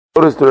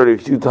Noticed already a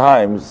few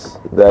times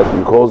that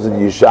he calls it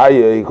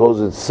Yeshaya, he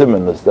calls it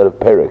Simon instead of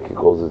Perek. He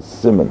calls it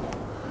Simon.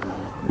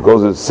 He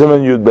calls it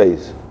Simon Yud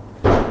Beis.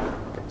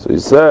 So he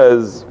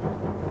says,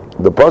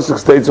 the pasuk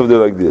states over there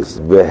like this: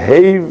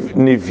 Vehev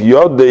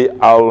nifyodei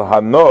al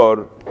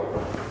hanor,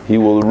 he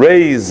will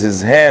raise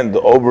his hand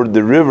over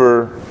the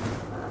river.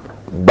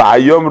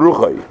 Ba'ayom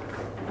ruchay.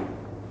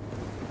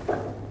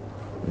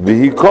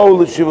 V'hikol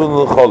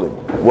l'shivon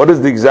l'cholim. What is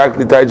the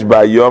exactly taich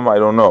ba'ayom? I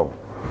don't know.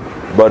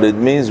 But it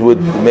means with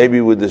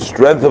the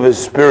strength of his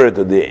spirit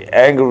or the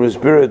anger of his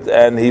spirit,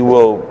 and he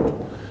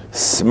will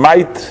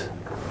smite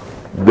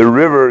the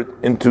river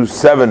into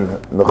 7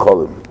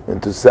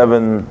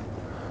 necholim,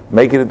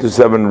 make it into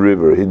 7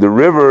 river. The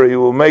river he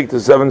will make to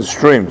 7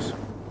 streams.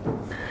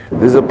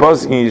 This is a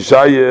pasuk in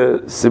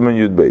Yeshaya Simon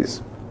Yud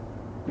Beis.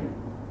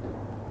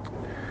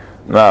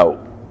 Now,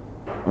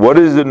 what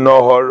is the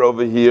Nohar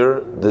over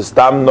here? The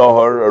Stam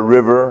Nohar, a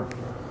river.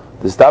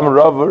 The Stam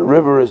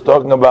river is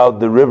talking about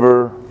the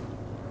river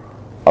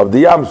of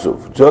the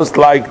Yamsuf. Just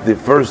like the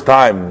first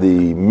time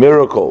the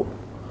miracle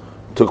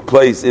took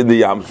place in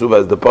the Yamsuf,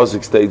 as the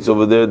pasuk states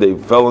over there, they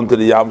fell into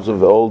the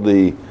Yamsuf, all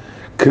the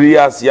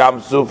Kriyas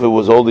Yamsuf, it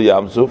was all the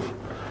Yamsuf.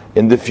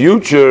 In the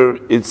future,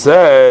 it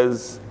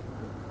says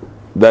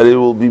that it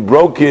will be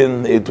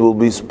broken, it will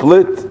be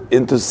split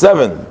into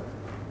 7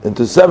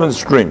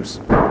 streams.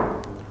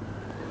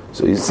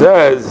 So he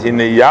says, in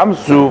the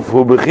Yamsuf,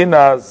 hu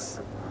bechinas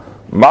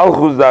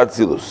Malchus da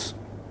Atzilus.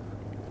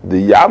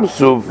 The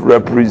Yamsuf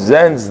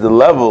represents is the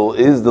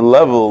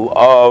level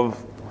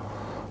of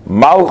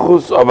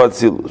Malchus of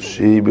Atzilus.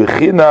 She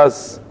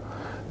bechinas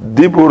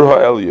Dibur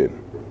ha'elyon,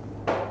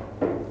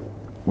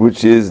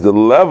 which is the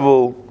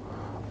level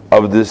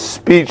of the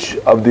speech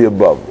of the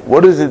above.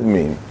 What does it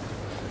mean?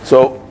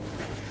 So,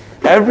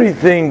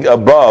 everything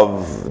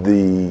above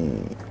the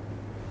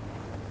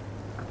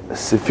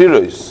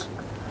Sephiros,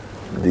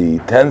 the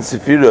 10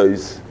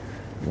 Sephiros,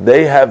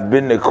 they have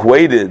been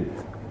equated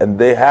and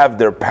they have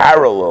their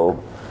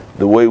parallel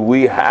the way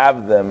we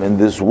have them in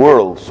this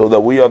world, so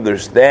that we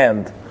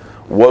understand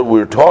what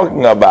we're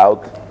talking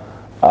about,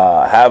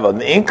 have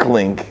an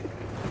inkling,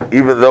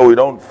 even though we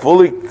don't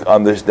fully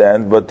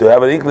understand, but to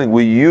have an inkling,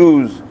 we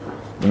use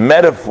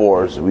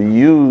metaphors, we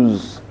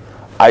use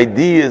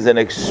ideas and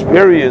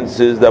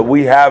experiences that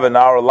we have in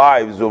our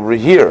lives over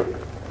here.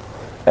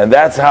 And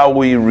that's how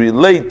we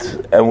relate,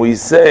 and we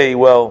say,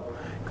 well,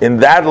 in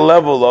that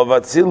level of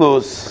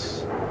Atzilus,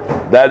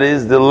 that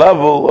is the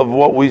level of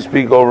what we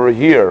speak over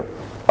here,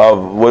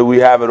 of where we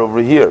have it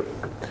over here.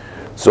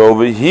 So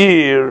over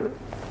here,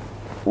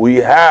 we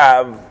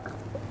have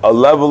a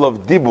level of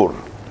Dibur.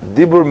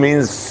 Dibur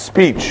means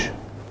speech.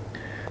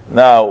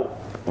 Now,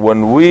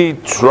 when we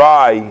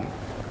try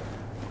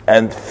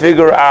and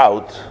figure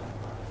out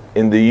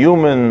in the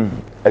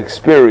human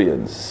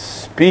experience,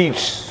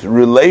 speech's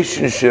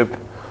relationship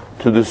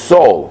to the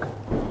soul,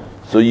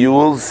 so you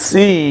will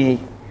see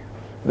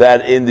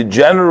that in the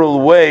general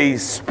way,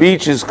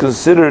 speech is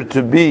considered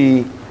to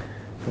be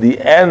the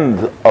end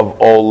of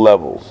all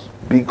levels.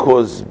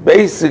 Because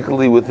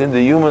basically within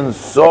the human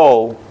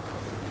soul,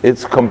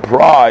 it's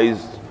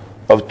comprised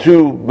of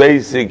 2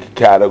 basic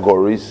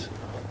categories,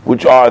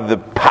 which are the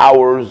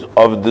powers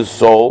of the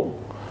soul,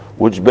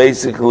 which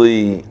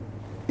basically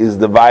is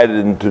divided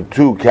into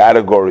 2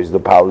 categories, the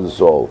powers of the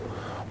soul,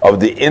 of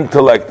the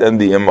intellect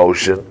and the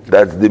emotion.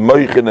 That's the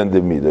moichin and the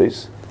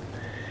midos.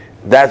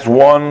 That's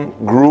one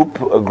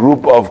group, a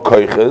group of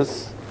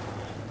koiches,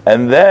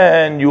 and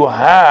then you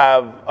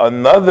have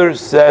another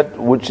set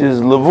which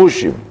is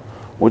levushim,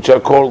 which are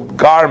called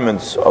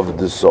garments of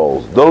the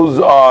souls. Those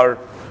are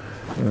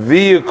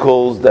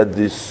vehicles that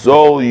the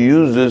soul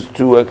uses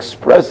to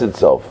express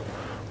itself,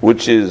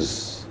 which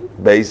is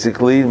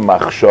basically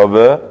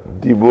machshava,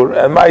 dibur,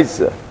 and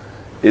maisa.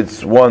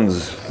 It's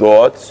one's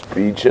thought,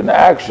 speech, and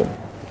action.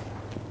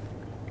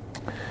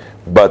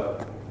 But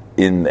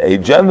in a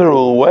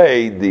general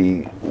way,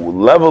 the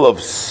level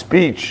of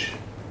speech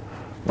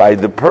by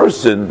the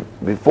person,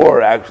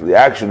 before actually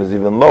action is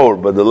even lower,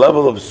 but the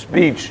level of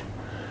speech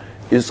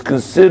is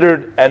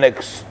considered an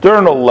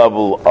external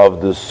level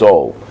of the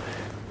soul.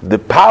 The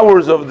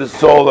powers of the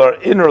soul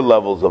are inner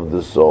levels of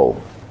the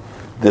soul.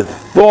 The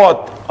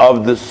thought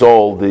of the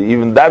soul,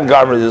 even that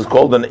garment is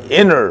called an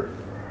inner.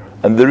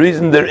 And the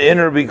reason they're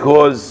inner,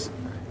 because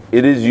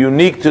it is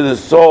unique to the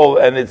soul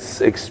and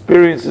it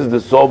experiences the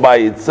soul by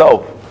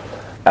itself.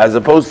 As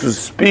opposed to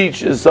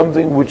speech is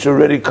something which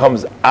already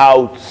comes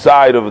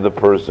outside of the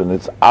person.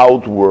 It's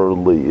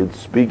outwardly. It's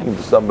speaking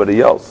to somebody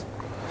else.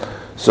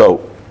 So,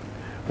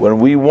 when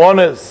we want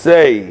to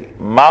say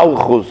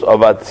Malchus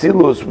of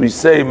Atzilus, we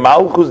say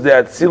Malchus de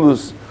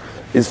Atzilus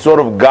is sort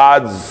of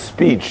God's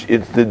speech.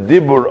 It's the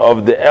Dibur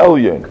of the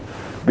Elyon.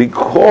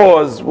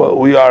 Because what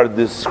we are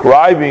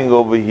describing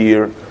over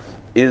here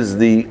is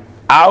the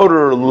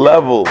outer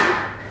level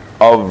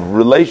of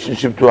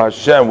relationship to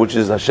Hashem, which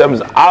is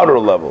Hashem's outer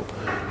level.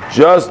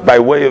 Just by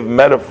way of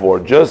metaphor,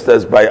 just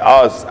as by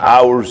us,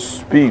 our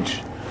speech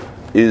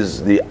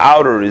is the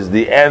outer, is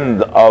the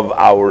end of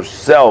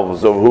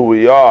ourselves, of who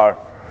we are,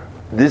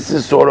 this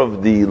is sort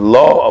of the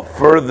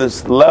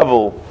furthest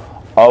level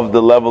of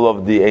the level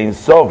of the Ein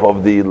Sof,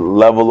 of the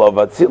level of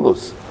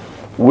Atzilus,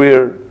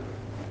 where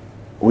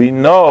we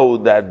know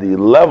that the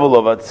level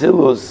of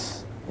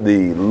Atzilus,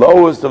 the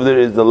lowest of there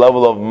is the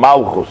level of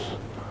Malchus,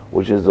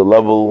 which is the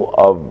level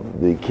of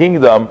the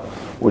kingdom,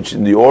 which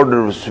in the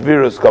order of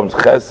Spheres comes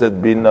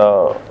Chesed,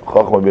 Bina,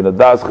 Chochma, Bina,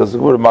 Das, Chesed,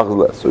 Gvura,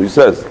 Malchus. So he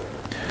says,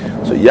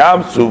 so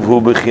Yam Suf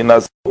hu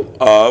bechinas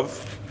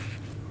of,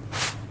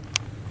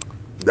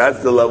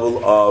 that's the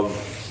level of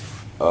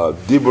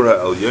Dibur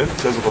HaElyon,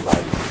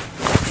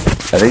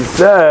 and he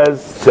says,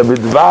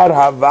 Shebidvar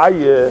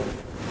Havaye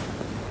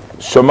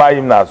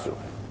Shomayim Nasu.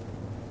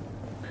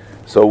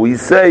 So we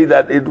say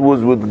that it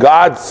was with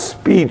God's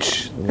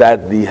speech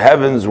that the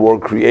heavens were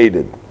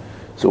created.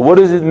 So what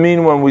does it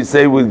mean when we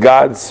say with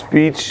God's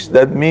speech?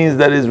 That means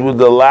that is with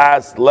the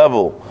last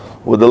level,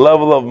 with the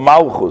level of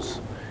Malchus.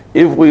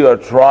 If we are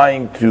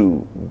trying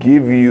to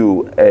give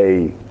you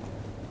a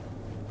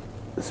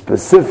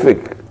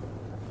specific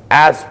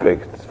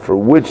aspect for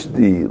which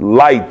the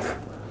light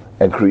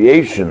and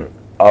creation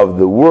of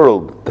the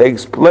world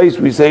takes place,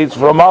 we say it's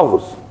from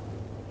Malchus.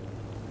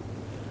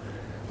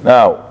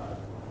 Now,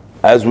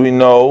 as we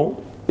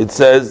know, it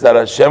says that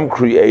Hashem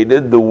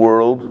created the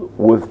world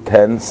with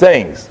 10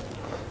 sayings.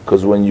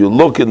 Because when you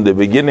look in the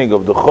beginning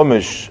of the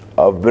Chumash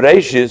of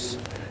Bereshis,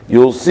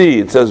 you'll see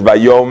it says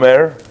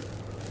Vayomer,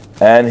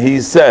 and he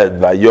said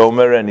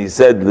Vayomer, and he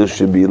said there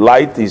should be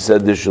light. He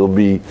said there should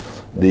be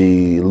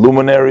the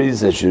luminaries.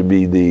 There should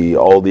be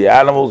all the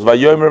animals.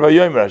 Vayomer,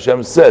 Vayomer.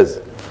 Hashem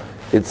says.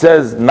 It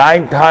says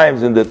 9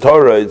 times in the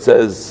Torah. It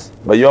says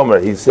Vayomer.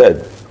 He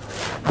said.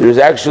 There's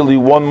actually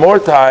one more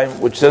time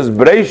which says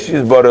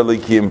Bereshis bar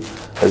Elikim,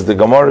 as the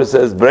Gemara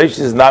says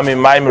Bereshis nami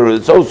maimeru.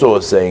 It's also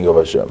a saying of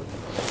Hashem.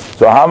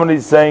 So how many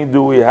sayings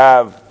do we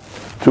have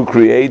to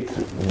create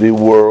the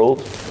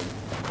world?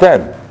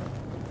 10.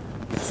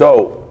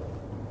 So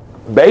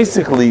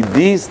basically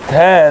these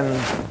 10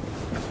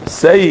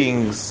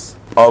 sayings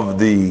of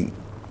the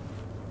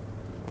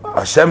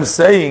Hashem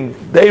saying,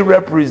 they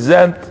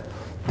represent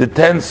the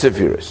 10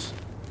 Sephiros.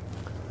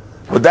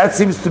 But that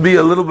seems to be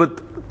a little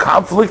bit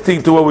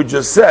conflicting to what we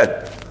just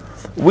said.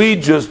 We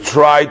just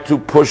try to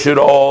push it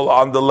all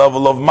on the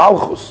level of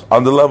Malchus,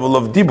 on the level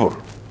of Dibur.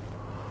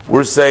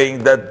 We're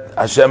saying that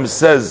Hashem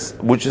says,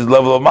 which is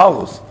level of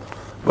Malchus.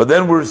 But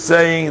then we're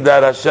saying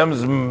that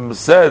Hashem's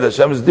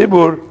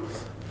Dibur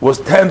was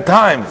 10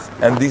 times.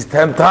 And these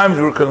 10 times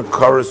were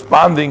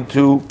corresponding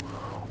to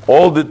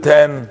all the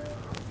 10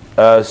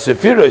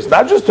 Sephiros,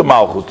 not just to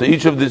Malchus, to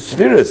each of the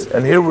Sephiros.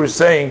 And here we're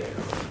saying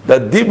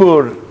that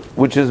Dibur,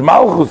 which is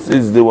Malchus,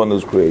 is the one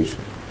who's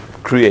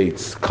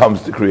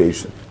comes to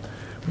creation.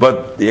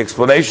 But the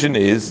explanation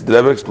is, the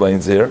Rebbe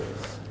explains here,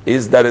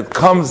 is that it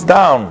comes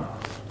down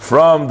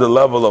from the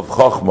level of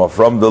Chochmah,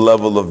 from the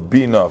level of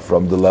Bina,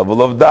 from the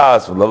level of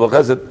Das, from the level of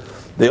Chesed.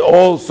 They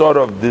all sort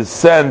of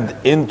descend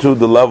into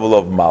the level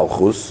of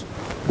Malchus.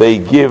 They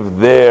give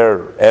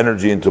their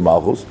energy into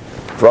Malchus.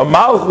 From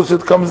Malchus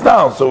it comes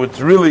down. So it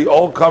really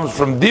all comes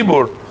from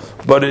Dibur,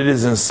 but it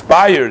is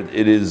inspired.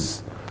 It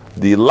is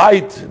the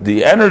light,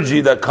 the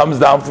energy that comes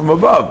down from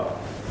above.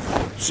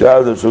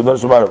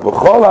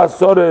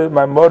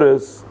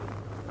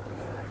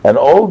 And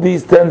all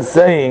these 10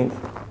 saying,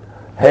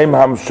 Heim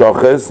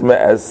hamshoches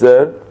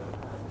me'eser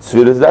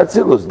tzfiras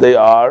d'atzilus. They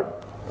are,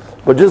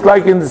 but just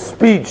like in this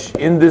speech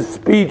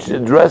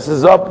it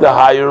dresses up the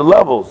higher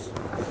levels.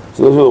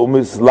 So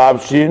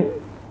umislavshin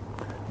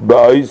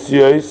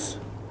ba'osyos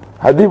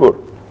hadibur,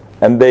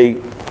 and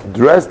they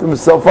dress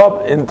themselves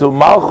up into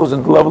malchus,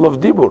 into the level of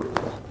dibur,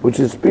 which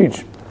is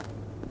speech.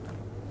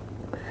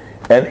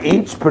 And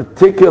each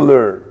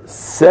particular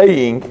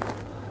saying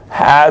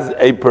has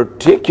a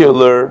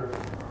particular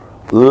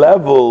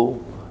level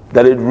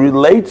that it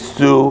relates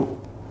to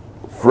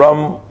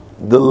from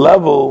the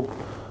level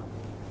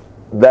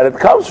that it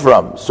comes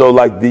from. So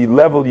like the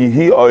level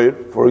Yehi Oir,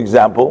 for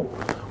example,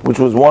 which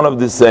was one of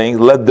the sayings,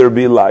 let there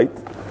be light,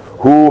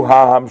 Hu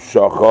ha'am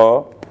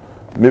shacha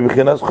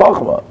mibchinas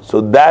chachma.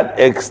 So that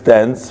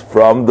extends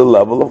from the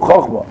level of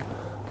chachma.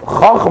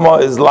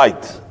 Chachma is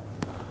light,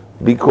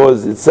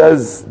 because it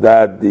says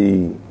that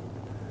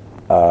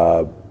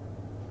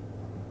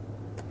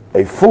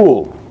a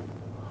fool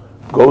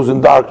goes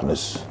in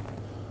darkness,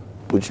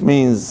 which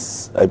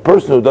means a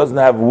person who doesn't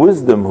have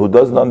wisdom, who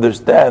doesn't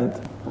understand,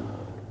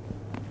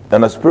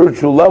 on a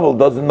spiritual level,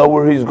 doesn't know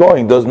where he's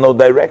going, doesn't know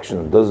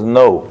direction, doesn't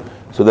know.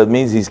 So that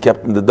means he's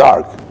kept in the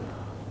dark.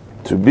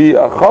 To be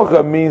a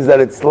chacham means that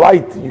it's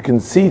light, you can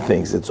see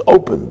things, it's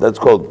open, that's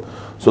called.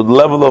 So the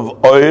level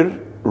of oir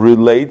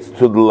relates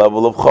to the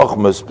level of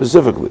chachma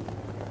specifically.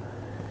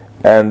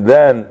 And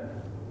then,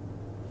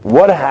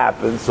 what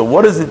happens, so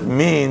what does it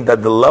mean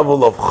that the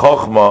level of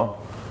chachma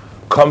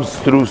comes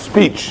through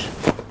speech?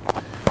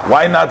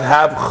 Why not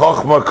have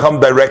Chochmah come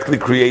directly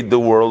create the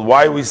world?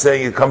 Why are we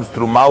saying it comes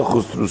through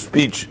Malchus, through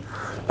speech,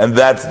 and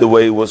that's the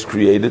way it was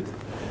created?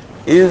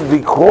 Is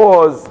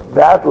because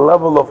that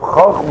level of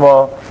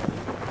Chochmah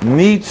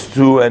needs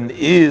to and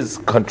is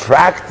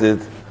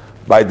contracted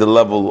by the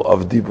level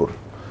of Dibur.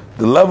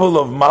 The level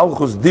of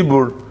Malchus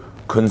Dibur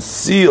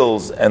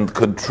conceals and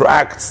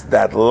contracts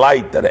that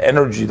light, that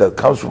energy that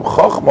comes from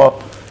Chokhmah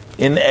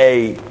in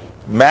a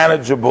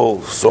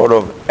manageable sort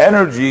of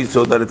energy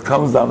so that it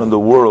comes down in the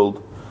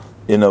world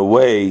in a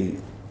way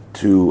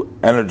to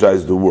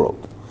energize the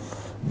world.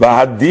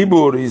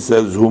 V'hadibur, he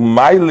says,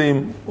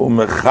 Humaylim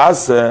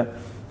umechase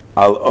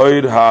al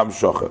oir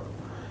ha'amshocha.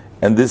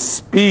 And this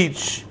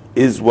speech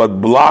is what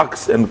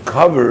blocks and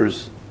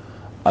covers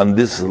on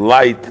this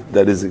light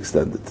that is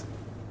extended.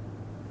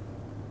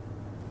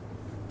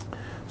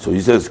 So he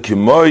says,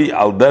 Kimoy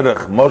al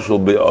derech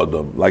moshel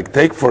be'odom. Like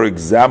take for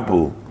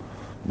example,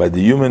 by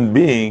the human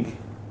being,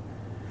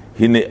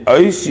 hine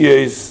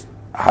oisios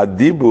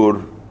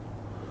hadibur,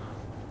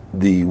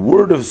 the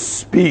word of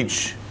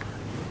speech,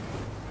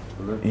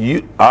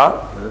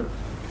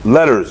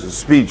 letters of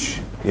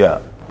speech,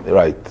 yeah,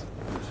 right.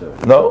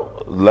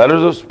 No,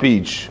 letters of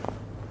speech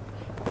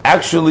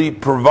actually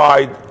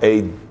provide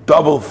a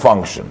double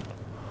function.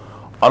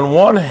 On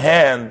one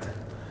hand,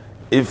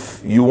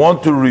 if you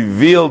want to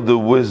reveal the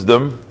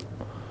wisdom,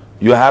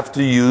 you have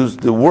to use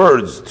the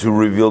words to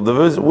reveal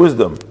the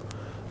wisdom.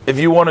 If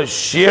you want to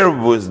share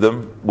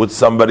wisdom with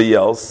somebody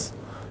else,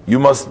 you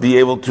must be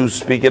able to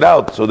speak it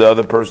out so the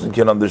other person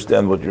can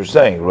understand what you're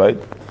saying, right?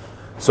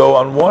 So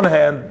on one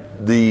hand,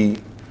 the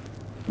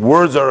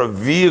words are a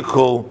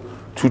vehicle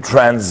to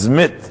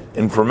transmit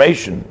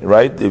information,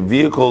 right? The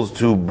vehicles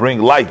to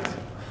bring light.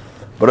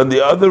 But on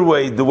the other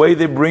way, the way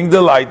they bring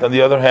the light, on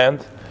the other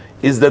hand,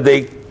 is that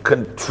they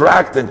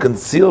contract and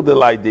conceal the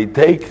light. They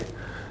take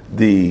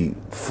the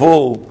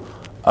full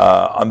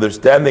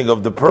understanding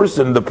of the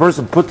person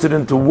puts it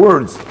into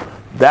words.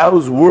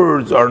 Those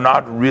words are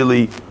not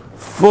really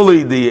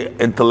fully the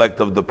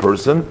intellect of the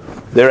person.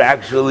 They're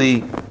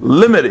actually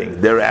limiting,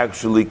 they're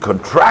actually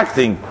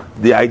contracting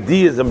the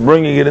ideas and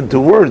bringing it into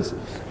words.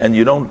 And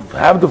you don't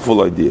have the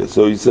full idea.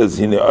 So he says,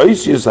 if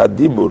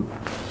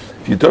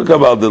you talk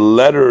about the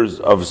letters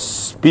of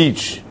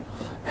speech,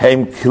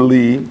 Heim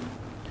Kli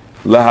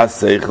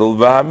Lahaseichel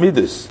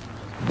Vahamidus,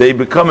 they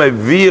become a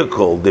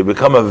vehicle, they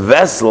become a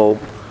vessel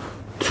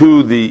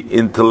to the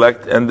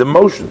intellect and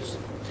emotions.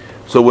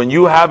 So when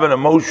you have an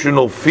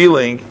emotional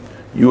feeling,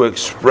 you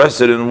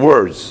express it in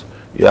words.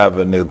 You have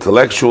an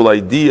intellectual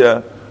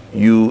idea,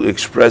 you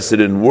express it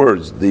in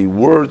words. The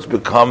words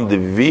become the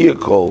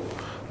vehicle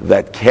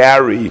that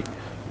carry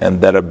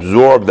and that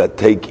absorb, that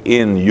take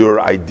in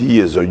your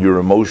ideas or your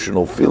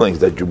emotional feelings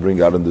that you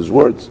bring out in these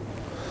words.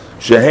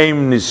 They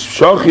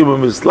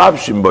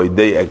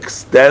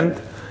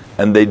extend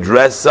and they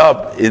dress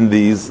up in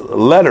these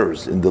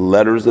letters, in the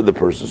letters that the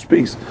person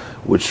speaks,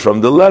 which from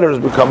the letters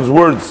becomes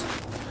words.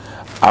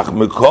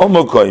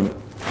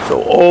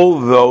 So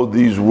although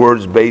these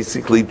words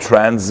basically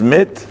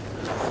transmit,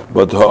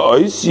 but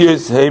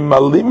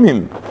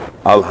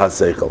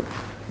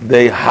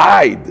they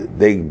hide,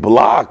 they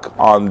block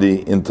on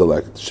the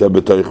intellect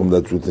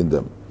that's within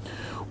them.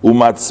 And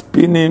they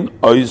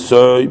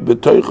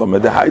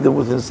hide them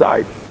within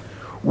inside.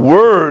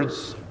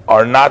 Words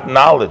are not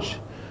knowledge.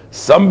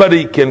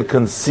 Somebody can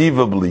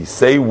conceivably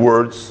say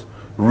words,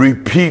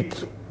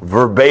 repeat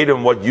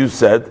verbatim what you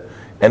said,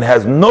 and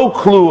has no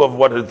clue of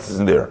what is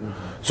in there.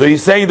 So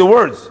he's saying the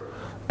words,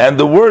 but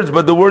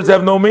the words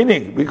have no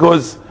meaning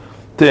because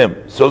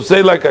Tim. So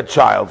say like a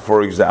child,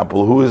 for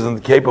example, who isn't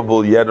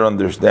capable yet of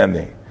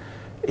understanding.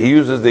 He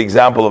uses the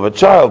example of a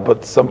child,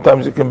 but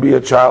sometimes it can be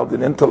a child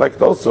in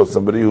intellect also,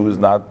 somebody who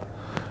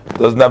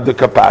doesn't have the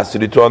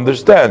capacity to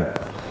understand.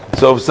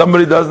 So if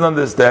somebody doesn't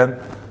understand,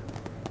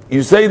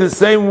 you say the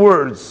same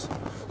words.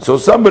 So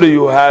somebody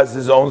who has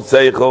his own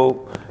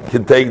seichel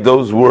can take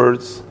those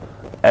words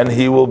and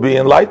he will be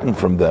enlightened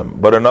from them.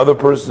 But another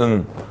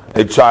person,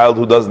 a child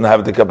who doesn't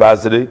have the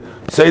capacity,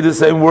 say the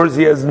same words,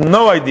 he has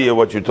no idea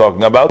what you're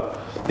talking about,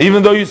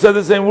 even though you said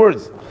the same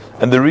words.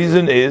 And the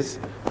reason is,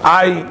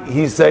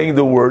 he's saying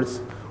the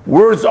words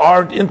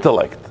aren't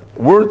intellect.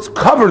 Words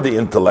cover the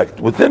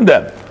intellect within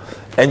them.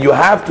 And you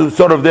have to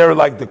they're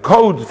like the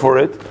code for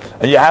it,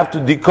 and you have to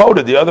decode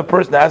it. The other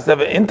person has to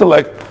have an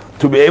intellect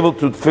to be able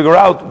to figure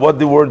out what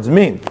the words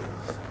mean,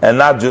 and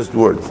not just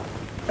words.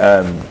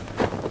 It's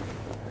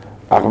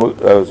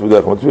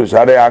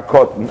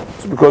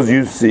because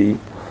you see,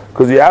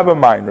 because you have a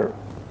minor.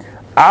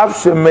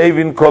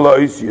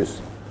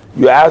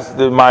 You ask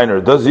the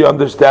minor, does he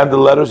understand the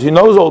letters? He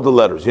knows all the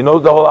letters. He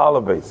knows the whole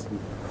alphabet.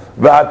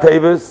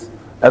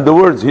 And the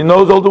words. He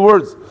knows all the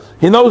words.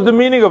 He knows the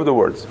meaning of the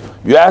words.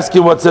 You ask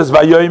him what says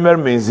Vayomer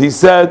means. He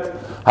said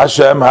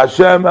Hashem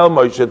El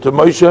Moshe to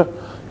Moshe.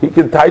 He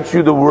can teach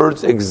you the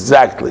words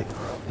exactly.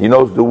 He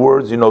knows the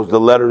words. He knows the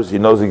letters. He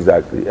knows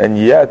exactly. And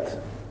yet,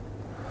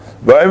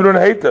 he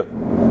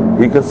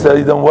can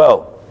say them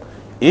well.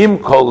 Im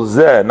kol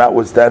zeh,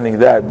 notwithstanding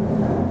that,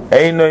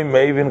 Einoi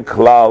mevin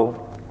klal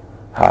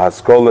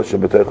ha'askola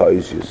shebetech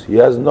ha'ishius. He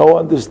has no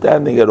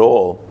understanding at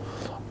all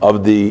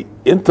of the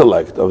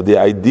intellect, of the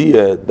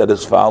idea that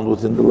is found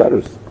within the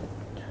letters.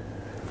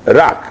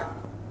 Rak,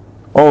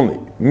 only.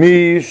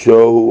 Mi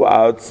shohu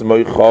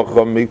atzmoi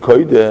chacham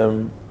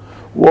mikoidem,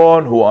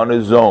 one who on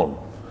his own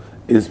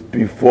is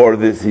before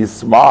this he's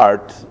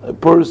smart, a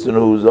person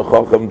who's a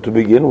chacham to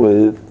begin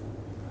with,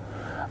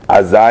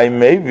 azai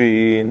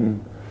maybe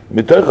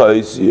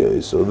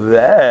so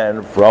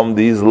then from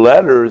these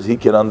letters he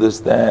can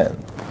understand.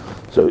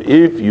 So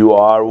if you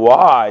are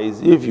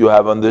wise, if you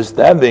have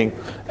understanding,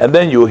 and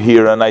then you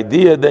hear an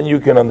idea, then you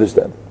can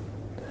understand.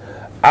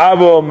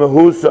 So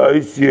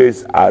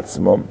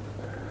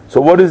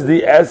what is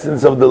the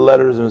essence of the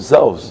letters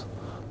themselves?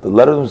 The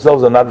letters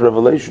themselves are not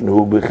revelation.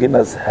 Hu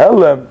bechinas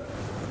helem.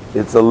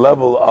 It's a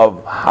level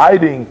of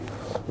hiding.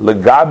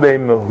 Legabe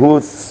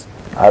mehus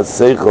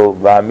haseichel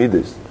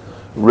v'hamidus.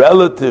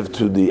 Relative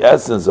to the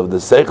essence of the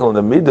seichel and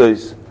the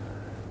midus,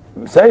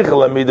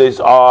 seichel and midus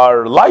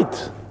are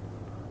light,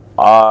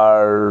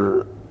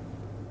 are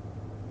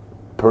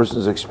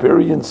person's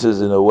experiences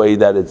in a way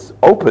that it's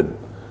open.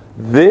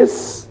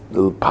 This,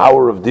 the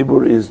power of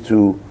dibur, is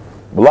to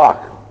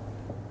block.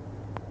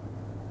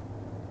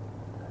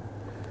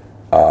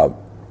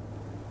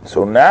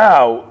 So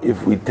now,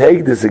 if we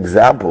take this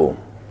example,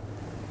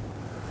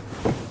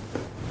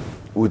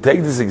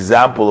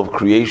 of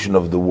creation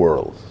of the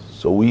world.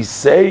 So we're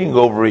saying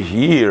over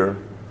here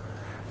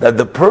that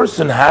the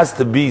person has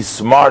to be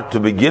smart to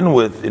begin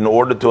with in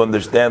order to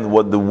understand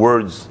what the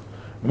words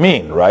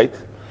mean, right?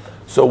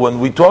 So when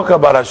we talk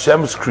about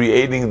Hashem's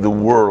creating the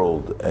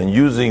world and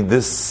using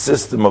this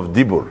system of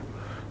dibur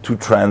to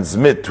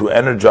transmit, to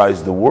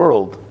energize the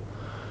world,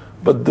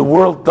 but the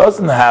world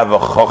doesn't have a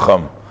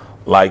chacham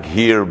like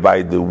here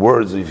by the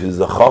words. If he's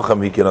a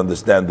chacham, he can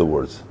understand the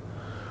words.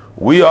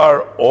 We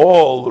are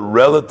all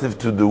relative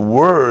to the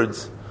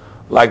words,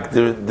 like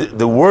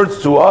the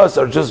words to us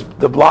are just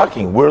the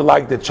blocking. We're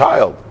like the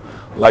child,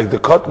 like the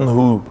cotton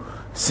who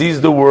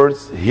sees the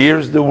words,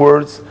 hears the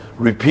words,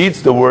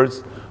 repeats the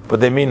words,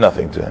 but they mean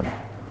nothing to him.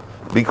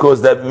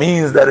 Because that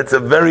means that it's a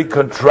very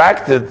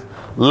contracted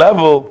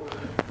level.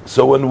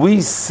 So when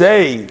we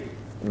say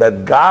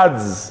that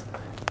God's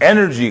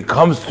energy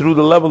comes through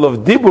the level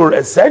of dibur,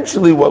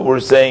 essentially what we're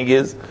saying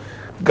is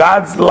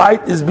God's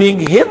light is being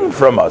hidden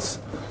from us.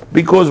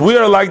 Because we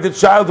are like the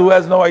child who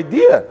has no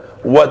idea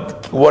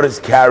what is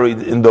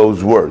carried in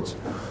those words.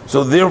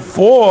 So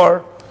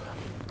therefore,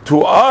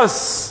 to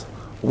us,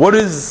 what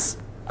is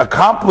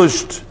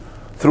accomplished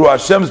through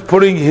Hashem's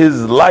putting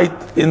His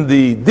light in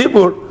the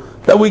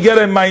dibur, that we get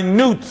a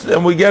minute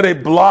and we get a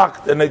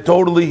blocked and a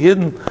totally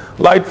hidden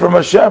light from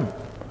Hashem.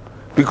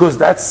 Because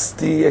that's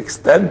the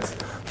extent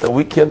that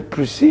we can't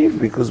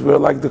perceive, because we're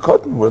like the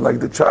cotton, we're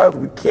like the child.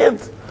 We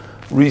can't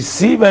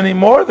receive any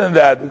more than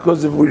that,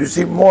 because if we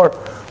receive more,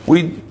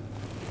 we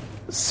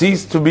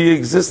cease to be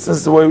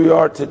existence the way we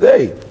are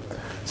today.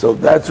 So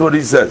that's what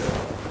he says.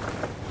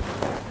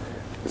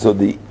 So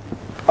the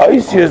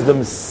Oisias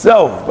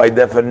themselves, by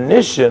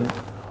definition,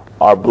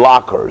 are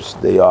blockers.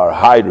 They are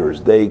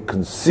hiders. They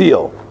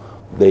conceal.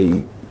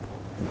 They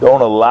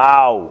don't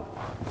allow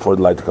for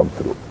the light to come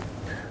through.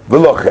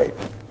 V'lochei,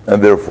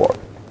 and therefore,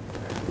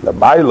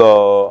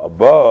 Lamailo,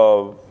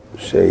 above,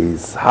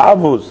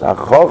 sheishavus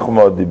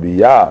hachochma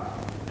dibiyah.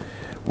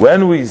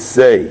 When we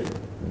say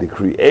the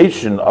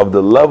creation of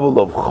the level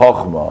of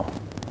chochma,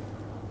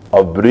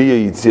 of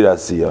Bria Yitzir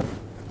Asiyah,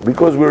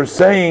 because we're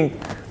saying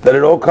that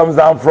it all comes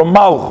down from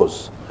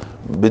Malchus,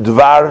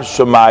 Bidvar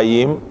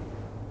Shemayim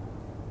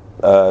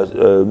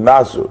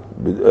Nasu,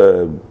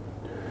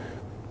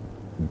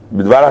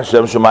 Bidvar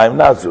Hashem Shemayim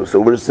Nasu. So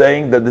we're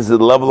saying that this is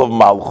the level of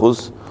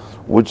Malchus,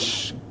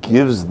 which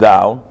gives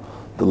down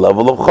the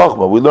level of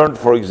Chochmah. We learned,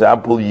 for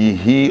example,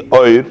 Yihi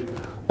Oir,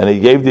 and he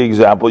gave the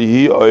example,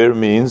 Yihi Oir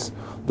means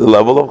the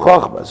level of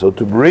Chochmah. So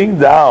to bring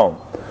down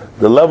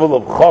the level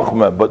of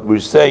Chochmah, but we're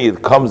saying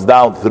it comes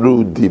down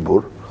through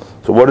Dibur.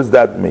 So what does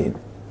that mean?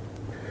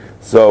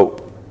 So,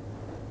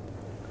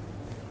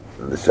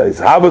 so if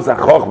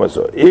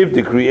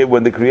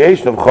when the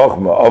creation of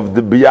Chochmah, of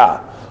the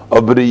Biyah,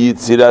 of B'riyit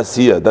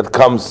Sirasiyah, that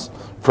comes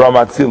from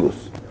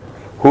Atzilus,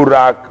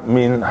 Hurak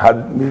min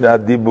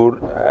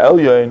hadibur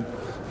elyon,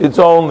 it's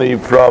only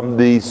from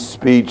the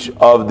speech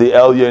of the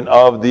elyon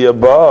of the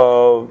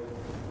above.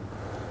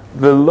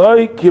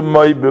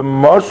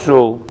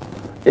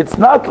 It's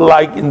not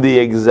like in the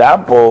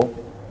example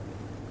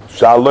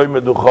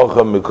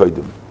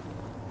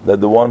that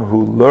the one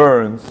who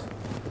learns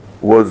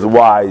was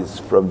wise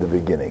from the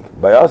beginning.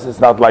 By us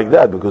it's not like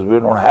that, because we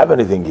don't have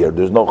anything here.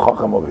 There's no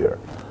chacham over here.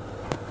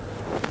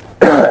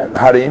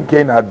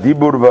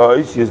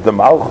 Is the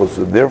malchus.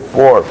 So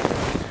therefore,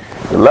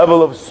 the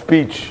level of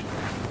speech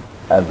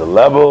and the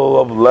level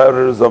of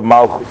letters of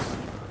malchus,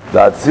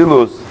 the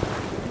atzilus,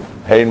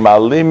 hein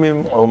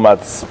malimim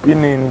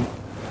umatspinin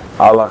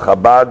ala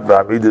chabad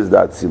v'amidus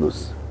the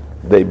atzilus.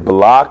 They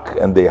block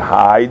and they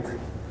hide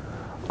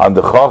on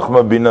the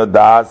chochma bina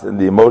das and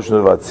the emotion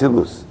of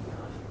atzilus.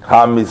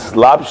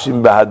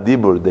 Hamislapshim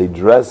behadibur. They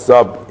dress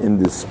up in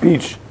the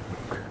speech.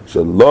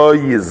 Shelo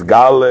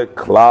yizgale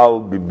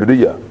klal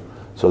bibriya,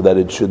 so that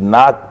it should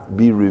not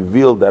be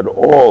revealed at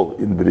all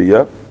in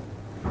Briya.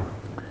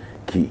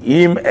 Ki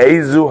im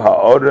ezu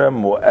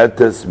ha'orem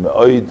mu'etes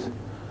me'oid,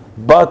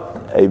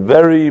 but a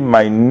very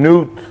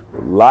minute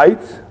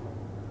light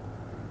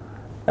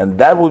And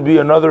that would be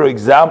another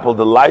example.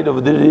 The light of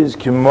it is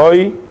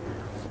Kimoi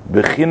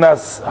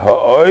Bechinas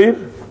Ha'oir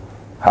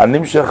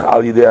Hanimshach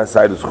Al Yidei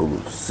HaSayrus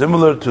Chulu.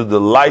 Similar to the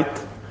light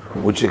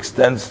which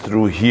extends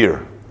through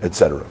here,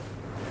 etc.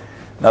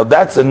 Now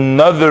that's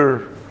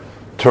another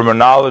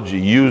terminology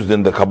used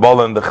in the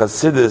Kabbalah and the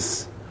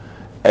Chassidus,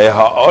 a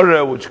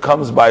ha'ora which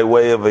comes by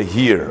way of a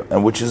here,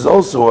 and which is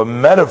also a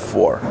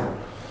metaphor.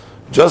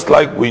 Just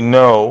like we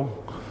know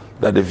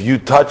that if you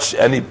touch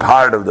any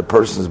part of the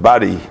person's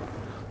body,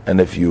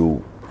 and if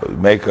you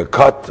make a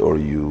cut or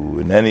you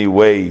in any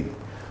way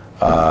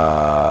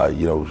hurt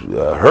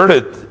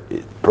it,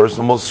 the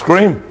person will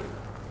scream.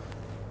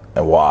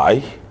 And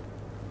why?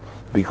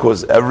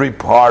 Because every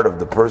part of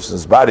the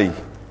person's body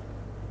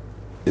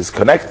is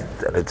connected,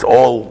 and it's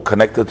all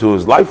connected to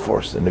his life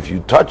force. And if you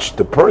touch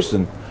the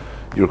person,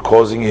 you're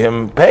causing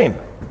him pain.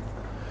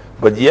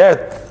 But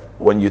yet,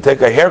 when you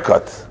take a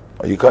haircut,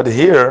 or you cut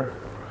here,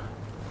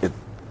 it's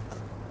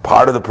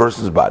part of the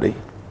person's body,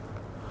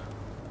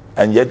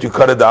 and yet you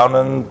cut it down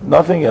and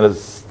nothing, and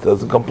it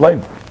doesn't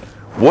complain.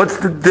 What's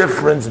the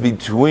difference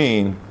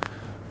between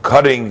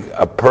cutting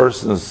a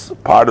person's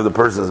part of the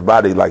person's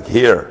body, like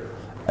here,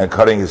 and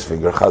cutting his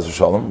finger, chas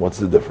v'shalom? What's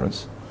the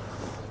difference?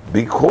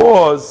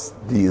 Because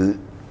the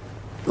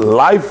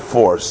life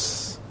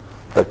force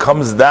that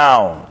comes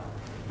down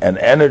and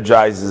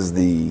energizes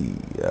the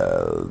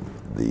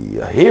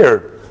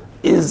hair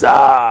is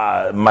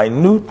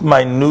minute.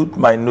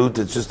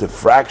 It's just a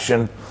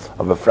fraction,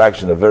 a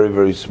very,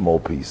 very small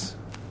piece.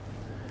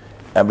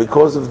 And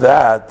because of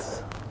that,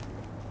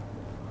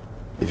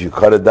 if you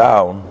cut it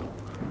down,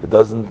 it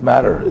doesn't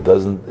matter. It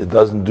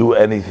doesn't do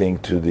anything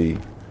to the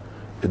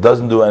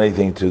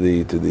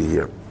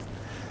hair.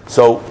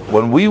 So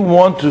when we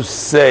want to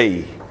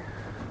say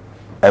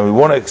and we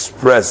want to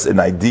express an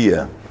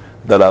idea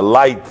that a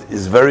light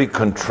is very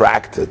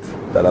contracted,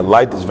 that a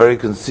light is very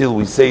concealed,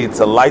 we say it's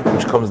a light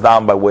which comes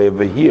down by way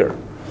of a here.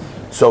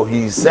 So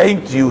he's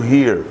saying to you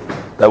here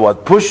that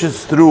what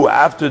pushes through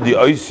after the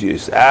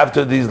oisius,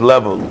 after these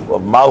levels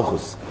of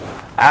malchus,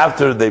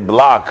 after they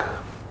block,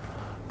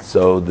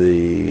 so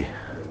the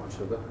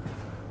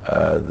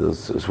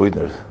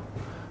sweeteners,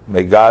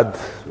 may God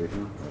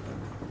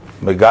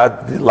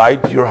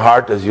delight your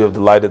heart as you have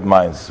delighted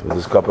mine with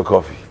this cup of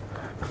coffee.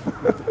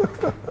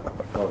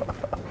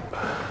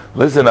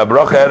 Listen, a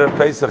bracha Erev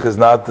Pesach is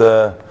not,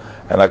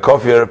 and a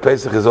coffee Erev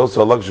Pesach is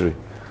also a luxury.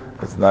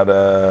 It's not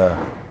a...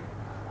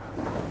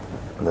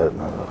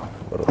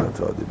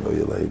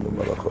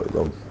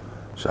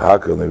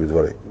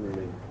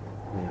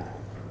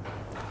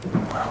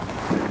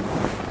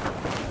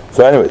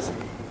 So anyways,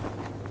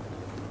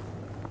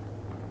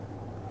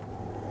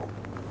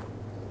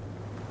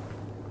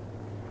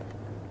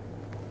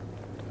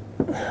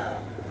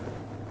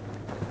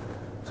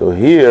 so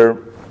here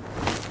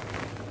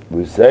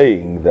we're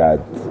saying that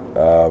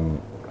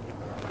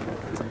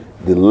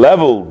the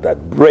level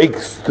that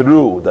breaks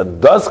through, that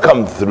does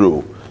come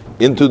through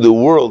into the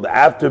world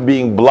after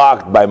being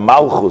blocked by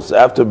Malchus,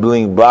 after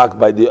being blocked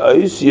by the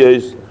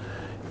Oisios,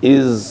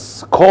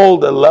 is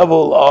called a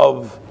level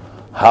of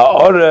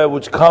Ha'ora,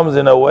 which comes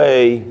in a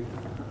way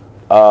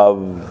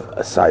of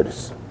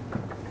Osiris.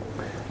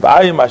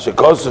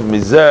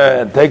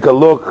 And take a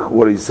look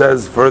what he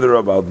says further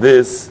about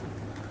this.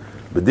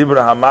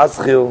 B'dibra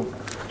hamaschil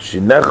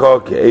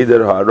shinecha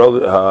ke'eder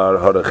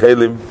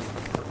ha'arechelim,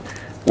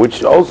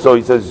 which also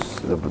he says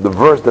the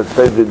verse that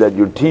says that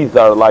your teeth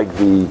are like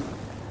the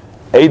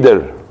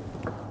eder,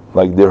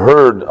 like the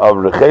herd of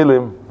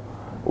rechelim,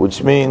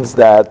 which means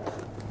that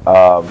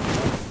the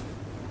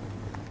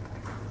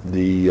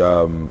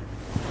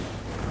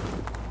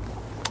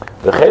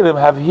chelim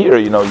have here,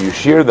 you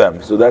shear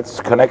them, so that's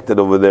connected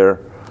over there.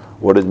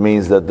 What it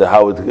means that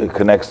how it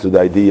connects to the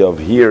idea of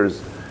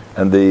hears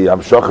and the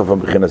amshocha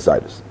from Bechinas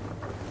Sayrus.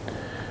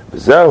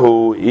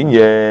 Zehu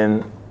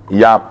inyan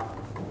yam,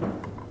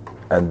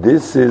 and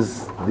this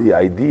is the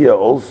idea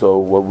also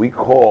what we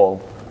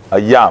call a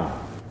yam,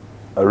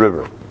 a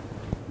river.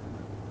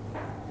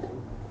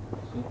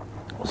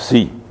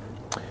 Sea,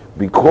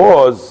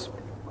 because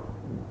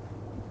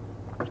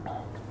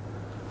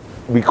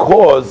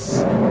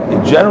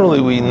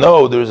generally we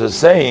know there's a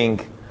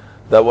saying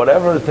that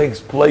whatever takes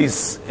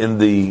place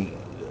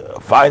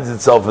finds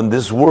itself in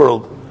this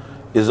world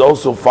is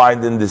also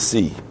found in the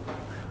sea.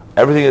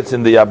 Everything that's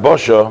in the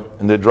yabosha,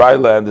 in the dry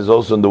land, is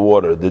also in the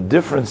water. The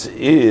difference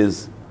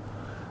is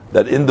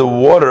that in the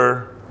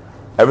water,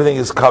 everything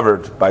is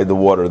covered by the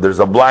water. There's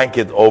a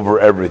blanket over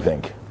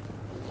everything.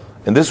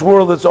 In this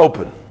world, it's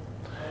open.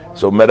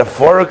 So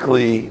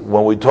metaphorically,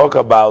 when we talk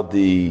about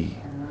the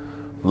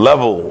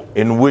level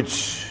in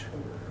which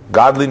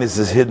godliness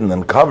is hidden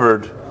and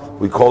covered,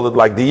 we call it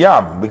like the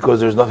yam, because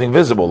there's nothing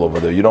visible over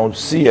there. You don't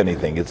see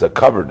anything. It's a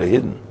covered, a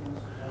hidden.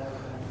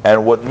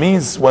 And what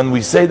means when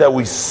we say that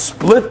we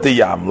split the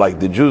yam, like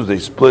the Jews, they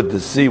split the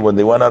sea when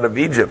they went out of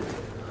Egypt.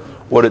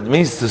 What it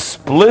means to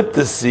split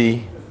the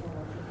sea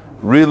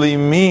really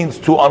means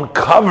to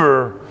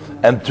uncover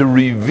and to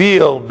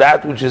reveal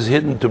that which is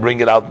hidden, to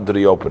bring it out into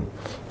the open,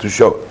 to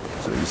show it.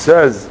 So he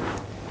says,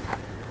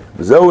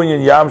 Zeu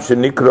in Yam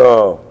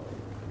shenikra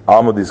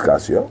Alma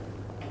Discassia,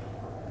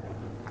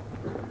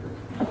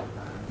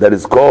 that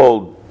is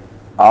called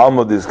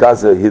Alma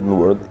Discassia, hidden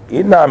word.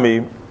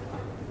 Inami,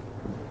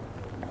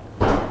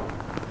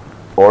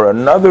 or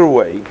another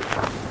way,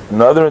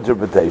 another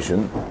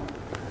interpretation.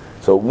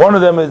 So one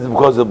of them is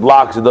because it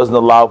blocks, it doesn't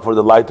allow for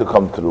the light to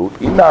come through.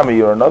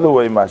 Inami, or another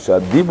way, Masha,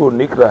 Dibur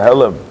Nikra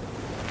Helem.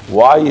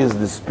 Why is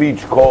the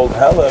speech called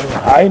Helem?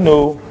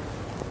 Hainu,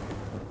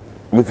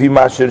 Mifi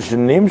Masher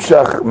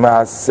Shenimshach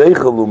Ma'aseichel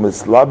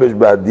U'Mislabesh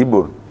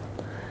Ba'Dibur.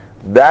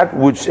 That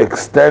which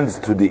extends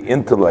to the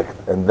intellect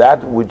and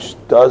that which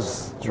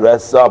does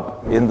dress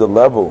up in the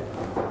level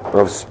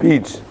of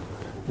speech.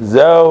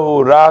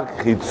 Zehu rak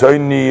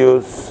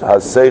chitzonius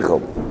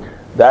haseichel.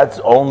 That's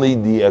only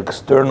the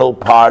external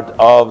part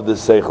of the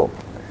seichel.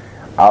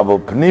 Aval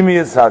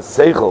pnimius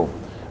haseichel,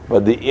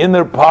 but the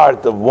inner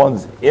part of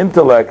one's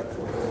intellect,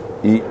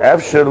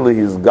 efsher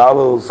lehis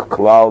galus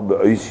klal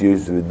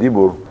be'oisius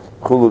v'dibur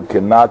chulu,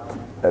 cannot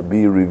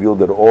be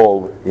revealed at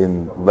all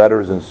in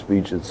letters and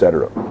speech,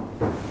 etc.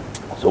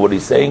 So what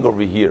he's saying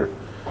over here,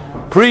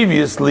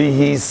 previously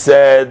he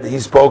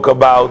spoke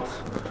about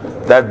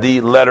that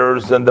the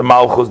letters and the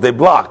malchus, they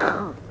block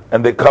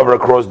and they cover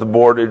across the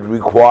board. It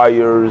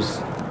requires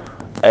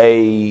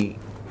a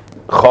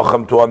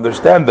chacham to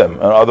understand them,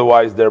 and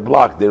otherwise they're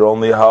blocked. They're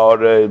only how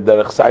they're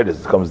excited.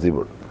 It comes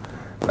dibur.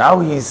 Now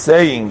he's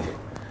saying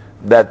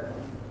that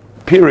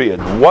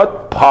period,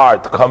 what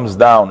part comes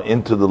down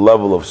into the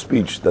level of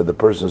speech that the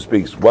person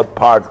speaks, what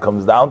part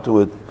comes down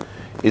to it,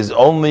 is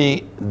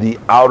only the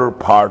outer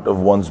part of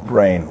one's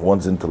brain,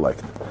 one's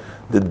intellect.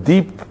 The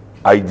deep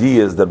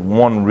ideas that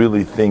one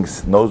really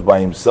thinks, knows by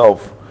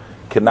himself,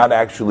 cannot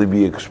actually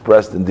be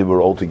expressed in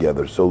dibur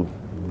altogether. So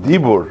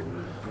dibur,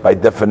 by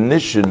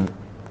definition,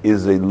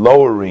 is a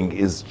lowering,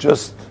 is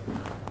just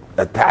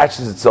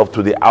attaches itself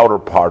to the outer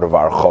part of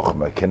our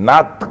chokhmah. It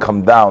cannot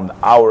come down.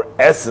 Our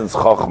essence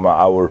chokhmah,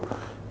 our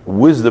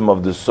wisdom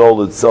of the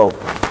soul itself,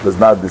 does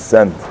not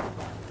descend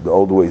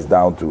all the ways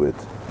down to it.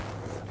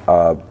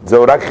 And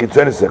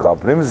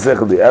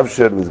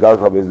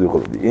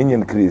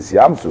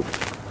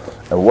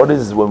what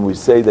is when we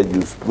say that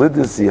you split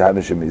the sea,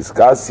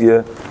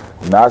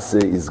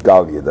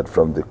 that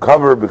from the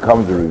cover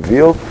becomes the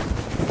revealed,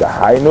 the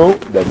hainu,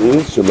 that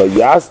is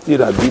shalayastir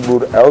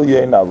hadibur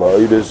elyein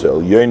aloides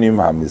elyonim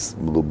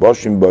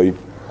hamluboshim boy,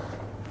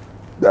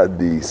 that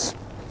the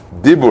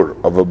dibur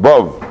of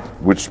above,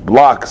 which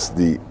blocks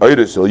the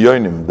oides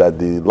elyonim, that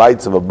the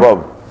lights of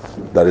above,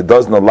 that it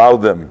doesn't allow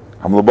them,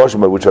 hamluboshim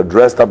boy, which are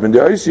dressed up in the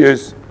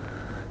oisius,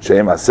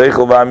 sheim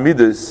haseichel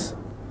va'amidus,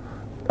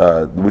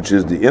 which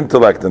is the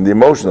intellect and the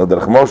emotional, the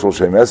rechmoshel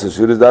sheim eses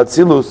shiris da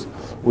atzilus,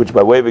 which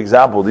by way of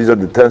example, these are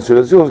the 10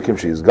 shiras atzilus, kim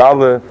sheis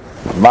gale,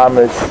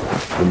 mamesh,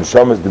 the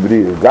Neshamas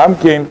Debri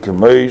Gamkein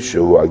Kemei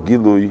Shehu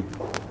Agilui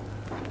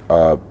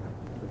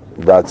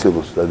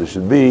Datzilus, that it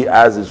should be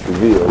as it's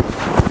revealed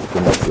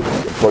in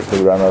Atzilus.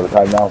 Unfortunately, we're out of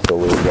time now, so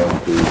we're going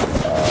to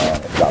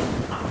stop.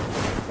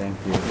 Thank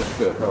you. That's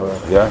good.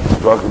 Yeah,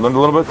 learned a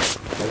little bit.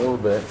 A little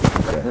bit.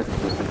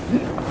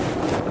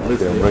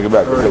 Okay, bring it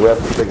back. Okay, we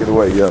have to take it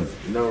away. Yeah.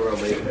 No,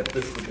 really.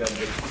 This is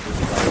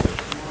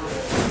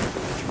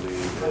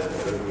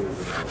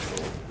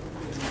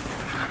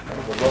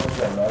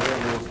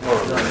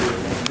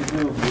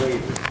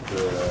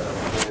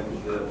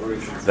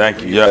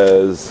Thank you.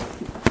 Yes.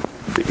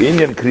 The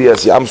Indian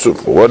Kriyas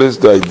Yamsuf. What is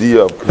the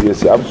idea of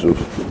Kriyas Yamsuf?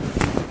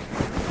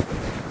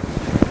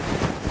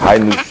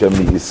 Hainu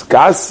shemi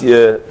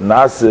iskasye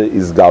nase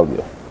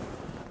isgalya.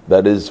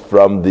 That is,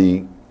 from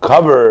the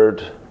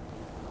covered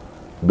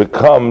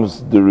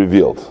becomes the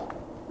revealed.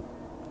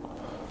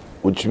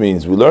 Which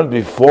means we learned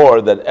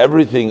before that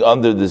everything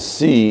under the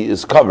sea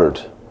is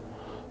covered,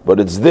 but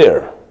it's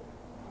there,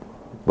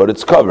 but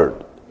it's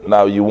covered.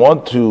 Now you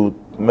want to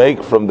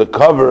make from the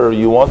cover,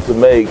 you want to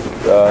make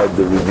the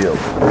revealed.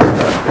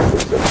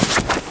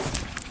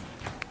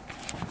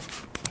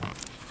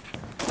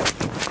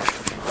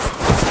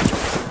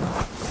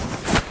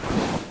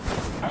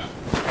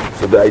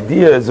 So the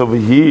idea is over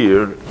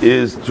here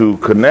is to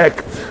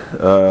connect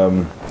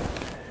the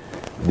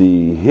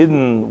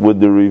hidden with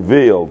the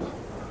revealed,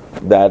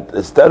 that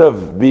instead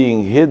of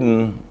being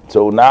hidden,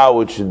 so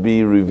now it should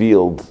be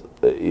revealed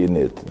in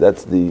it.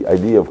 That's the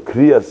idea of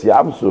Kriyas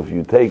Yamsuf.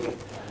 You take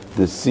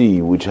the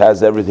sea, which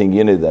has everything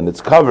in it and it's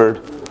covered,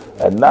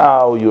 and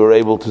now you're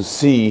able to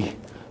see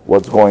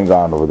what's going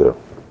on over there.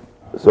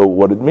 So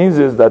what it means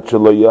is that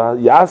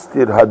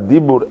Yastir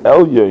Hadibur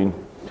Elyon,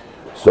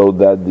 so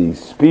that the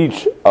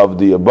speech of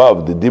the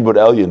above, the Dibur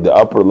Elyon, the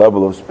upper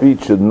level of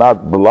speech, should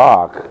not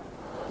block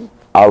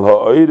Al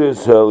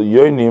Ha'oides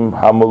Elyonim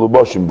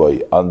Hamuluboshim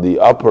Boy, on the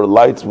upper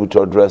lights which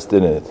are dressed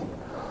in it.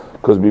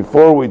 Because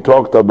before we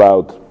talked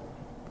about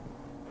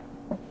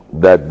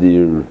that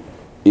there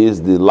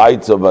is the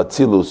lights of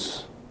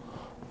Atzilus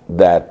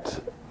that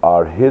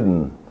are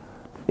hidden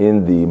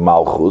in the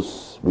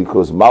Malchus,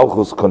 because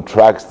Malchus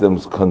contracts them,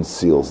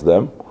 conceals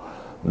them.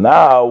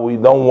 Now we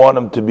don't want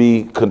them to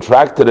be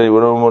contracted anymore,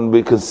 we don't want them to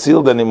be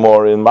concealed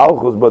anymore in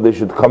Malchus, but they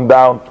should come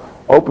down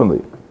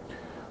openly.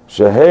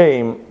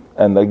 Sheheim,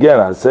 and again,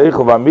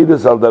 Haseichel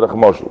v'amidas al derech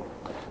moshel.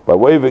 By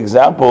way of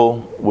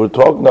example, we're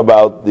talking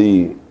about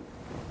the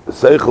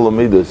Seichel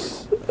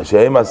Amidas,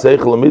 Sheheim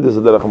HaSeichel Amidas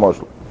al derech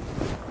moshel.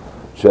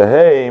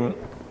 Sheheim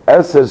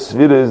Eser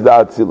Sfiris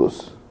da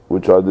Atzilus,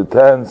 which are the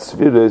 10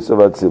 Sfiris of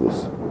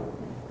Atzilus.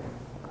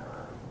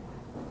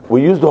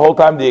 We use the whole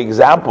time the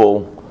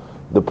example,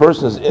 the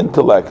person's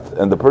intellect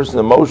and the person's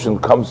emotion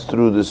comes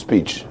through the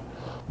speech.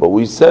 But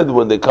we said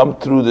when they come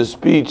through the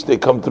speech, they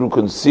come through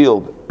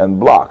concealed and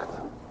blocked.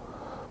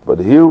 But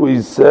here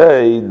we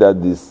say that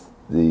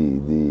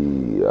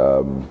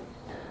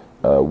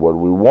what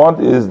we want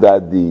is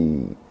that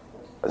the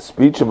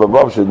speech of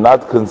above should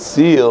not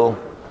conceal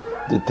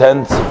the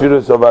 10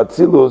 Sephiros of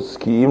Atzilus,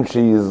 ki im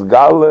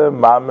sheyizgale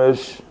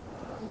mamesh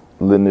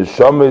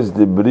l'neshames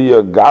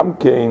debriya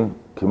gamkein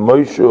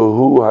k'moishe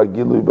hu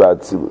hagilui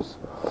ba'atzilus.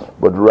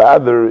 But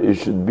rather it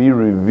should be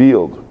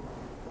revealed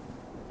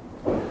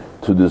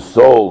to the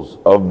souls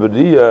of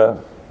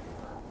Beriya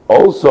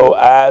also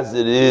as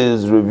it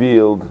is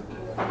revealed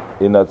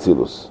in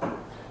Atzilus.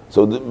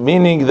 So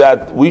meaning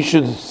that we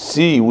should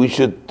see, we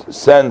should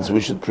sense, we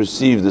should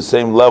perceive the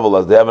same level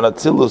as they have in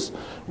Atzilus,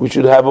 we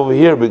should have over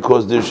here,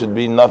 because there would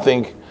be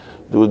nothing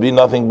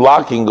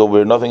blocking over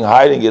here, nothing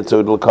hiding it, so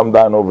it will come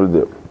down over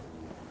there.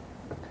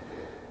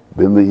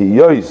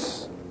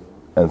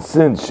 And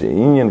since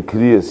She'inyan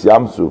Kriyas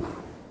Yamsuf,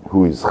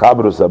 who is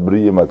Chabros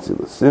Abriya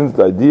Atzilus, since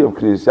the idea of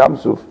Kriyas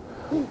Yamsuf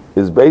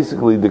is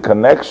basically the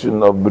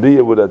connection of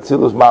Beriya with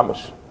Atzilus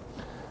Mamash,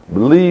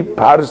 Bli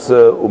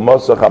Parsa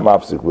Umosach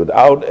HaMafsik,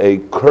 without a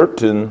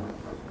curtain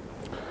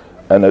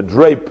and a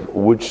drape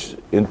which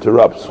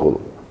interrupts.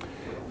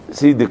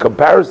 See, the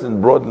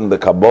comparison brought in the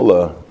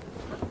Kabbalah,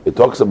 it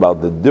talks about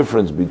the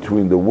difference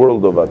between the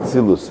world of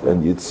Atzilus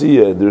and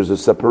Yitzhak. There's a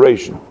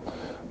separation.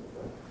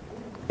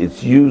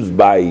 It's used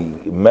by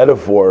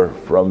metaphor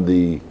from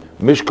the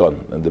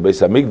Mishkan and the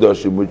Beis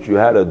Hamikdash, in which you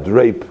had a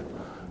drape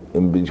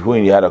in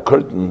between, you had a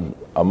curtain,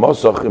 a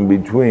mosach in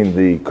between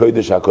the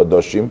Kodesh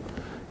HaKadoshim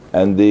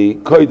and the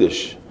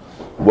Kodesh.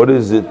 What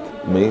does it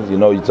mean? You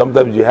know,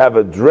 sometimes you have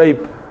a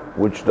drape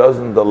which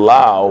doesn't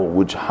allow,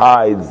 which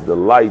hides the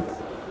light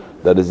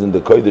that is in the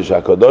Kodesh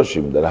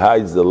HaKadoshim, that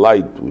hides the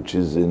light which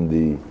is in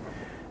the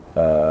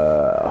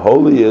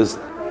holiest,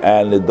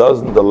 and it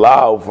doesn't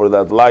allow for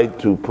that light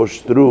to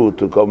push through,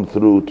 to come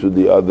through to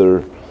the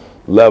other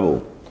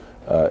level.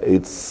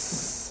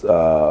 It's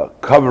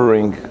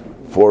covering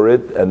for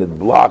it, and it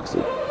blocks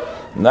it.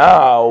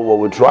 Now, what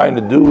we're trying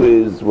to do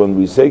is, when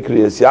we say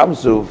Kriyas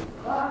Yamsuf,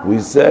 we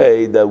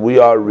say that we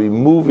are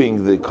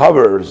removing the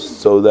covers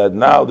so that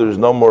now there's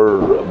no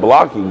more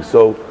blocking.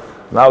 So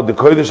now the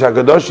Kodesh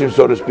HaKadoshim,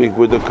 so to speak,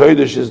 with the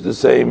Kodesh is the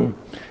same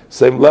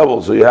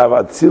level. So you have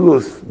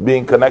Atzilus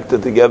being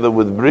connected together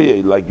with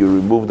Beriya, like you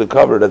remove the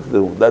cover. That's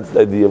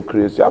the idea of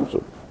Kriyas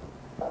Yamsuf.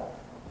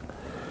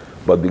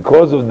 But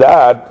because of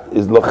that,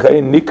 is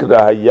Lochein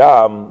Nikra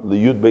Hayam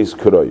Liyud Beis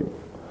Kroyim.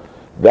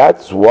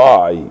 That's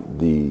why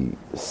the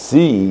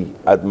sea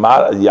at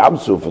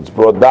Yamsuf, it's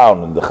brought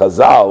down in the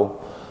Chazal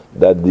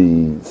that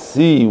the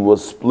sea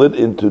was split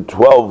into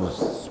 12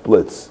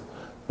 splits.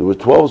 There were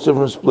 12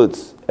 different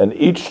splits, and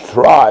each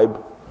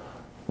tribe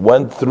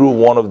went through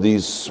one of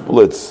these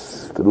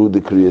splits through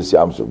the Kriyas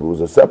Yamsuf. It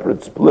was a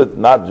separate split,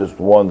 not just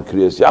one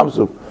Kriyas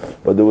Yamsuf,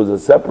 but there was a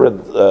separate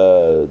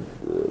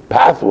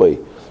pathway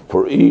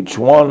for each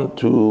one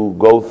to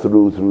go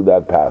through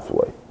that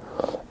pathway.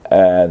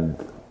 And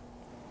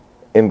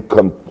in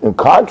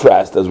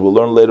contrast, as we'll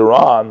learn later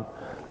on,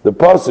 the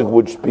pasuk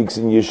which speaks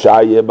in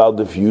Yeshaya about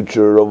the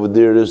future, over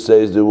there it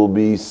says there will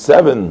be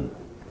 7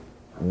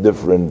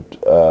 different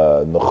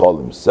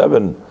Necholim,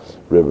 7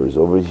 rivers.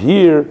 Over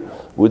here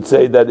would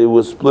say that it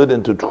was split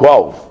into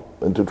 12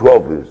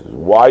 rivers.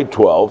 Why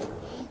 12?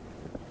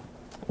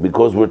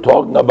 Because we're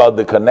talking about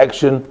the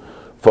connection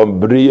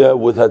from Beriya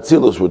with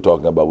Atzilus. We're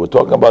talking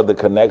about the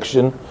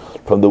connection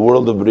from the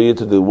world of Beriya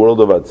to the world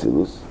of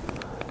Atzilus,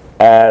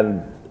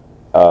 and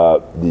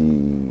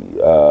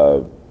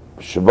the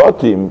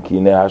Shvatim,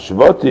 Kinei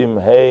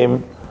HaShvatim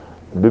Heim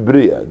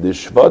B'Beriya. The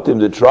Shvatim,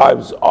 the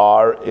tribes,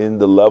 are in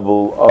the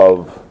level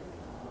of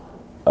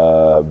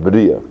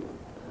Beriya.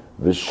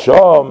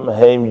 V'Sham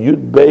Heim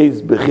Yud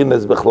Beis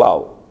B'Chines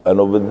B'Chlal. And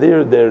over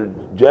there, they're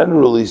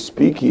generally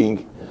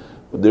speaking,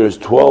 there's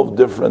 12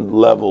 different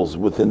levels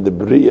within the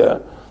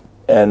Beriya,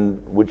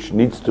 and which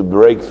needs to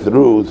break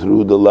through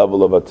the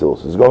level of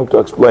Atzilus. He's going to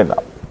explain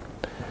now.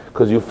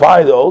 Because you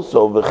find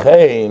also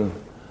V'chein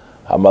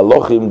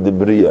HaMalochim de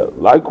Beriya.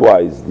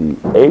 Likewise, the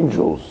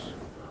angels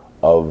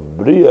of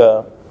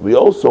Beriya, we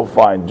also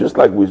find, just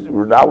like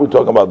we're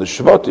talking about the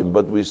Shvatim,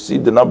 but we see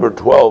the number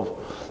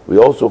 12, we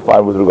also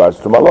find with regards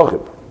to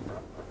Malachim.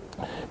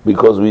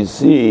 Because we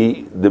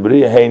see the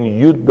Beriya Hein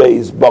Yud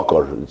Beis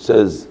Bakar. It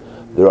says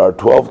there are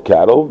 12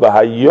 cattle.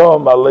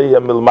 V'hayom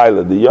Aleya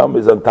Milmaila. The Yom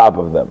is on top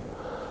of them.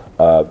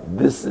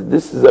 This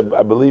is,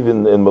 I believe,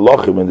 in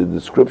Malachim, in the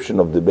description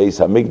of the Beis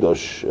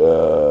Hamikdash,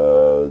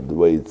 the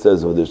way it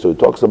says over there. So it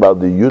talks about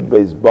the Yud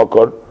Beis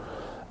Bakar,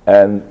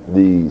 and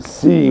the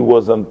sea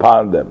was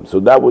upon them. So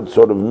that would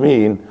sort of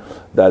mean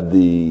that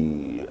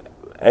the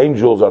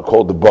angels are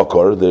called the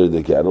bakar, they're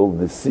the cattle.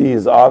 The sea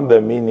is on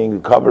them,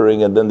 meaning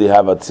covering, and then they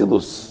have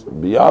Atzilus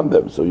beyond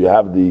them. So you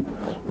have the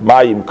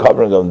Mayim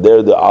covering them.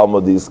 They're the Alma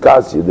di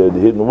Iskasya, they're the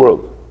hidden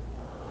world.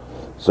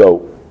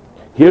 So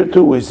here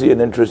too we see an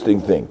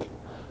interesting thing.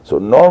 So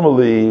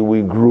normally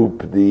we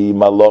group the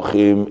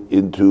Malachim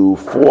into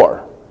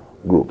 4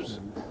 groups.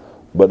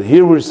 But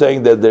here we're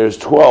saying that there's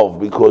 12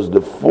 because the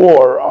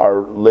 4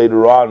 are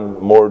later on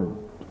more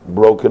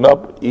broken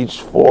up, each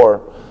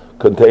 4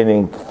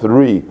 containing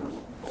 3,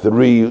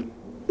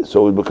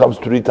 so it becomes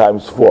 3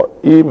 times 4.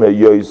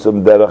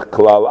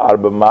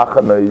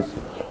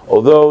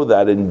 Although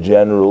that in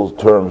general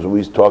terms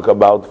we talk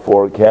about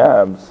 4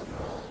 camps,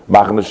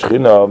 Machne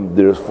Shechina,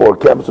 there's 4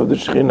 camps of the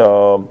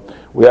Shechina.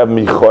 We have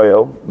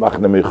Michoel,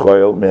 Machne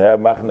Michoel, we have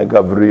Machne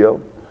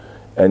Gavriel,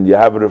 and you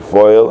have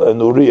Raphael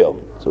and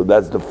Uriel. So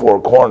that's the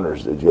 4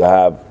 corners that you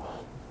have: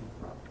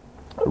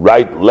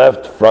 right,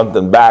 left, front,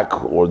 and back,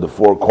 or the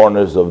 4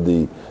 corners of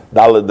the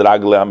Daled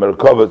Ragle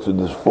HaMerkava. So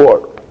there's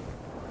 4.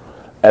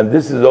 And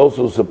this is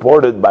also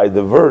supported by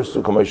the verse,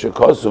 as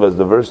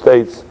the verse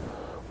states,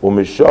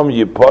 Umisham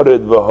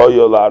Yipored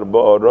V'hoyol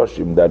Arba'a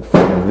Roshim, that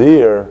from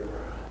there,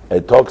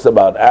 it talks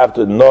about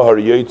after Nohar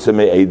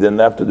Yotzei Eden,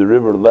 after the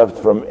river left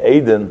from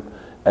Eden,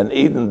 and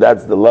Eden,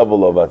 that's the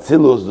level of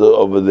Atzilus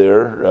over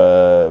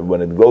there.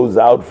 When it goes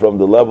out from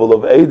the level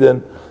of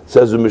Eden, it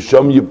says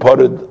Misham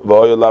Yiparid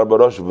V'hoyol Arba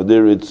Roshim. For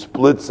there it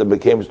splits and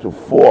becomes to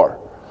 4.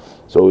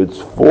 So it's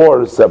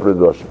 4 separate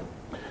Roshim.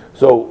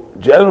 So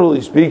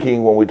generally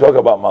speaking, when we talk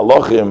about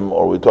Malachim,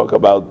 or we talk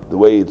about the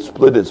way it's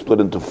split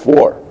into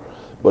 4.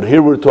 But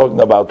here we're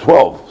talking about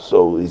 12.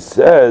 So he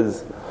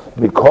says,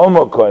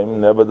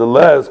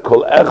 nevertheless,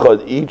 kol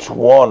echad, each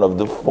one of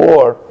the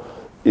 4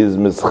 is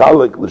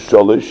mischalik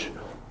l'sholish,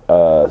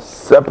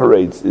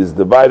 separates, is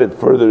divided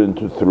further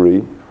into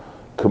 3.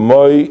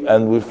 Kamoi,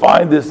 and we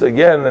find this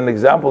again, an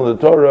example in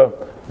the Torah,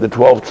 the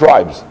 12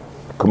 tribes.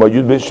 Kamoi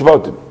Yud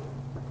B'Shvatim.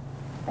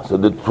 So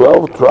the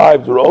 12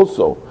 tribes were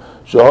also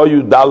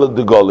Shahayu Daled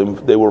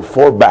Degolim. They were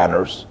 4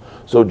 banners.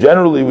 So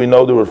generally we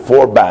know there were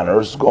 4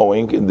 banners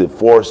going in the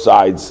 4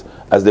 sides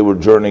as they were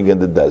journeying in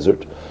the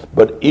desert.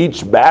 But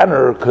each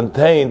banner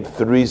contained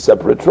 3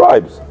 separate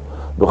tribes.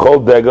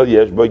 B'chol degel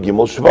yesh bo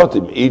gimel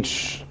shvatim.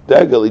 Each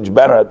degel, each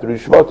banner had 3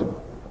 shvatim.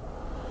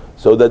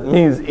 So that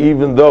means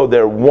even though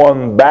they're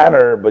 1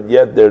 banner, but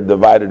yet they're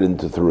divided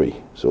into 3.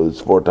 So it's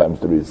 4 times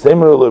 3.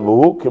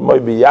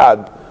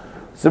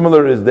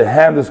 Similar is the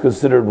hand is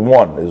considered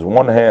 1, is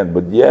 1 hand,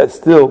 but yet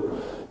still,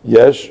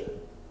 yesh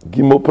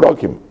gimel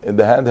prokim. And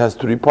the hand has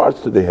 3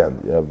 parts to the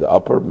hand. You have the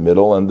upper,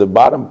 middle, and the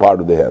bottom part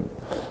of the hand.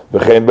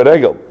 V'chein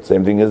beregel.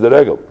 Same thing as the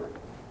regel.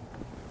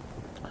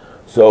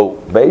 So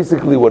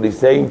basically what he's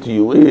saying to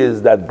you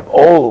is that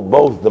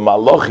both the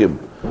Malachim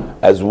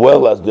as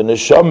well as the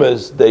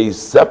Neshamas, they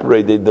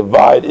separate, they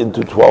divide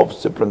into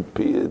 12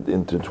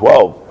 into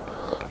 12.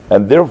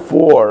 And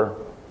therefore,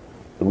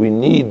 we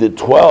need the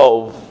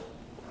 12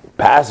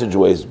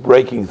 passageways,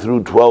 breaking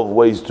through 12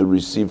 ways to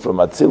receive from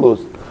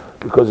Atzilus,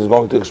 because he's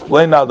going to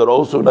explain now that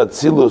also in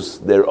Atzilus,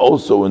 they're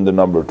also in the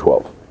number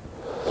 12.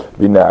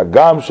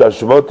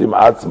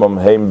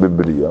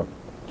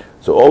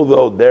 So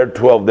although they're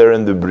 12, they're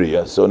in the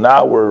Bria. So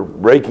now we're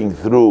breaking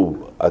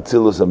through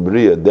Atzilus and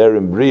Bria. They're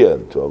in Bria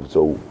 12.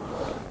 So,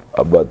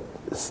 but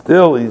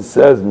still he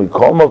says,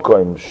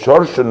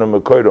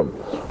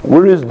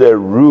 where is their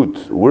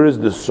root? Where is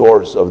the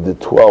source of the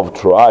 12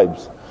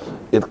 tribes?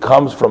 It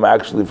comes from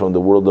the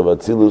world of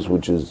Atzilus,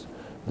 which is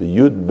the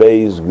Yud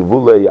Beis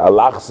Gvulei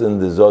Alachsin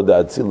the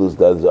Zoda Atzilus.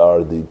 That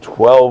are the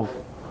 12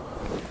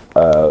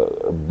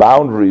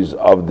 boundaries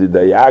of the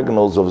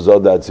diagonals of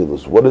Zoda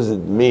Atzilus. What does it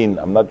mean?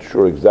 I'm not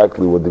sure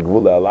exactly what the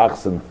Gvulei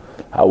Alachsin,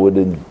 how it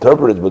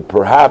interprets, but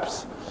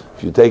perhaps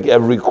if you take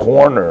every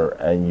corner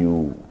and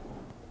you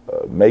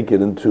make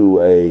it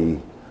into a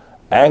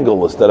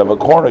angle instead of a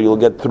corner, you'll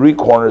get 3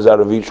 corners out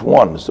of each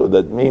one. So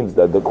that means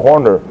that the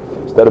corner,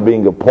 instead of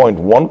being a point,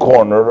 1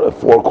 corner, a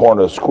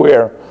 4-corner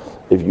square,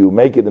 if you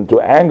make it into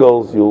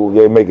angles, you'll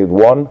make it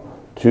 1,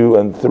 2,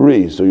 and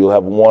 3. So you'll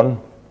have 1,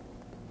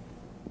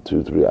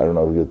 2, 3. I don't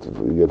know. You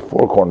get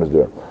 4 corners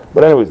there.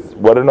 But anyways,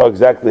 I don't know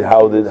exactly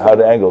how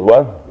the angles.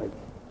 What? Like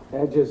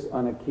edges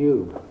on a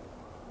cube.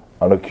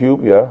 On a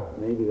cube, yeah.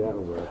 Maybe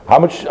that'll work. How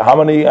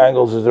many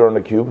angles is there on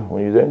a cube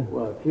when you did?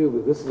 Well, a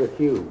cube. This is a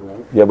cube,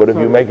 right? Yeah, but if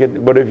you make it,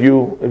 if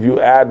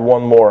you add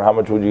 1 more, how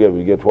much would you get? Would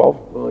you get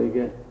 12? Well, you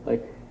get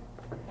like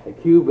a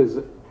cube is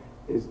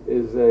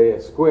a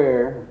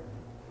square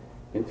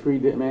in 3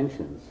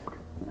 dimensions.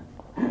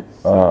 There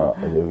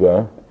you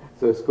go.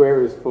 So a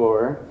square is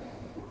 4,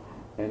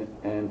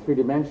 and 3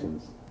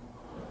 dimensions.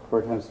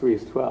 4 times 3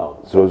 is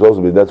 12. So it's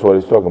also that's what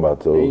he's talking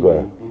about. So maybe. go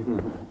ahead.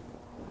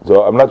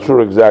 So I'm not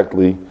sure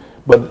exactly,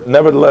 but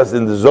nevertheless,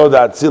 in the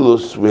Zoda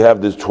Atzilus, we have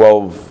this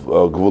 12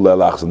 Gvulei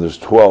Alachsin, and there's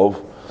 12,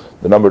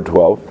 the number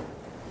 12,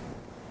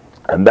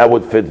 and that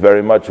would fit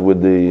very much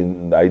with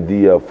the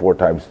idea of 4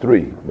 times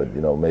 3. But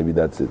maybe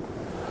that's it.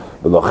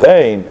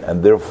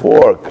 And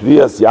therefore,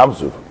 Kriyas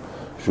Yamsuf,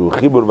 Shu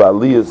Chibur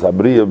V'Aliyas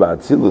Habriya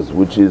B'Atzilus,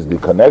 which is the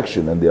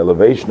connection and the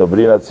elevation of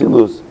Briya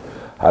Atzilus,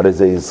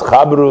 Harizei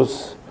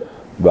Ischabrus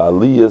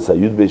V'Aliyas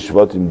Hayud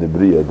Be'Shvatim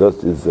Debriya.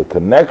 Thus is the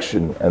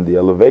connection and the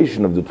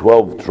elevation of the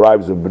 12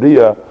 tribes of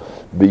Briya,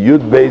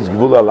 B'Yud Beis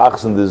Gvul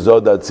Alachsan the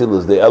Zod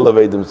Atzilus. They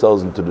elevate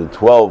themselves into the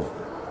 12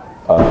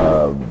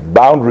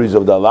 boundaries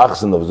of the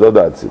Alachsan of Zod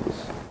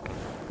Atzilus.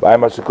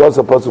 V'Ayimashikos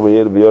HaPosuk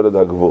V'Yer V'Yorad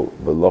HaGvul.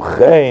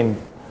 V'Lochein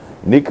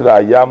Nikra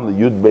Ayam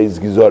Yud Beis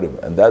Gizorim,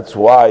 and that's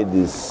why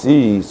the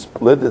sea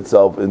split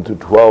itself into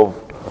 12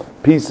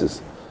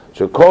 pieces.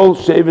 Shekol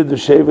Shevet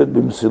V'Shevet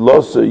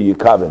B'Msilosa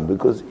Yikavim,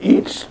 because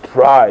each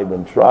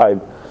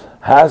tribe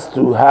has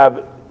to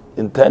have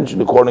intention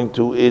according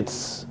to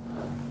its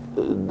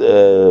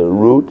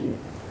root.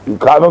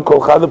 Yikavim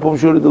Kol Chad Pum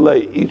Shuri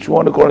Delay, each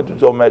one according to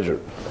its own measure.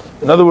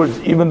 In other words,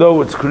 even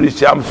though it's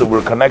Kriyas Yamsuf,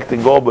 we're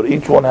connecting all, but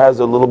each one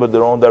has a little bit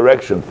their own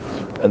direction.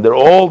 And they're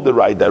all the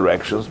right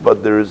directions,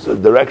 but there is a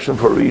direction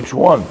for each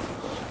one.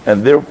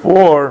 And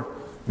therefore,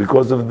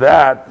 because of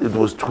that, it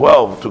was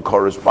 12 to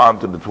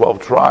correspond to the 12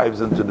 tribes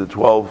and to the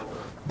 12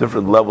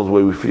 different levels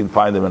where we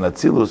find them in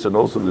Atzilus, and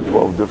also the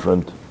 12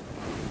 different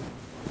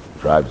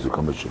tribes who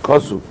come to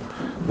Shikosu.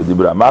 As we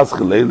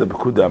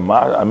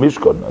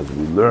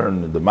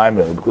learn in the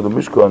Maimon of Pekuda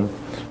Mishkan,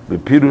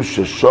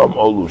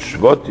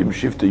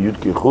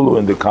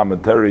 in the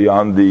commentary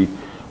on the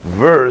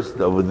verse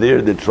over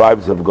there, the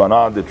tribes have gone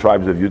on, the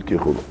tribes of Yud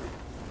Kechulu.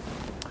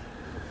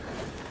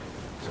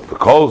 So the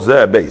Kol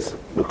Zeh base,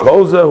 the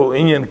Kol Zeh hu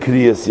inyan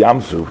Kriyas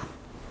Yamsuf,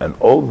 and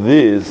all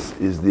this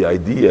is the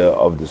idea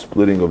of the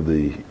splitting of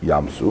the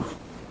Yamsuf.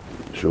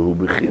 Shehu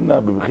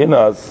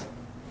b'chinas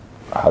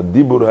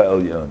hadibur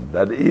ha'elyon,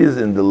 that is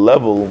in the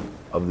level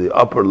of the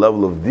upper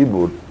level of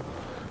dibur.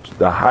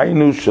 The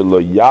hainu shelo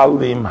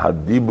yalim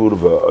hadibur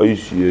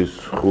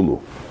va'oishiyes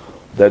chulu.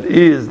 That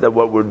is, that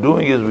what we're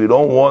doing is we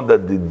don't want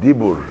that the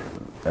dibur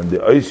and the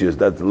oisius,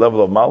 that's the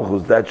level of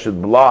malchus, that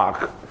should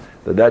block,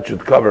 that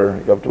should cover,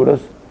 you have to with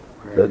us?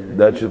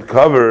 That should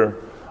cover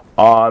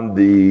on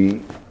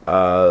the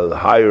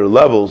higher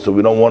level, so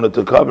we don't want it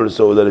to cover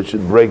so that it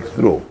should break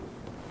through.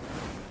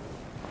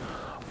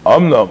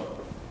 Amna,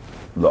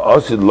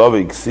 la'asid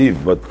lovik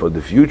siv, but for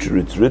the future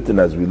it's written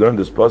as we learn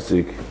this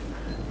pasuk,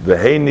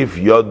 v'heinif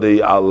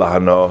yodei al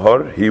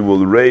hanahar, he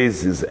will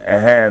raise his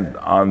hand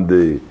on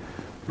the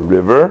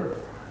river,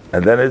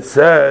 and then it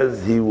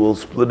says he will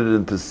split it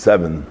into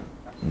 7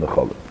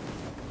 nechalim.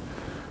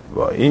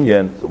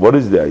 What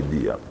is the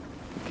idea?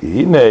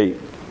 Kihine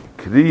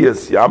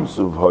kriyas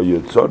yamsuf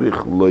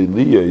hayotzorich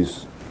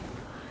loyliyos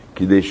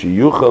kidei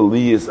sheyuchal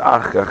liyis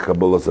achach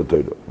kabbalas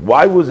haTorah.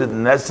 Why was it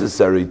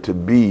necessary to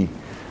be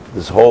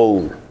this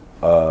whole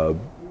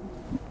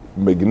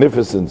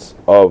magnificence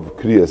of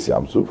kriyas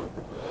yamsuf?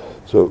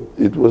 So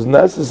it was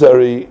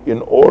necessary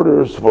in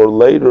order for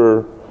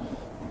later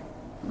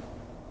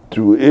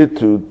to it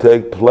to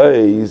take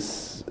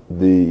place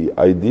the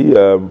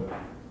idea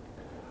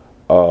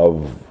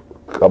of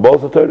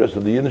Kabbalas Torah, so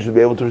the Yidden should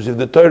be able to receive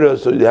the Torah,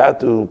 so you had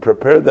to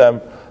prepare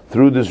them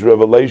through this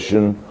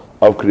revelation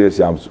of Kriyas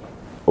Yamsuf.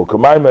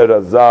 U'kamayme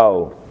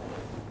Razal,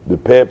 the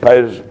Perik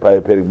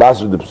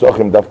Basur, the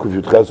Psochim, Daf Kuf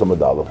Yudches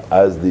Amud,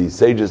 as the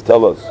sages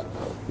tell us,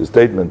 the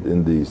statement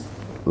in the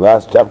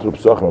last chapter of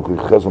Psochim, Kuf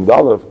Yudches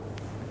Amud,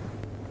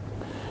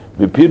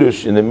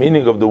 B'Pirush, in the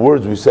meaning of the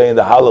words we say in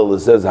the Hallel,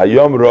 it says,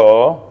 Hayom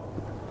Ra'ah,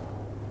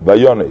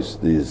 Vayonis,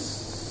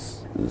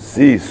 the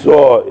sea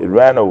saw, it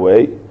ran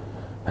away,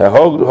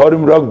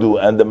 Horim Ragdu,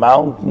 and the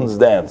mountains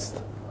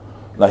danced.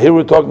 Now here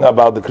we're talking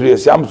about the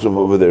Kriyas Yamsuf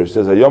over there. It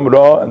says Hayom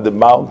Ra, and the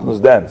mountains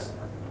danced.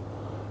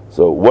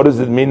 So what does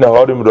it mean,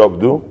 Horim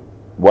Ragdu?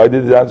 Why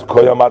did they dance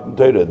Koya Matan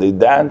Torah? They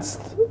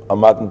danced a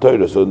Matan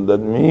Torah. So that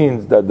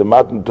means that the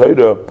Matan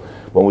Torah,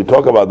 when we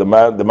talk about the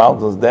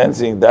mountains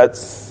dancing,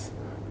 that's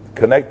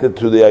connected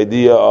to the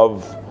idea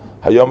of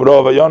Hayom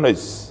Ra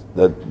Vayonis,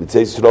 that it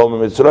says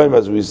Mitzrayim,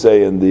 as we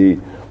say, and the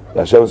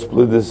Hashem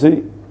split the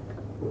sea.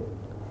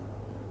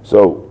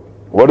 So,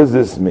 what does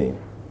this mean?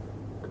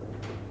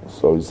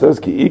 So it says,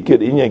 Ki ikir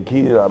inyan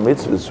kinir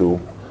ha-mitzvahsu,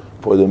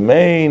 for the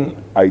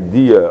main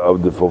idea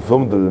of the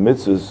fulfillment of the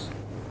mitzvahs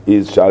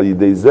is shal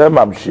yidei zeh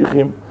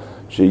mamshichim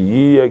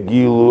sheyiyah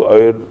gilu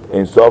oir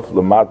ein sof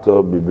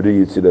lamata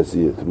b'bri yitzir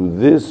asiyah. Through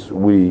this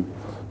we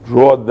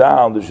draw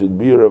down, there should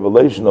be a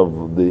revelation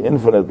of the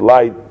infinite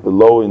light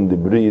below in the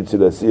bri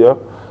yitzir asiyah,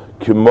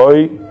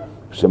 kimoi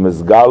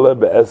shemezgala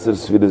be'eser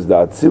sfiras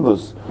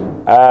da'atzilus,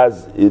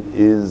 as it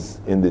is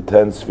in the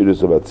 10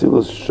 spheres of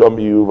Atzilus,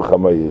 Shom Yu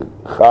v'Chamay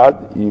Chad,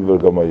 Iver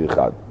Chamay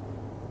Chad.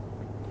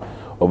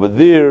 Over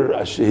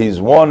there, he's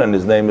one and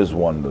his name is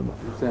one. I'm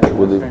trying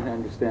to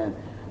understand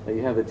that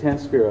you have the 10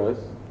 spheres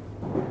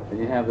and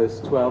you have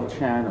this 12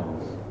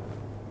 channels.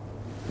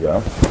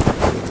 Yeah.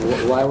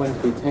 Why wouldn't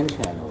it be 10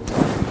 channels?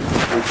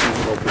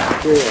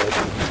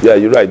 Yeah,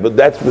 you're right, but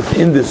that's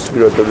within the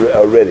spirit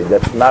already.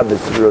 That's not the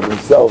spirit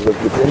themselves.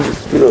 That's within the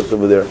spheres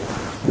over there.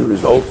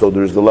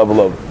 There's the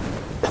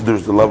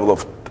level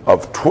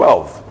of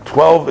 12.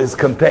 12 is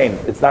contained.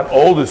 It's not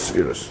all the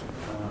spheres.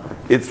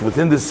 it's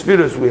within the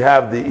spheres we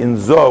have the in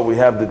Zoh, we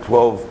have the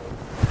 12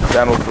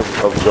 channels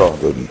of Zoh.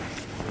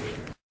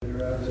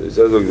 So he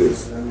says like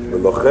this.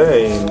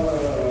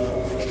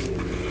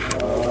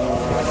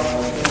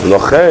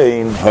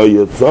 Lochein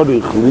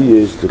hayatzarich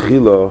liyes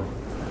techila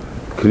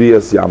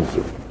kriyas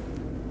yamsu.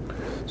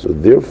 So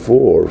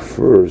therefore,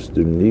 first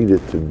there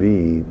needed to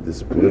be the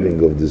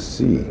splitting of the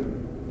sea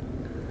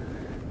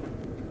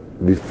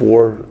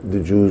before the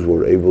Jews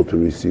were able to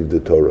receive the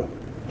Torah.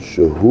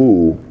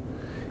 Shehu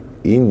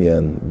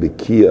inyan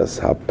b'kiyas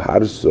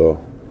haparso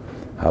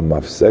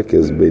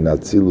hamafsekes bein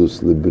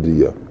atzilus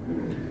libriya.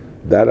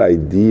 That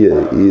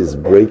idea is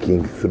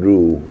breaking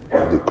through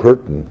the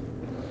curtain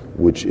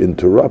which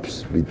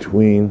interrupts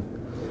between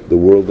the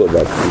world of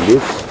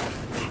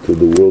Atzilus to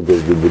the world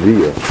of the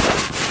Beriya.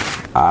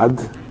 Ad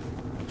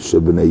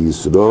shebnei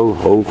Yisrael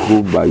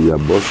holchu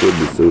bayabosha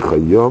b'soich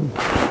hayom,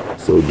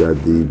 so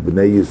that the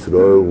Bnei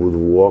Yisrael would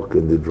walk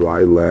in the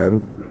dry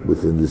land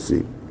within the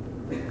sea.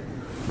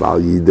 Val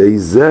yidei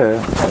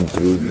zeh, and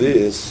through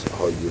this,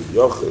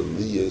 hayochel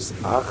liyes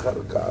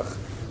achar kach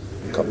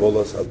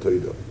kabolas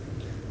haTorah.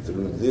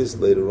 Through this,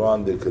 later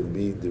on, there can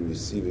be the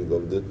receiving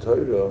of the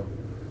Torah,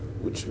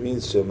 which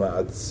means Shema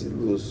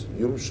Atzilus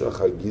Yumshach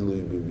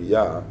Hagilui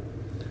Bibiyah.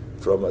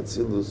 From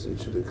Atzilus, it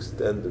should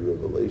extend the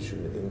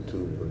revelation into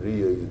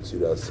Maria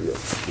Yitzira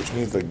Asiyah. Which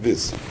means like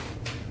this.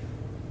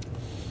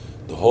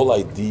 The whole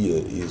idea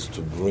is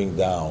to bring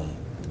down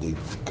the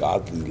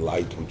godly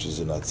light which is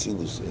in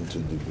Atzilus into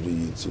the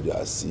Maria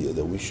Yitzira Asiyah,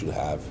 that we should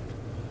have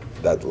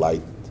that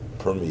light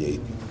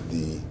permeate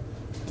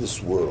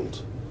this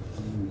world.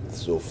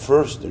 So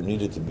first, there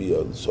needed to be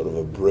a sort of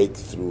a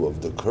breakthrough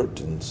of the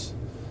curtains,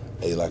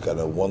 like at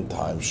a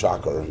one-time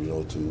shocker,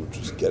 to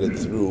just get it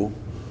through,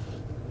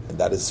 and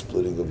that is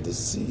splitting of the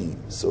sea,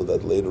 so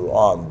that later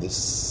on this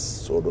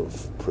sort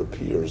of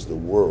prepares the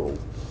world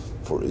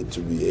for it to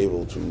be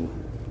able to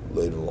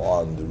later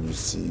on to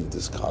receive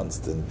this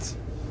constant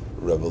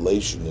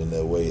revelation in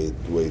the way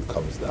it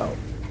comes down.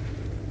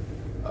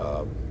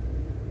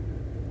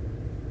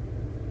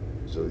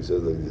 So he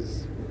says like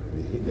this: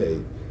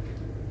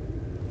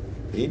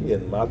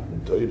 Inyan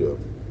Matan Torah.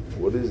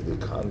 What is the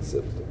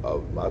concept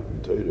of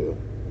Matan Torah?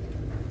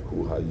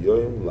 Hu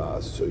hayoim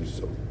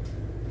la'asoiso.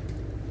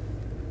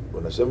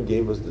 When Hashem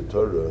gave us the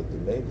Torah, the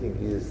main thing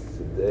is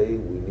today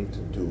we need to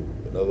do.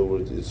 In other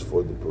words, it's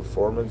for the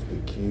performance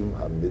b'kiyum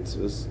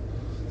ha-mitzvahs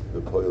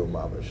b'poil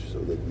mamash, so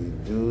that we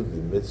do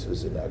the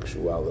mitzvahs in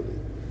actuality.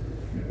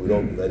 We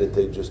don't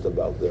meditate just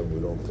about them, we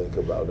don't think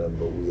about them,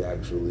 but we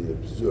actually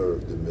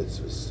observe the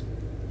mitzvahs.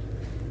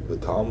 The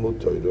Talmud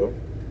Torah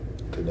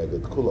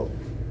Keneged Kulam.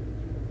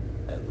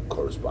 And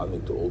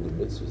corresponding to all the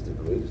mitzvahs, the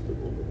greatest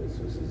of all the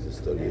mitzvahs is the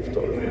study of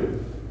Torah.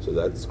 So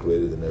that's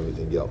greater than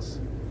everything else.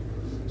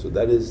 So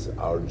that is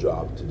our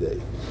job today.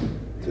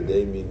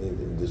 Today meaning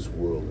in this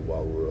world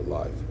while we're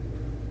alive.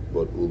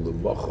 But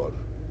u'lemachar,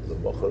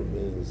 lemachar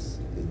means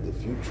in the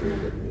future.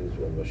 That means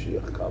when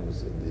Mashiach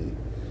comes in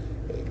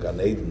the Gan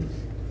Eden,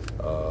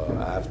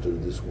 after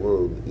this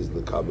world, is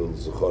lekabel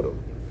zecharim.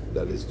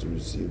 That is to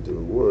receive the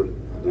reward.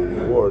 The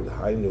reward,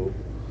 hainu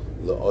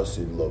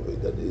la'asid love,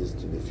 that is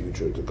to the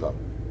future to come.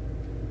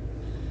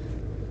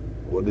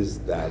 What is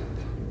that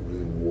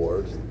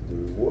reward? The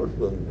reward,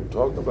 when we're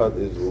talking about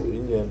is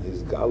Inyan,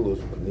 his galus,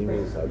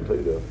 pnimis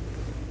ha-Torah,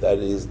 that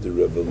is the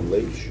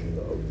revelation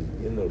of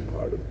the inner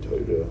part of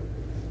Torah,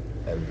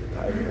 and the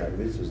timing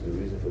ha-mitzvah is the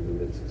reason for the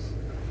mitzvahs.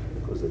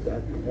 Because at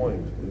that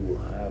point, we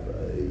will have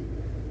a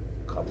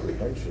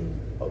comprehension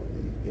of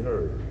the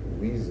inner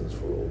reasons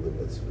for all the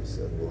mitzvahs,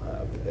 and we'll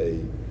have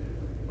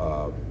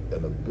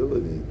an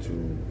ability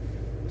to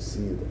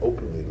see it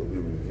openly. It will be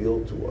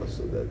revealed to us,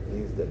 so that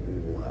means that we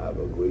will have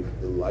a great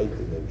delight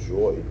and a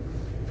joy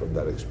from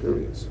that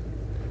experience.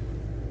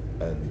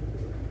 And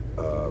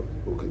the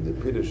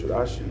Pirish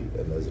Rashi,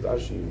 and as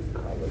Rashi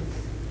comments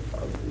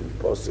on the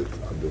pasuk,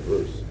 on the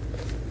verse,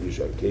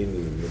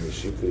 Yishakeni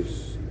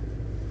Minishikis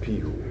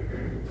Pihu.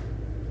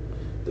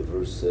 The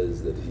verse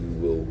says that he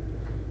will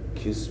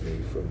kiss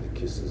me from the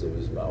kisses of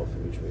his mouth,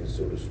 which means,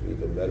 so to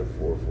speak, a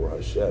metaphor for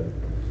Hashem.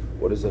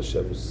 What is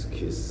Hashem's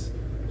kiss?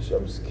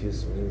 Hashem's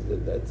kiss means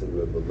that that's a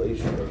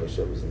revelation of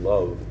Hashem's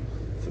love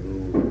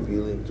through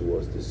revealing to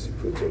us the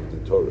secrets of the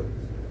Torah.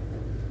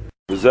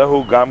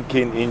 V'zehu gam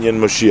kein inyan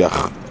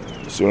Mashiach.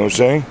 See what I'm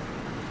saying?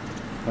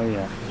 Oh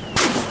yeah.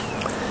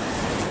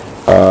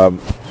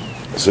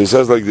 So he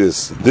says like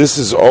this. This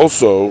is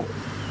also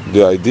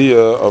the idea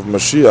of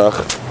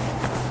Mashiach.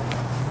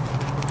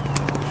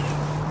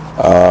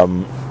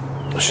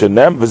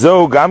 Shenem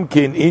v'zehu gam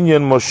kein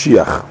inyan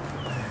Mashiach.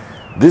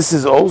 This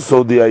is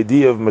also the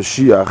idea of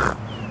Mashiach.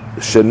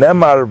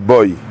 Shenemar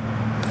boy.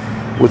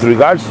 With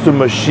regards to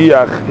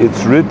Mashiach,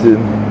 it's written,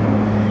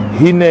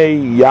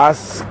 Hine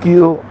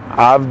yaskil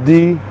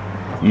avdi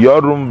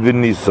yorum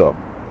v'nisa.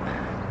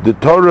 The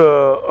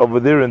Torah over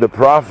there in the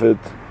prophet,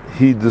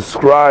 he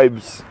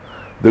describes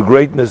the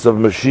greatness of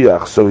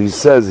Mashiach. So he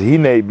says,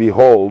 Hine,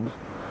 behold,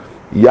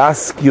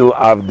 yaskil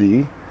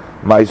avdi,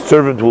 my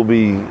servant will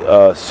be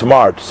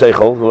smart,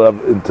 seichel, will have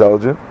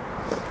intelligent,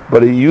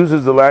 but he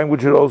uses the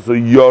language here also,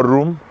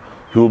 Yorum,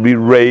 he will be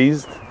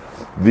raised,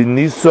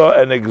 Vinisa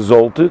and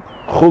exalted,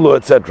 Chulu,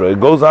 etc. It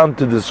goes on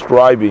to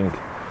describing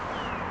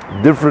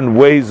different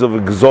ways of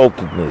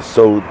exaltedness.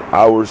 So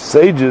our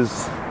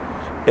sages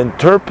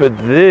interpret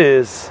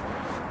this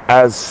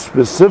as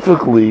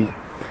specifically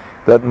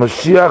that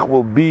Mashiach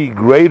will be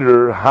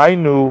greater,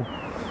 Hainu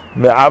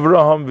me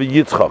Avraham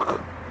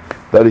v'Yitzchak,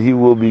 that he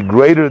will be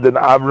greater than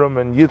Avram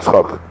and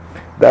Yitzchak.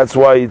 That's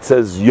why it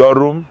says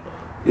Yorum,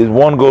 is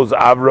one goes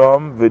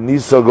Avraham,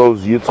 Venisa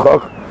goes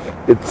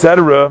Yitzchak,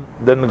 etc.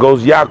 Then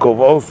goes Yaakov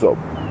also.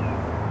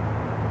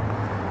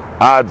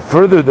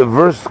 Further, the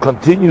verse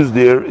continues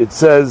there. It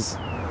says,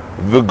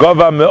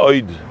 "V'gava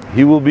me'oid,"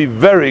 he will be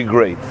very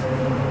great.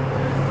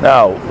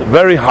 Now,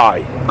 very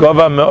high.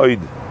 Gava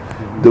me'oid.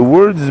 The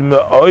words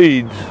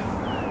me'oid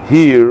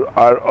here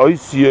are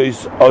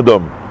oisios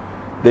Adam.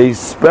 They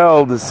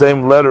spell the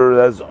same letter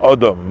as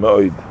Adam,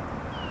 me'oid,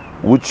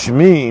 which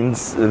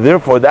means,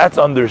 therefore, that's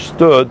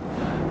understood.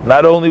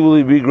 Not only will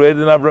he be greater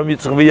than Avraham,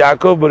 Yitzchak, and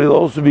Yaakov, but he'll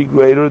also be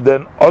greater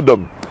than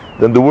Adam,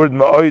 than the word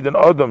Ma'oid and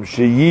Adam.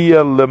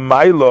 Sheyiyah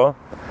lemaila,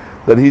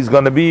 that he's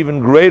going to be even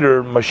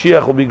greater.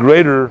 Mashiach will be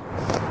greater,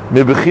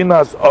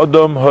 mibechinas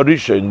Adam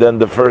Harishon, than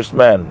the first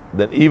man,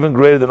 than even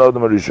greater than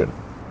Adam Harishon.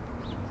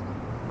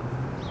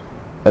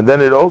 And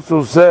then it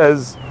also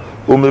says,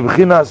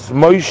 umibechinas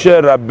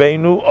Moshe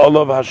Rabbeinu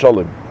Olav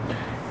Hashalom,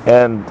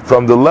 and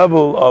from the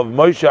level of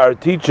Moshe, our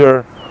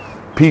teacher,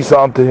 peace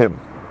unto him.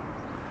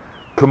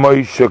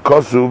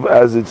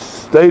 As it's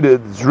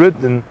stated, it's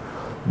written,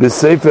 the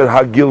Sefer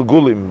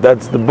HaGilgulim,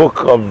 that's the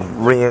book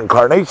of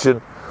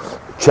reincarnation,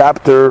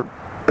 chapter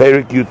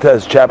Perik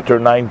Yutes, chapter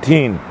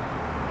 19.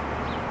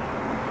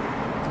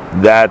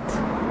 That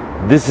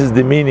this is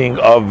the meaning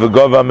of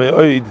V'gava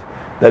me'oid,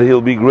 that he'll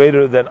be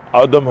greater than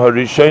Adam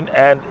Harishon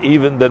and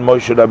even than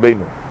Moshe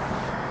Rabbeinu.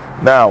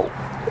 Now,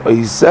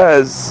 he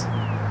says,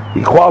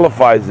 he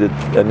qualifies it,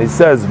 and he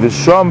says,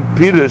 V'sham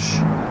Pirish,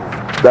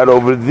 that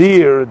over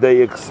there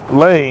they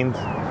explained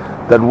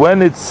that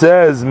when it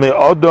says Me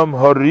Adam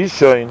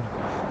Harishon,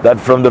 that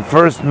from the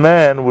first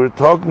man we're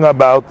talking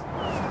about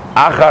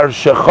Achar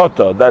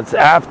Shechota, that's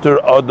after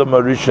Adam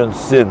Harishon's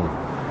sin.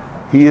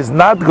 He is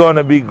not going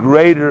to be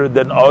greater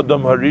than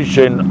Adam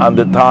Harishon on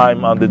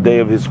the day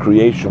of his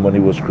creation, when he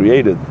was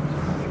created,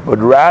 but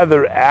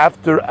rather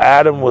after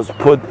Adam was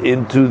put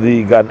into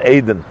the Gan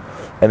Eden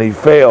and he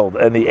failed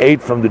and he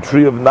ate from the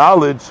tree of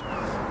knowledge,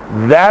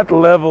 that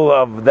level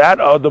of that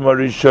Adam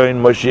Harishon,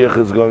 Mashiach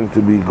is going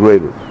to be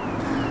greater.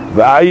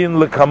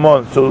 V'ayin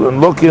lekamon, so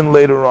look in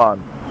later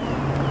on.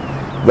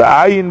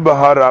 V'ayin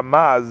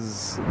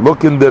b'haramaz,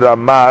 look in the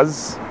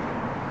Ramaz,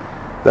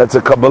 that's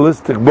a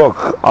Kabbalistic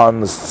book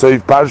on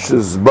Seif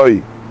Parshas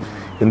Boi,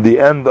 in the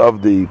end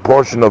of the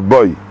portion of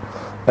Boi.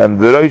 And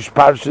the Rosh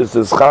Parshas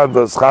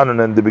Eschanon,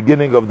 and the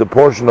beginning of the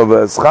portion of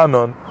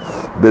Eschanon,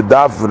 the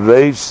Daf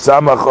Reish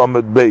Samach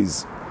Omed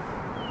Beis.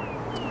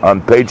 On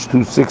page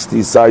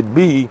 260, side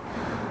B,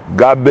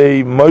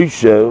 Gabe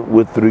Moshe,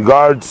 with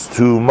regards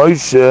to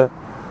Moshe,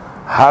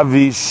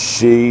 Havi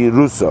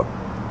Sheirusa.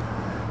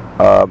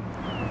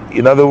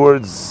 In other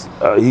words,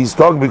 he's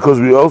talking because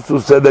we also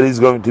said that he's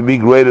going to be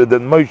greater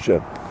than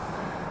Moshe.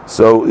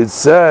 So it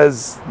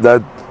says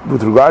that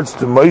with regards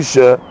to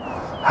Moshe,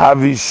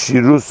 Havi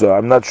Shirusa,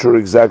 I'm not sure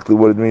exactly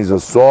what it means, a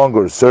song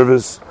or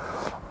service,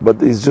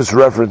 but he's just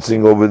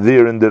referencing over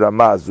there in the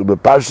Ramaz. Ube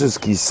Parshas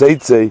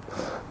Kiseitze,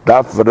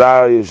 Daf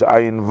Ra'ish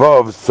Ayin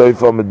Vav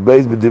Soifa Mit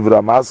Beis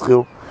B'Divra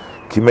Maschil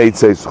Kimei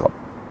Tzeischam.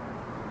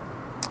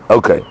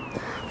 Okay,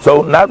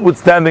 so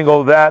notwithstanding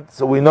all that,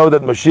 so we know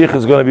that Mashiach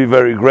is going to be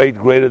very great,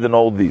 greater than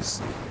all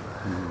these.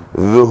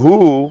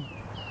 V'hu,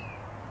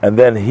 and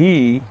then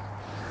he,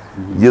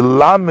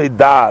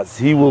 Yilamedas,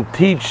 he will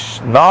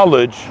teach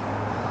knowledge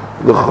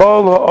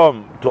L'chol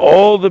ha'om, to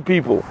all the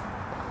people,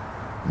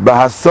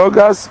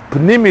 B'hasogas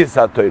Pnimis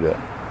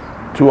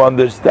HaTorah, to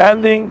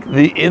understanding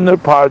the inner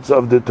parts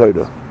of the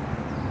Torah.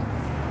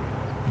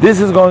 This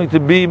is going to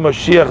be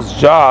Mashiach's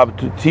job,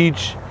 to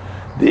teach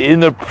the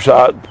inner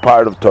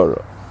part of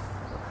Torah.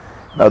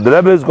 Now the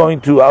Rebbe is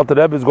going to, Alter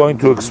Rebbe is going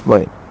to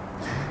explain.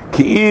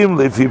 Ki'im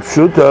lefi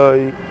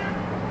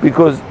pshutai,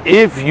 because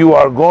if you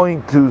are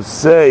going to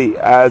say,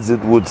 as it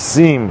would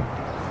seem,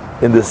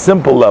 in the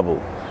simple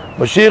level,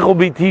 Mashiach will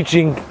be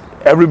teaching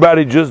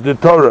everybody just the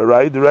Torah,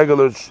 right? The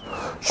regular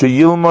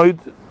Sheyilmoid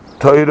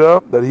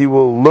Torah, that he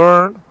will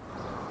learn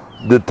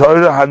the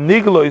Torah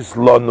Haniglois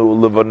Lanu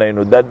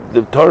Levanenu, that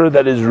the Torah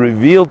that is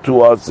revealed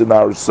to us in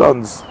our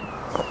sons,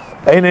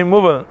 then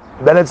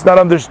it's not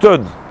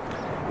understood.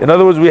 In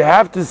other words, we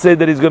have to say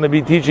that he's going to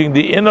be teaching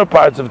the inner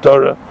parts of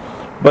Torah,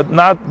 but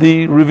not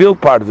the revealed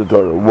part of the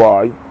Torah.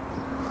 Why?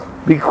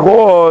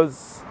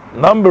 Because,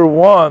 number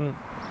one,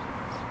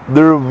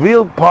 the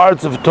revealed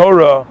parts of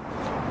Torah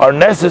are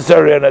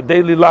necessary in a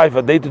daily life,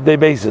 a day-to-day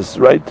basis,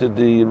 right? To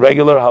the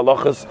regular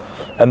halachas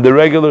and the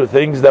regular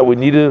things that we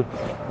need to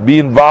be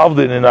involved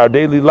in our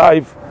daily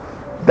life.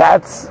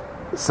 That's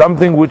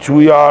something which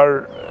we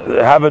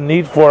have a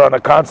need for on a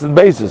constant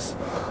basis.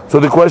 So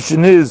the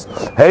question is,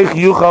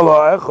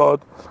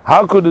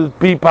 how could it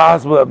be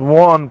possible that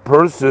one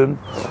person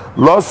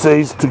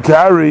says to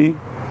carry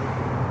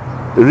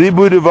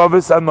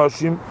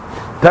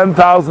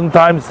 10,000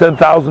 times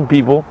 10,000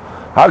 people?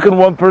 How can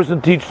one person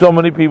teach so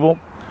many people?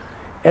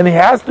 And he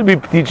has to be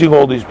teaching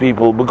all these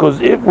people, because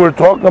if we're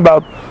talking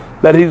about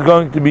that he's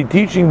going to be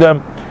teaching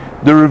them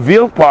the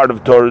revealed part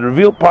of Torah, the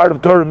revealed part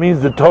of Torah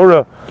means the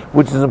Torah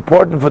which is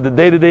important for the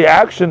day-to-day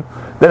action,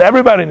 then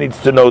everybody needs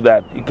to know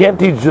that. You can't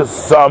teach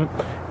just some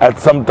at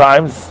some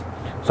times.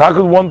 So how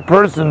could one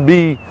person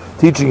be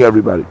teaching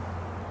everybody?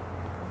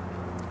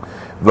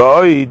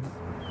 And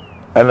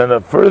then a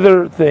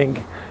further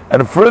thing,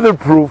 and a further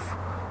proof,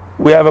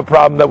 we have a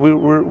problem that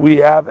we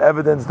have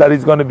evidence that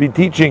he's going to be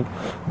teaching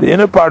the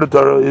inner part of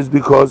Torah is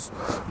because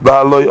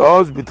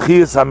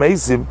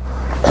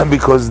and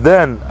because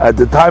then at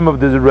the time of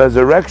the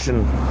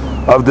resurrection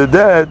of the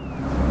dead,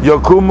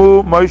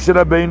 Yakumu Moshe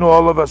Rabbeinu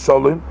Olav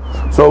Hasholim.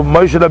 So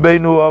Moshe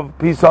Rabbeinu of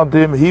peace unto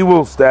him, he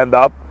will stand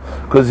up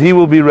because he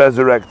will be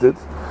resurrected.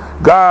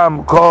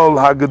 Gam Kol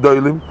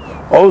Hagadolim.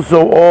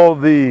 Also all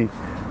the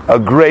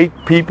great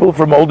people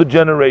from older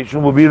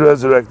generation will be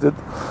resurrected.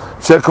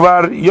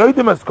 Shekvar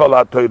Yodim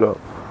Eskola Torah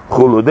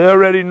Chulu. They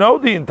already know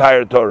the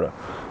entire Torah.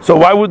 So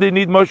why would they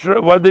need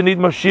Moshe? Why do they need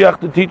Mashiach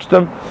to teach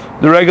them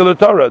the regular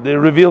Torah, the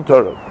revealed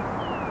Torah?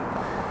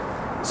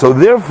 So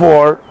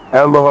therefore,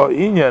 Eloha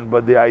Inyan.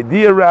 But the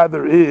idea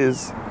rather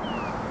is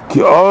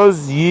Ki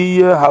Oz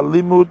Yiyeh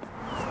Halimud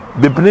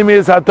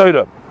B'Pnimiyas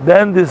HaTorah.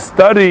 Then the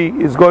study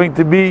is going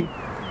to be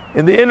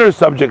in the inner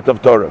subject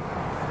of Torah.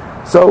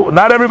 So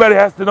not everybody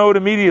has to know it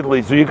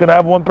immediately. So you can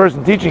have one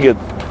person teaching it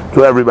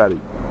to everybody.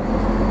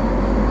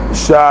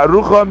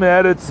 Sha'arucha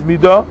me'eretz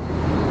midah.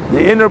 The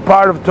inner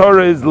part of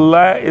Torah is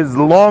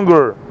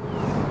longer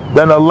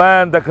than a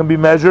land that can be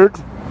measured.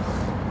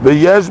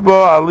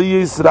 V'yeshbo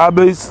aliyis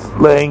rabbeis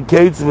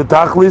le'enkeitz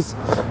v'tachlis.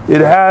 It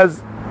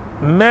has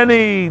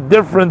many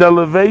different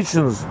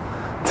elevations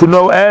to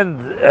no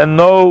end and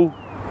no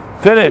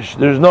finish.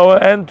 There's no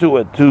end to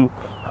it, to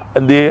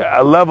the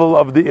level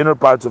of the inner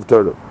parts of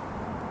Torah.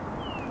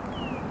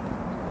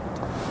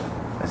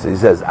 So he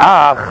says,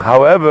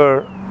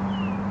 however,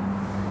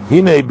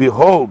 hine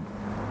behold,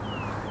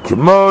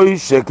 just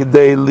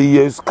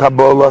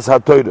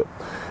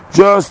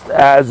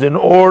as in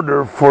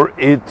order for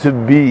it to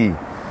be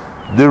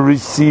the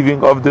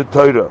receiving of the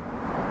Torah,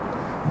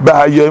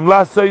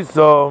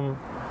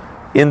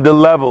 in the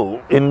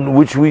level in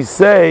which we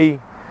say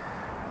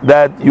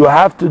that you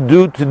have to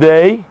do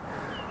today.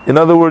 In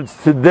other words,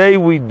 today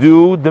we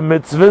do the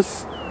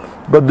mitzvahs,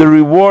 but the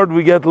reward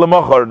we get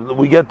lemachar.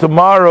 We get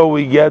tomorrow.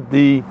 We get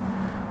the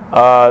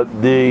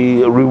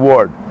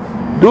reward.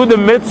 Do the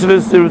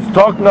mitzvahs. It was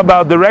talking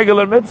about the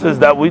regular mitzvahs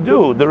that we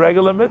do. The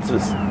regular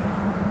mitzvahs.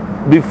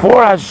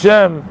 Before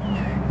Hashem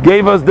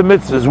gave us the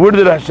mitzvahs, where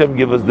did Hashem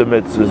give us the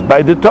mitzvahs?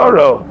 By the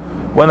Torah.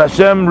 When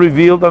Hashem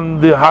revealed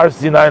on the Har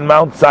Sinai and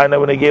Mount Sinai,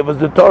 when He gave us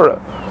the Torah.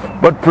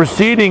 But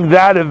preceding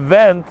that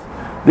event,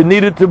 there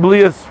needed to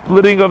be a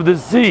splitting of the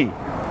sea.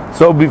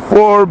 So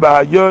before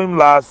B'hayoim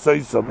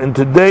la'asoysom, and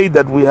today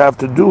that we have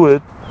to do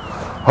it,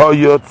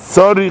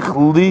 Hayotzorich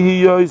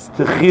lihiyos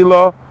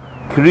techila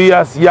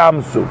kriyas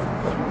yamsuf.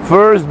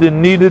 First, there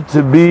needed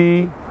to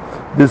be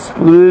the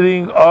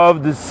splitting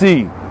of the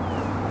sea.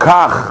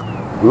 Kach,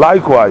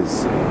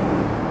 likewise,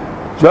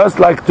 just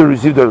like to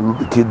receive the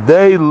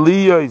kidei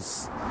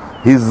liyos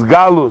his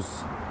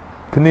galus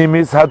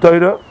pnimis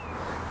haTorah,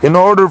 in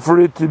order for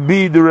it to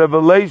be the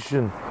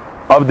revelation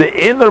of the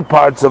inner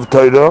parts of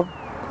Torah.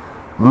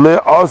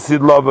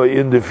 Le'asid lava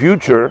in the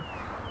future,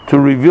 to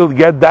reveal,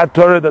 get that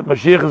Torah that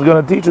Mashiach is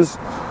going to teach us.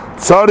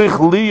 Tzarich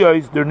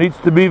liyos, there needs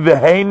to be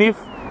v'heinif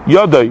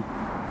yodai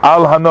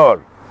al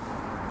hanor,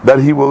 that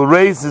he will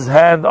raise his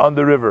hand on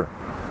the river.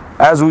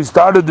 As we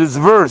started this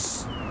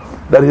verse,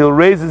 that he'll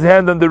raise his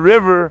hand on the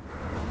river,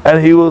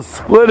 and he will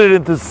split it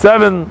into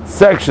 7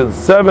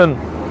 sections. Now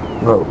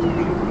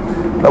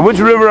which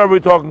river are we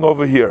talking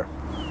over here?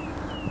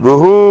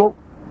 V'hu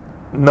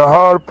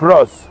Nahar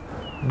Pros.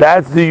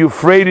 That's the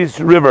Euphrates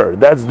River.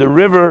 That's the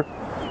river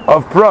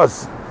of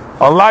Pros.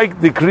 Unlike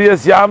the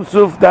Kriyas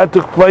Yamsuf that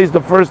took place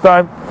the first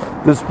time,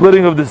 the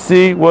splitting of the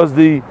sea was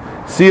the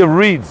Sea of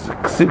Reeds,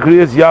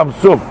 Kriyas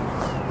Yamsuf.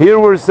 Here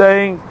we're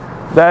saying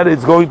that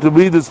it's going to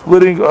be the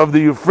splitting of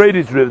the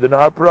Euphrates River, the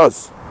Nahar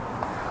Pros.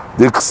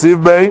 The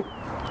Ksiv Bay,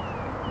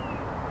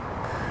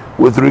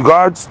 with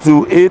regards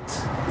to it,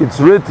 it's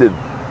written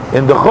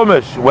in the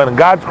Chumash, when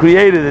God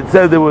created, it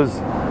said there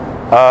was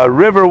a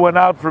river went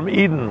out from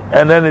Eden,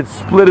 and then it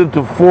split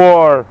into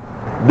 4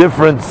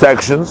 different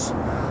sections.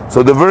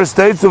 So the verse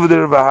states over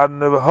there, that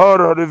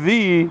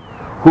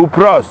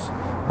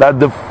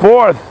the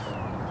 4th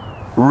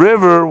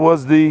river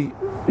was the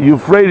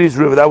Euphrates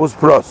River. That was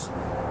Pros.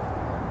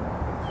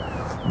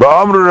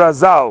 Ba'amru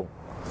Razal,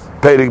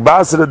 Perik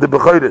Basra de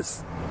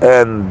Bechoides,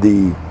 and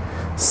the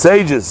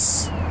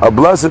sages of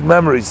blessed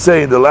memory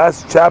say in the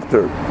last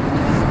chapter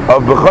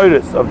of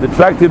Bechoides, of the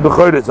Tractate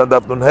Bechoides, on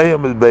Daf Nun Hey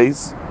Amud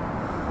Beis,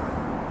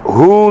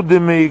 Hu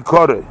Dimi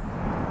Kore,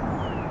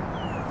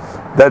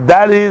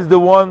 that is the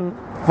one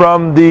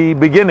from the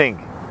beginning.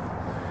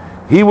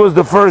 He was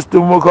the first to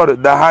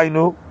Mukoret, the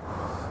Hainu.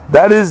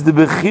 That is the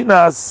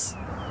Bechinas,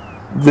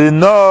 the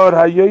Nor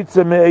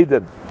Hayoytze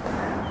Me'eden.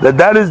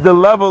 That is the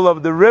level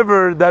of the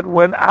river that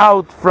went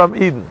out from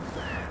Eden.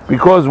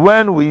 Because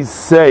when we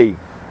say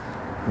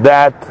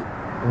that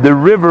the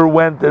river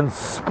went and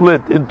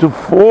split into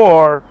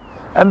four,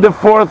 and the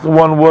fourth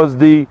one was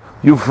the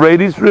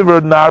Euphrates River,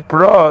 Nahar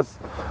Paros,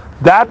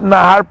 that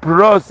Nahar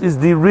Paros is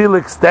the real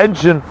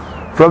extension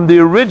from the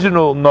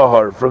original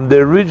Nahar, from the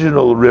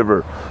original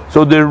river.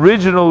 So the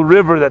original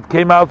river that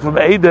came out from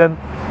Eden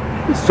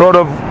sort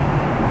of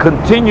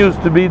continues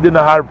to be the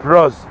Nahar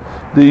Paros,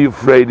 the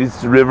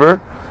Euphrates River,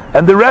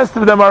 and the rest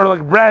of them are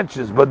like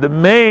branches, but the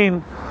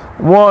main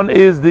one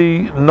is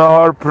the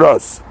Nahar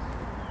Paros.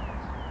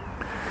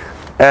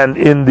 And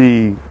in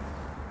the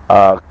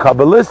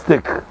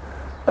Kabbalistic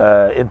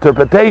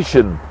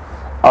interpretation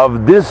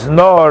of this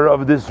Nahar,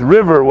 of this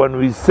river, when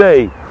we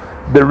say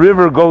the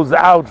river goes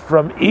out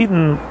from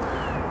Eden,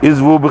 is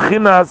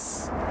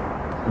Vubechinas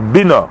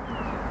Bina.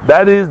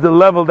 That is the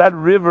level, that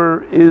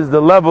river is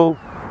the level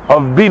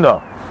of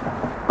Bina.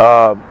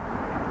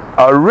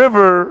 A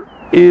river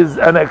is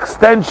an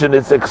extension,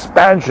 it's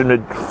expansion,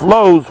 it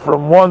flows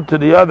from one to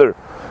the other.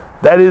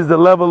 That is the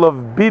level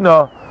of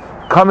Bina,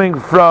 coming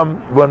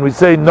from, when we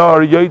say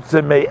Nor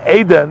Yoytze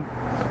Me'eden,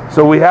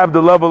 so we have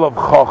the level of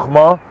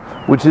Chochmah,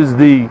 which is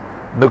the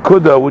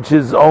Nakuda, which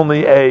is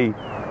only a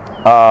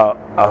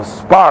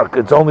spark,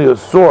 it's only a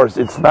source,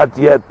 it's not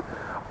yet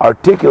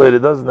articulated, it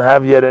doesn't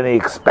have yet any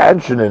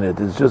expansion in it,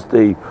 it's just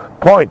a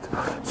point.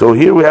 So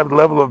here we have the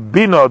level of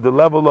Bina, the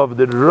level of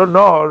the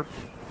Nor,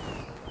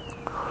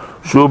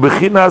 Shu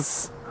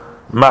Bechinas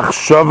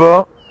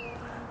Machshava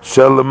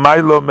Shel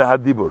Mailo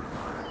Mehadibur.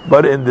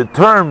 But in the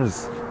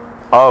terms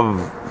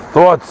of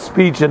thought,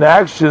 speech, and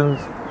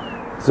actions,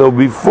 so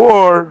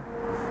before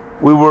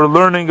we were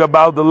learning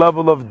about the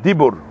level of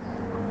Dibur,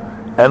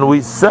 and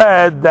we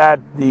said that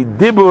the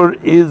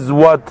Dibur is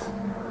what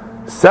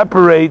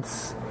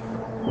separates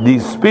the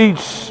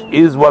speech,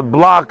 is what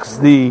blocks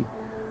the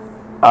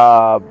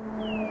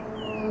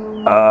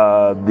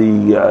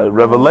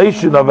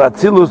revelation of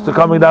Atzilus to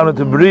coming down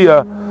into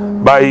Bria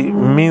by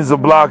means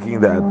of blocking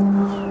that.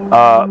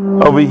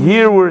 Over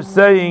here we're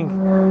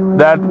saying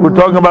that we're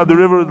talking about the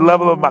river at the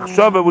level of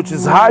Machshava, which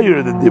is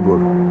higher than Dibur.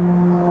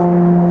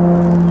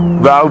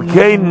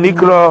 V'alkein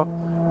Nikra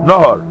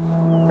Nahar.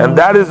 And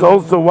that is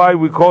also why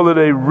we call it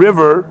a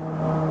river,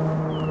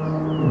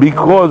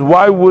 because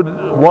why would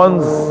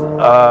one's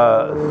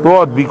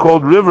thought be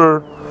called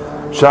river?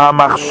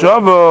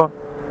 Sha'amachshava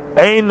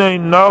einay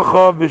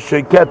nacha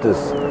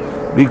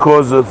v'sheketes,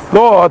 because a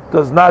thought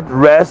does not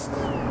rest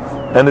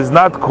and is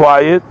not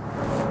quiet,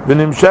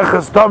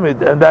 v'nimsheches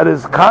tamid, and that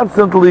is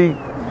constantly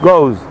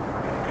goes.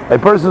 A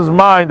person's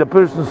mind, a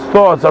person's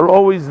thoughts are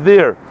always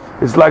there.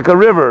 It's like a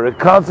river; it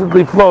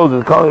constantly flows.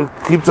 It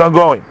keeps on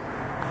going.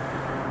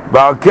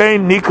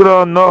 Ba'alkein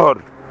nikra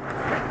nahar,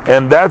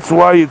 and that's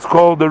why it's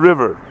called the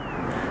river.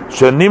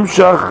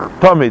 Shenimshach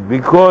tamid,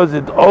 because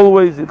it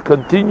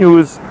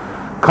continues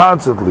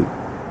constantly.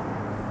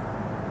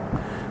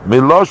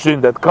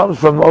 Miloshin, that comes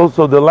from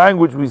also the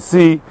language we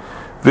see,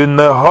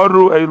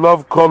 v'neharu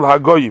elav kol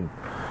hagoyim.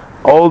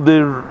 All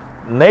the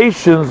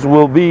nations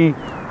will be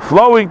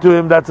flowing to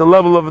him. That's a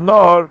level of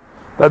nahar,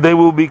 that they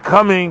will be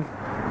coming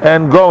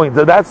and going.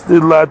 So that's the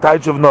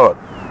taich of nahar.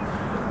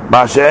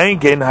 Masha'en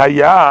ken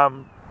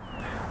hayam,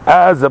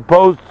 as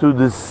opposed to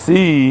the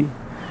sea,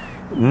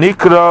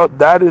 nikra,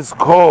 that is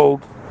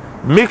called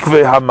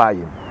mikveh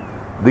hamayim,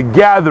 the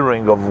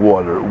gathering of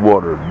water.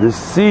 The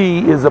sea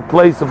is a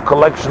place of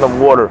collection of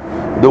water.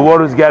 The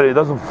water is gathered; it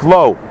doesn't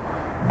flow,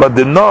 but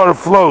the nahar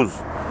flows.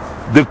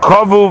 The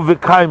kavu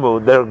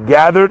v'kaimu, they're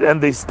gathered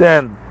and they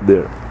stand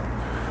there.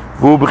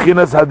 Vu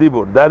b'chinas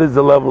hadibur, that is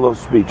the level of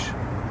speech.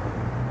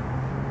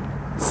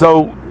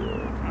 So,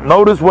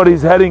 notice what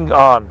he's heading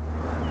on.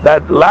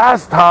 That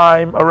last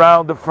time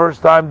around, the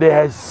first time, they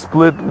had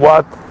split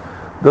what?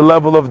 The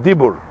level of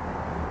dibur.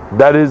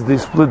 That is, they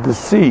split the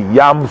sea,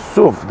 Yam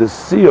Suf, the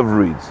sea of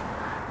reeds.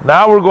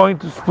 Now we're going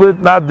to split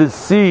not the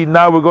sea,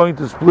 now we're going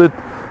to split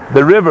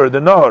the river, the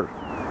Nahar.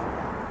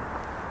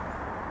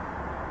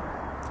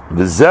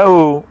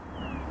 V'zehu,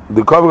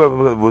 the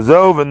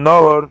V'zehu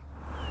v'Nahar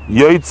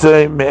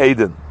Yoytze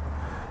Me'eden.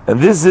 And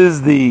this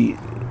is the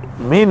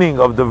meaning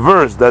of the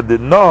verse, that the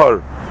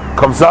Nahar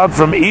comes out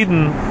from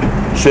Eden,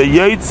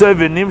 Sheyoytze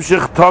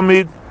v'Nimshech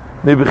Tamid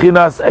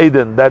Me'bechinas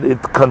Eden, that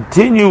it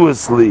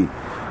continuously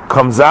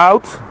comes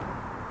out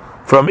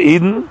from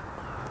Eden,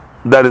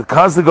 that it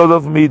constantly goes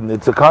out from Eden.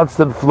 It's a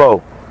constant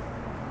flow.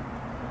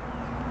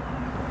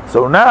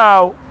 So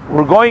now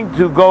we're going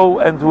to go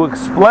and to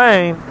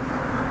explain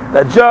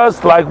that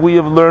just like we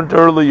have learned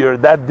earlier,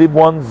 that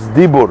one's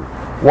dibur,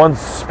 one's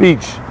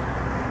speech,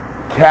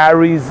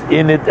 carries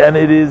in it, and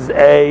it is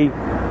a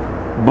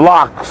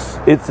blocks,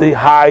 it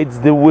hides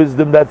the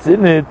wisdom that's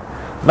in it.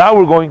 Now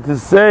we're going to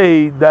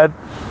say that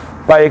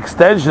by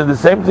extension, the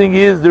same thing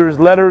is, there's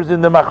letters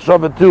in the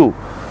machshava too.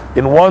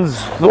 In one's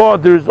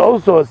thought, there's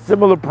also a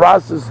similar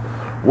process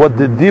what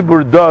the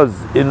dibur does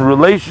in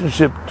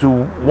relationship to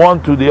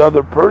one to the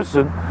other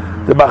person,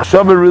 the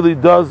machshava really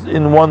does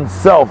in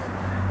oneself,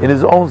 in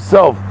his own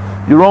self.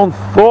 Your own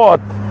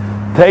thought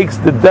takes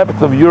the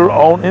depth of your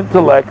own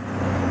intellect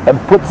and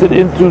puts it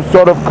into,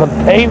 sort of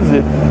contains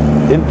it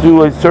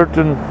into a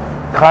certain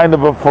kind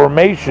of a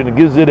formation. It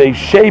gives it a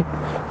shape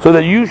so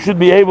that you should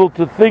be able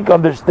to think,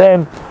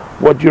 understand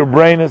what your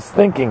brain is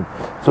thinking.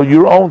 So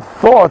your own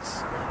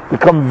thoughts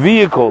become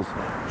vehicles,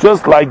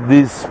 just like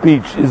this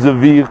speech is a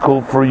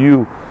vehicle for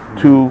you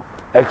to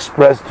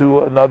express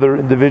to another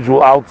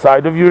individual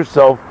outside of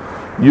yourself.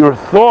 Your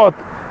thought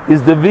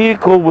is the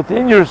vehicle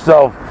within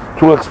yourself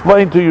to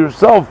explain to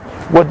yourself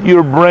what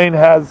your brain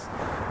has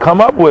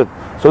come up with,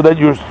 so that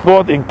your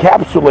thought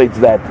encapsulates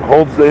that,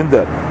 holds in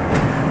that.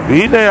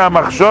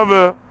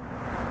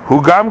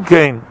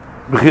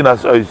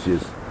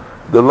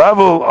 The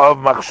level of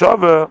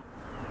machshava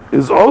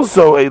is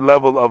also a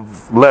level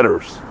of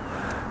letters.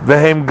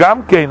 Vehem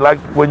gamkein, like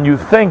when you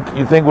think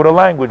with a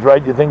language,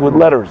 right? You think with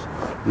letters.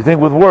 You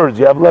think with words.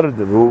 You have letters.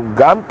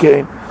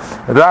 Gamkein,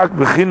 rak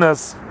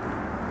bechinas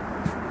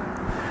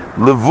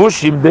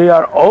levushim. They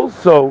are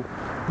also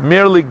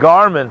merely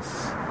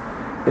garments.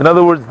 In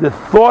other words, the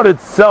thought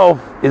itself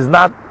is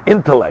not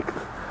intellect.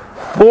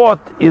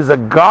 Thought is a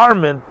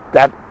garment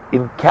that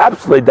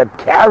encapsulates, that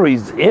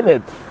carries in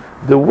it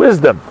the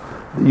wisdom,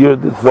 the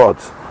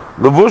thoughts.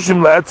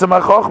 Levushim la'etzem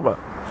ha'chochma,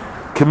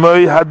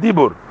 k'moi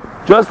hadibur.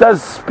 Just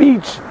as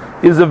speech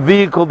is a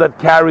vehicle that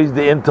carries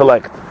the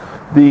intellect,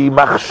 the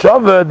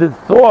machshava, the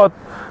thought,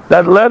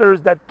 that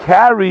letters that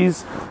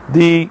carries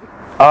the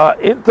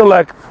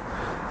intellect,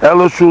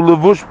 eloshu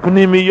levush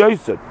pnimi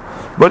yosef.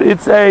 But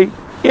it's a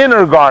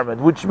inner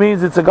garment, which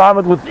means it's a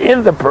garment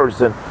within the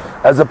person,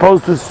 as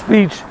opposed to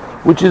speech,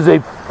 which is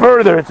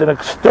it's an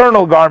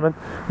external garment,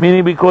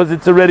 meaning because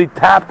it's already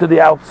tapped to the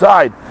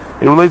outside.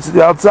 It relates to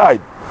the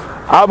outside.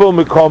 Abo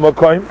mikol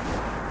makoim,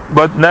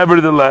 but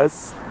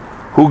nevertheless,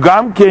 hu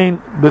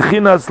gamkein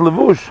bechinas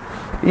levush,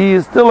 he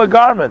is still a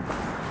garment,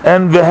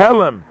 and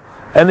vehelem,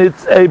 and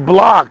it's a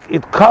block.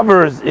 It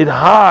covers, it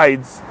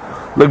hides,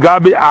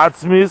 legabi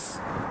atzmis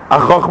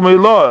achochma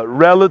ilah,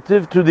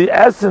 relative to the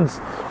essence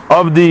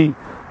of the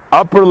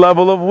upper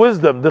level of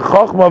wisdom, the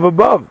chokhmah of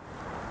above.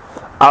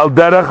 Al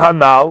derech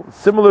hanal,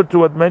 similar to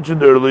what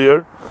mentioned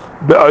earlier,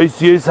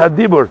 be'oisiyes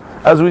hadibur,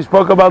 as we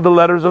spoke about the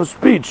letters of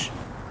speech.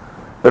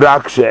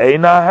 Rak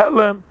she'eina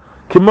helem,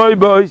 k'moi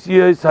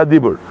be'oisiyes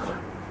hadibur.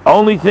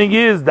 Only thing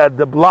is that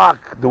the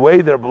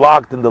way they're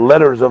blocked in the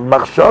letters of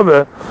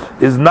machshava,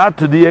 is not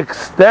to the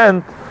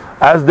extent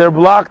as they're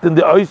blocked in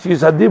the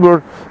oisiyes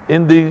hadibur,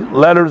 in the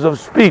letters of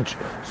speech.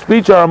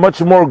 Speech are much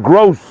more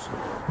gross.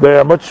 They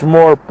are much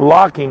more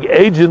blocking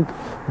agent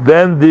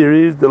than there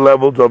is the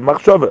levels of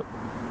machshava.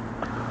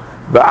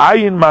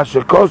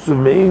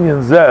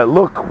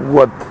 Look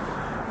what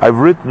I've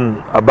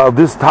written about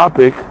this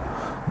topic,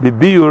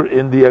 bibiur,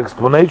 in the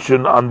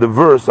explanation on the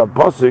verse of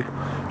Pasuk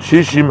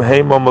Shishim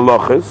Heimo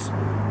Meloches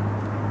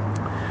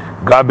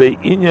Gabe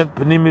Inyan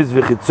Pnimis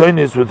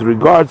V'chitzonis, with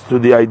regards to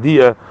the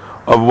idea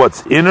of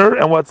what's inner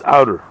and what's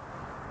outer.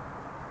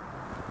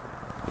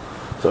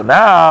 So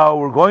now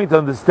we're going to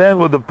understand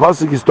what the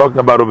pasuk is talking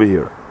about over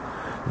here.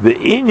 The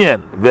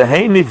inyan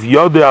v'heinif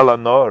yode ala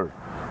nor.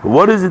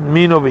 What does it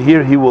mean over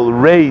here? He will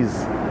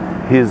raise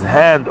his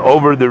hand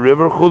over the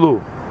river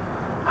Chulu.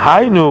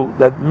 Hainu,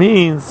 that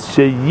means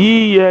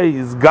sheyiyeh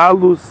his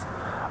galus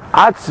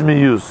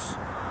atzmius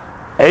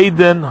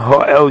Eden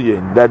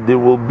ha'elyin, that there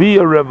will be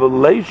a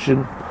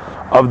revelation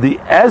of the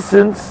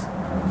essence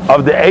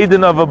of the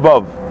Eden of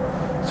above.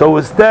 So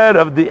instead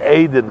of the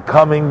Eden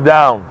coming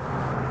down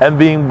and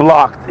being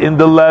blocked in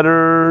the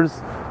letters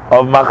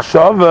of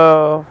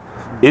machshava,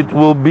 it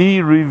will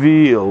be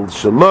revealed.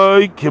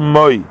 Shaloi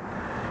kimoi,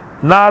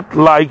 not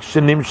like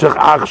shenimshach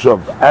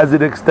achshav, as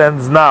it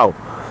extends now,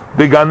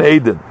 Began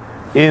Eden,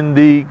 in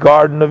the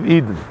Garden of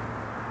Eden.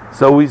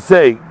 So we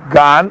say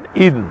Gan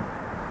Eden,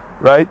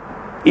 right?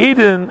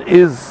 Eden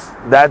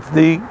that's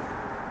the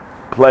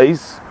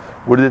place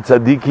where the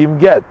tzaddikim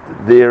get.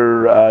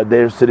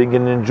 They're sitting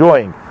and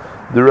enjoying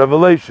the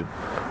revelation.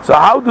 So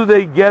how do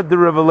they get the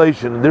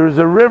revelation? There is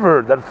a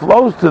river that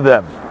flows to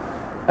them.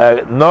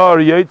 Nor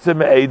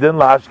yotzem Eden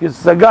lashkis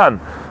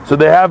sagan. So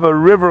they have a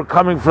river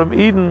coming from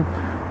Eden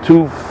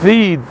to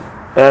feed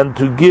and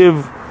to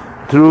give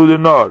through the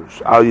Nor.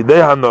 Al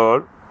yidei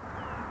hanor,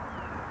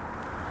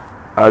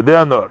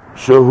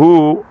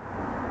 shehu.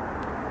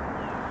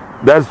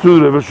 That's through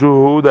the river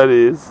shehu. That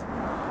is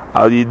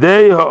al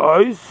yidei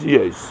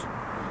ha'oisiyos.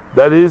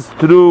 That is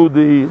through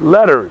the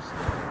letters.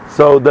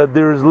 So that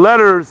there is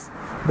letters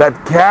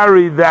that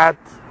carry that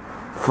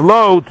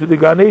flow to the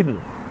Gan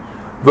Eden.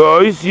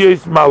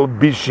 V'oisiyos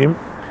malbishim,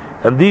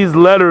 and these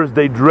letters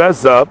they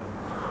dress up,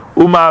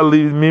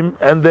 umalimim,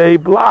 and they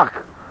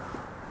block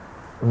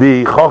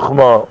the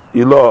chokhmah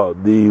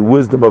ilah, the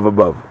wisdom of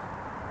above.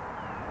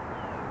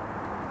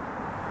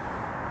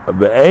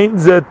 Ve'ein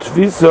zeh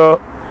tfisa,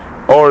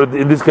 or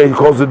in this case he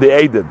calls it the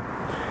Eden.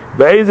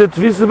 Ve'ein zeh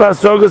tfisa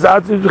v'asogas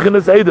atzmis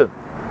b'chinas Eden,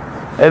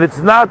 and it's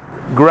not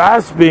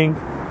grasping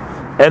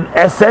and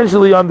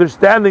essentially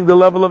understanding the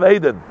level of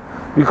Eden,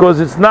 because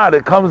it's not.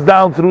 It comes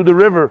down through the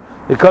river.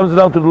 It comes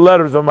down to the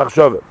letters of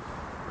Machshava.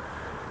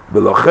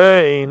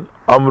 B'lochein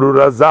Amru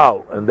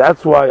Razal, and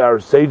that's why our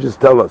sages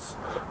tell us,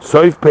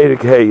 Soif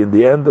Perik Hey, in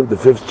the end of the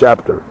 5th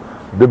chapter,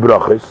 the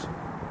Brachos,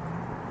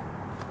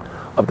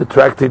 of the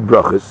tractate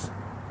Brachos,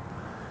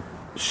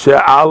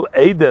 She'al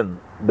Eden,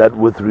 that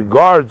with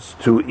regards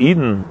to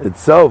Eden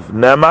itself,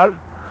 Nemar,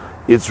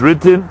 it's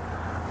written,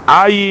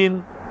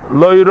 Ayin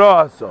Lo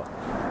Yira'asa.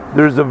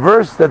 There's a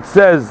verse that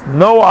says,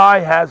 no eye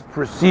has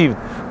perceived,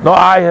 no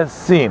eye has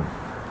seen.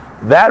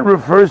 That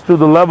refers to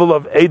the level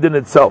of Eden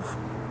itself.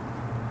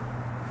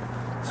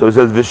 So it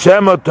says,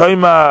 V'shema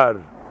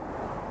Toimar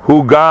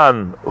Hu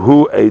Gan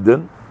Hu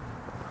Eden.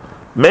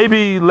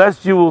 Maybe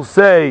lest you will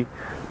say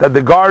that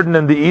the garden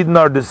and the Eden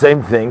are the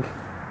same thing.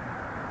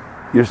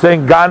 You're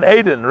saying Gan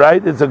Eden,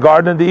 right? It's a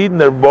garden and the Eden.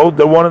 They're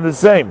one and the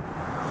same.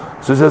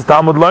 So it says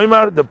Talmud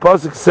Loimar. The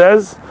pasuk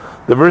says,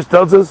 the verse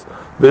tells us,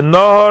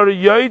 V'nohar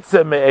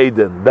Yoytze Me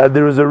Eden, that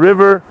there is a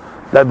river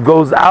that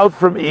goes out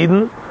from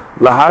Eden,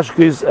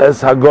 Lahashkis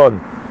Es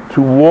Hagon,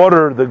 to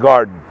water the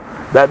garden.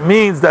 That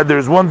means that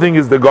there's one thing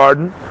is the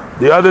garden,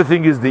 the other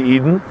thing is the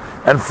Eden,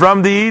 and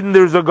from the Eden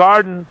there's a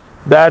garden,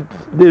 that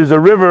there's a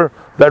river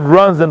that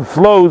runs and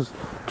flows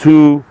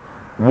to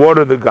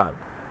water the garden.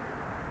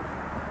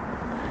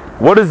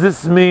 What does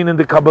this mean in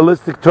the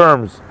Kabbalistic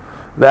terms?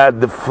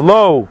 That the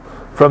flow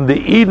from the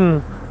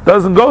Eden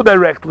doesn't go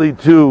directly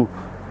to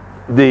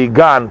the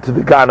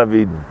Gan of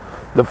Eden.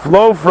 The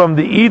flow from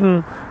the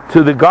Eden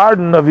to the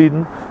Garden of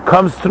Eden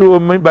comes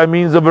through by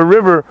means of a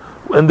river,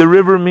 and the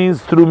river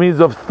means through means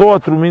of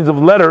thought, through means of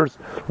letters,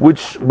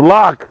 which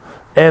block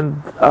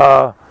and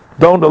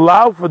don't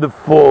allow for the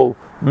full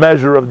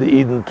measure of the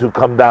Eden to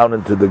come down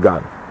into the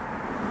Gan.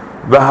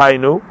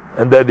 V'hainu,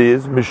 and that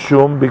is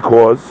Mishum,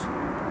 because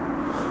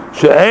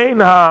She'ein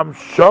Ham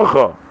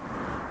Shocha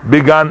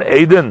Began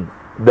Eden,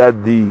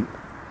 that the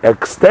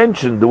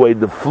extension, the way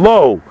the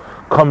flow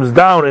comes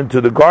down into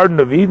the Garden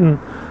of Eden,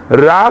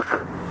 Rak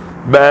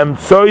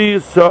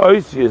B'emtsoi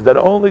So'oisius, that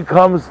only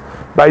comes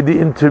by the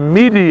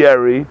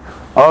intermediary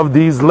of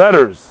these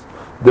letters,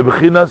 the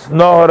B'chinas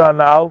Nohar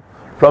Anal,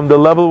 from the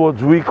level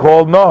which we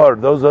call Nohar.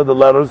 Those are the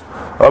letters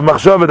of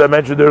Machshava that I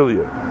mentioned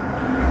earlier.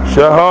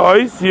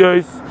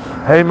 Sheha'oisios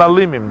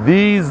Heimalimim,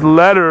 these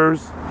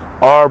letters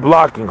are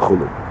blocking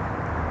Chulu.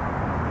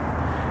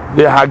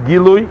 The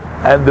Hagilui,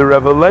 and the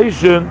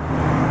revelation,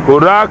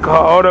 Hurak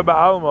Ha'ora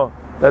Ba'alma,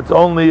 that's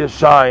only a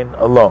shine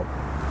alone.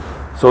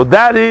 So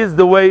that is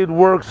the way it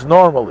works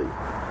normally,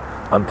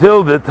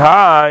 until the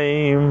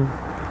time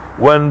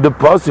when the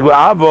pasuk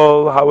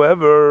Avol,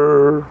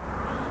 however,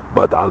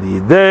 but Al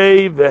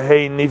Yidei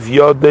V'hei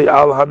Nifyodei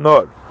Al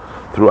Hanor,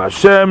 through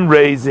Hashem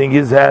raising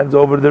His hands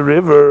over the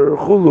river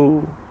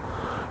Chulu,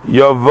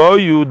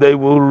 Yavoyu, they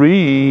will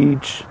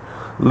reach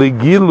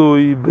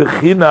Ligilui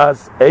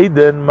B'chinas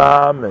Eden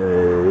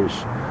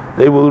Mamesh,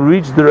 they will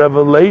reach the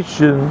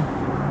revelation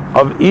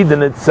of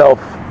Eden itself.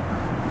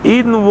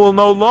 Eden will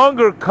no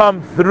longer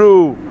come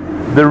through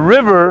the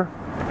river,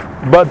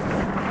 but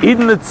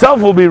Eden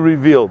itself will be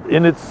revealed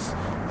in its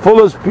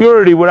fullest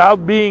purity,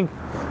 without being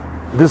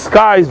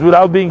disguised,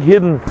 without being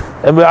hidden,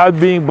 and without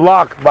being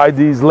blocked by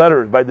these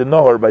letters, by the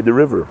Nohar, by the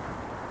river.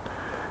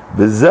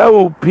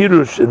 V'zeu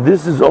Pirush, and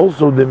this is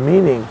also the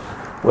meaning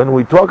when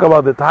we talk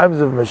about the times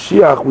of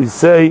Mashiach. We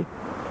say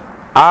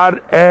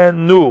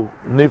Ar'enu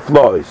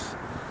Niflois.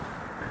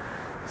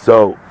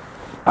 So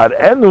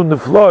Ar'enu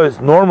Niflois,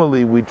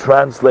 normally we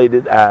translate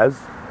it as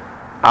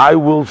I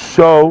will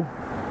show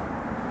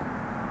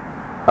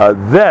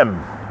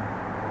them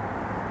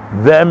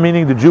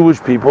meaning the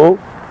Jewish people,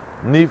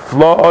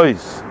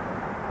 Niflois,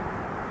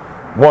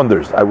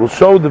 wonders. I will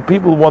show the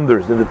people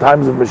wonders. In the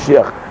times of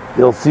Mashiach,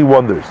 they'll see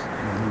wonders.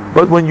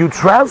 But when you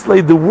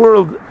translate the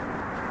word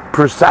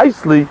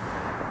precisely,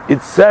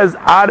 it says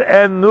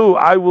Ar'enu,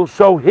 I will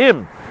show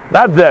him,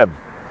 not them.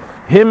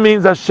 Him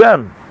means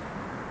Hashem.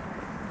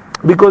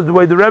 Because the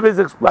way the Rebbe is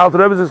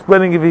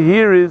explaining it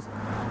here is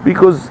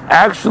because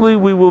actually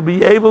we will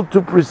be able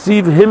to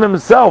perceive Him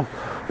Himself,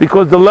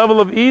 because the level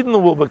of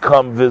Eden will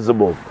become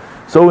visible.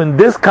 So in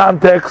this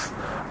context,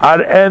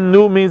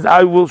 Ar'enu means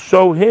I will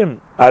show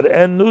Him.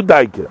 Ar'enu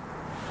Daike,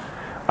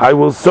 I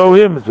will show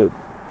Him.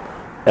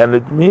 And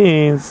it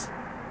means,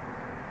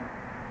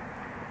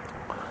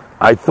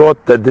 I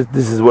thought that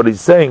this is what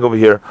he's saying over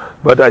here,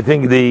 but I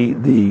think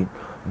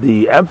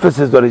the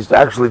emphasis that he's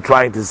actually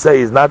trying to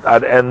say is not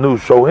Ar'enu,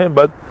 show him,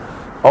 but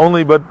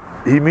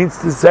he means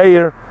to say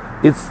here,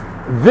 it's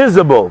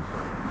visible,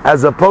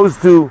 as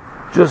opposed to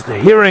just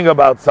hearing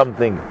about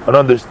something, an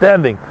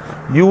understanding.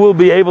 You will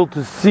be able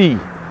to see,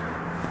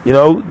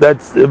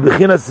 that's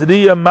B'chinas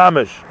Riyah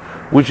Mamish,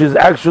 which is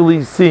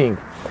actually seeing,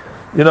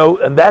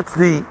 and that's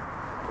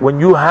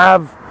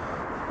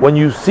when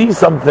you see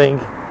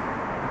something,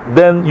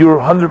 then you're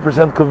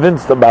 100%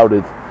 convinced about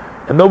it.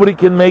 And nobody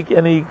can make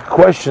any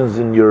questions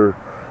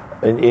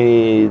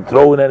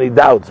throw in any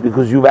doubts,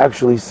 because you've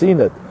actually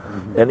seen it.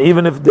 Mm-hmm. And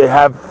even if they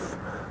have,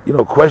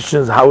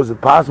 questions, how is it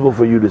possible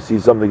for you to see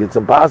something? It's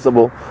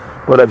impossible.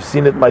 but I've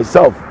seen it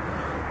myself.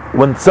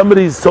 When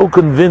somebody is so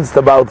convinced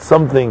about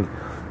something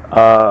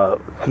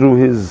through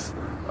his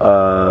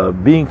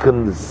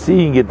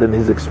seeing it and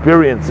his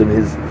experience and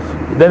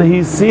then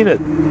he's seen it.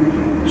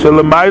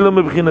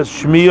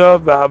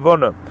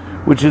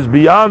 Which is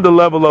beyond the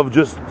level of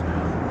just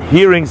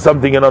hearing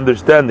something and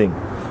understanding.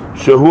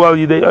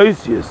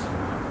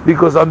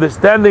 Because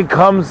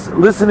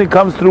listening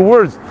comes through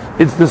words.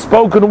 It's the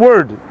spoken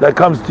word that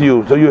comes to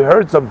you. So you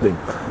heard something,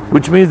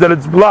 which means that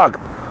it's blocked.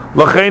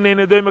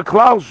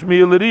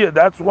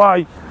 That's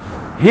why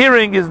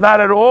hearing is not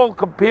at all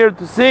compared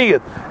to seeing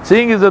it.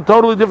 Seeing is a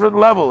totally different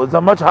level. It's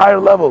a much higher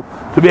level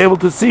to be able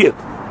to see it.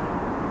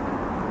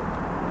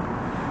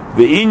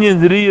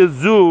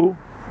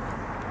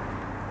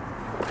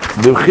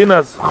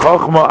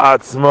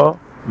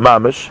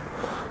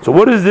 So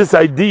what is this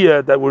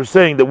idea that we're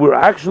saying that we're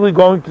actually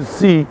going to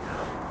see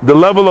the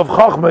level of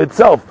Chachma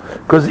itself?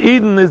 Because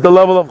Eden is the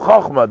level of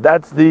Chachma.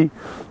 That's the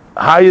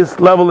highest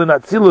level in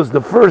Atzilus,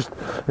 the first,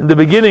 in the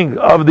beginning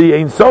of the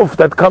Ein Sof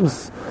that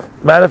comes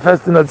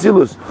manifest in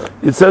Atzilus.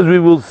 It says we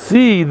will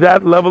see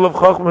that level of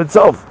Chachma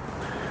itself.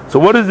 So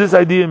what does this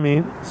idea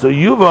mean? So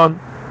Yuvan,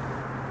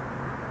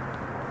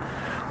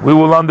 we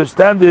will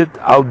understand it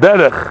al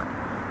derech,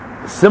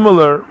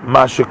 similar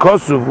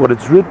Mashikosuv, what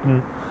it's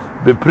written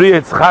B'Pri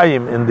Eitz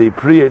Chaim, in the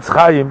Pri Eitz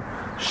Chaim,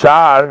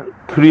 Sha'ar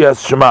Kriyas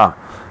Shema,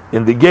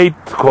 in the gate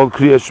called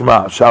Kriyas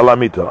Shema,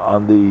 Sha'alamita,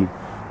 on the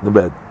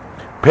bed.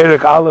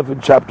 Perek Aleph in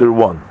chapter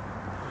 1.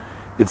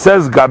 It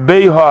says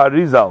Gabei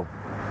Ha'arizal.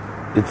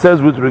 It says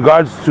with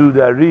regards to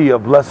the Ari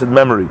of blessed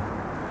memory,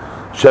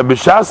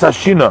 Shebishas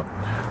Hashina,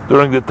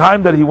 during the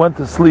time that he went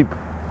to sleep,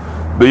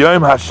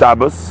 B'Yom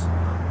HaShabbos,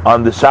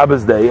 on the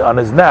Shabbos day, on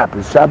his nap,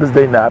 his Shabbos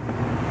day nap,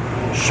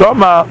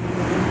 Shoma,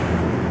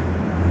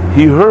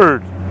 he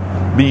heard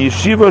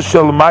B'Yeshiva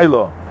Shel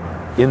Mailo,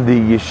 in the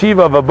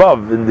yeshiva of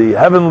above, in the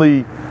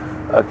heavenly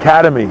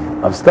academy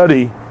of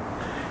study,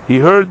 he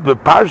heard the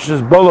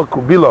Parshas Bolak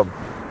Ubilam,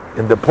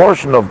 in the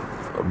portion of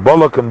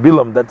Bolak and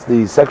Bilam. That's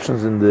the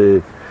sections in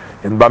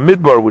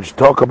Bamidbar which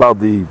talk about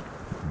the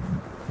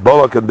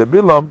Bolak and the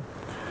Bilam.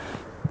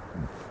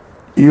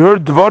 He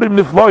heard Dvarim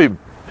Nifloim.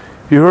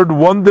 He heard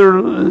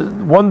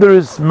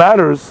wondrous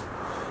matters.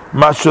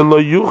 Mashalo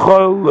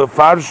Yuchal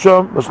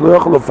Lefarsham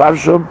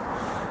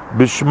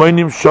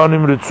B'Shmoinim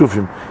Shonim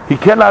Ritzufim. He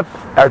cannot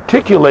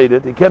articulate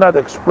it. He cannot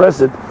express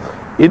it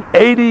in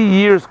 80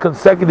 years,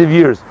 consecutive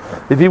years.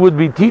 If he would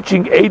be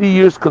teaching 80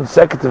 years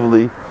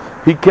consecutively,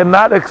 he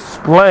cannot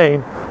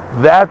explain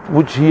that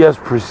which he has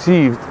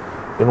perceived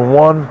in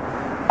one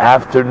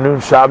afternoon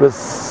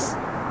Shabbos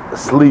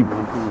sleep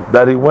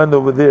that he went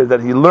over there, that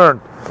he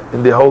learned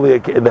in the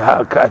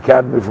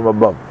academy from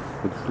above.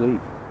 Good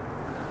sleep.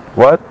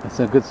 What? It's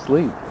a good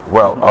sleep.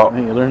 Well,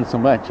 you learn so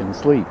much in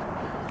sleep.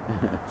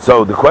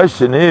 So the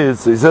question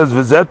is, he says,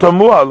 this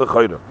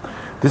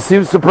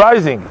seems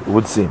surprising, it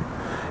would seem.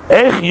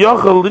 How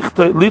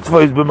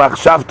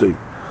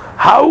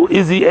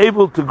is he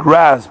able to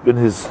grasp in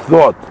his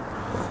thought,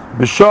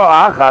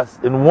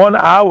 in 1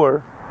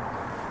 hour,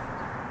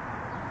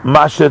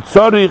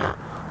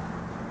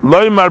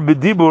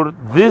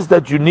 this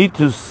that you need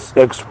to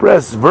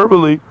express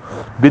verbally,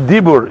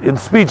 bidibur, in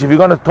speech? If you're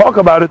going to talk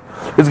about it,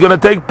 it's going to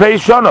take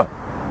Peishana.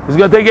 It's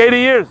going to take 80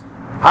 years.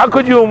 How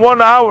could you in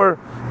 1 hour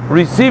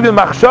receive in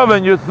machshava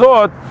in your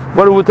thought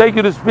what it would take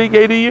you to speak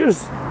 80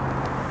 years?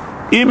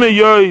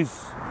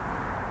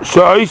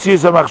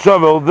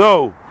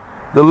 Although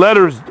the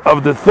letters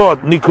of the thought,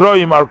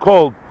 nikroim, are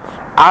called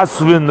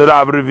asvin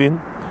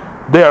ravrivin,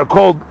 they are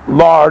called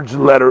large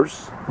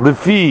letters,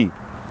 lefi,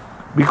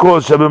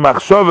 because in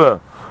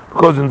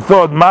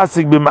thought,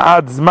 masik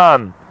b'ma'ad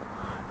zman,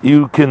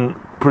 you can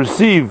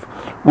perceive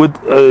with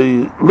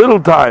a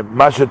little time,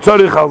 that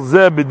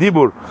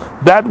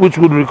which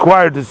would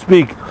require to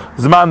speak,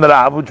 zman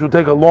rav, which would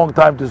take a long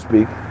time to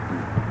speak.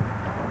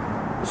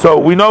 So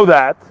we know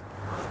that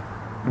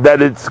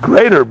it's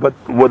greater, but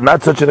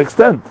not such an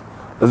extent,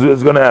 as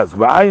it's going to ask.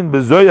 Look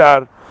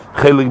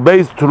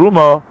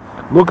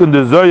in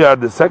the Zoyar,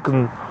 the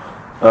second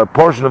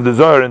portion of the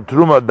Zohar in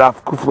Teruma,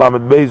 Daf Kuf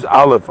Lamed Beis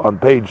Aleph, on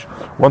page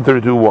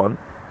 132.1,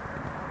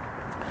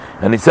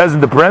 and he says in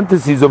the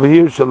parentheses over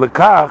here,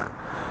 Shalekach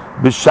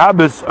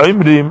b'Shabbos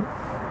Oimrim.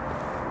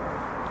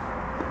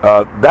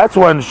 That's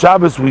why in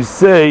Shabbos we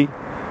say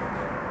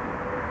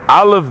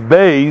Aleph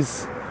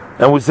Beis,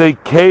 and we say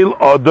Keil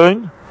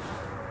Odon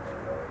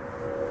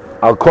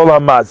Al Kol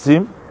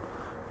HaMasim.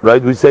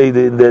 Right? We say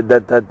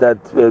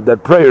that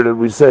prayer that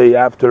we say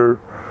after.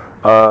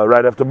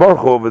 Right after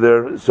Baruch over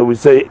there, so we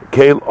say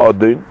Keil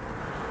Odin,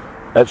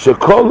 and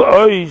Shekol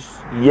Oish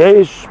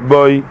Yesh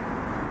Boy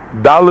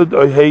Dalid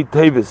Oyhei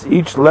Tevis.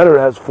 Each letter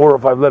has 4 or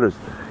 5 letters.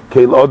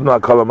 Keil Odin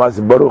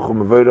HaKalamasi Baruch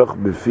U'Meveirach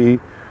B'Fi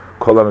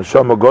Kol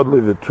HaNeshama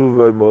Godli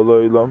V'Tuva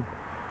Molo Ilam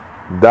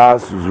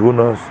Das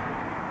Zvunos.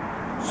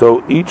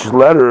 So each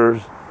letter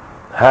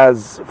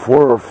has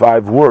 4 or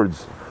 5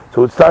 words.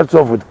 So it starts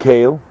off with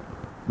Keil,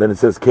 then it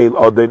says Keil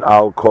Odin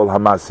Al Kol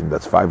Hamasim.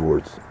 That's 5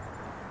 words.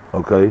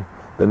 Okay.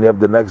 Then you have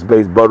the next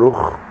base,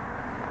 Baruch,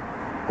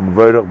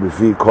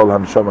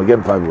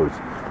 Again, 5 words.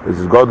 This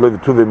is God Lev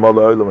Tuvi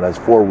Mola Olam. It has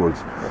 4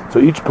 words. So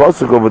each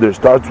pasuk over there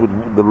starts with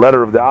the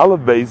letter of the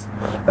Aleph base,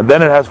 and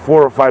then it has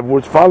 4 or 5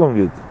 words following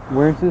it.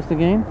 Where is this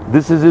again?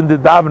 This is in the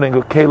davening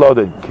of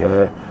Keilodin.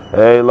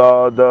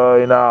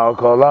 Keilodin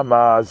Kol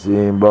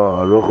Hamasim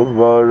Baruch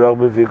Baruch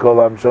B'fi Kol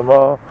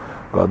Hamshama.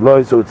 God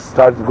Loi. So it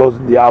goes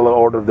in the Aleph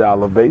order of the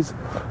Aleph base,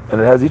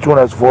 and it has each one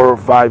has 4 or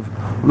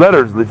 5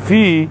 letters.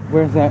 Lefi.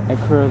 Where does that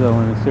occur though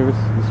in the service?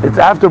 It's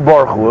after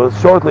Baruch Hu,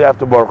 shortly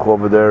after Baruch Hu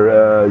over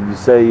there. You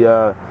say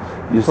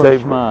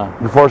Shema.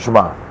 Before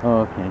Shema.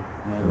 Oh, okay.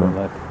 Yeah, I know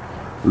that.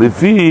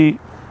 Lefi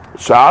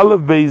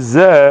Sha'alev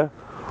Beizeh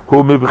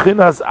Hu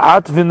Mibchinas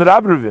Atvin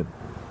Rabrivin.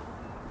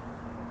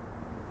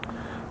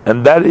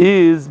 And that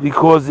is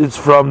because it's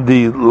from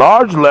the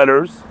large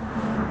letters,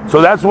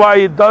 so that's why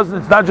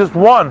it's not just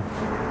one.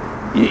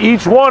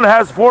 Each one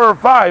has 4 or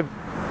 5,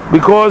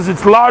 because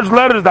it's large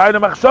letters,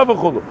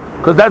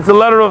 because that's the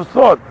letter of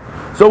thought.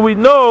 So we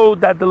know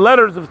that the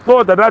letters of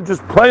thought are not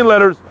just plain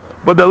letters,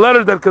 but the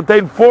letters that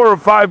contain 4 or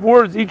 5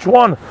 words, each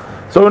one.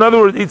 So in other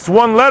words, it's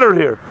one letter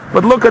here.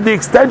 But look at the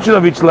extension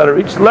of each letter.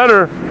 Each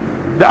letter,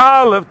 the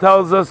Aleph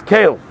tells us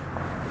Kael,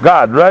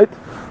 God, right?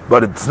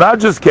 But it's not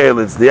just Kael,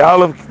 it's the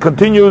Aleph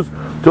continues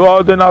to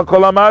Odin al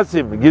Kol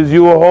Hamasim. It gives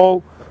you a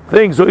whole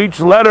thing. So each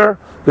letter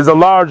is a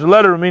large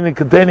letter, meaning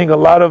containing a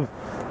lot in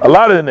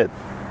it.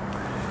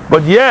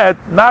 But yet,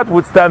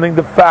 notwithstanding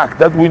the fact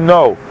that we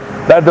know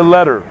that the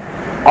letter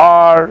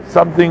are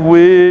something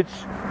which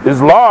is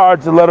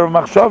large, the letter of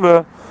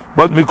Machshava,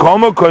 but Mikol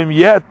Makom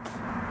yet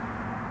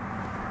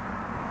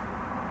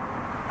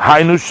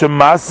Hainu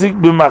Shemasik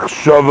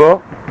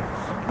b'Machshava,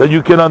 that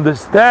you can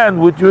understand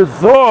with your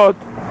thought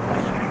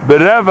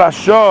Berev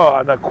Shah,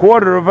 and a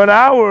quarter of an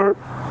hour,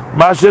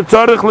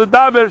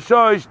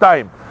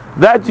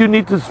 that you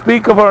need to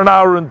speak for an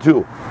hour and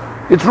 2.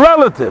 It's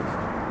relative.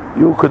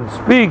 You can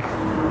speak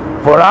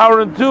for an hour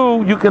and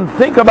 2, you can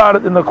think about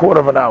it in a quarter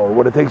of an hour,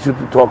 what it takes you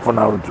to talk for an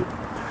hour and 2.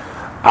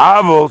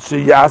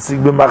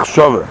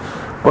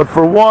 But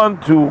for one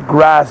to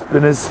grasp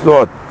in his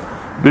thought,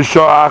 in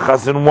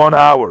 1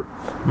 hour,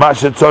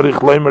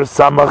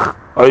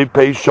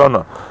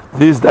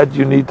 this that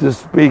you need to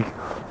speak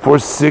for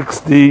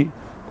 60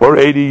 or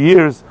 80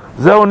 years,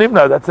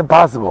 that's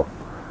impossible.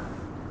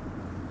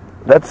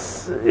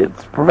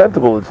 It's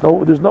preventable.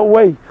 There's no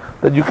way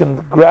that you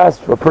can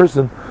grasp a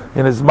person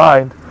in his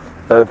mind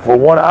for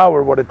 1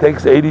 hour what it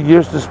takes 80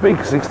 years to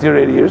speak, 60 or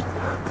 80 years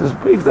to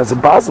speak. That's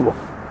impossible.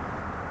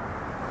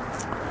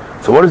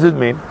 So what does it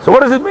mean? So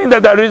what does it mean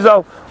that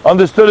Arizal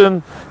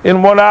understood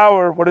in 1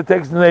 hour what it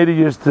takes in 80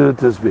 years to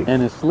speak?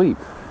 And his sleep.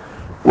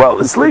 Well,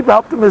 his sleep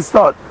helped him his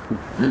thought.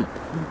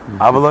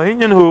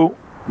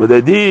 But the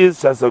idea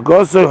is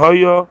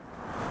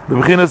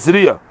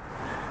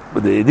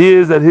but the idea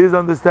is that his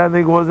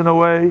understanding was in a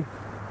way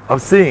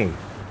of seeing,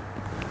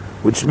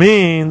 which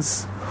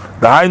means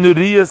the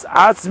Hainuriyas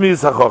Atzmi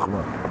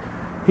HaChochma.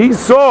 He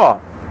saw,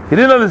 he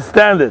didn't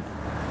understand it.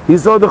 He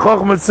saw the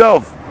Chochma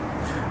itself.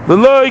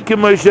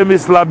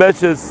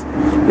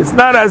 It's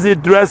not as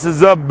it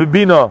dresses up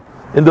Bibina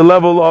in the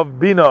level of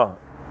Bina,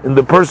 in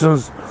the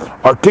person's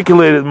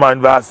articulated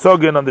mind,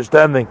 V'asoga and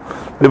understanding,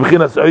 in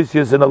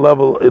a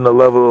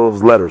level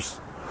of letters.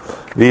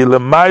 It's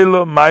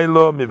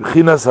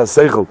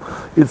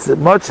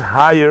much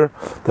higher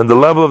than the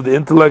level of the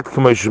intellect,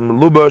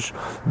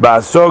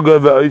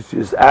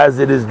 as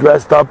it is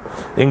dressed up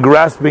in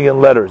grasping in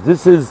letters.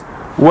 This is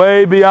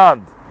way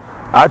beyond.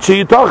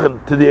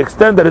 To the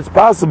extent that it's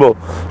possible,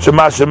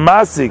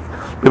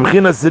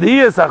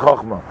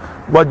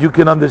 what you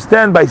can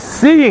understand by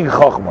seeing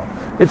Chochmah.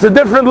 It's a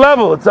different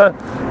level. It's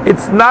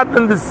not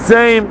in the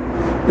same.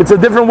 It's a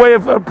different way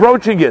of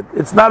approaching it.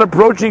 It's not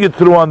approaching it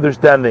through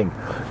understanding.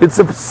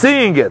 It's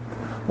seeing it.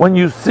 When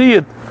you see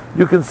it,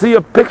 you can see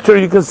a picture.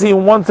 You can see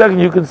in 1 second.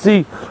 You can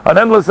see an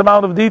endless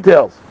amount of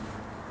details.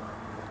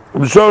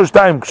 Now,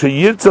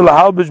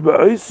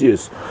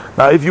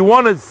 if you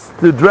wanted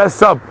to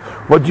dress up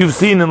what you've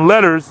seen in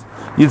letters,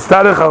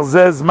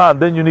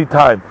 then you need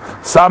time.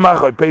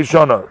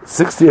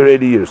 60 or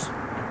 80 years.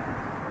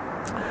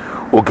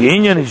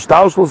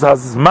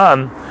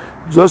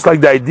 Just like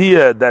the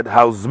idea that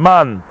how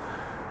Zman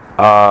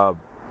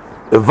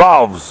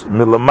evolves,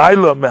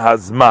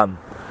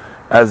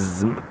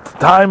 as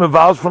time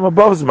evolves from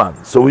above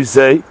Zman. So we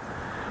say,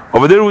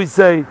 over there we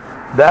say,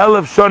 the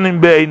Elef Shonim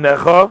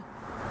Be'einecha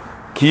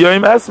Ki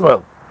Yom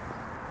Esmel.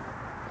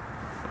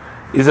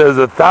 He says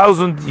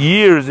 1,000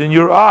 years in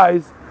your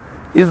eyes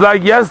is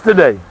like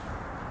yesterday.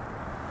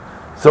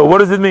 So what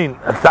does it mean?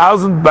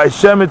 1,000 by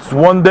Shem, it's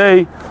 1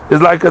 day,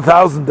 is like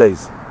 1,000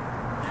 days.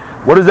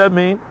 What does that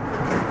mean?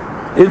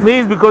 It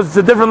means because it's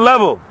a different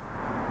level.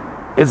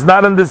 It's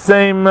not in the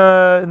same.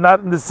 It's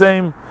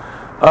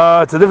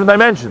a different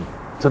dimension.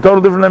 It's a total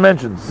different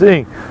dimension.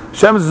 Seeing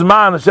Hashem's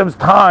Zman, Hashem's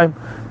time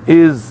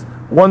is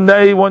 1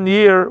 day, 1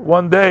 year,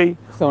 1 day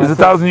is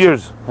 1,000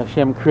 years.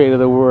 Hashem created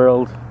the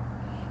world.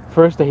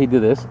 First day He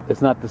did this.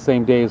 It's not the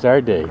same day as our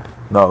day.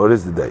 No, it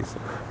is the days.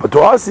 But to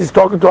us, He's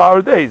talking to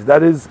our days.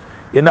 That is,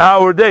 in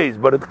our days,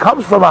 but it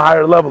comes from a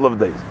higher level of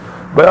days.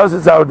 By us,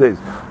 it's our days.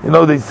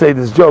 They say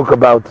this joke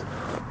about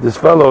this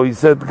fellow. He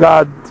said,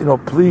 God,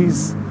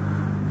 please,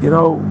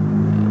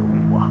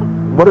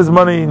 what is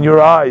money in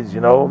your eyes?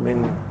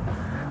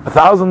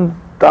 $1,000,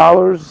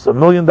 $1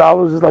 million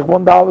is like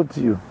 $1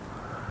 to you.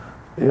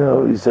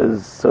 He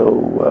says,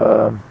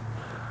 so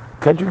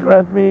can't you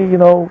grant me,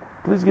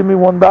 please give me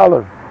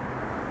 $1.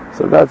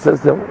 So God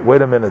says to him,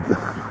 wait a minute.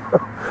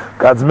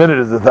 God's minute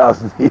is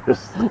 1,000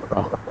 years.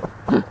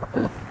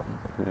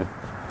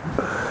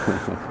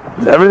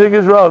 Everything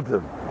is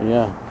relative.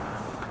 Yeah.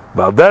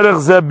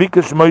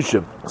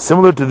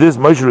 Similar to this,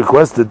 Moshe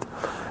requested,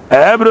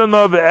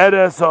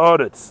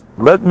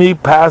 let me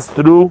pass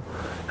through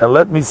and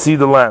let me see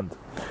the land.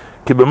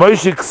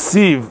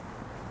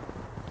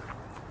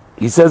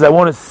 He says, I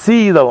want to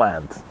see the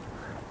land.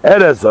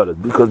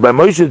 Because by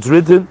Moshe it's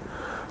written,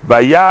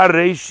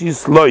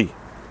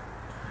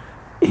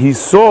 he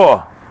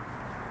saw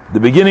the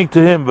beginning to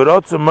him.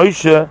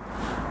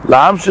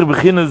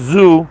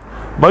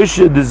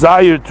 Moshe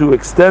desired to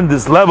extend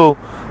this level,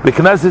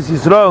 B'Knesset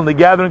Yisrael, in the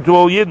gathering to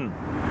all Yidden.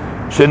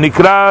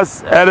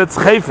 Shenikras Eretz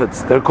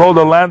Chayfetz, they're called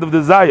the land of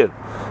desire.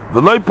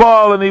 V'loi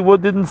Paul, and he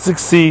didn't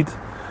succeed.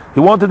 He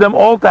wanted them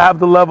all to have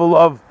the level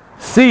of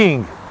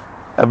seeing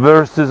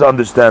versus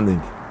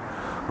understanding.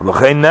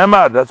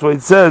 That's why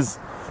it says,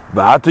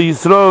 Ba'atu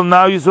Yisrael,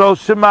 now Yisrael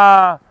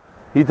Shema.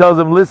 He tells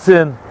them,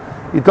 listen.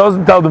 He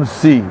doesn't tell them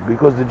see,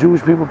 because the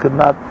Jewish people could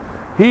not.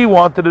 He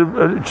wanted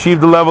to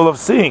achieve the level of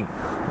seeing.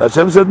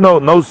 Hashem said,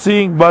 no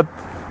seeing, but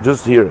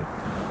just hearing.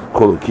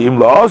 But in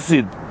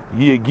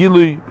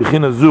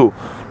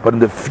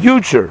the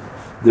future,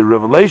 the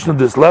revelation of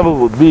this level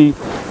would be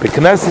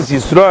B'Knesset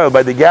Yisrael,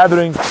 by the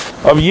gathering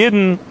of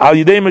Yidden al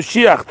Yidei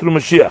Mashiach, through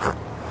Mashiach.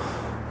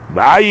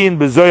 B'ayin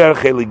b'Zoyar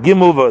Chelik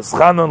Gimel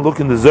v'Eschanon.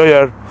 Look in the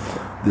Zoyar,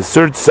 the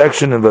third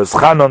section in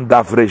V'Eschanon,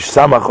 Daf Reish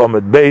Samach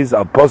Omed Beis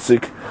al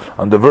Posik,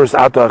 on the verse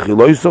Ata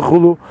Achiloi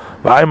Sochulu.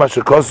 B'ayim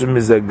Asher Kosim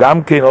is a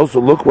Gamkein. Also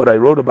look what I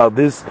wrote about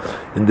this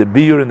in the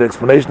Biur, in the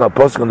explanation al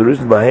Posik on the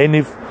Rishon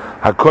B'Henif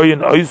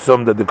Hakoyin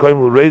Oisom, that the Koyin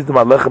will raise them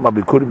Alechem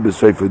Abikurim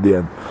B'Seif at the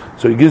end.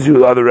 So he gives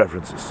you other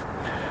references.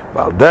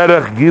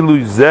 B'Alderech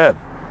Gilui Zeh,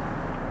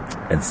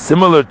 and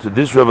similar to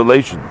this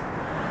revelation,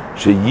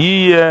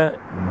 Sheyiyeh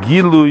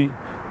Gilui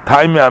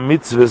Taime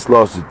HaMitzvahs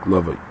Losit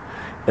Lovei.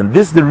 And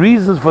this, the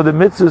reasons for the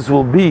mitzvahs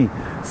will be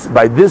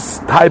by this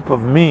type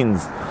of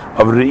means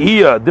of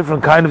re'iyah,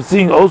 different kind of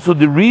seeing. Also,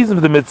 the reason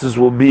for the mitzvahs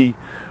will be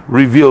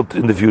revealed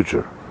in the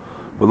future.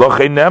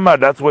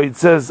 That's why it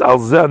says al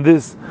zeh on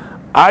this,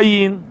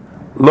 ayin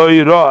lo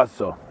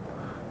yira'aso.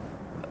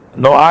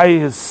 No eye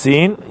has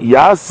seen,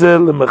 yaseh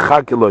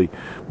lemechak,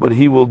 but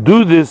he will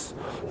do this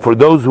for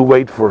those who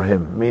wait for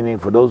him, meaning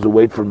for those who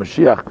wait for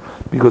Mashiach,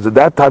 because at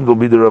that time will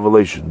be the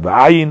revelation.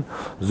 Ba'ayin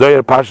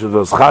Zoyar Pashas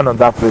V'Eschanon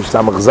Daf Reish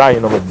Samach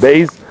Zayin Omed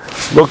Beis.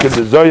 Look at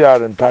the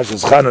Zoyar and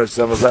Pashas Chanon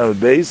Samach Zayin Omed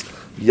Beis.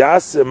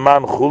 Yaseh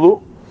Man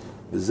Chulu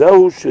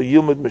Zehu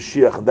Sheyilmid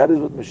Mashiach, and that is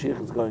what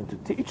Mashiach is going to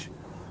teach.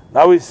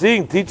 Now he's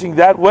teaching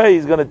that way.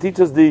 He's going to teach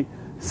us the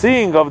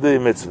seeing of the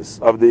mitzvahs,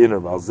 of the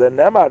inner mouth. Zen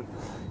Nemar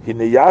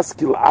Hine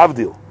Yaskil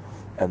Avdil.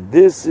 And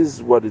this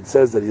is what it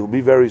says, that he'll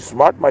be very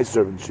smart, my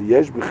servant.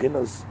 Because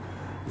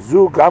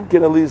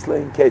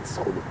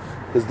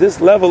this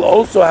level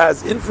also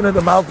has infinite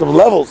amount of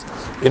levels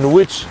in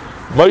which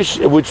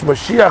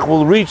Mashiach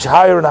will reach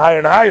higher and higher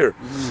and higher.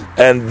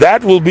 And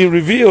that will be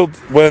revealed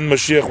when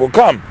Mashiach will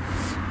come.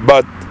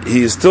 But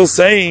he is still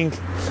saying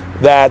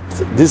that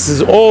this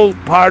is all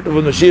part of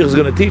what Mashiach is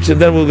going to teach,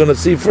 and then we're going to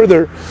see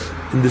further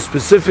in the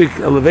specific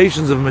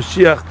elevations of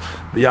Mashiach,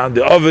 beyond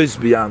the Ovis,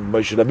 beyond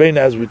Moshe Rabbeinu,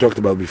 as we talked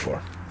about before.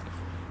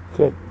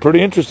 Okay,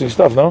 pretty interesting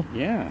stuff, no?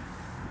 Yeah.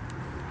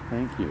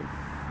 Thank you.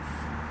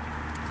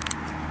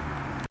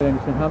 I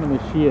understand how the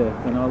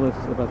Mashiach and all this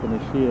about the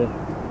Mashiach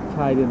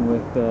tied in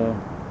with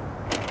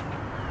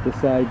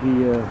this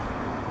idea of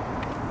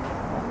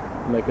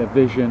like a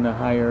vision, a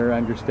higher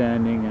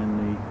understanding,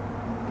 and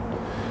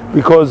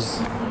because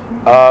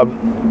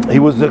he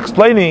was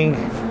explaining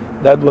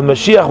that when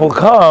Mashiach will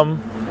come,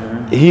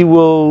 he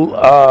will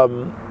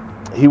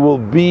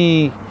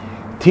be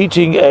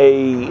teaching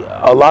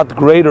a lot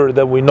greater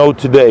than we know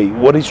today.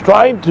 What he's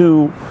trying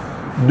to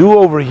do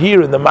over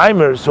here in the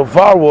Maimer so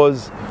far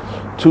was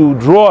to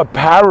draw a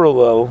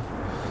parallel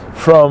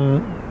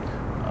from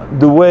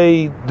the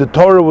way the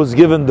Torah was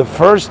given the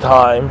first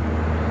time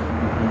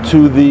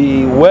to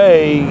the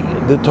way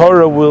the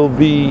Torah will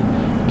be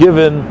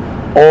given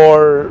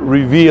or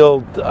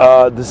revealed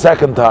the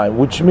second time,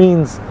 which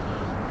means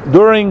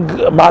during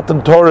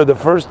Matan Torah, the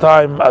first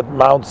time at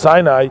Mount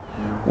Sinai,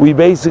 we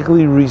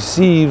basically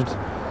received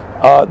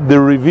the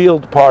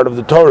revealed part of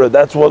the Torah.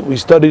 That's what we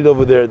studied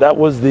over there. That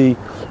was the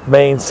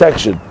main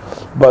section.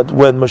 But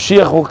when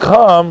Mashiach will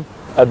come,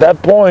 at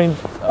that point,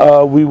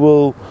 we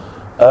will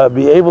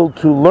be able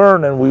to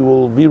learn, and we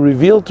will be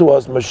revealed to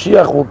us.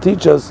 Mashiach will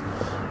teach us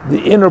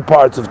the inner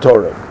parts of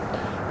Torah.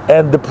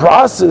 And the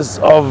process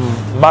of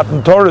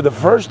Matan Torah the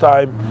first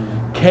time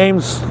came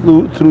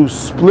through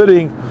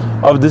splitting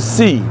of the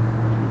sea.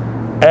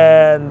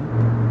 And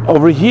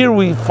over here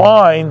we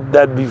find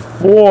that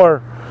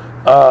before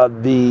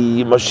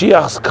the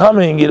Mashiach's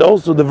coming,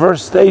 the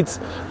verse states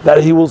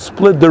that he will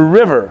split the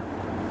river.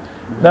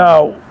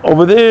 Now,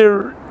 over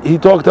there, he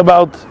talked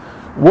about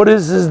what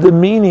is the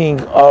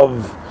meaning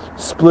of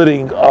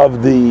splitting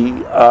of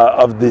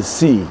the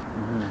sea,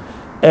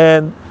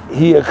 and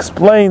he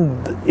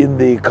explained in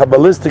the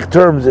Kabbalistic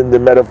terms,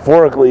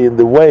 metaphorically, in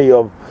the way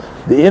of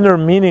the inner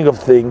meaning of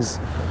things,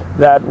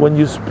 that when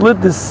you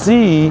split the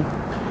sea,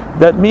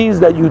 that means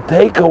that you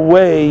take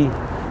away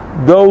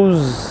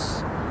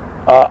those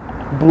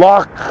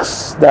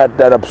blocks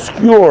that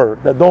obscure,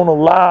 that don't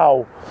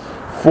allow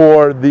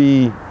for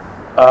the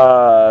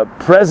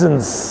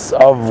presence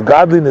of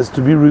godliness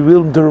to be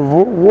revealed into the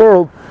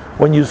world.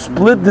 When you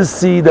split the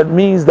sea, that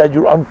means that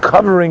you're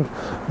uncovering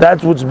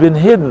that which has been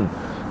hidden.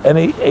 And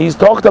he's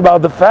talked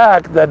about the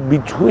fact that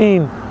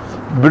between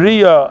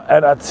Bria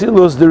and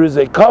Atzilus there is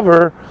a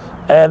cover,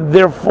 and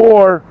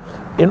therefore,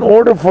 in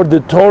order for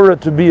the Torah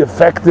to be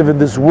effective in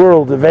this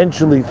world,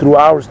 eventually through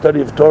our study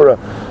of Torah,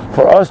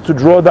 for us to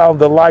draw down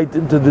the light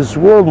into this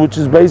world, which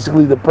is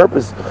basically the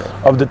purpose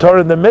of the Torah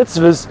and the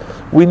mitzvahs,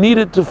 we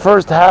needed to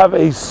first have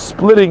a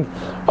splitting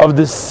of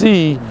the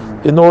sea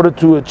in order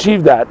to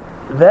achieve that.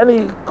 Then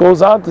he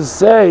goes on to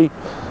say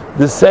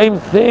the same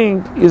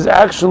thing is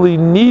actually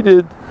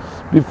needed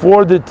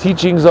before the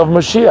teachings of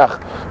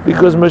Mashiach,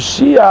 because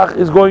Mashiach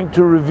is going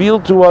to reveal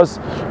to us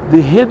the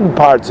hidden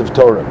parts of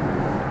Torah.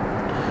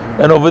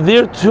 And over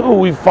there too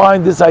we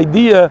find this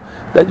idea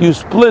that you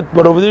split,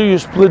 but over there you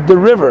split the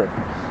river.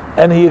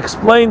 And he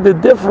explained the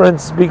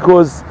difference,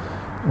 because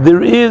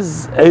there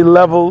is a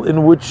level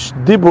in which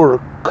Dibur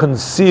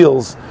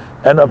conceals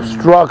and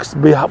obstructs,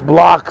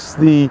 blocks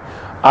the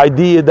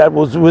idea that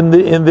was in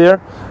there,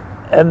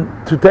 and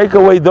to take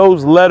away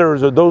those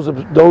letters or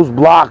those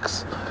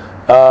blocks,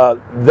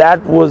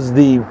 that was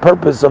the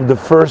purpose of the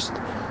first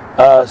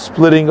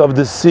splitting of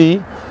the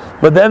sea.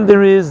 But then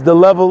there is the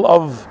level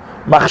of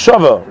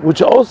machshava,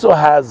 which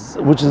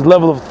is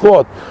level of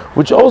thought,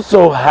 which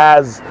also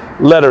has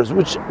letters,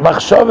 which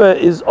machshava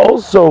is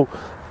also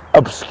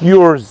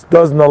obscures,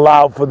 doesn't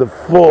allow for the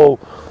full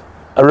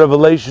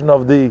revelation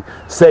of the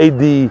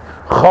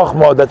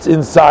chokhmah that's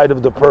inside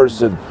of the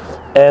person.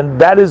 And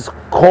that is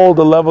called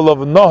the level of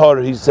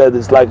Nahar. He said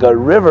it's like a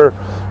river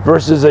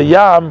versus a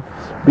yam,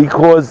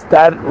 because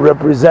that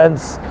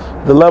represents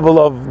the level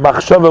of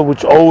machshava,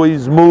 which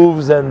always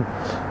moves, and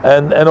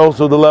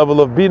also the level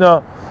of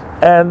bina.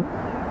 And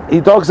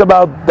he talks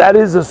about that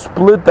is a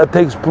split that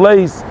takes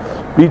place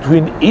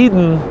between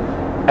Eden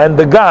and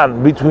the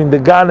Gan, between the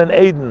Gan and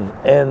Eden.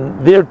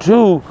 And there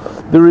too,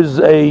 there is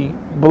a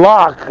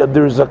block,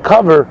 there is a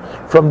cover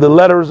from the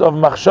letters of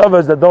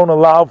machshavas that don't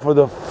allow for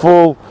the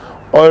full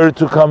oil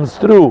to come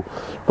through.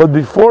 But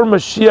before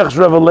Mashiach's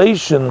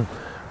revelation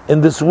in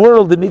this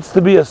world, there needs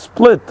to be a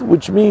split,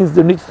 which means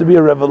there needs to be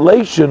a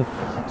revelation,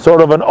 sort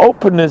of an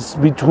openness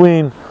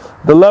between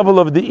the level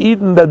of the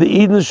Eden, that the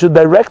Eden should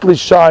directly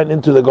shine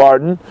into the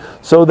garden,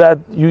 so that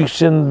you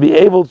should be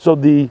able, so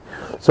that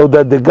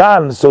the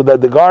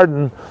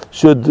garden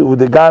should,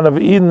 the Gan of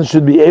Eden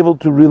should be able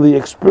to really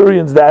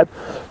experience that,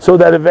 so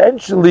that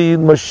eventually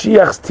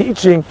Mashiach's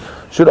teaching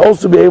should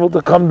also be able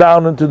to come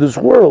down into this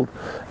world.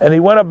 And he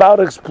went about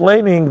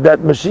explaining that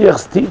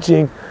Mashiach's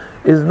teaching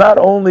is not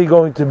only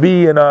going to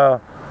be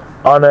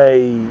on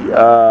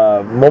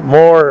a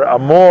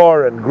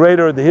more and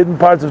greater the hidden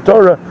parts of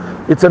Torah,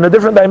 it's in a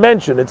different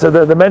dimension. It's a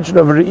dimension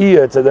of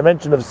Re'iyah, it's a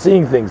dimension of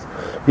seeing things.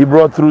 He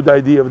brought through the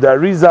idea of the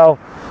Arizal.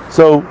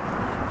 So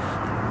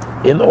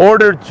in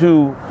order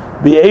to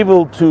be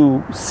able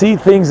to see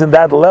things in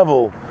that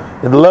level,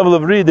 in the level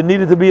of Re'iyah, there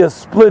needed to be a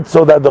split,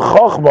 so that the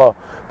Chokhmah,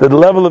 that the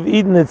level of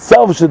Eden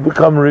itself should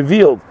become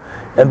revealed.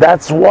 And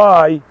that's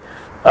why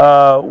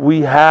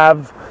we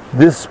have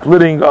this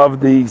splitting of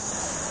the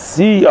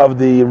sea, of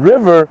the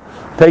river,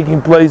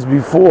 taking place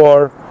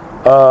before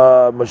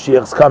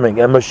Mashiach's coming.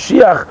 And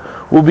Mashiach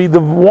will be the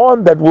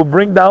one that will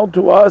bring down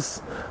to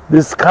us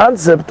this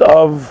concept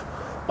of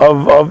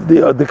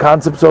the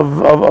concepts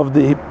of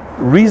the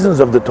reasons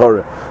of the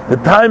Torah, the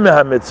time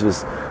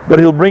mitzvahs. But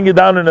he'll bring it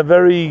down in a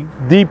very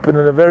deep and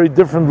in a very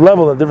different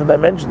level, a different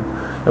dimension,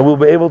 and we'll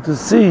be able to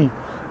see.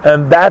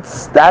 And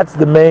that's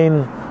the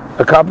main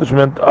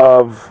accomplishment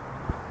of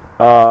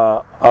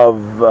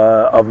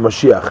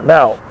Mashiach.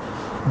 Now,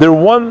 the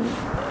one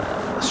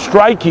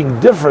striking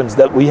difference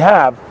that we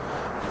have,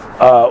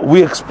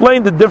 we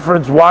explained the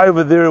difference why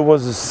over there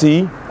was a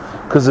sea,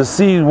 because the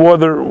sea and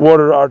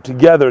water are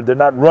together, they're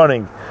not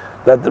running.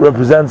 That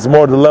represents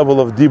more the level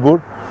of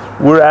Dibur,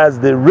 whereas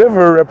the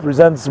river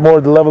represents more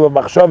the level of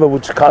Machshava,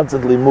 which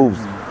constantly moves.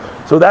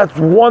 So that's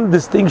one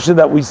distinction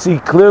that we see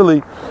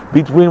clearly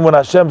between when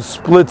Hashem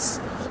splits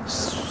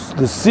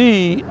the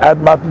sea at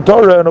Matan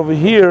Torah, and over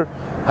here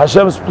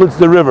Hashem splits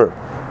the river.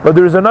 But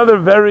there is another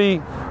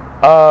very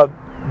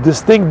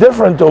distinct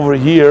difference over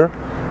here,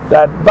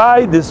 that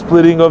by the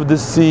splitting of the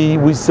sea,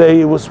 we say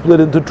it was split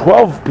into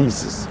 12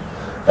 pieces.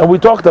 And we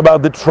talked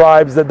about the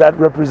tribes, that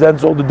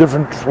represents all the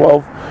different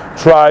 12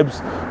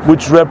 tribes,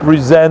 which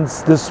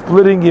represents the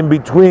splitting in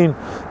between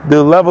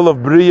the level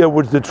of Bria,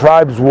 which the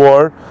tribes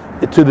were,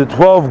 to the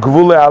 12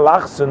 Gvule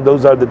Alachsen.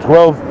 Those are the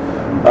 12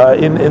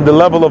 in the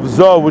level of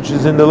Zoh, which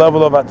is in the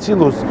level of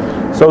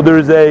Atzilus. So there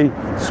is a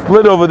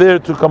split over there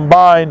to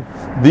combine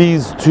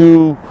these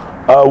two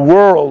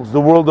worlds,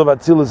 the world of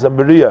Atzilus and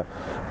Bria.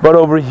 But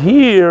over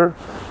here,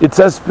 it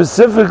says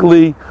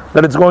specifically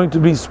that it's going to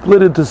be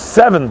split into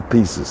 7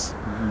 pieces.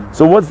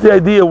 So what's the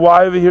idea?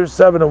 Why over here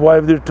 7 and why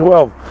over there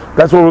 12?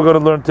 That's what we're going to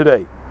learn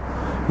today.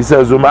 He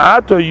says,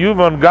 Uma'ato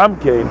Yuvon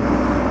Gamkein.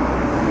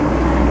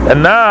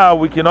 And now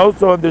we can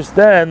also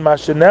understand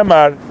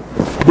Mashenemar,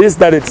 this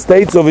that it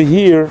states over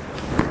here,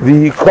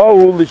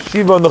 V'hikohu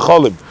l'shiva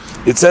necholim.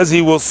 It says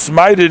he will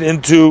smite it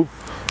into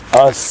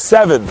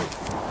 7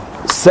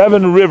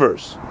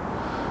 rivers.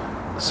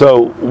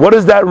 So what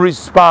does that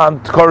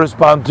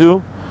correspond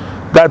to?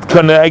 That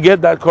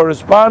Keneged, that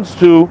corresponds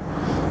to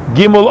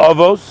Gimel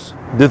Avos,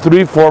 the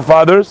 3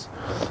 forefathers,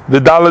 the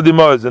Daled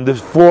Imoz, and the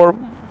 4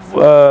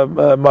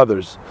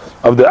 mothers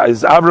of the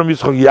is Avram,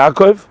 Yitzchak,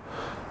 Yaakov,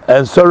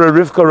 and Sarah,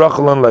 Rivka,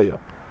 Rachel, and Leah.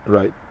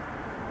 Right.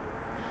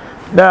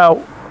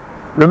 Now,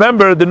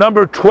 remember the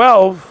number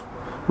 12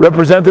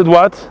 represented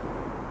what?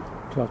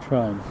 12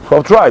 tribes.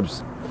 12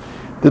 tribes.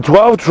 The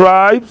 12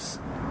 tribes,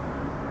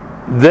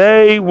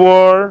 they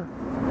were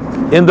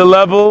in the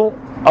level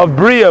of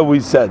Bria, we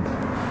said.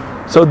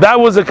 So that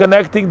was a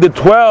connecting the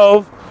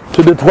 12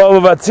 to the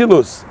 12 of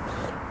Atzilus.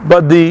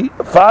 But the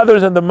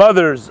fathers and the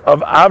mothers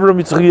of Avram,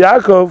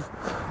 Yitzchak, Yaakov,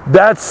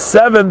 that's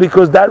 7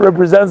 because that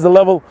represents the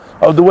level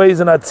of the ways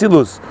in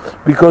Atzilus.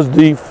 Because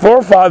the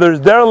forefathers,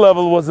 their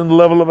level was in the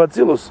level of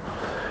Atzilus.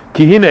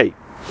 Kihine,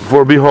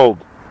 for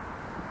behold,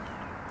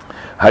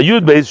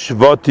 Hayud Beis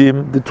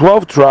Shvatim, the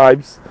 12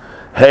 tribes,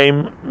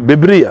 Heim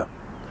Bibria.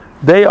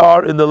 They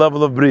are in the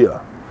level of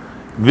Bria.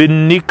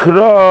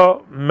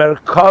 V'nikra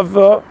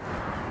Merkava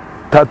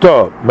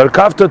Tato,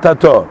 Merkavta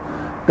Tato.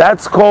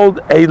 That's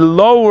called a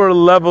lower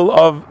level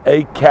of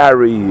a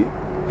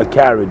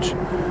carriage,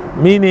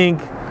 meaning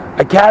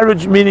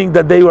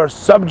that they were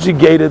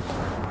subjugated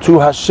to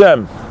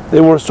Hashem.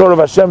 They were sort of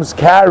Hashem's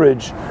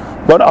carriage,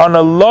 but on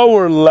a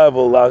lower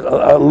level,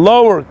 a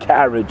lower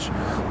carriage,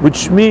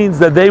 which means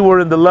that they were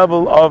in the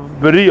level of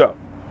Beria.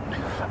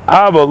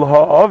 Aval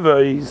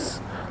ha'aveis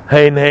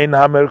hein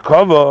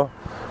hamerkava.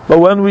 But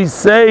when we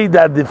say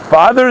that the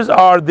fathers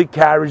are the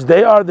carriage,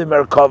 they are the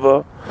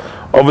merkava,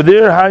 over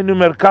there, hainu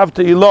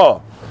merkavta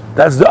ilah.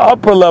 That's the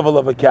upper level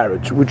of a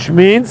carriage, which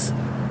means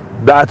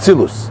the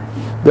Atzilus.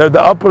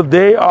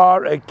 They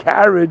are a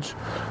carriage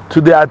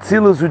to the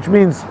Atzilus, which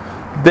means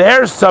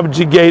they're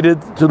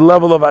subjugated to the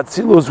level of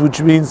Atzilus,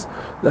 which means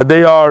that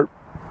they are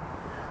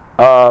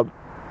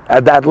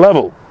at that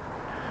level.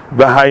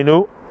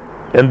 V'hainu,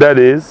 and that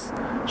is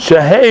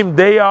Shehem.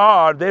 They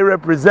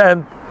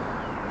represent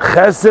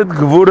Chesed,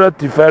 Gvura,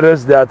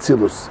 Tiferes, the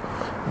Atzilus.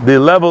 The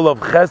level of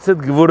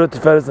Chesed, Gvura,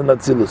 Tiferes, and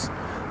Atzilus.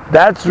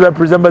 That's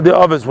represented by the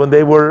Ovis when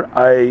they were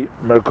a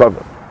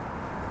Merkava.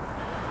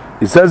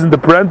 It says in the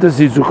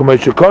parentheses,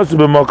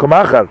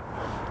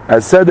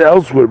 as said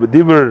elsewhere,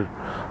 B'diver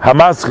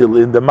Hamaschil,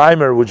 in the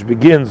Maimer, which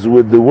begins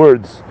with the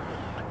words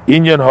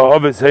Inyan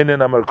ha'ovis heinen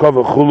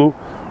ha'merkava chulu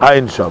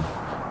ayin sham.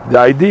 The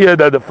idea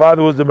that the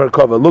father was the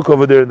Merkava. Look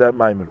over there in that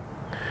Maimer.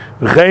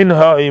 V'chein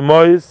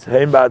ha'imois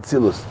heim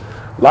ba'atzilus.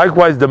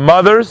 Likewise, the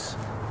mothers,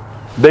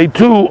 they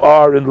too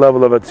are in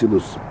level of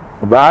Atzilus.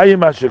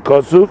 V'ayim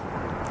ha'shekosuf.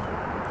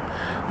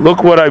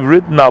 Look what I've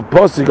written now,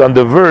 posik on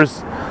the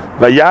verse.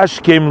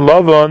 Vayash came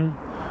Lavan,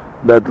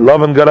 that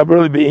Lavan got up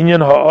early.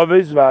 Be'inyan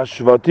ha'ovis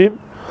v'hashvatim.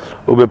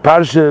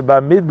 Ubeparshe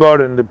ba'midbar,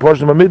 in the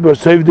portion of Midbar,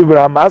 saved over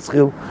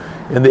ha'maschil,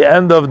 in the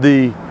end of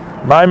the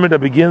Maimer that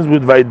begins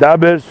with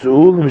Vaidaber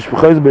Su'ul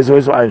Mishpuchos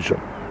Be'esois Einshom.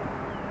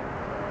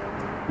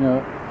 You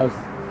know,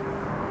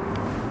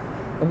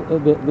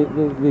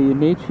 the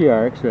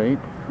matriarchs, right?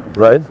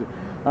 Right.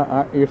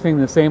 You're saying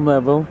the same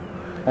level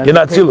as In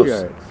the Atzilus.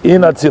 patriarchs.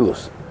 In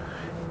Atzilus.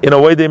 In a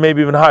way, they may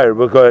be even higher.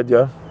 But go ahead,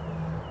 yeah.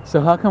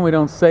 So how come we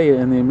don't say it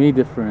in the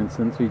Amida, for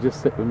instance? We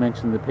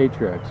mention the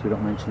patriarchs. We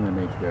don't mention the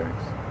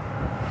matriarchs.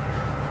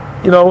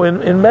 You know,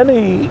 in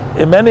many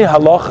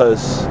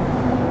halachas,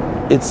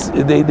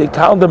 they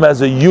count them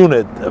as a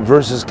unit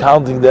versus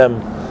counting them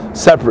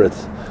separate.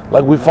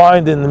 Like we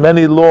find in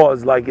many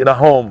laws, like in a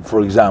home,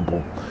 for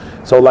example.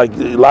 So like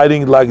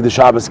lighting like the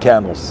Shabbos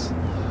candles.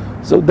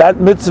 So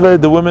that mitzvah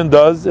the woman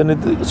does, and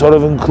it sort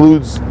of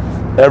includes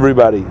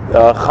everybody.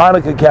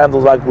 Hanukkah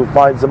candles, like we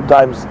find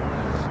sometimes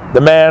the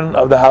man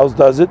of the house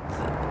does it,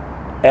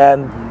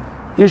 and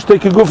Ishtei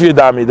Keguf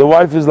Yadami, the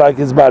wife is like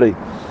his body.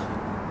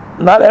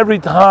 Not every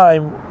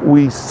time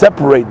we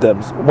separate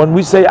them. When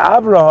we say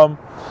Abraham,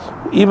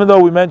 even though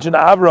we mention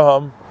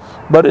Abraham,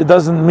 but it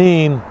doesn't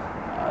mean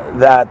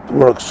that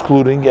we're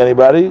excluding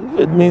anybody.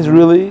 It means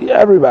really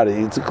everybody.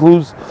 It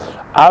includes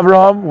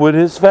Abraham with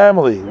his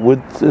family, with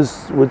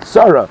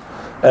Sarah,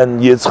 and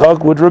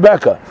Yitzchak with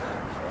Rebecca.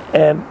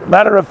 And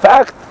matter of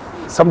fact,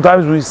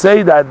 sometimes we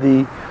say that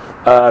the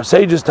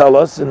sages tell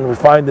us, and we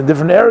find in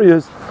different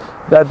areas,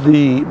 that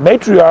the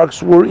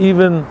matriarchs were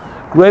even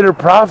greater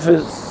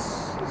prophets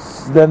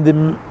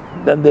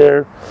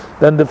worse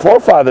than the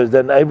forefathers,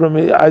 than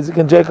Abraham, Isaac,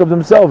 and Jacob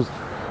themselves.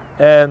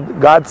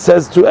 And God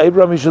says to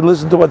Abraham, he should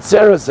listen to what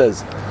Sarah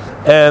says,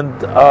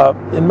 and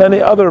in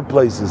many other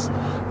places.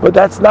 But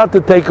that's not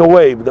to take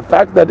away the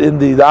fact that in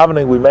the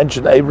davening we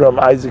mentioned Abraham,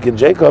 Isaac, and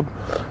Jacob.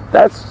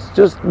 That's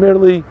just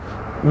merely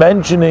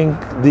mentioning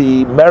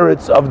the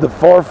merits of the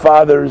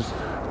forefathers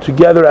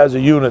together as a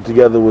unit,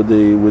 together with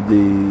the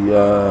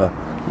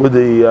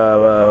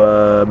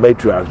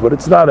matriarchs. But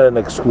it's not an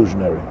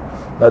exclusionary.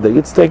 Nothing.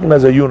 It's taken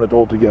as a unit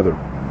altogether.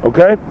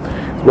 Okay,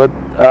 but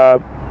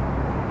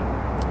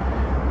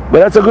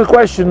that's a good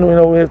question.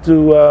 We have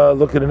to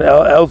look at it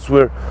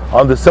elsewhere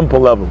on the simple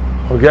level.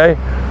 Okay,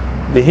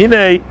 the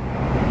hine.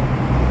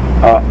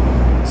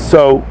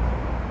 So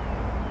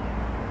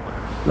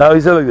now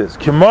he said like this: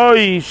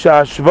 Kimoi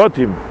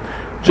shashvotim,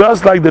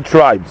 just like the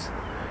tribes,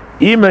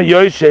 even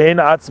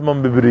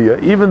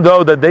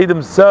though that they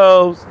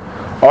themselves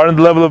are in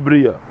the level of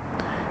bria.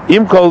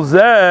 Im kol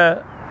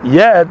zeh,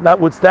 yet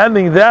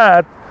notwithstanding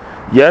that,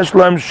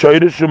 yeshlam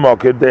shoyrish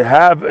u'moked, they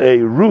have a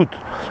root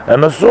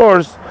and a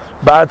source.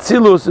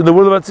 Ba'atzilus, in the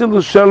world of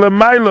Atzilus,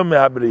 shelemaylo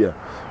me'habria,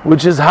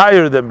 which is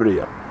higher than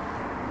bria.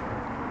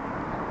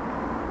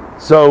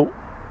 So,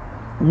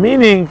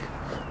 meaning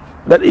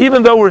that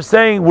even though we're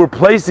saying we're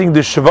placing the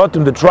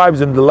Shavatim, the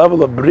tribes, in the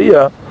level of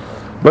bria,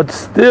 but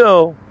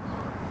still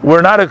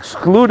we're not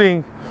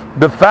excluding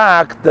the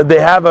fact that they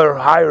have a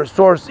higher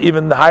source,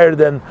 even higher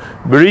than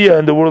bria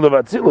in the world of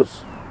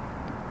Atzilus.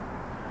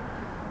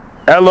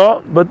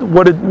 Elo, but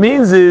what it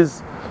means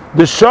is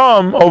the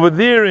Sham over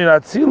there in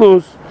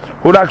Atzilus,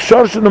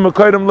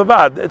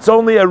 it's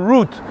only a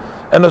root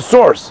and a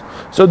source.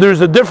 So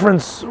there's a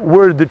difference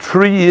where the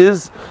tree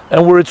is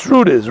and where its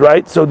root is,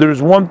 right? So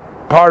there's one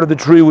part of the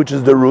tree which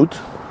is the root,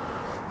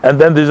 and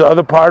then there's the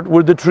other part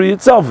where the tree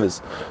itself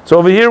is. So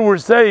over here we're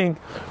saying,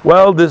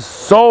 well, the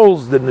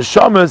souls, the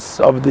neshamas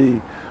of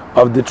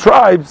the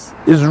tribes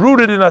is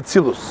rooted in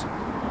Atzilus.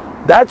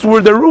 That's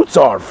where the roots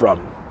are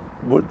from.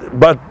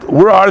 But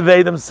where are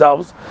they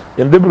themselves?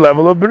 In the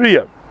level of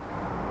Bria.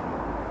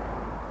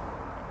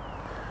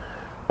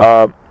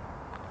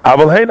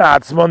 Avalhein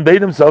Atzmon, they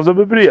themselves of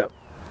Bria,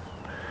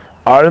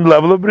 are in the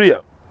level of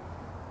Bria.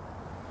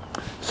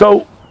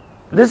 So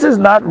this is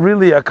not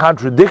really a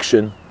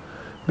contradiction,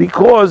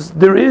 because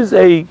there is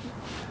a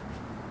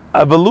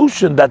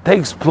evolution that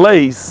takes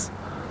place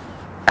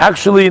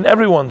actually in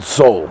everyone's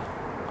soul.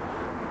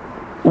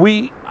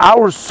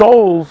 Our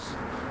souls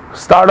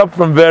start up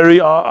from very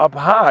up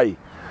high,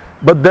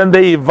 but then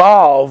they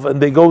evolve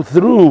and they go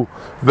through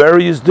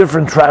various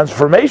different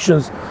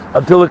transformations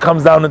until it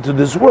comes down into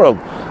this world.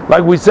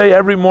 Like we say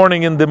every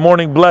morning in the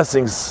morning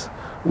blessings,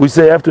 we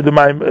say after the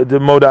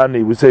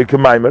Modani, we say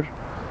Kemaimer,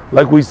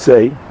 like we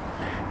say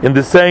in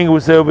the saying we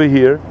say over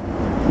here,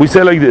 we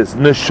say like this: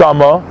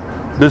 Neshama,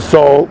 the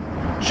soul,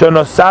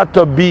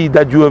 Shanosata bi,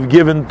 that you have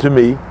given to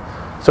me.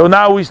 So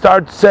now we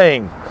start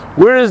saying,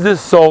 where does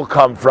this soul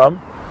come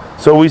from?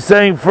 So we're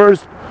saying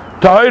first,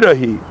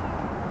 Tahirahi.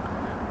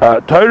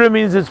 Tahira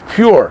means it's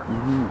pure.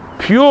 Mm-hmm.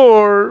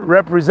 Pure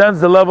represents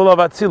the level of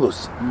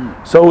Atzilus.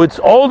 So it's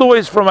all the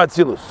ways from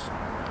Atzilus.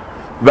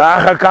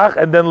 V'achakach,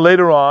 and then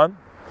later on,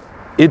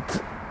 it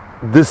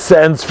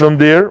descends from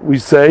there. We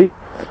say,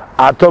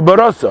 Ato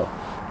Baroso,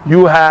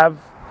 you have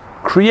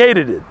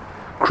created it.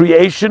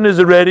 Creation is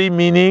already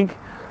meaning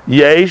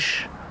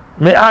Yesh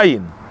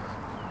Me'ayin,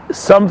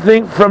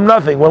 something from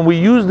nothing. When we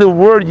use the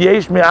word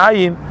Yesh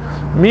Me'ayin,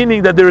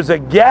 meaning that there is a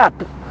gap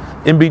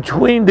in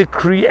between the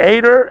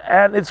creator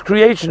and its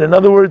creation. In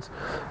other words,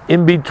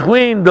 in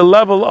between the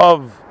level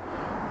of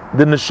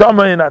the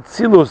neshama in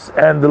Atzilus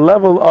and the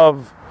level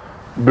of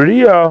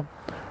Bria,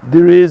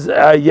 there is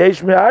a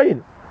Yesh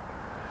Me'ayin.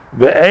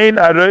 Ve'ein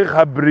areich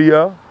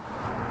ha-Bria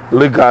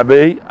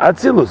legabe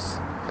Atzilus.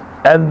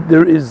 And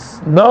there is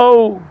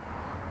no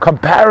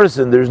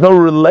comparison, there's no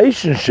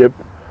relationship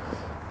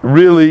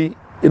really.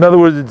 In other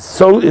words,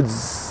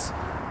 it's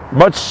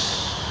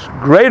much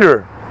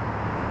greater.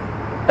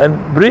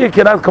 And Bria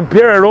cannot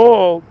compare at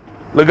all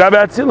legabe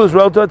Atzilus,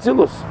 relative to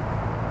Atzilus.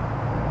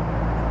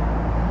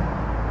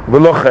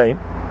 V'lochein.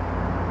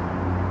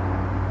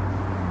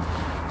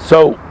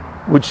 So,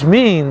 which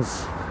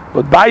means,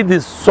 but by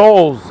the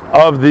souls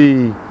of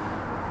the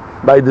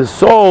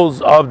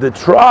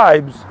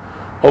tribes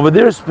over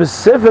there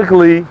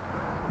specifically,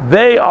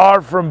 they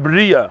are from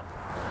Bria,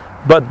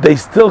 but they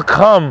still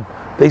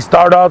they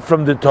start out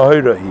from the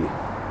Tahirahi.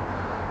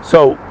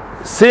 So,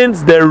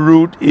 since their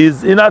root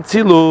is in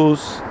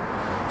Atzilus,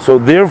 so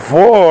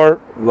therefore,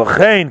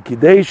 L'chein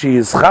Kideshi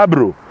is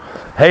Chabru,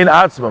 Hein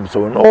Atzmam.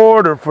 So in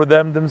order for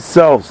them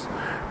themselves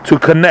to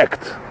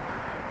connect,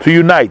 to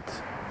unite,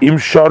 Im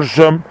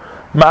Sharsham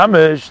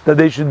Mamish, that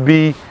they should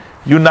be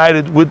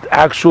united with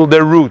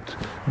their root,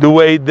 the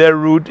way their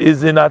root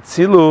is in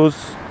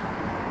Atzilus,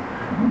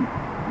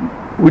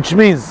 which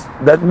means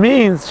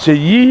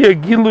Sheyiya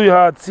Gilui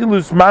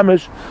HaAtzilus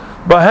Mamish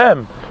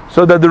Bahem,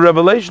 so that the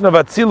revelation of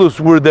Atzilus,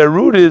 where their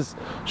root is,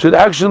 should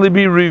actually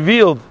be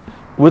revealed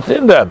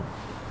within them.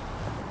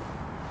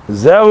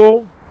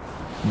 Zehu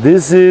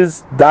This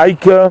is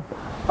Daika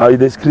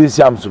Aydes Kriyas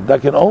Yamsuf.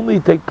 That can only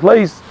take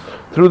place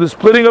through the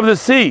splitting of the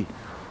sea.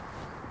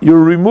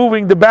 You're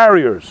removing the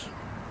barriers.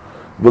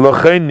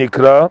 V'lochein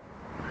nikra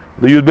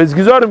liyud beis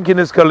gizorim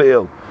kinis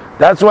kaleil.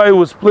 That's why it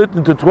was split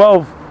into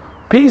 12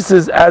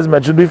 pieces, as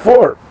mentioned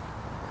before.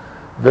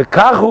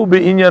 V'kachu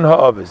be'inyan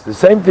ha'avis. The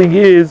same thing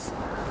is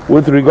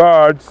with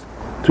regards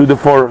to the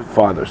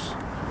forefathers.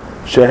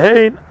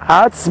 Shehein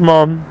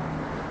atzmam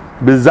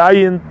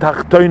bezayin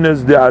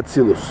tachtoines de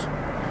atzilus.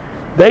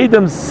 They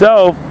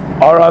themselves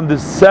are on the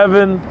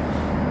 7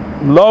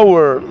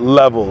 lower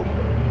level.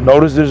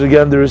 Notice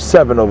there is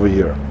 7 over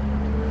here.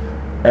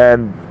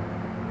 And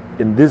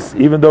in this,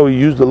 even though he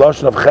used the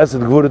lashon of Chesed,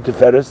 Gvura,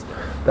 Tiferes,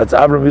 that's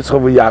Abraham,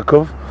 Yitzchak, and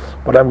Yaakov.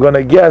 But I'm going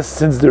to guess,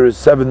 since there is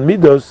 7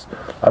 midos,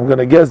 I'm going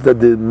to guess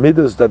that the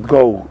midos that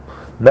go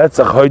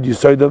Netzach, Hod,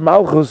 Yisoid, and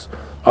Malchus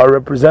are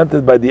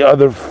represented by the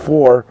other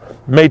 4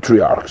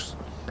 matriarchs.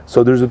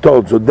 So there's a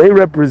total. So they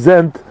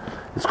represent,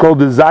 it's called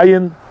the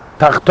Zayin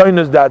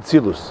Tachtoinus de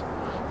Atzilus,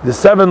 the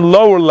 7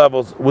 lower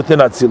levels within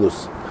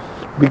Atzilus.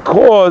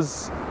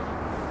 Because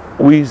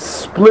we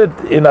split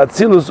in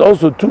Atzilus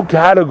also 2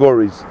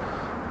 categories: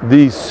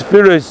 the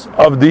spheres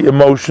of the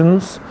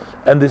emotions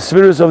and the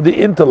spheres of the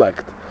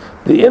intellect.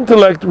 The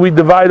intellect we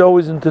divide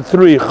always into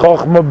 3: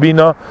 Chochma,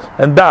 Bina,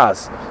 and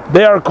Das.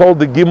 They are called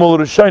the Gimel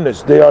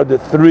Rishonos. They are the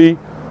 3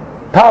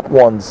 top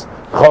ones: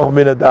 Chochma,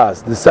 Bina,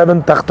 Das. The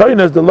 7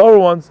 Tachtoinos, the lower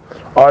ones,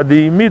 are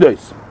the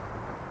Midos.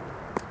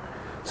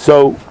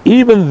 So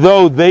even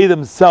though they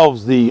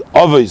themselves, the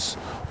Avos,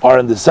 are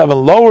in the 7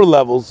 lower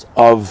levels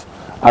of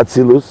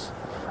Atzilus,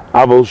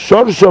 Aval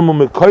Shorsham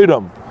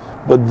u'Mekoiram,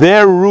 but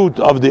their root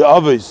of the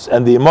Avos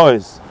and the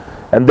Emois,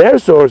 and their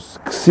source,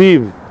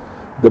 Ksiv,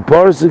 the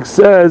Parsik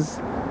says,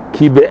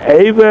 Ki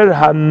be'ever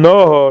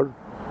hanohor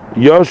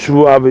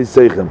yoshvu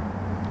aviseichem.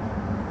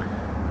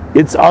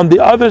 It's on the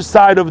other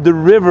side of the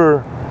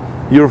river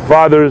your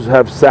fathers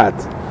have sat.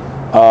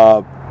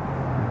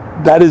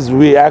 That is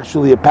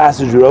a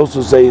passage we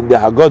also say in the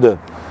Haggadah.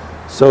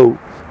 So,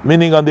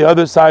 meaning on the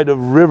other side of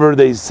river,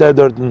 they said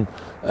Terach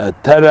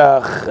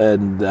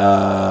and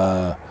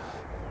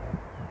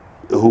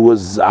who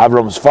was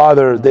Avram's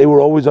father, they were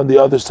always on the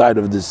other side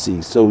of the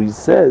sea. So he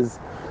says,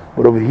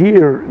 but over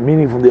here,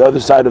 meaning from the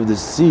other side of the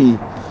sea,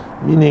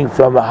 meaning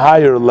from a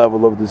higher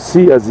level of the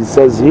sea, as he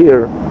says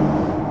here,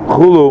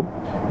 Chulu,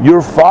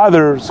 your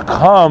fathers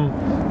come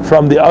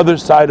from the other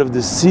side of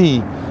the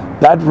sea.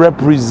 That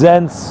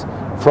represents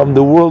from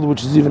the world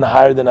which is even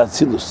higher than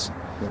Atzilus.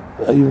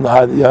 Even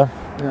higher, yeah?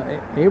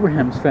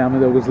 Abraham's family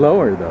though was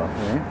lower though,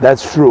 right?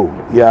 That's true,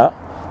 yeah.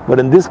 But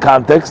in this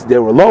context, they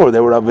were lower. They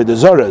were Avodah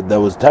Zarah. There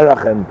was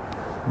Terach,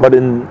 but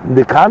in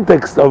the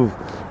context of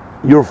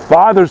your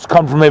fathers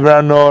come from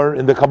Abraham Nor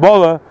in the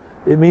Kabbalah,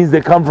 it means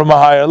they come from a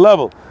higher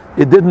level.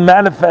 It didn't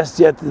manifest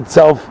yet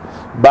itself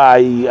by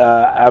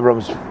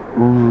Abraham's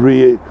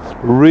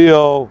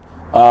real,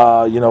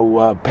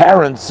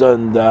 parents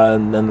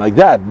and like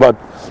that. But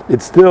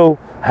it still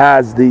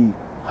has the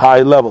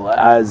high level,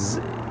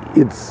 as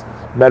it's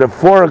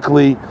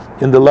metaphorically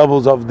in the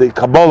levels of the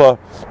Kabbalah,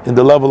 in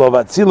the level of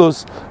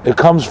Atzilus. It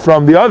comes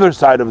from the other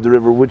side of the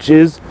river, which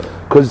is,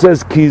 because it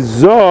says, Ki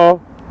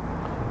zo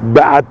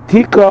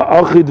ba'atika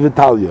achid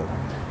v'talya.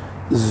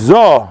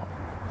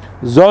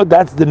 Zo,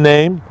 that's the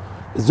name.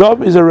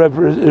 Zo is an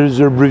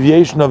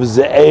abbreviation of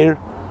Ze'er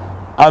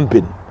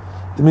Ampin.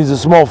 It means a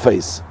small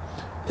face.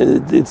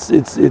 The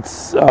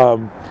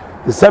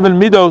 7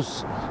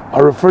 midos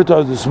are referred to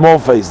as the small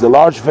face. The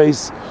large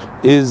face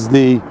is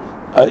the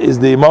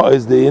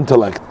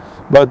intellect,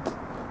 but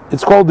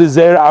it's called the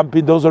Ze'er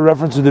Ampin. Those are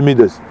references to the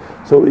midos.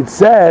 So it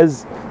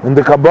says in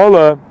the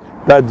Kabbalah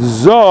that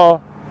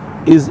Zo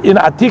is in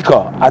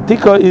Atika.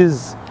 Atika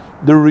is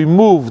the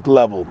removed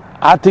level.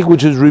 Atik,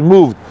 which is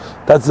removed,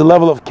 that's the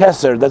level of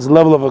Keser, that's the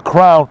level of a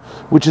crown,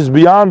 which is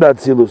beyond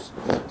Atzilus.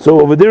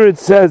 So over there it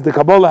says, the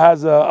Kabbalah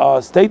has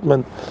a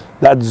statement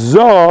that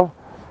Zo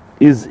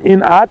is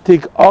in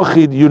Atik,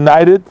 Achid,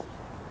 united,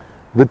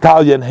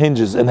 Vitalian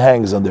hinges and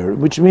hangs on there,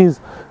 which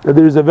means that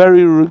there is a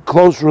very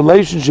close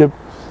relationship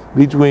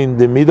between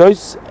the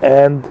Midos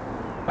and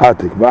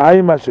Atik.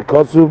 V'ayim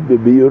ha'shekotsu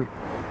b'biur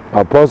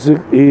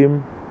ha'posik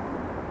im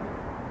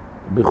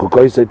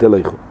b'chukoisei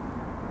teleichu.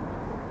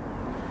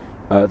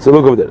 So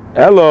look over there.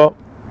 Hello.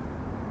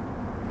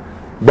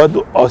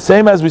 But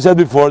same as we said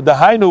before, the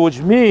Hainu,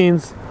 which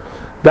means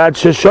that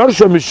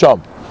Sheshorsha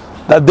Misham,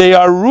 that they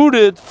are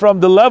rooted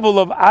from the level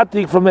of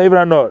Atik from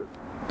Abraham Nor.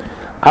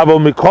 Avo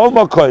Mikol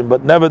Makoim,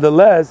 but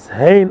nevertheless,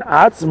 Hein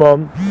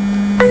Atzmon,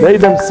 they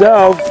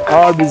themselves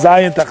are the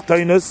Zayin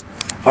Tachtoinus,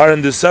 are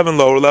in the 7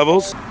 lower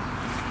levels.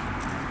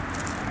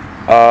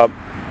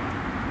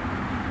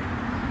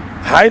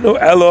 Hainu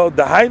Elo,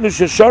 the Hainu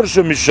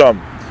Sheshorsha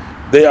Misham,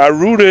 they are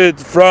rooted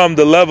from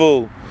the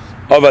level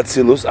of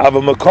Atzilus.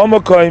 Avo Mikol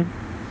Makoim,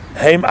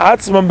 Heim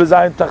Atzmon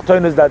bezayin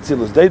tachtoinus da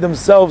Atzilus. They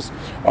themselves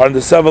are in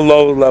the 7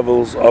 lower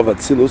levels of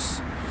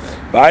Atzilus.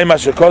 V'ayim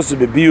ha'shekosu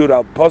bebiur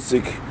al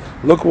posik.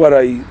 Look what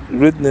I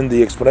written in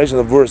the explanation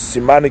of verse.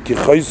 Simani ki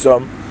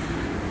choysam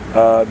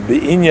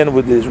Be'inyan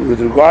with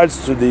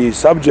regards to the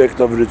subject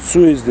of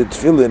Ritzu is the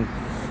tefillin,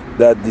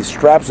 that the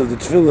straps of the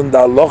tefillin, the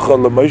halacha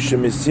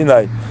l'Moshe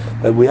Sinai,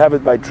 that we have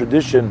it by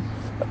tradition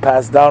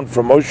passed down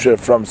from Moshe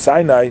from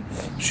Sinai.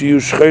 Shiyu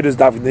shcheiros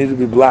daf need to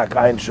be black.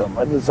 Ayin sham.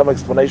 I need some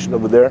explanation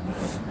over there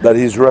that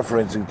he's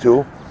referencing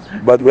to,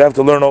 but we have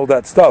to learn all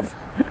that stuff.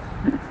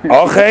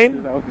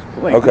 Achein.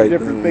 Okay.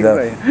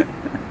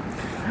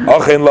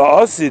 Achein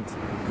la'asid,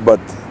 but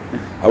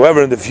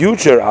however in the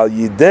future al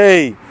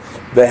yidei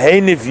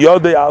v'heinif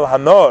yodei al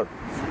hanor,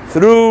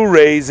 through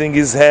raising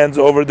his hands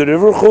over the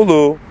river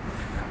Chulu,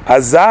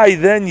 azai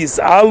then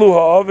yisalu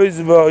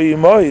ha'aviz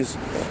v'ha'imois.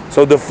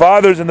 So the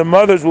fathers and the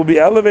mothers will be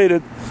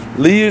elevated.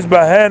 Liyus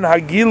bahen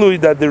hagilui,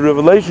 that the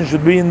revelation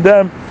should be in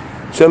them.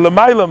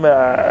 Shelamayla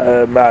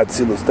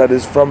ma'atzilus, that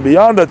is from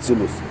beyond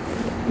Atzilus.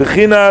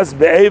 Bechinas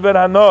be'ever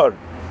hanor,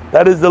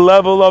 that is the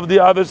level of the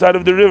other side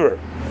of the river.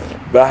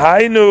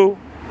 Behainu,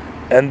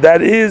 and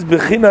that is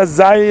bechinas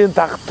zayin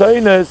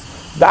tachtoines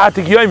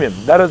da'atik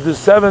yoimim. That is the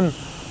 7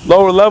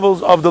 lower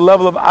levels of the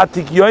level of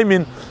atik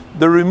yoimin,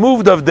 the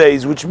removed of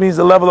days, which means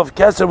the level of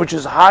Keser, which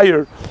is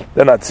higher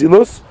than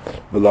Atzilus.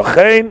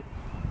 V'lachein,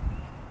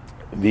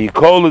 the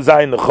kol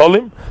zayin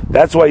necholim.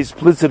 That's why he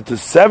splits it to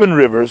 7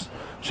 rivers.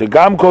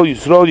 Shegam kol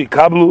Yisrael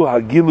yikablu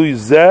hagilu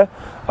zeh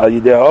al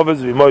yidei haavos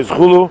v'imois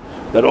chulu.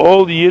 That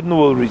all the Yidden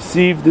will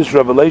receive this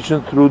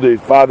revelation through the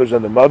fathers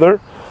and the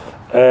mother,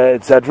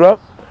 etc.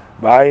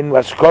 Bain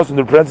Mashkos in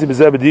the principle is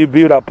Bedir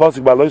Bir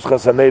Apostle Balois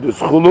Chasanedus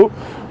Chulu,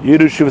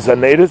 Yirushiv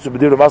Sanedus,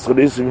 Bedir Maskal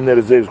Isim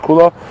Nerezeus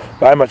Kula,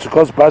 Bain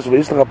Mashkos Pas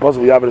Vishla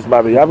Apostle Yavris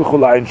Mavi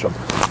Yavichula Einsham.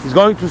 He's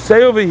going to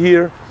say over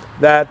here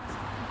that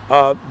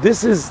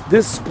this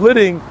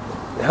splitting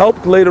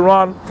helped later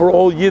on for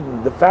all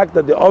Yidden. The fact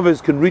that the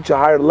others can reach a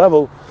higher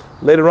level,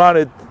 later on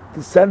it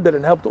descended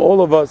and helped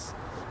all of us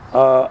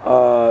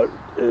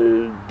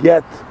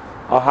get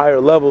a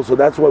higher level. So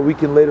that's why we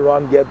can later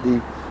on get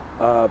the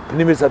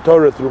Pnimis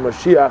HaTorah through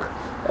Mashiach,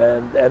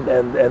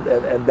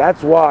 and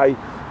that's why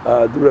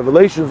the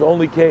revelations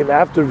only came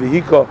after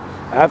Vihika,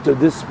 after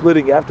this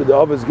splitting, after the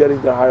others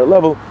getting to a higher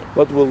level.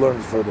 But we'll learn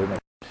further now.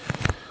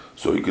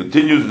 So he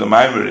continues the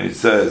Maimer and he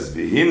says,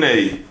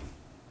 V'hinei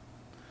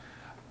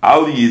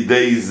al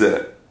yidei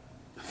zeh,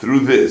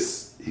 through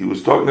this. He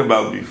was talking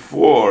about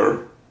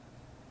before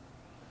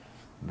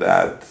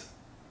that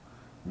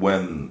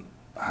when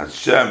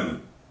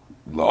Hashem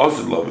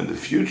la'asid in the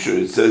future,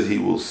 it says he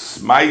will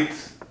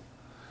smite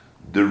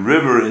the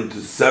river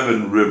into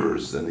 7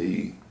 rivers, and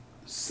he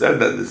said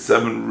that the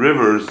 7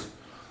 rivers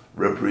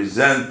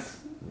represent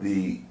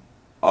the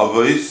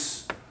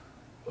avos,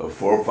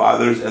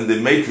 forefathers, and the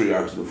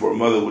matriarchs, the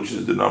foremother, which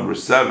is the number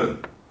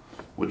 7,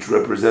 which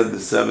represent the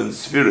 7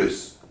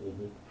 spheres.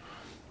 Mm-hmm.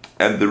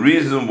 And the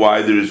reason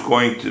why there is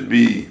going to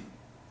be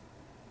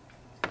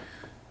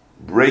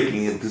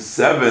breaking into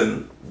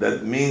 7,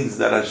 that means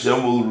that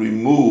Hashem will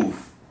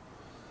remove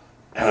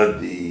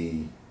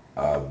the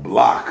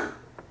block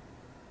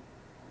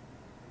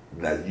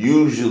that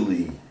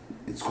usually,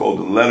 it's called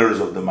the letters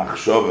of the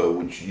Machshava,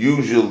 which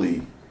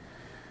usually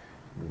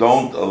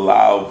don't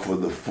allow for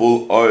the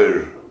full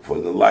oir, for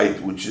the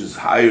light which is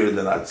higher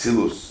than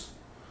Atzilus,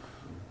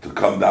 to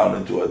come down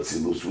into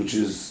Atzilus, which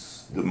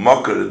is the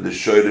Makar and the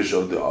Shoirish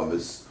of the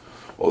Avis.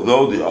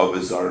 Although the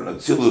Avis are in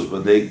Atzilus,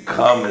 but they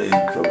come in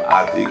from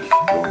Atik,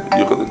 from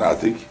Yuchad and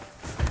Atik.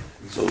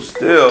 So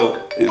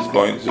still, it's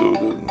going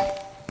to...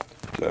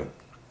 Okay.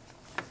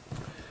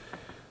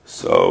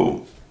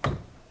 So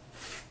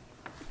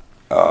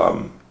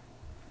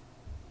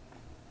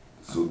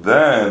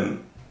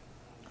then,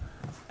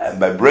 and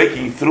by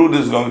breaking through,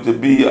 there's going to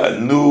be a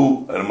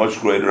new and a much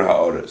greater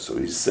ha'orah. So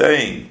he's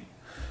saying,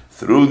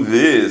 through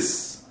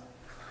this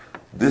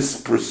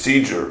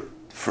procedure,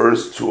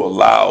 first to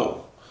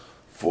allow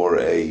for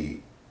a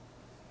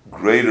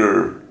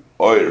greater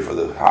oir, for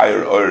the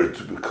higher oir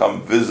to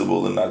become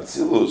visible in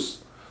Atzilus,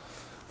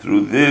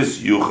 through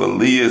this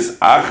yuchaliyas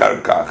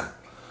achar kach.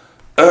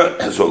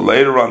 So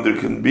later on there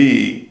can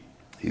be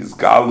his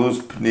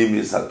galus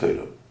pnimis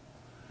haTorah,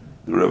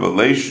 the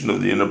revelation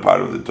of the inner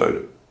part of the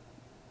Torah,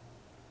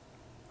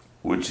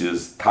 which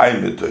is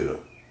time Torah.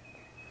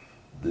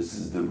 This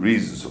is the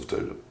reasons of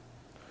Torah.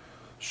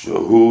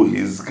 Shahu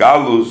his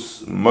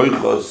galus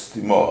moichas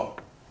timoah.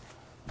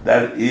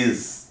 That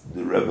is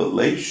the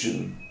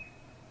revelation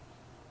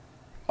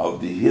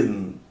of the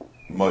hidden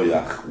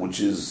moyach, which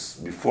is,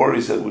 before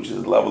he said, which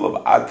is the level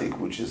of atik,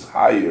 which is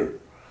higher.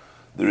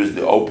 There is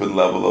the open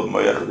level of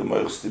moyach, the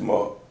moyach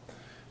timoah.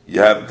 You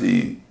have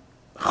the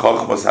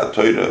chokhmas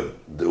haTorah,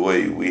 the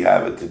way we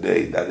have it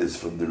today. That is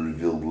from the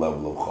revealed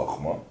level of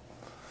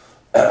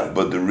chokhmah.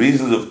 But the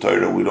reasons of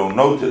Torah we don't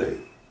know today.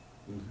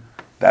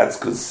 That's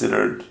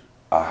considered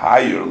a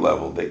higher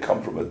level. They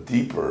come from a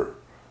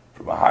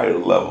higher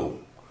level.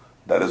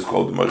 That is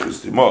called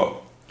Moichas Timoah.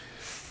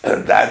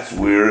 And that's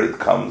where it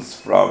comes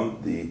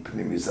from, the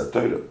Pnimis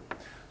HaTorah.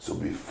 So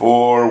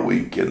before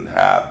we can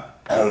have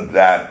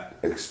that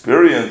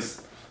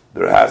experience,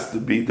 there has to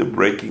be the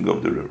breaking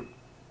of the river.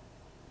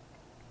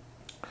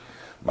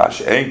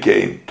 Mash'en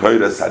kein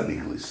Torah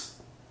saniglis.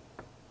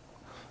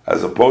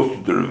 as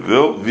opposed to the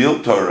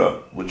revealed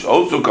Torah, which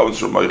also comes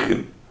from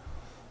Moichin,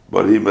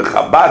 but he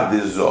mechabad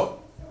is Zoh.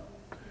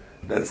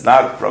 That's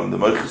not from the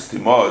Moichis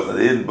Timo, it's not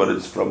in, but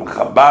it's from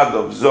Chabad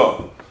of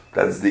Zoh.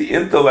 That's the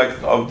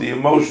intellect of the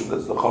emotion.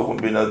 That's the Chochmah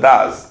bin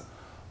Adas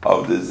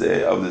of the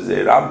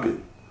Zeir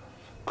Ampin.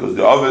 Because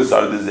the others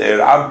are the Zeir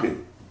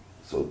Ampin.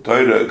 So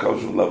Torah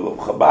comes from the level of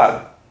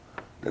Chabad.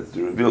 That's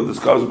the revealed. This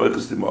comes from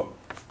Moichis Timo.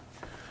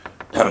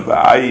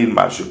 V'ayin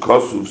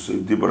ma'shekosuf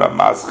se'dibur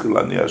ha'maschil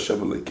ani Hashem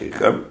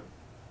Elokeichem.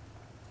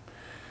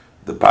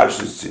 The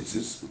Parshas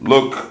Tzitzis.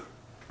 Look,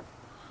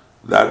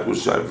 that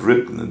which I've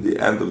written in the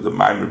end of the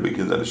Maimer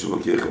begins on Hashem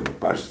Elokeichem,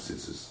 Parshas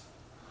Tzitzis.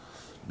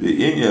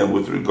 Be'inyan,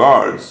 with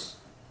regards,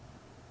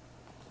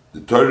 the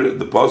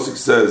Pasuk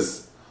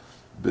says,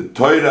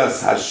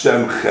 B'toiras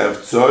Hashem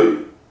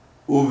chevtzoi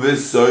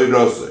u'v'soi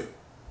rosoi.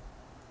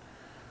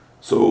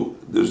 So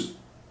there's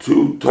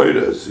two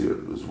Torahs here.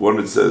 There's one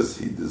that says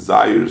he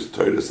desires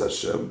Toiras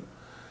Hashem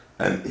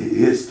and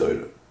his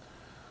Torah.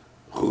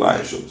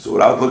 So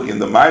without looking in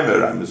the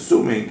Maimer, I'm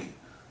assuming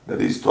that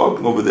he's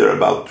talking over there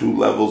about two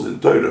levels in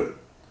Torah.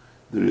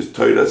 There is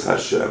Toiras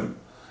Hashem,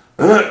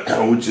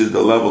 which is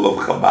the level of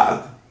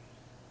Chabad.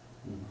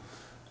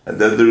 And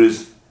then there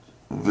is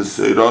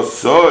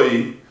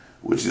V'seirasoi,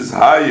 which is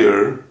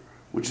higher,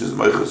 which is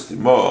Moichos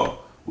Timo,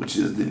 which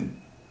is the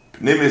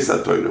Pnimis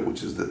HaTorah,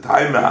 which is the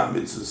Taimeh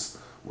HaMitzvos,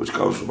 which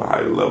comes from a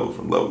higher level,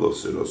 from the level of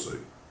Seirasoi.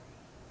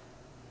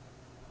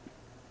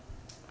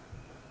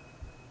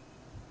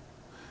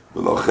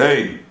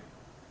 V'lochein,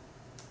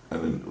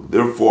 and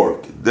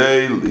therefore,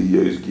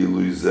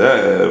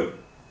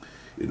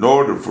 in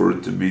order for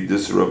it to be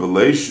this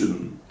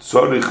revelation,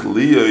 tzorich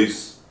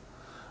liyos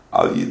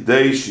al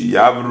yidei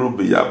sheyavru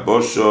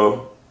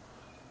b'yabosho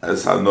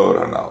es hanor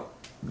hanal.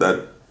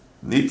 That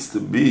needs to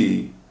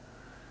be,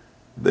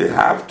 they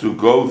have to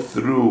go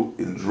through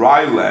in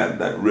dry land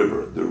that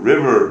river. The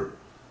river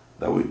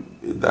that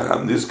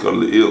Hamniskar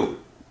Le'il,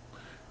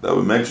 that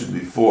we mentioned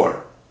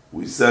before.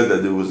 We said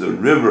that there was a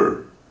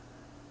river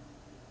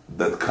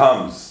that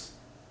comes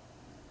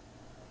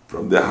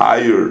from the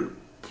higher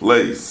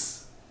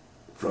place,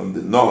 from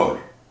the Nor,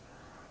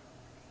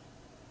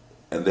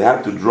 and they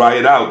have to dry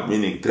it out,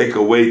 meaning take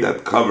away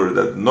that cover,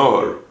 that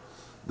Nor,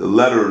 the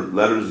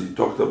letters he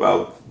talked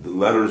about, the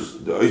letters,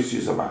 the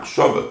Oisis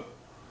HaMachshava.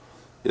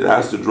 It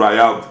has to dry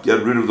out,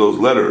 get rid of those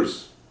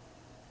letters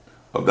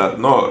of that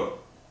Nor.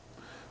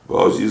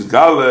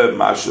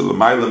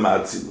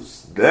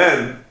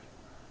 Then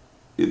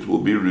it will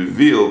be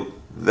revealed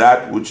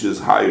that which is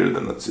higher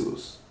than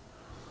Atzilus.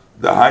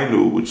 The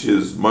Hainu, which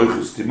is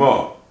Moichos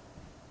Timo.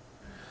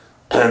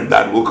 And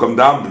that will come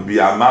down to be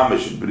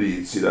Amamish,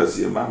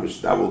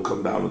 that will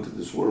come down into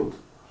this world.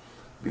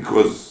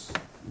 Because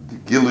the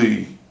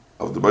Gili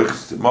of the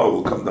Moichos Timo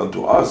will come down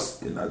to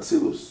us in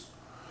Atzilus.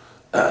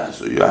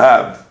 So you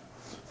have,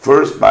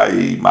 first by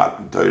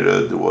Matan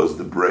Torah, there was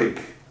the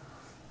break,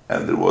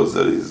 and there was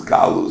his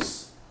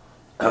Galus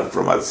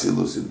from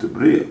Atzilus into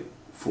Bria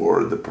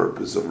for the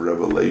purpose of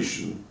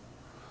revelation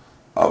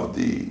of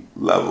the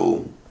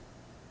level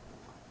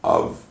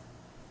of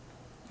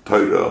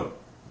Torah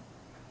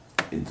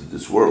into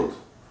this world.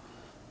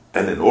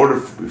 And in order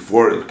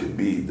before it can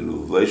be the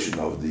revelation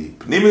of the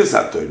Pnimis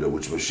HaTorah,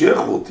 which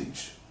Mashiach will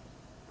teach,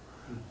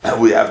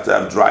 and we have to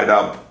have dried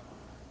up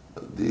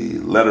the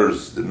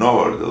letters, the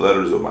Noor, the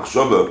letters of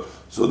Machshava,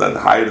 so that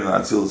higher than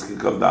Atzilus can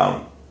come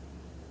down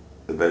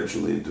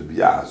eventually into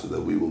Biyah, so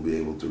that we will be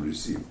able to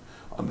receive,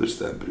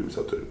 understand Pnimis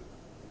HaTorah.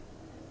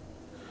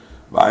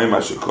 V'ayim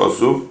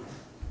HaShekosuv,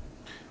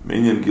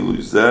 Minyan Gilui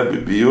Zeh,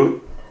 B'biur,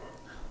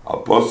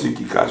 Al Posik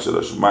Ki Kasher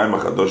HaShemayim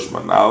HaChadosh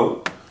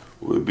Manal,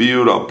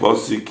 U'Biur Al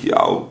Posik Ki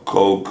Al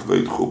Kol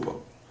Kveit Chupa.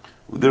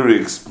 There he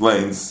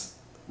explains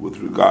with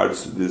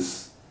regards to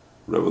this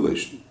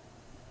revelation.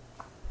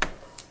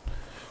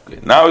 Okay,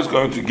 now he's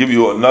going to give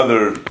you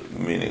another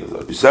meaning.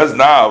 He says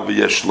now,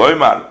 V'yesh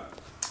Loimar,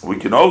 we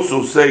can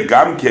also say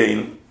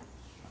Gamkein,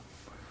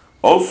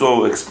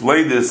 also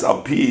explain this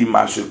Al Pi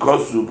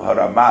Mashikosuv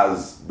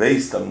HaRamaz,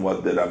 based on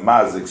what the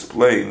Ramaz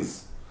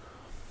explains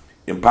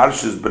in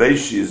Parshas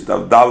Breishis,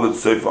 Davdalet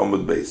Soif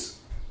Amud Beis.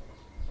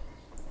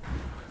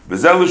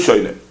 V'zel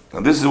Shoyne,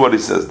 and this is what he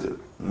says there.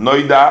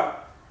 Noida,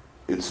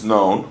 it's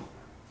known,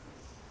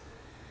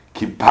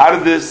 Ki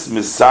Pardes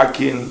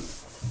Misakin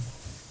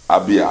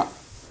Abiyah,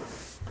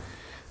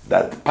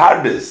 that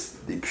Pardes,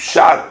 the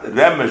Pshat,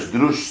 Remesh,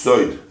 Drush,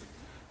 Soid,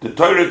 the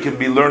Torah can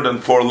be learned on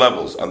four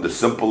levels: on the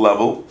simple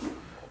level,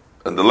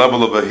 on the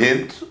level of a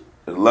hint,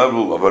 the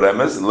level of a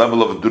Remes, the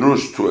level of a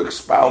Drush to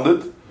expound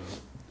it,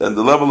 and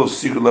the level of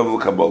secret level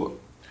of Kabbalah.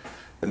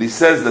 And he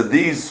says that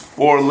these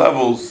four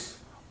levels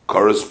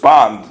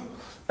correspond,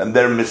 and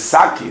they're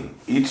misakin.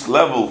 Each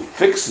level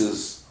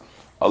fixes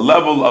a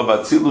level of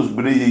Atzilus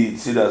B'ri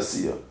Yitzir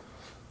Asiyah.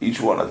 Each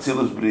one,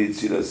 Atzilus B'ri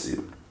Yitzir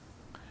Asiyah.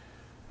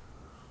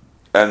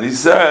 And he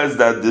says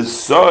that the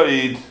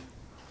Soid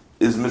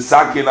is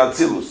misakin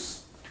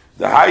Atzilus.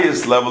 The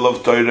highest level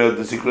of Torah,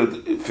 the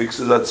secret,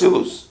 fixes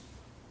Atzilus.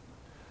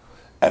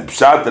 And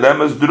Pshat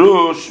Remes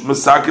Drush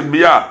misakin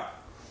Biyah.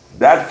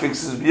 That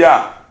fixes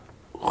Biyah.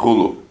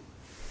 chulu.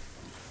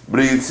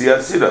 Bri Yitzira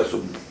Asira. So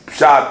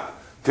Pshat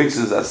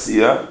fixes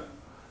Asiya,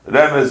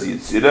 Remez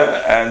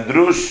Yitzira, and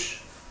Drush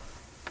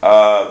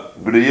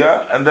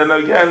Bria, and then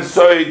again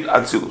Soid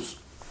Atzilus.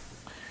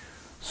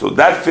 So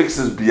that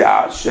fixes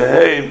Bia,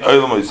 Sheheim,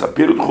 Oilam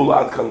Yisapirut Chulu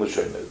Ad Kan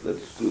L'Shoinez.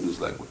 Let's do this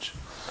language.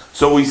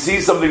 So we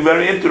see something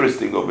very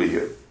interesting over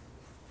here.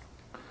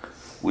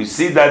 We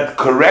see that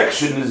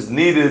correction is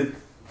needed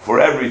for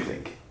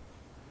everything.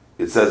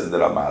 It says in the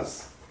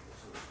Ramaz.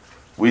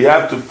 We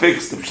have to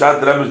fix the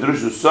Pshat Remez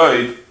Drush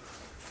Soid,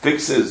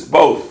 fixes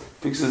both,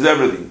 fixes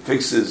everything,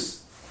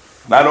 fixes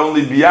not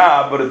only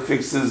Bia, but it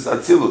fixes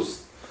Atzilus.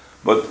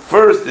 But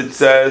first it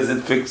says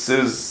it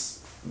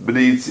fixes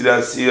Bri Yitzira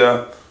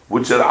Asiya,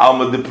 which are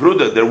Alma de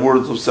Pruda, they're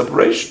words of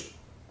separation.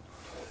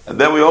 And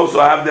then we also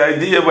have the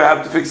idea we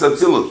have to fix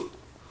Atzilus.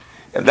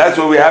 And that's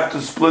why we have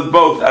to split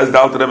both, as the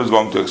Alter Rebbe is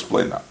going to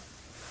explain now.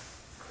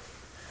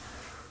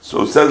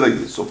 So it says like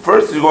this. So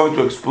first he's going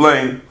to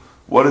explain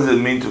what does it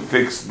mean to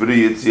fix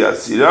Bri Yitzira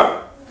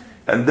Asiya,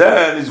 and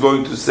then he's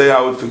going to say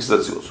how it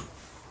fixes Atzilus.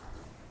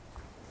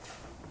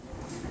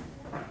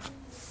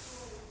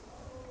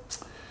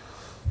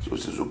 So it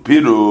says,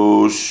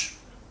 Upirush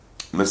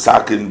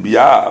Mesakin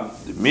Bia,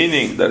 the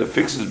meaning that it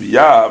fixes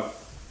Bia,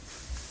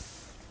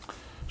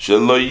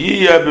 Shelo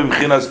Yiyeh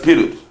B'Bchinas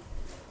Pirut.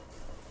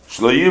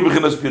 Shelo Yiyeh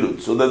B'Bchinas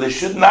Pirut. So that they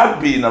should not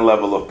be in a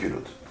level of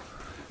Pirut.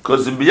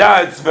 Because in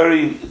Bia it's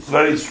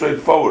very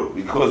straightforward,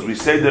 because we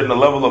say they're in a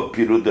level of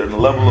Pirut, they're in a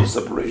level of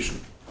separation.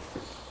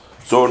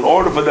 So in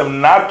order for them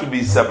not to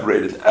be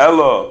separated,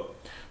 Elo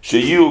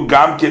Sheyu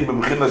Gamkin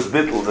B'Bchinas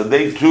Bittul, that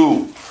they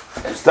too,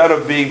 instead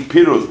of being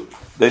Pirut,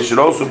 they should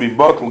also be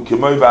bottled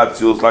K'moy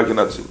V'Atzilus, like in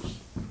Atzilus.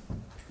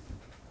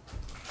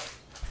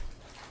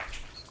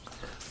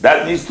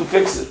 That needs to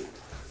fix it.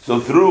 So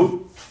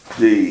through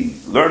the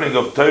learning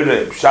of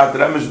Torah, Pshat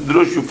Remez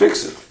Drush, you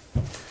fix it.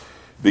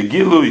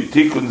 Begilui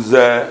Tikun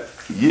Zeh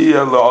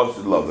Yiyeh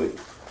La'osid Lavei.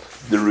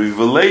 The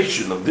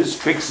revelation of this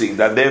fixing,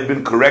 that they have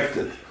been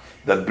corrected,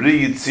 that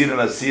Bri Yitzir and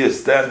Asiya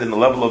stand in the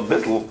level of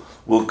Bittul,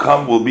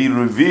 will be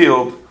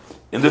revealed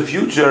in the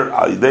future.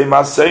 Alidei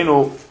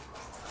Maseinu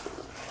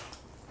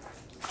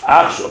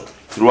Achshot.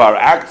 Through our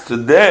acts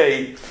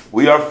today,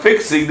 we are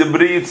fixing the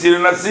Bri Yitzir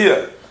and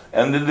Asiya.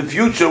 And in the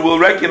future, we'll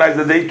recognize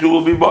that they too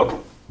will be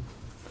bottled.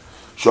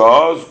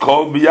 Sha'oz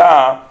kol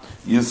biyah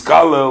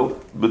yiskalel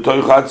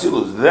b'toich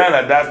Atzilus. Then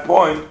at that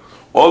point,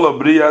 all of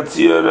Bri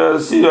Yitzir and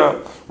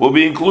Asiya will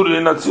be included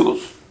in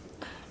Atzilus.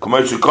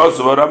 As the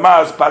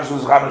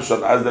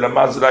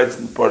Ramaz writes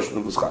in the portion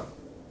of V'schan.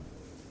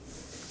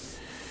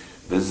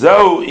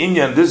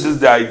 This is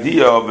the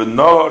idea of a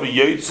Nohor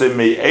Yoytze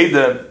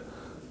Me'eden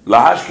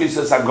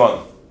Lahashkis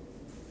Agon.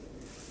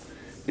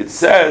 It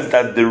says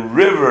that the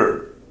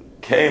river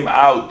came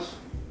out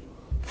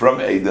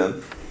from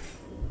Eden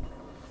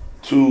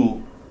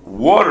to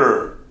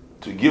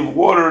give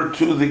water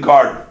to the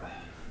garden.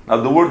 Now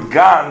the word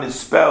Gan is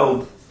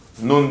spelled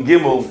Nun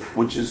Gimel,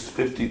 which is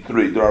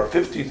 53. There are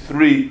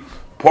 53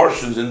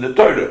 portions in the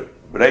Torah.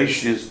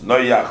 Bereishis,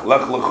 Noyach,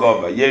 Lech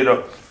Lecha,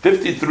 Vayera,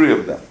 53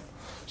 of them.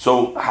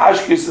 So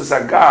Hashkis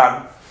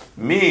Agan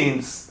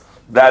means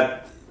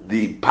that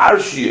the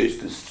Parshias,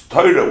 this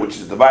Torah, which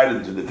is divided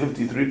into the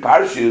 53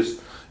 Parshias,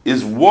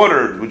 is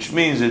watered, which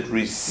means it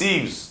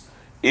receives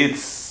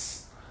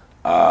its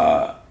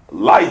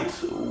light.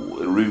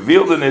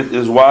 Revealed in it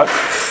is what?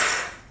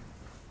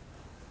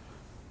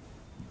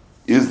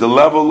 Is the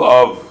level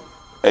of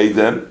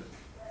Eden.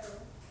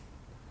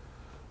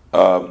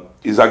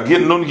 Is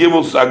Agin Nun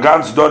Gimel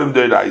Agans Dorim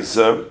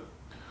Deiraisa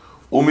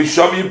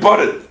Umisham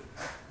Yiporet.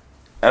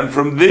 And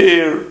from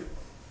there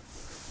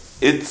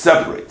it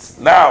separates.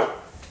 Now,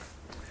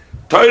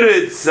 Torah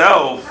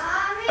itself,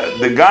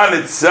 the Gan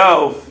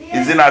itself,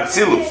 is in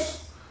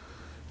Atzilus.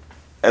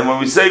 And when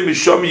we say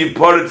Misham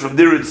Yiporet, from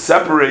there it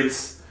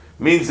separates,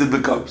 means it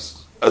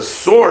becomes a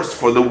source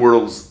for the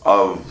worlds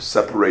of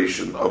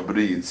separation of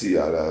Bri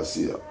Yitzira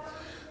Asiya.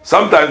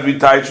 Sometimes we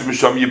tie to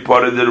Misham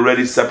Yiporet that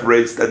already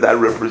separates, that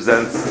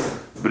represents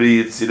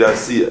Bri Yitzira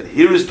Asiya.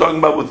 Here is talking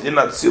about within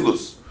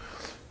Atzilus.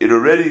 It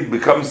already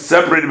becomes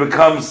separated,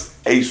 becomes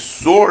a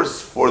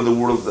source for the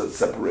worlds of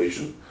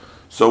separation.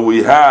 So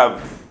we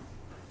have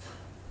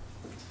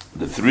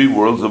the three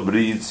worlds of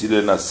Bri Yitzira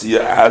and Asiya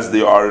as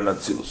they are in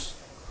Atzilus.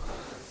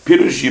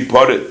 Pirush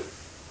Yiporet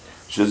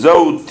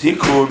Shezau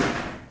Tikkun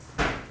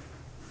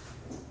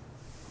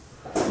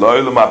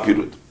Lo'olam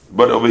HaPirut.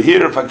 But over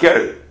here,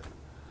 Fakir,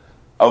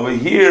 over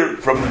here,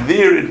 from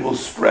there it will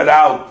spread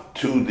out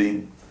to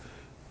the,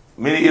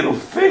 meaning it'll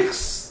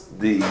fix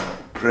the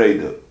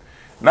Preda.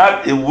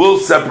 Not it will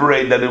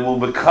separate, that it will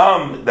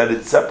become, that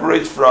it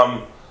separates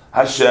from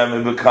Hashem,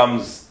 it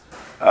becomes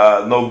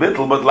no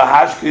bittul, but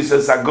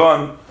Lahashkis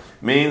Agon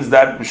means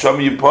that Misham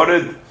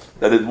Yiporet,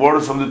 that it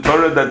waters from the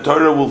Torah, that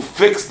Torah will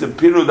fix the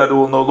Piru, that it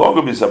will no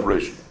longer be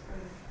separation.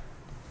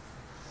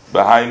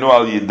 B'hainu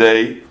al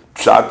Yidei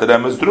Pshat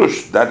Remez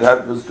Drush. That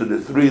happens to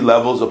the three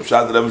levels of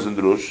Pshat Remez and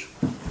Drush.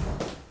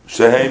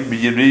 Shehem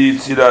B'Yiri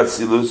Yitzira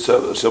Atzilus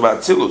Sheba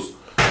Atzilus.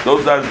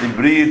 Those are the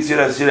Bri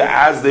Yitzira Atzilus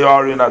as they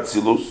are in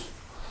Atzilus.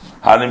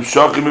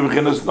 Hanimshachim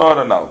b'chinas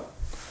nor anal,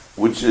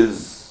 which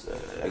is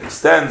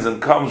extends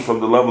and comes from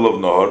the level of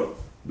nor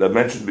that I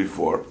mentioned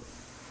before.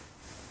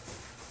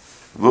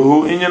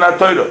 V'hu inyan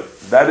ha-Torah,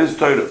 that is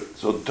Torah.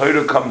 So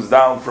Torah comes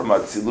down from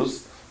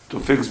Atzilus to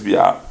fix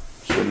Biyah.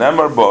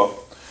 Shenemar bo,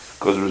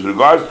 because with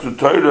regards to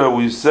Torah,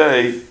 we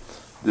say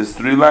there's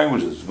three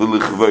languages.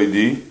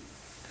 V'lichvaydi,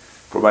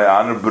 for my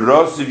honor,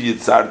 B'rosiv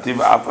Yitzartiv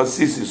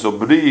Afasisi. So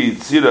Bri,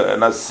 Yitzira,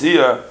 and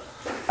Asiya,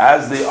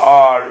 as they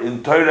are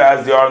in Torah,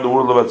 as they are in the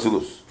world of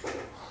Atzilus.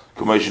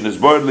 Commission is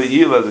bored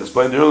le'il, as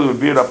explained earlier,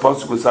 Bir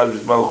Apostle L'Sav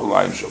Yismalach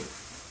U'Layim Shom.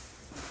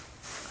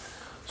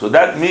 So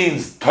that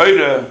means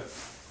Torah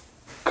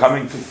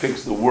coming to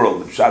fix the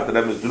world. The Pshat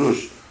Remes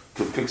Drush,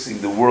 to fixing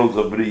the worlds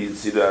of Bri,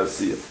 Yitzira,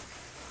 Asiya.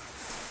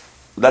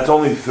 That's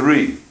only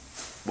three,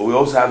 but we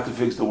also have to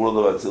fix the world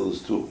of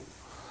Atzilus too.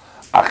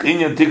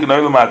 Achinyan Tikkun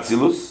Olam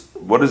Atzilus.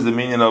 What is the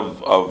meaning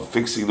of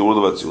fixing the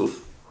world of Atzilus?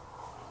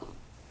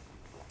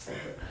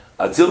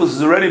 Atzilus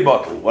is already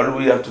bottled. What do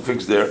we have to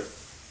fix there?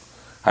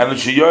 That it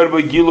should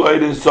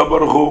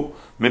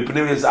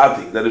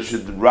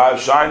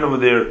shine over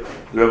there, the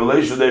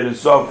revelation there in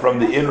Sof from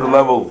the inner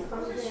level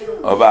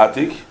of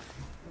Atik.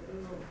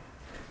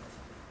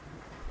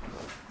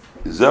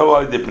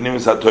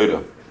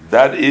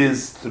 That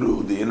is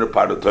through the inner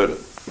part of Torah.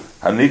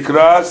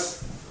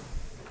 Hanikras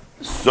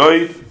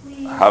Soid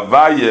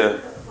Havaya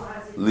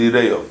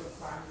Lireyo.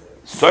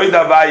 Soid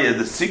Havaya,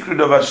 the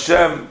secret of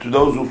Hashem to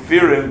those who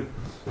fear Him.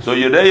 So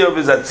Yereyev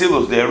is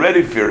Atzilus, they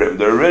already fear Him,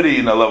 they're already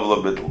in a level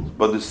of bittul.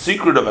 But the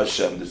secret of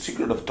Hashem, the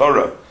secret of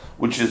Torah,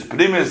 which is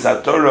Primis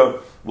HaTorah,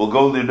 will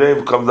go,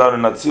 Yereyev comes down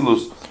in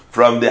Atzilus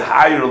from the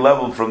higher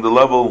level, from the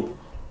level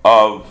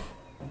of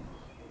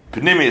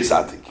Pnimius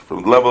Atik,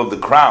 from the level of the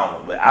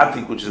crown, of the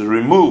Atik, which is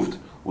removed,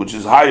 which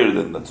is higher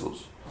than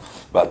Atzilus.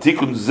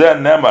 V'atikun zeh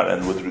nemar,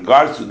 and with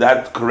regards to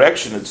that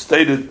correction, it's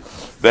stated,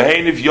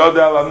 V'hein if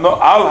yoda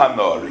al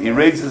hanor, he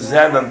raised his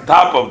hand on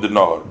top of the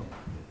nor.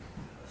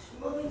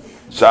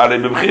 Because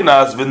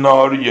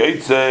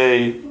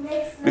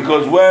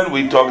when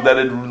we talk that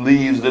it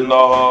leaves the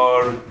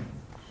nor,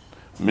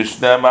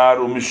 mishnemar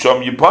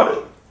umishom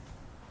yipare.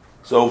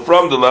 So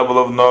from the level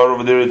of nor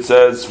over there, it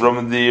says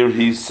from there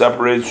he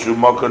separates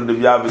shumakar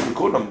devya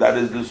v'tikunam. That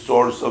is the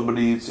source of the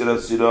Yitzira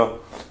Sira,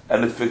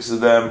 and it fixes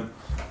them.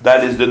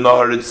 That is the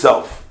nor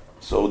itself.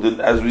 So then,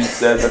 as we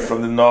said, that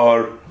from the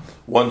nor,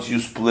 once you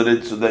split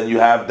it, so then you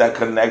have that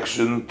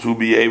connection to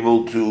be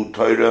able to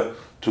Torah,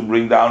 to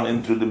bring down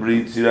into the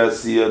Bri Yitzira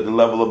Asiya, the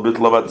level of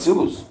Bittul of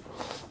Atzilus.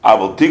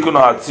 Aval Tikkun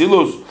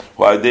HaAtzilus,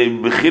 why they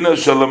Bechina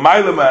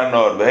Shalamayla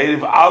Ma'anor,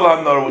 V'heiv Al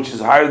HaNor, which is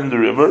higher than the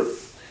river.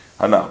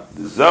 Now,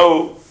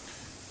 Zo,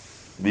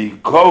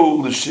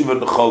 B'kol L'Shiva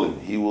Necholim,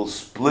 he will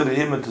split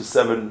him into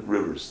 7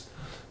 rivers.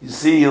 You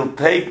see, he'll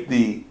take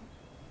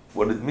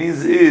what it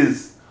means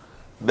is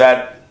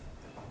that,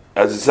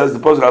 as it says, the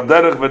Pasuk,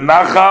 Aderech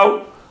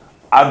V'Nachal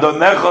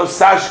Adonecho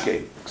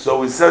Sashke.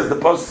 So it says, the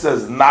Pasuk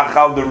says,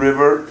 Nachal, the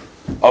river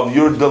of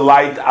your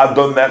delight,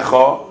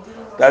 Adonecho,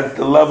 that's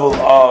the level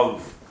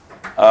of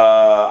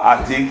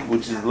Atik,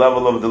 which is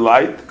level of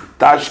delight,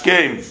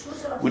 Tashkem,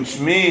 which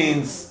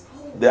means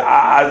the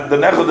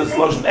Necho that's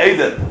Loshen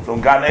Eden,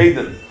 from Gan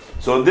Eden.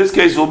 So in this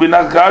case, it will be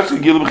Nachkash,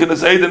 Gilu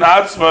B'chinas Eden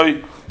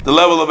Atzmai, the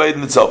level of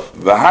Eden itself.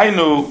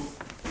 V'hainu,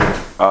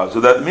 so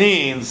that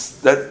means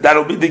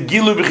that'll be the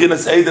Gilu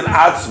B'chinas Eden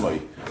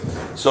Atzmai.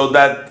 So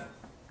that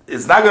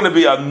it's not going to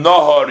be a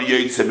Nohor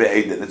Yotze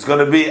Be'Eden. It's going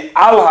to be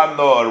Al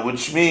HaNor,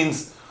 which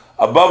means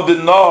above the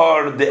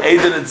Nohor, the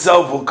Eden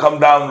itself will come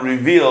down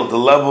revealed. The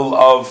level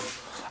of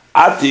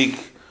Atik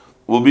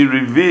will be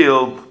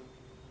revealed.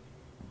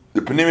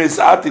 The Pnimis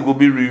Atik will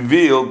be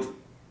revealed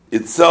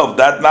itself.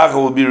 That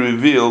Nachal will be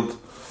revealed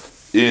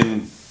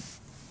in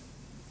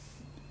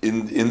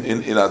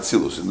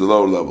Atzilus, in the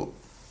lower level.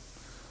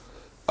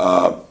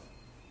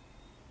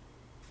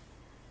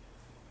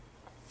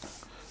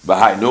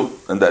 Bahainu,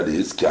 and that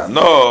is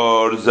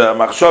Kianor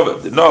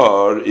Machshava. The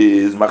Nor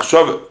is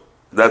Machshava.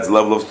 That's the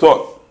level of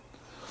thought.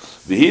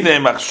 V'hine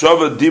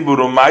Machshava Dibur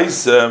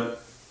U'Maisa.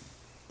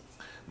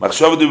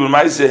 Machshava Dibur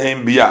U'Maisa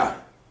Heim Biyah.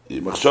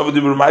 Machshava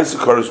Dibur U'Maisa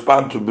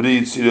correspond to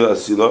Bri Yitzira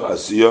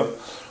Asiya.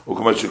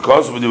 U'Kama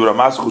Shekos V'Dibur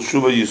U'Maschul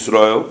Shuva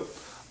Yisrael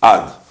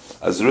Ad.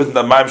 As written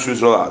that Maim Shuva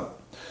Yisrael Ad.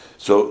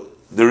 So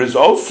there is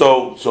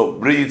also,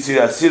 Bri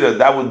Yitzira Asira,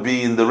 that would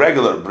be in the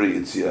regular Bri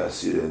Yitzira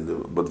Asira.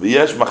 But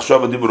V'yesh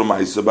Machshava Dibur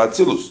U'Maisa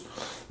B'Atzilus.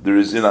 There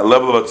is in a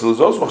level of Atzilus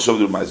also Machshava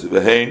Dibur U'Maisa.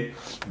 V'hein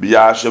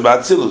B'yah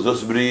B'Atzilus.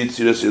 That's Bri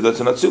Yitzira Asira, that's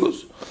in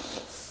Atzilus.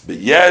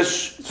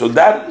 V'yesh, so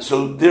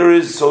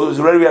there's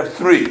already we have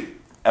 3.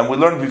 And we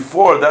learned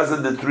before, that's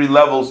the 3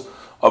 levels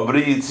of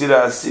Bri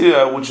Yitzira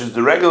Asira, which is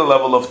the regular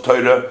level of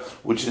Torah,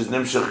 which is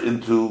Nimshach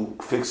into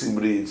fixing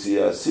Bri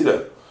Yitzira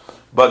Asira.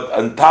 But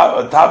on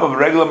top of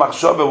regular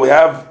machshava, we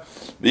have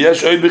we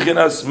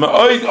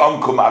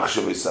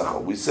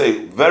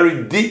say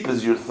very deep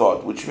is your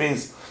thought, which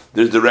means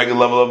there's the regular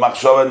level of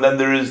machshava, and then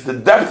there is the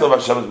depth of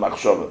Hashem's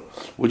machshava,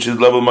 which is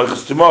level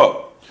machas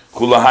timo.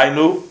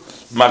 Kulahainu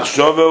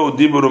machshava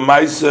udibur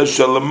u'maisa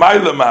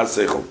shalamayla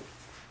ma'aseichel.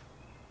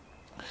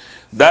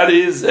 that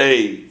is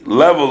a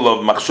level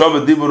of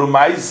machshava dibur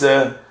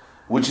u'maisa,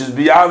 which is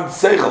beyond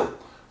seichel.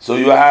 So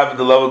you have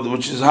the level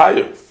which is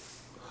higher.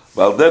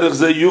 Similar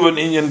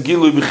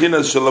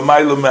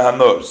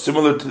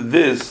to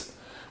this,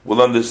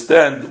 we'll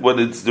understand what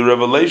it's the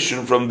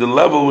revelation from the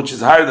level which is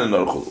higher than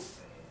Norchul.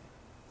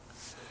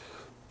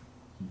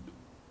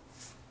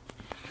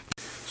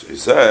 So he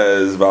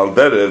says,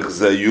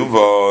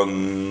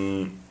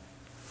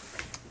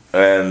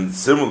 and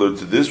similar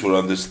to this, we'll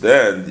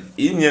understand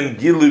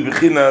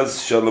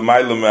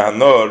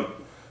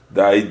the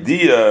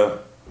idea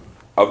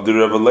of the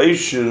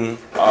revelation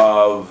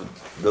of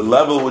the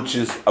level which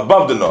is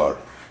above the Nor.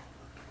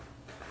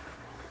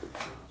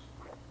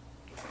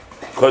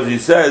 Because he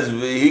says,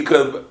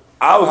 V'hikab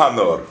al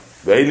hanor,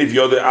 V'hinif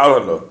yode al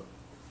hanor.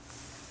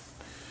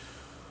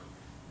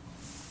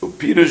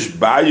 Upirush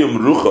bayum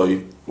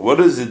ruchoy, what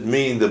does it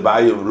mean, the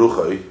bayum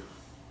ruchoy?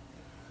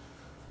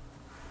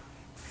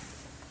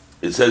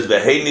 It says,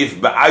 V'hinif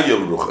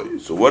ba'ayum ruchoy.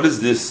 So what is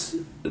this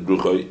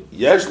ruchoy?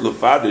 Yesh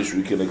lefadish,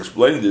 we can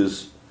explain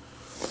this.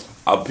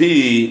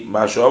 Alpi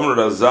Mashomr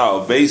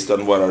Razal, based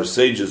on what our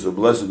sages of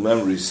blessed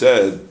memory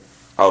said,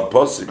 al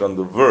posik on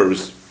the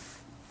verse,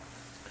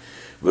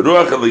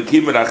 V'ruach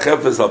alikim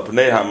rachefes al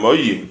pnei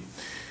hamoyim.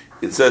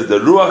 It says the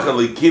ruach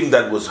alikim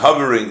that was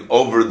hovering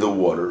over the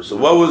water. So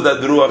what was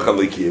that ruach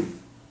alikim?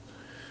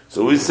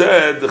 So we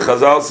said, the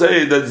Chazal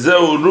say that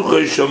zeu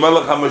ruchei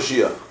shomelech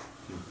hamashiach.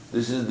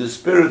 This is the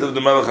spirit of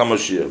the Melech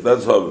hamashiach.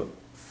 That's hover.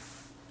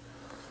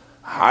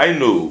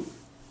 Hainu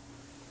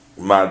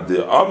mad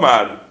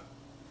Omar.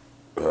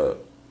 V'nochal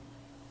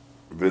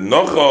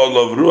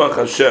of Ruach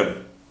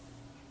Hashem.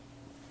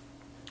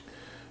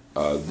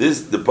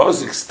 The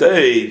pasuk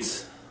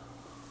states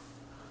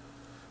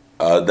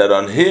that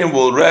on him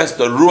will rest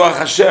a Ruach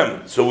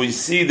Hashem. So we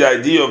see the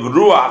idea of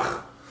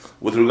Ruach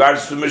with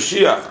regards to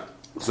Mashiach.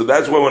 So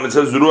that's why when it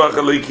says Ruach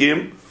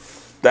Elikim,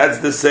 that's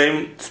the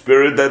same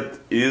spirit that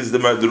is the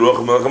Ruach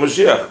of Melech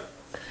HaMashiach,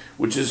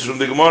 which is from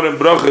the Gemara in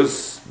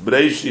Brachos,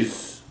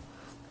 Breishis,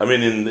 I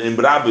mean in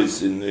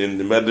Brabis, in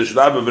the Medrash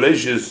Rabbah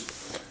Breishis,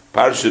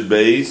 Parshat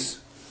Beis,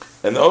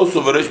 and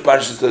also Varesh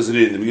Parshat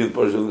Tazria, in the beginning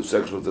of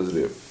section of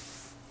Tazria.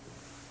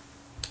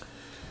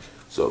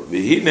 So,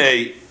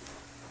 V'hinei,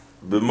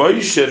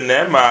 b'Moshe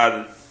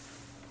Nemar,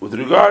 with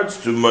regards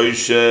to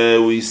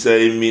Moshe, we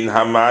say, Min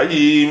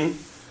Hamayim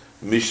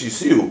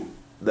Mishisihu,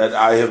 that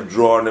I have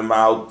drawn him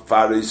out.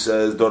 Pharaoh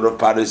says, daughter of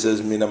Pharaoh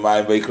says, Min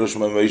Hamayim V'ikrosh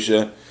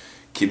Moshe,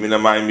 Ki Min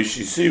Hamayim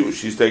Mishisihu.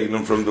 She's taking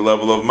him from the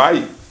level of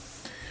Mayim.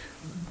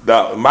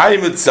 The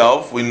Mayim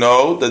itself, we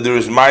know that there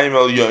is Mayim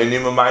El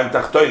Yoinim and Mayim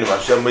Tachtoinim.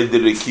 Hashem made the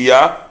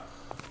Rikiya,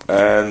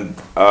 and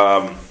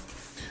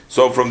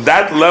so from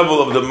that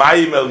level of the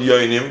Mayim El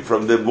Yoinim,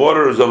 from the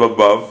waters of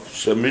above,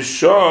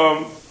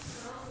 Shemishom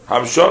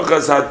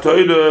Hamshochas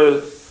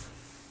HaToyre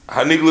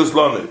Haniglas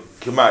Lone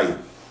Kimayim.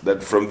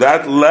 That from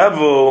that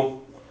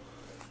level,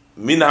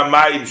 Min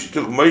HaMayim, she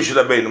took Moshe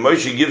Rabbeinu.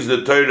 Moshe gives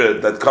the Torah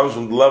that comes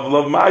from the level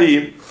of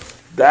Mayim.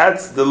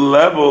 That's the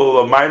level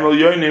of Mayim El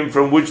Yoinim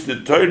from which the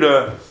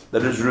Torah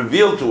that is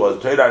revealed to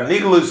us, Torah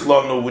Niglas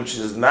Lanu, which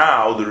is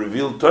now the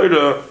revealed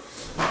Torah,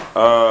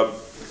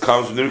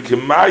 comes from the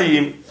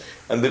Kimayim,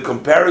 and the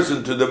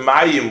comparison to the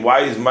Mayim. Why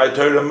is my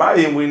Torah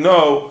Mayim? We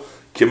know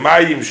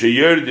Kimayim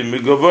Sheyerdim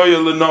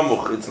Migavoya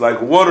Lenamuch. It's like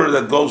water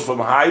that goes from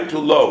high to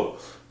low.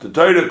 The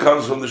Torah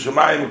comes from the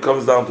Shemayim, it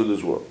comes down to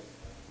this world.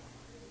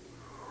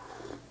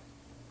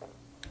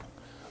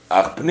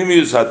 Ach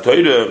Pnimius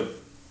HaTorah,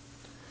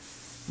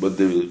 but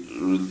the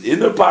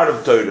inner part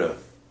of Torah,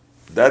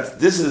 that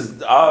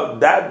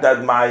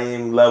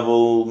Mayim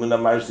level,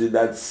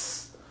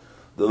 that's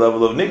the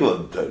level of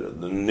Nigla Torah,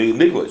 the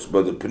Niglas.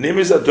 But the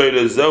Pnimis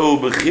HaTorah Zehu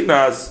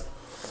Bechinas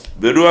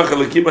Beruach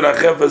Elikim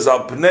Rachefes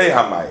Al Pnei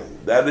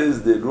Hamayim. That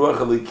is the Ruach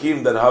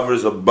Elikim that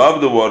hovers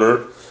above the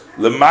water,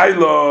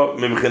 Lemailo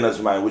Mimchinas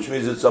Mayim, which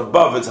means it's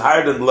above, it's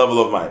higher than the level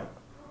of Mayim,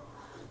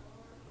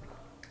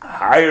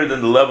 higher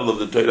than the level of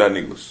the Torah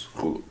Niglas.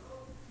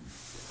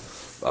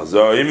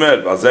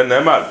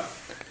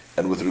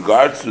 And with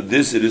regards to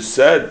this, it is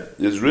said,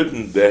 it is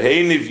written,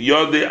 Behenif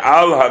Yode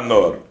Al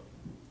Hanor.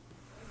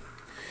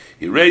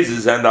 He raises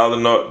his hand al the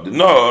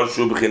Nor,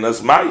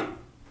 Shubchinas Mai.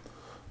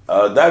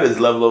 That is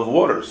level of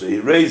water. So he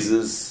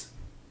raises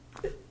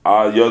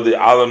Yode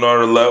Al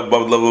Hanor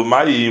above level of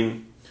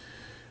Mayim.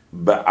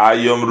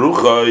 Ba'ayom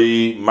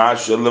Ruchai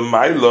Mashal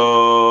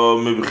Mailo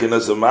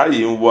Mibchinas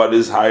Mayim. What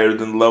is higher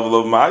than the level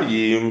of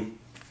Mayim?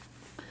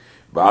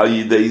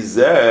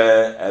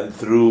 And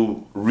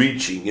through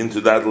reaching into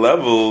that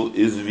level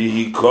is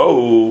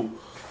vihiko,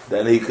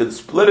 then he could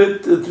split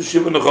it to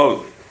Shiva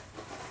Nechol.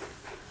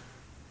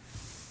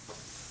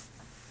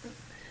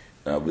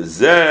 Now,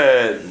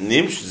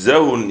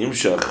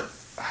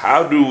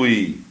 how do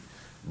we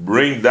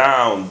bring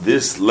down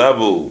this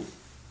level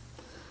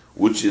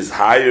which is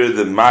higher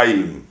than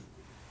Mayim?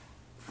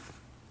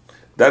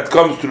 That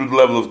comes through the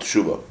level of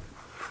Teshuvah.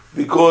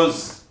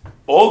 Because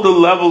all the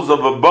levels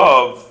of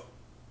above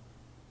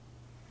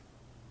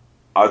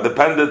are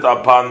dependent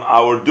upon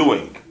our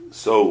doing.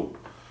 So,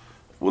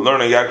 we're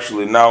learning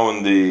actually now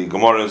in the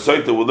Gemara and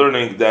Saita, we're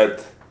learning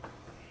that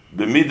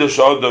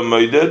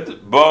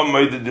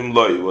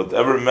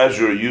whatever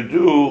measure you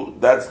do,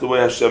 that's the way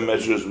Hashem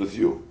measures with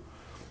you.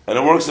 And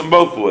it works in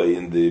both ways,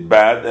 in the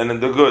bad and in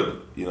the good.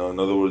 In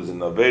other words, in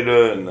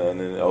Aveda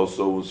and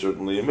also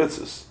certainly in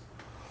mitzvahs.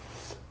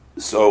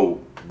 So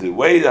the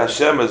way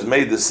Hashem has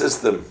made the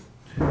system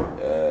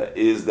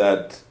is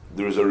that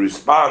there is a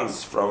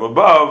response from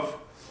above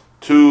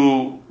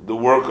to the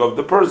work of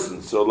the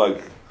person. So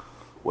like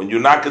when you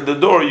knock at the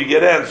door, you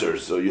get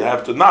answers. So you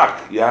have to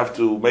knock. You have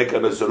to make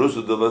an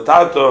Sarusa de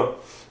Latato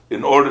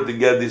in order to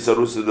get the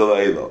Sarusa de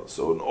La'ela.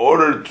 So in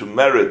order to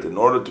merit, in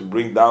order to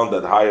bring down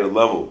that higher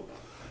level,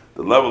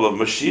 the level of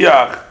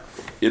Mashiach,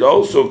 it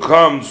also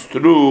comes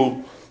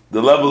through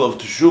the level of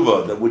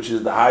Teshuvah, which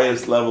is the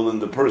highest level in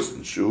the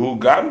person. Shuhu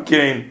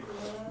Gamkein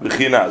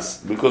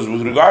B'chinas. Because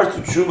with regards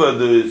to Teshuvah,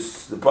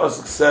 the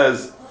Pasuk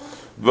says,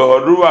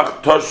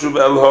 V'haruach Toshuv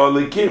El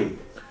Ha'alikim,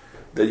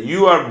 that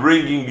you are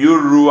bringing your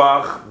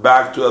Ruach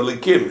back to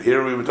Elikim.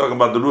 Here we were talking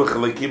about the Ruach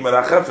Elikim and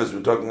Achefes.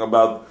 We're talking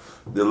about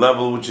the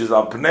level which is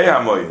Al Pnei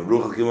HaMoyin,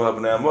 Ruach Elikim Al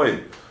Pnei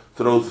HaMoyin.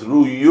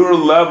 Through your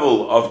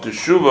level of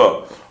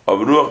Teshuvah, of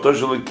Ruach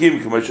Tosh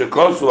Elikim,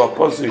 K'meshikosu Al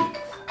Posik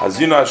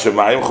Hazina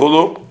Hashemayim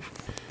Chulu,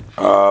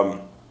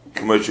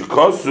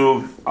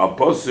 K'meshikosu Al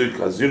Posik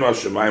Hazina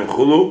Hashemayim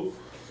Chulu,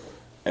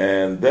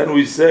 and then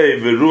we say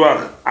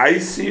V'ruach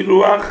Aisi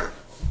Ruach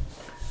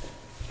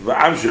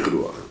V'amshich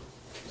Ruach.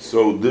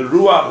 So the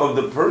ruach of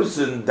the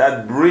person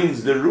that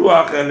brings the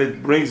ruach and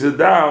it brings it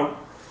down.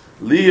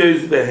 He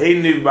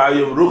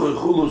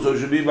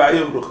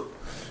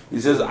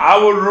says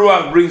our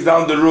ruach brings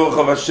down the ruach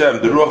of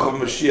Hashem, the ruach of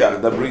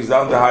Mashiach, that brings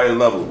down the higher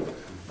level.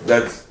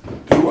 That's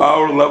through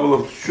our level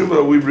of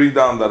Teshuvah we bring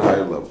down that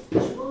higher level.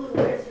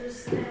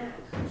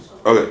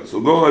 Okay,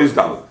 so go like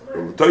down.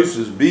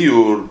 Toisus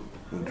biur,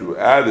 to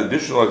add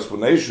additional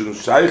explanation.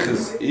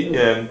 Shayches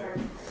inyan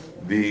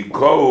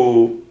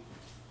b'ko.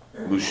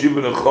 To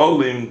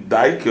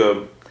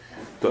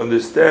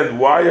understand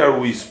why are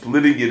we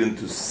splitting it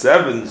into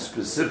 7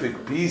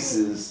 specific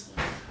pieces,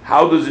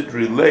 how does it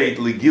relate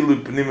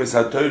Ligilu Pnimis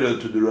HaTorah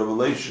to the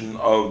revelation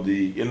of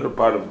the inner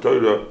part of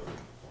Torah?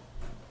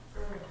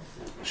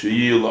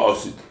 Sheyil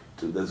Osid.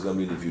 That's going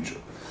to be in the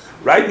future.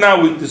 Right now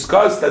we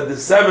discussed that the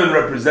 7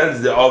 represents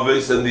the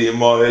Ovis and the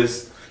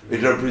Emois.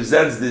 It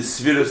represents the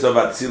Spheres of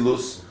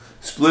Atzilus.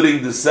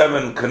 Splitting the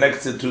 7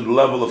 connects it to the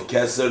level of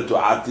Keser, to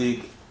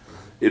Atik.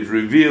 It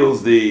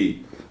reveals the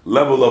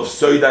level of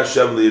Soid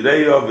Hashem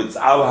L'Ireyav, it's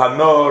Al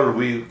Hanor.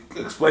 We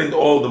explained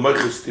all the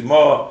Meichus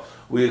Timah.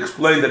 We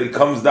explained that it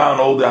comes down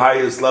all the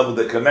highest level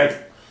that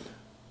connect.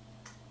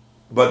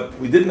 But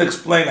we didn't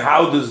explain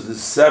how does the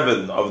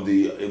 7 of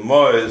the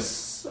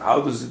Emois,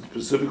 how does it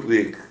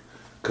specifically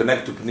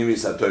connect to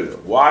Pnimis HaTorah?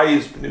 Why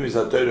is Pnimis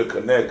HaTorah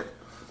connect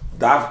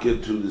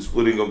Davke to the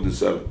splitting of the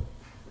 7?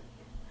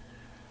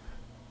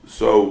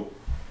 So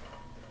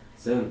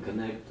 7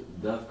 connect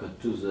Davka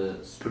to the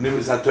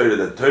Pnimis HaTorah.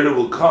 That Torah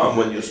will come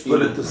when you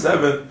split it to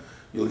 7.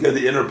 You'll get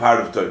the inner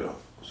part of Torah.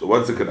 So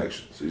what's the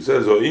connection? So he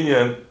says, "O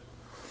inyan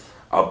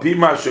al pi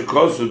ma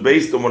shekosu,"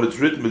 based on what it's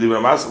written,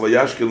 "B'divrei Masach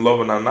vayashkin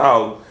Lovan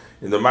Hanal,"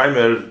 in the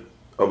Maimer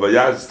of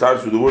Vayash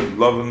starts with the word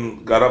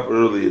Lovan got up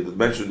early, it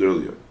mentioned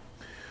earlier.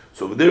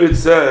 So there it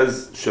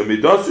says,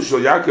 "Shemidosu shel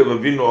Yaakov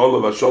Avinu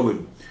olav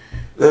hasholim."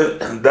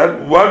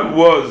 That what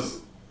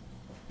was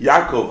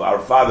Yaakov, our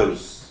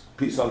father's,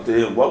 peace unto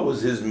him, what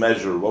was his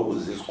measure, what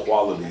was his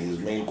quality, his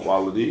main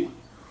quality?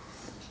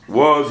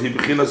 Was he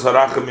b'chinas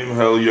harachamim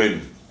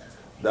ha'elyonim.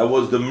 That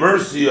was the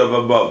mercy of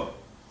above.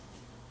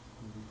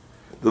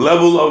 The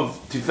level of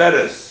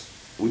Tiferes,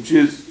 which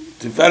is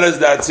Tiferes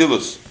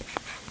da'atzilus,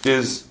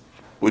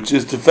 which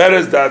is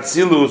Tiferes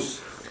da'atzilus,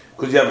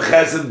 because you have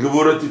Chesed,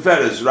 Gevura,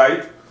 Tiferes,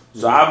 right?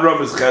 So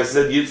Abraham is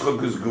Chesed,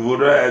 Yitzchak is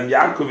Gevura, and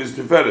Yaakov is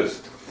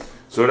Tiferes.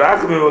 So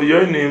Rachamim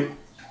ha'elyonim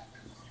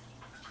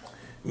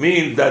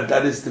means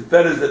that is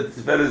Tiferes, that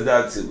Tiferes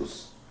da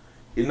Atzilus.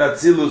 In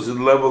Atzilus, the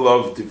level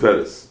of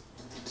Tiferes.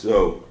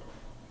 So,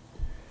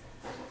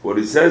 what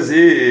he says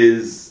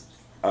is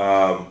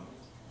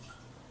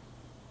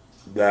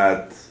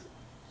that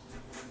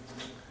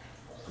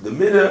the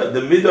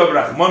midah of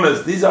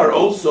Rachmanas, these are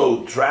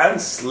also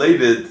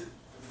translated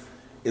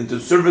into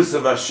service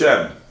of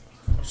Hashem.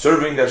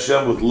 Serving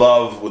Hashem with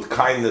love, with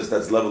kindness,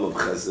 that's level of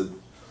Chesed.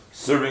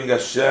 Serving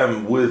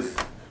Hashem with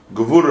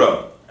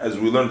Gevura, as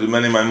we learned in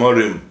many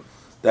Maimorim,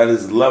 that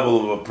is the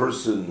level of a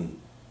person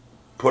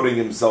putting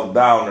himself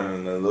down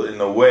in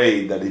a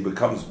way that he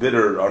becomes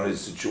bitter on his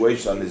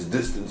situation, on his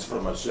distance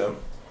from Hashem.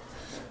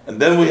 And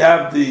then we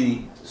have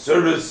the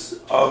service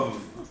of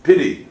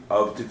pity,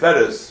 of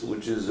Tiferes,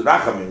 which is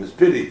Rachamim, is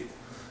pity,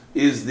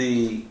 is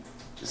the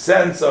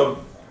sense of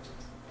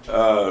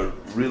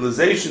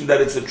realization that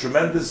it's a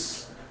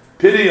tremendous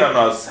pity on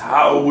us,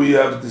 how we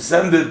have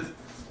descended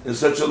in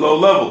such a low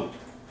level.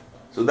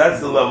 So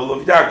that's the level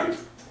of Yaakov.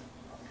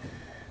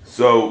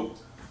 So,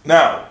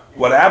 now,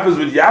 what happens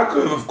with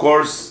Yaakov, of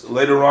course,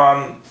 later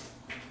on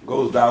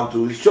goes down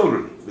to his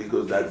children,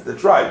 because that's the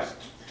tribes.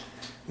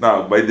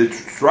 Now, by the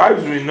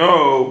tribes we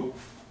know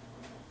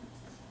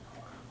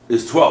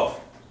is 12.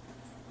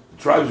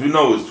 The tribes we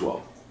know is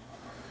 12.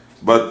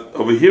 But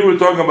over here we're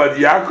talking about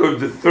Yaakov,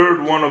 the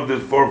third one of the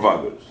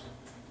forefathers.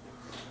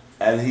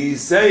 And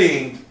he's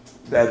saying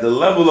that the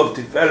level of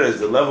Tiferes,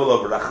 the level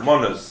of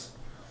Rachmanas,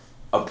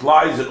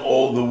 applies in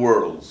all the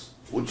worlds.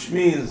 Which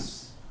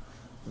means,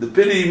 the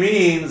pity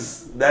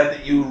means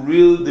that the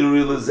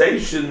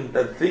realization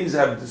that things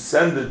have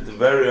descended to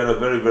on a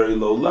very, very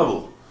low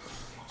level.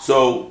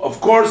 So,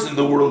 of course, in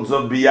the worlds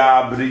of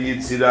Biyah, Bri,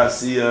 Yitzira,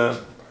 Asiya,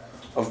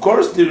 of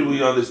course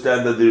we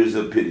understand that there is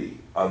a pity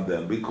on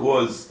them,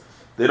 because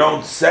they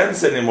don't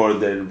sense anymore.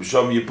 They're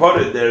Shom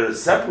Yiporet, they're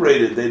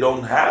separated, they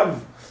don't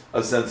have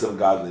a sense of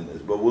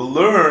godliness. But we'll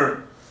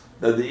learn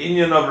that the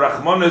inyan of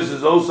Rachmanis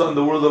is also in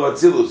the world of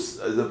Atzilus,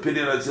 as a pity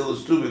on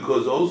Atzilus too,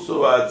 because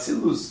also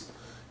Atzilus,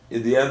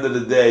 in the end of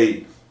the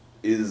day,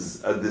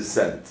 is a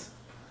descent.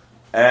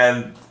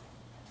 And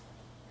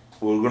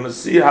we're going to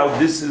see how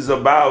this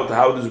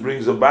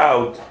brings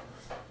about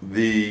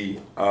the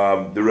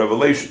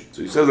revelation.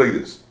 So he says like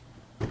this: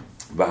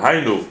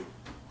 V'hainu,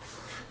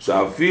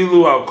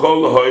 sha'afilu al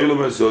kol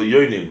ha'ilum esel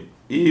yonim,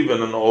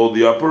 even in all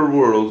the upper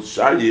worlds,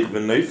 shayich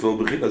v'neifel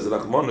b'chinas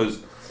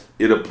rachmanos,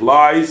 it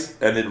applies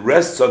and it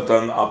rests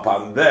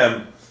upon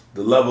them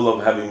the level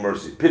of having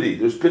mercy, pity.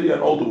 There's pity on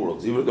all the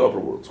worlds, even the upper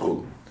worlds.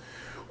 Cool.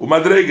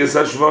 Umadreges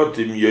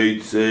hashvatim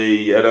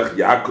yotzei yerach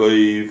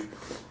Yaakov.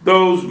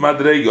 Those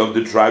madrega of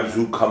the tribes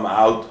who come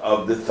out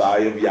of the thigh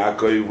of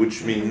Yaakov,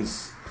 which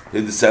means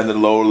they descend at a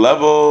lower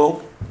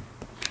level.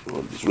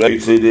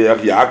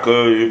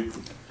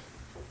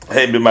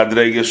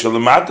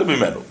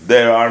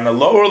 They are on a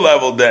lower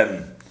level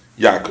than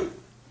Yaakov.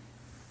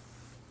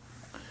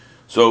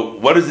 So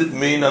what does it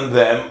mean on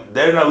them?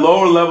 They're in a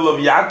lower level of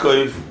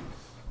Yaakov.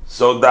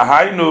 So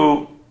then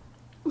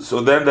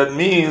that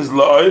means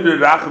la'oid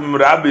rachim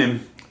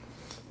rabim,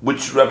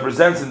 which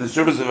represents in the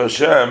service of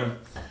Hashem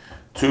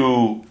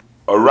to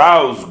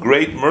arouse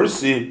great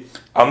mercy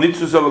on the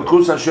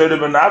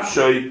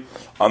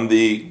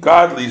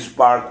godly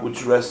spark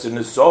which rests in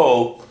his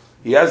soul.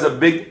 He has a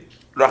big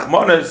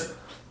rachmanes,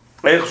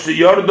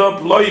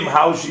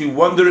 how she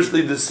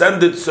wondrously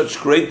descended such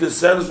great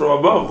descents from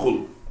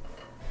above.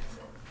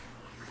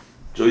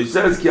 So he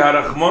says, Ki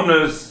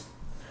harachmanes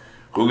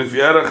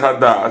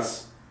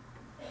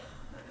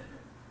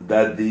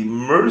that the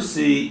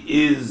mercy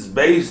is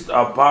based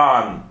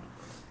upon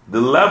the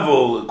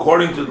level,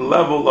 according to the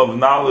level of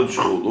knowledge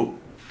chulu.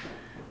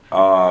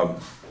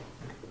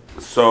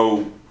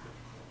 So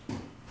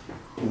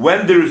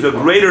when there is a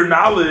greater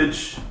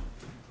knowledge,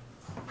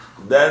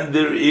 then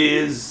there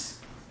is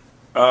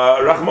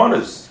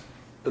rachmanas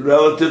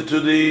relative to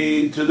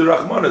the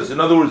rachmanas. In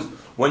other words,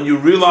 when you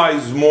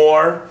realize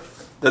more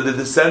that the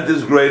descent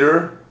is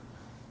greater,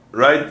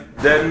 right?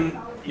 Then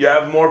you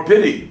have more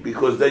pity,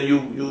 because then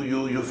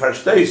you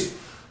first taste.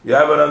 You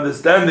have an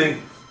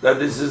understanding that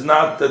this is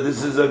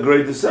a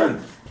great descent.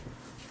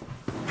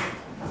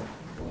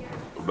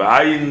 Look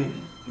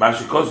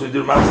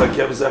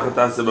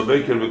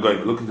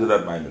into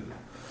that mind.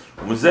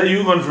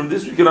 From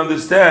this we can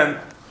understand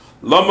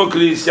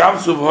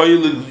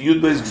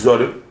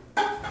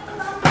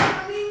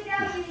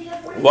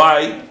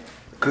why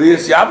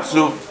Kriyas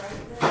Yamsuf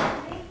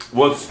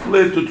was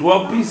split to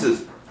 12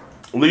 pieces.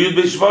 For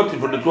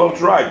the 12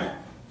 tribes.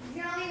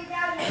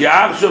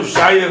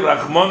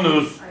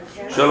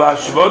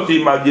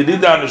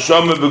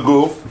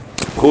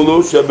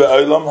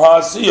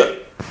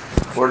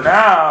 For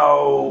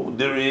now,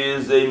 there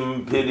is a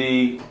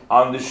pity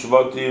on the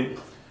Shvatim,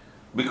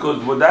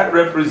 because what that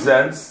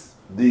represents,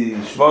 the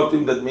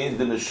Shvatim, that means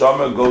the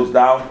Neshama goes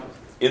down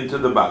into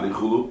the body,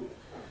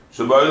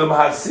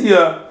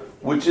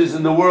 which is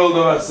in the world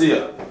of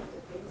Asiya.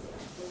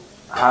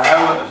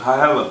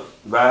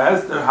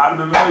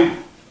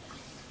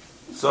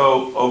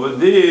 So over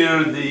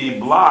there, the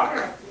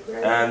block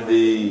and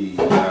the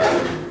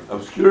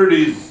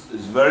obscurities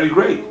is very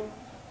great.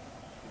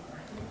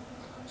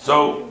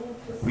 So,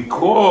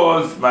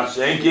 because as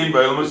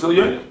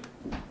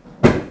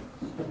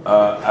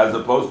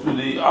opposed to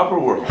the upper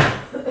world,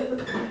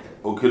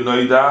 like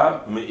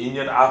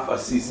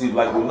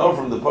we know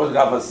from the Pasuk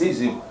Af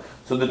Asisi,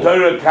 so the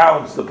Torah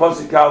counts, the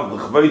Pasuk counts,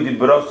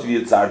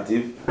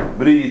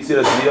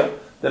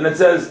 then it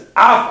says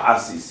Af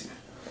Asisi.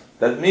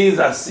 That means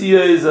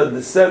Asiya is a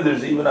descent.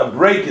 There's even a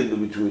break in the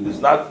between. It's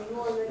not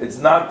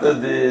not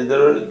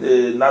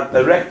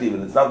direct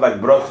even. It's not like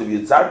Brosiv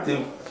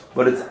Yitzartiv,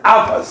 but it's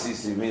Af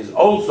Asisi, means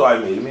also I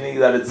made, meaning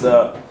that it's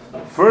a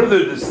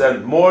further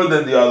descent more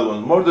than the other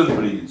ones, more than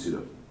Bri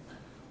Yitzira,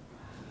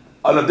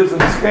 on a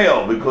different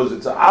scale, because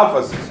it's an Af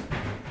Asisi.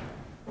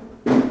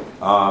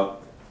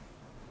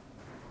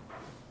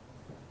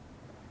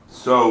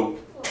 So,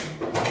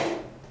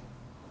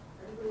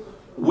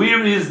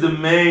 where is the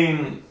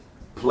main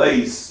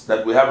place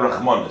that we have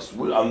Rachmanis?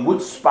 On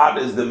which spot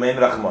is the main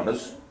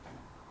Rachmanis?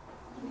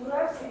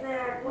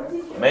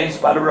 The main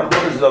spot of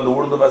Rachmanis is on the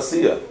world of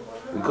Asiya,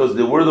 because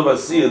the world of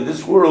Asiya, in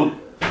this world,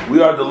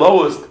 we are the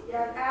lowest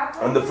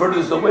and the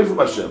furthest away from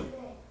Hashem.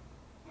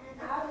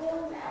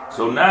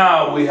 So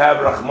now we have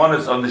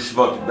Rachmanis on the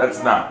Shvatim.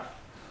 That's now.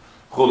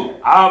 But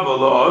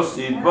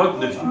in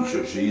the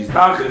future,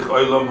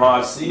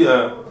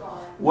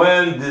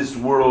 when this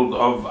world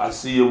of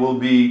Asiya will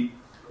be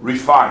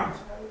refined,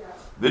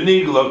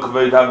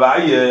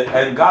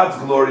 and God's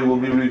glory will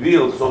be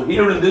revealed. So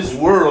here in this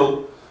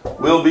world,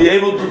 we'll be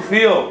able to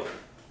feel,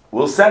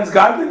 we'll sense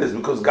godliness,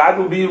 because God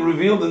will be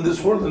revealed in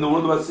this world, in the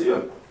world of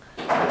Asiya.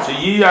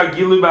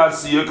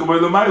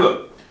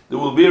 There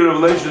will be a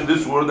revelation in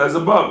this world as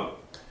above.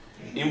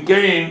 There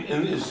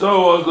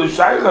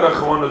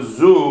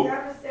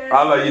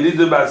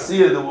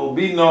will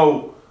be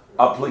no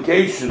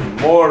application,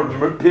 more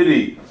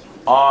pity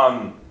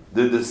on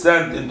the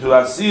descent into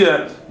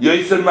Asiya,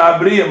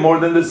 more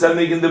than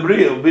descending in the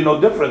Bria. It will be no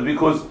different,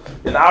 because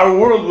in our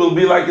world we'll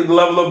be like in the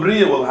level of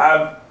Bria, we'll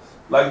have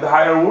like the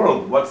higher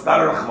world. What's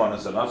not a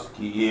Rachmanis on us?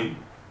 Ki'im.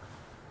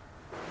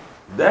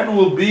 Then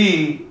will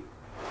be,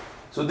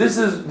 so this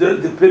is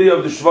the pity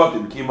of the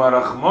Shvatim. Kima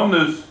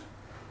Rachmanis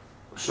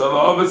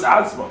Shala'avis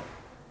Atzma.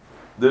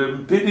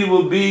 The pity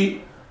will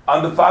be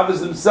on the fathers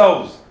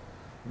themselves.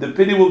 The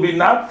pity will be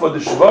not for the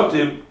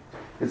Shvatim.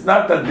 It's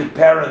not that the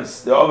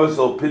parents, the Avos,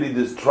 will pity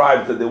this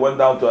tribe that they went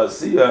down to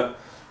Asiya,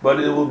 but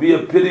it will be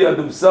a pity on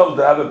themselves.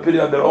 They have a pity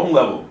on their own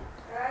level.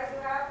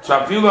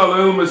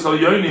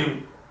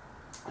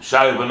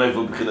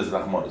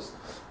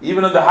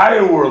 Even in the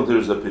higher world,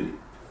 there's a pity.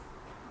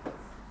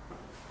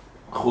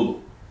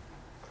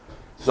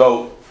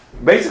 So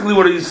basically,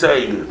 what he's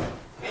saying,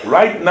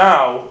 right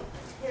now,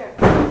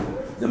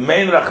 the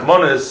main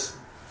Rachmanis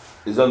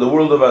is on the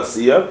world of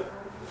Asiya.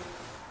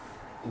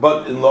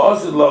 But in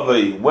La'asid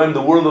Lavei, when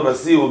the world of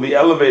Asiya will be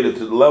elevated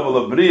to the level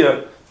of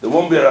Bria, there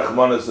won't be a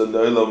Rachmanis in the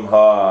Olam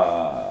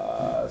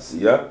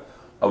HaAsiya.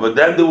 But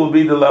then there will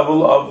be the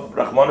level of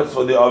Rachmanis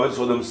for the Avos,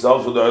 for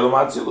themselves, for the Olam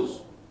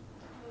HaAtzilus.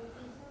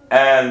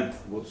 And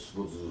what's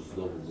those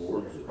low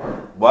words?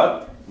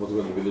 What? What's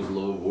going to be these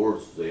low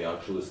words? They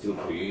actually still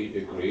create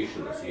a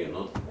creation, Asiya,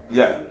 not?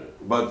 Yeah,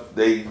 but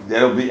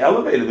they'll be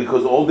elevated,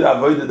 because all the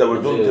avodah that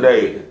we're doing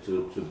today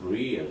to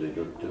Bria,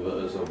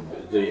 so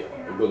they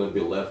are going to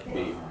be left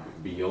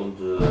beyond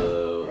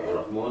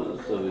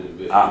Rachmanis,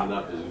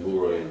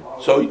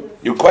 So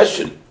your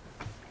question,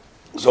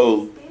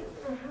 so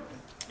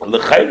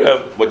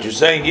l'chayra, what you're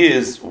saying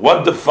is,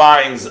 what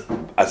defines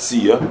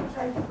Asiya?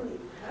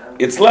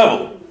 Its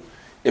level.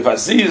 If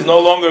Asiya is no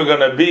longer going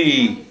to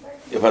be,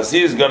 if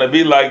Asiya is going to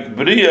be like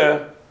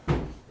Bria,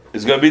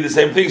 it's going to be the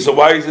same thing. So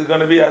why is it going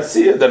to be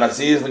Asiya? Then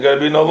Asiya is going to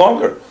be no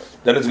longer.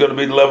 Then it's going to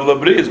be the level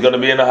of Bria. It's going to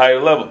be in a higher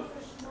level.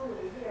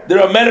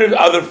 There are many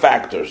other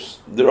factors.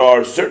 There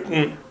are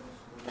certain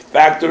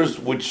factors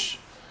which,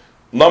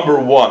 number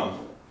one,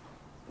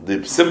 on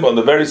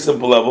the very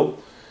simple level,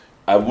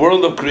 a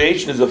world of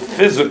creation is a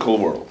physical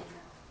world.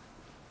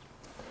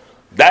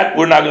 That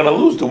we're not going to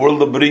lose. The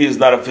world of Bria is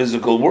not a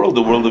physical world.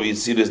 The world of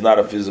Yitzir is not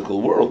a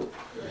physical world.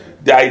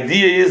 The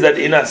idea is that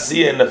in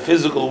Asiya, in the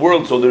physical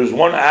world, so there's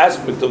one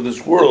aspect of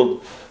this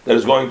world that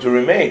is going to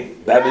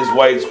remain. That is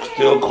why it's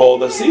still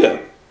called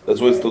Asiya.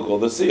 That's why it's still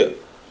called Asiya.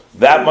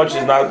 That much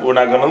is not, we're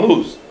not going to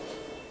lose.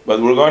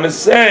 But we're going to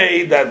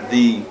say that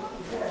the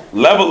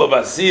level of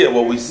Asiya,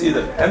 what we see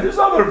that, and there's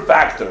other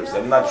factors,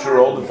 I'm not sure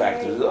all the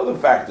factors, there's other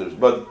factors,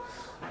 but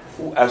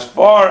as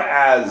far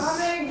as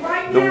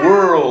the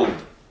world,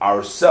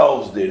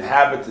 ourselves, the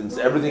inhabitants,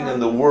 everything in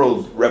the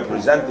world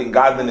representing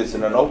godliness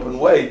in an open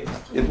way,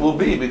 it will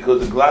be,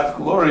 because the God's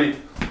glory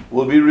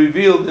will be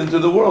revealed into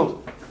the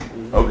world.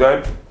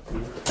 Okay?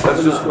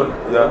 That's just good.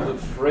 Yeah. The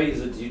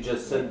phrase that you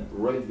just said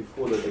right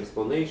before that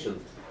explanation,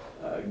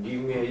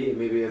 give me a idea.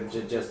 Maybe I'm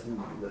just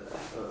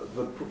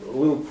the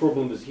little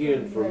problem is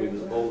hearing from me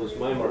with all this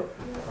mimer.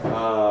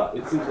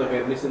 It seems like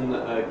I'm missing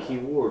key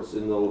words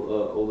in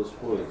all these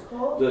points.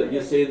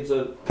 You're saying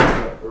that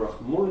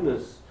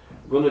Rachmanis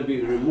going to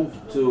be removed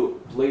to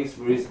place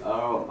where is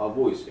our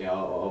voice.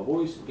 Our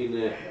voice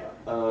in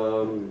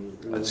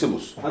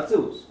Atzilus.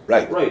 Atzilus.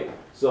 Right.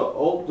 So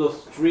all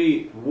those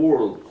three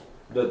worlds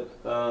that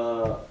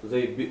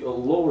they be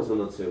lower than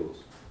Atzilus.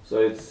 So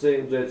it's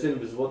saying that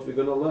is what we're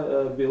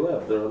gonna be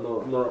left. There are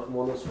no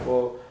Rachmanis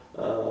for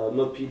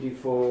no PD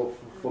for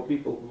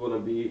people who are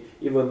gonna be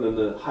even in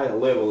a higher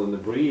level in the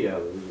Bria.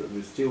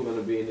 We're still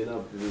gonna be ending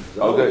up.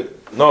 Okay.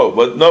 No,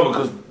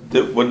 because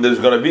when there's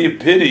gonna be a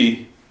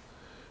pity.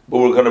 But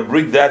we're going to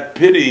bring that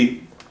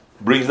pity,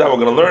 brings down, we're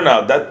going to learn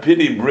now, that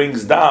pity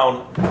brings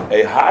down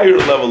a higher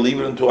level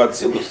even into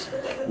Atzilus,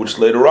 which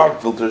later on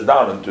filters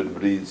down into the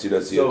Bri Yitzir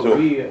Asiya too. So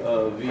we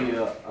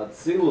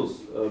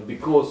Atzilus,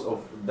 because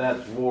of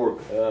that work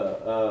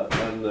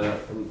and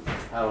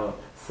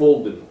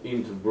folded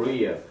into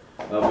Bria,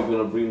 we're going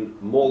to bring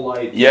more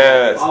light.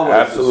 Yes, hours,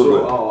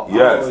 absolutely. So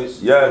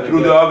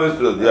Through the others,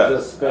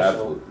 yes, special.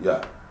 absolutely,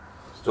 yeah.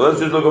 So let's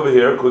just look over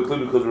here quickly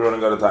because we're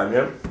running out of time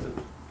here.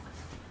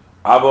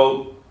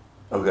 Abel,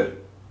 okay.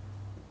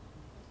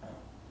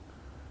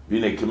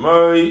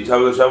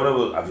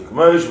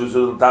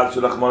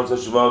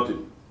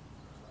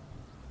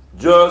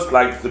 Just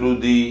like through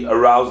the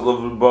arousal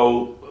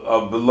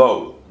of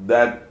below,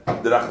 that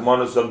the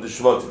Rachmanis of the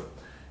Shvatim,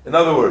 In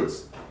other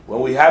words,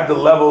 when we have the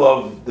level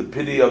of the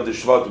pity of the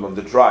Shvatim, of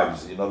the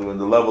tribes, in other words,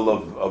 the level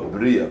of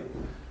Bria,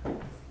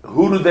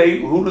 who do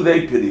they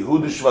pity? Who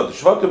the Shvatim?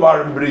 Shvatim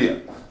are in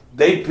Bria.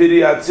 They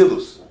pity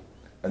Atzilus.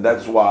 And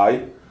that's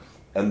why.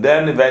 And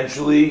then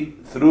eventually,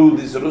 through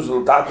the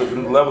Sarusal Tata,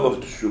 through the level of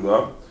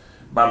Teshuvah,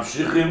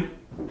 Mamshichim,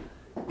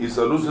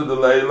 Isarusa de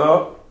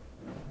Leila,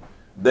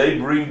 they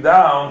bring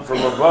down from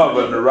above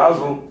an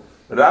arousal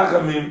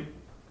Rachamim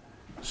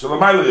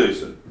Shalamayla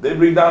Yosef. They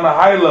bring down a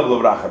higher level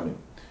of Rachamim.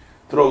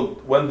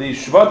 When the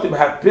Shvatim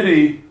have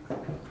pity,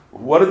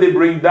 what do they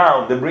bring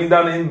down? They bring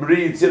down in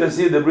Bri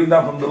Tzirasi, they bring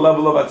down from the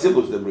level of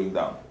Atzilus, they bring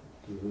down.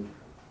 Mm-hmm.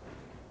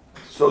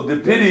 So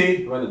the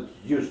pity when it's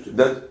used to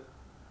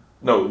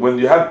when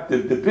you have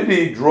the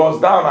pity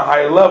draws down a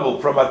higher level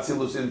from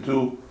Atzilus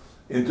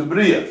into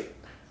Bria.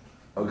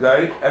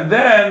 Okay? And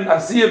then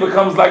Asiya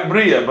becomes like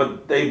Bria,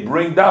 but they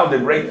break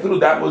through.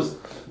 That was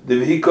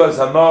the Vihikas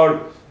Hanor,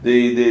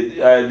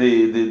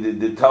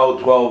 the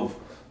 12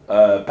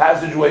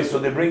 passageway. So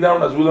they bring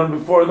down, as we learned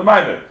before in the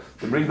Maimer,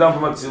 they bring down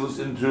from Atzilus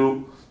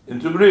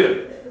into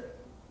Bria.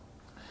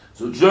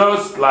 So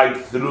just like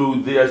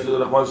through the a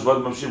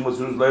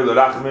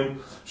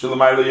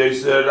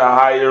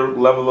higher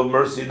level of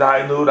mercy,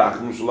 that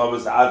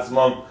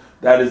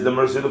is the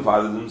mercy of the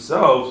fathers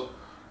themselves.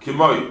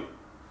 Kimoy.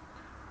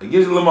 He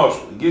gives an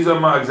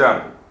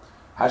example.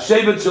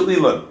 Hashevet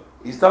Shalilan.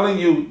 He's telling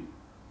you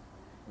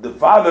the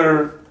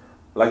father,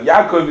 like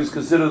Yaakov, is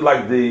considered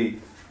like the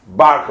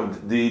bark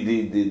of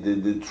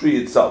the tree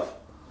itself.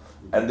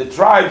 And the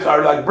tribes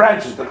are like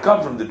branches that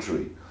come from the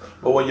tree.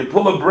 But when you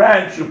pull a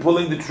branch, you're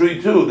pulling the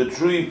tree too. The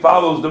tree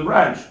follows the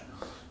branch.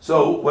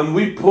 So when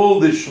we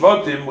pull the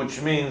Shvatim, which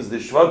means the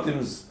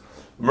Shvatim's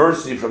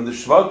mercy from the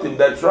Shvatim,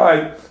 that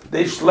tribe,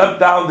 they schlepp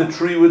down the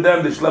tree with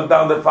them, they schlepp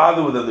down their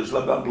father with them, they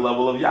schlepp down the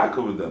level of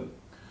Yaakov with them.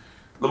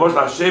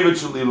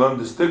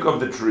 The stick of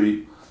the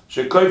tree,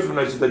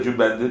 that you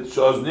bend it,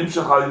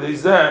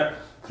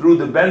 through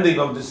the bending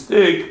of the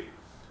stick,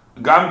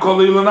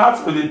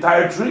 the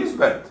entire tree is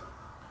bent.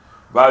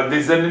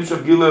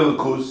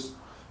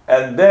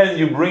 And then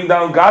you bring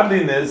down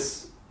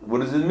godliness.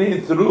 What does it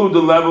mean? Through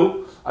the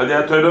level of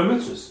the Torah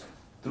mitzvahs.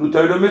 Through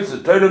Torah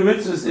mitzvahs. Torah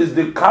mitzvahs is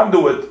the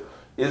conduit,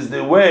 is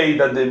the way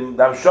that the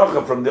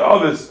Hamshacha from the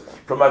others,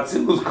 from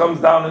Atzilus,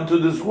 comes down into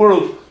this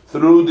world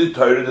through the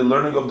Torah, the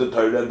learning of the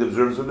Torah and the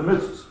observance of the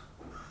mitzvahs.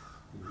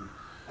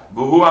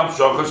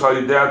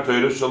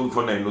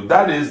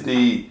 That is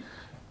the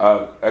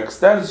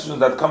extension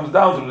that comes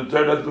down through the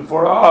Torah that's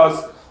before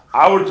us,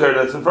 our Torah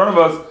that's in front of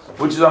us,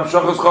 which is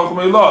Hamshachas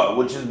Chochmei Lo,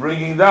 which is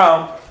bringing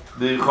down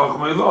the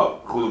Chochmei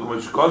Lo.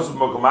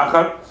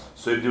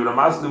 So if you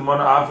Ramas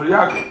Limona Afar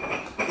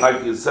Yaakov,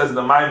 like it says in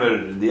the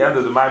Maimer, at the end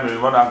of the Maimer,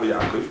 Limona Afar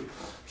Yaakov,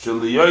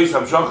 Shaliyois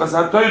Hamshachas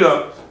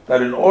HaTorah,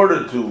 that in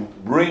order to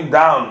bring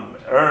down,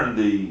 earn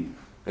the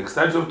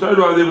extension of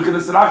Torah, they begin to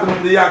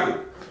Serachim the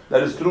Yaakov.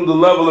 That is through the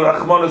level of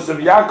Rachmanos of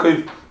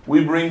Yaakov,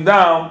 we bring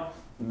down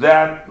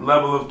that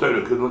level of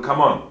Torah. It will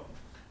come on,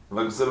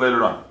 like I said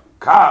later on.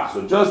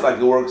 So just like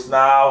it works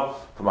now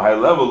from a high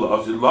level,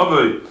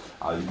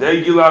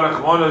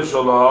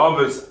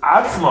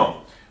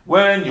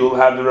 when you'll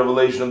have the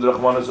revelation of the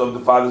Rachmanos of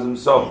the fathers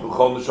themselves, in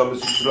all the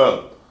Shabbos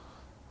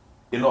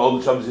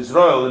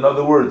Yisrael, in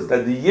other words,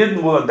 that the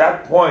Yidden will at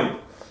that point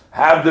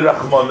have the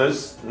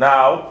Rachmanos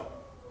now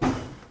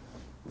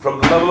from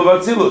the level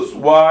of Atzilus.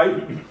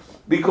 Why?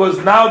 Because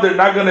now they're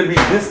not going to be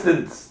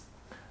distant.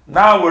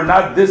 Now we're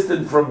not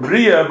distant from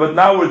Bria, but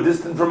now we're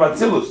distant from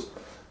Atzilus.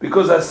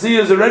 Because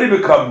Asiyah has already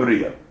become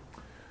Bria.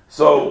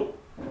 So,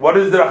 what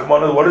is the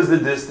Rachmanos? What is the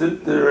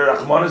distance? The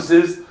Rachmanos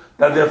is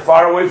that they're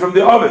far away from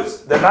the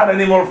others. They're not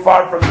anymore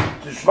far from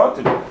the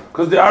Shvatim,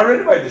 because they are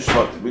already by the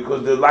Shvatim,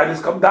 because the light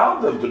has come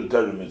down them to the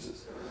Torah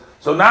mitzvahs.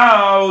 So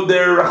now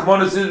their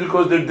Rachmanos is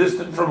because they're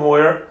distant from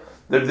where?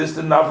 They're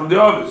distant now from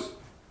the others.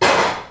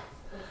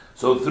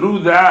 So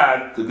through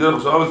that,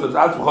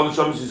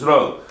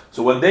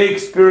 so when they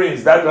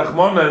experience that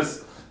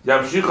Rachmanos, they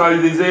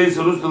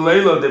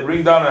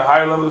bring down a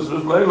higher level of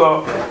Surus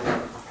Leila.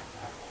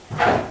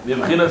 They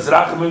bring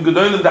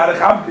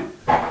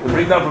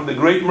down from the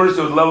great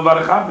mercy of the level of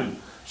Arachampin.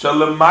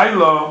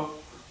 Shalom,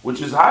 which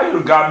is higher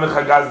than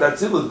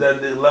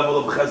the level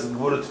of Chesed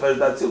Gvura Tiferes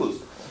Datzilus.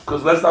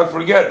 Because let's not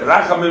forget,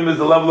 Rachamim is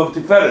the level of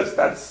Tiferes.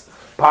 That's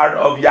part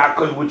of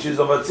Yaakov, which is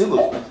of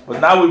Atzilus. But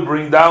now we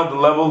bring down the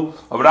level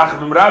of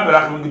Rachamim Rabbi,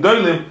 Rachamim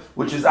Gedolim,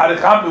 which is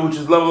Arachampin, which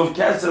is the level of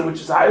Keser, which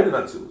is higher than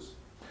Atzilus.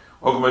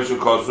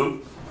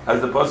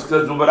 As the Pasuk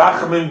says,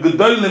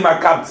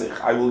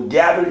 I will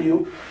gather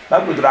you,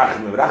 not with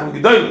Rachamim, Rachamim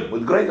Gedolim,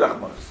 with great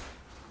Rachmanos,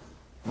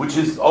 which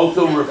is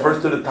also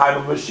refers to the time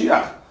of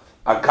Mashiach.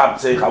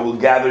 Akabtzech, I will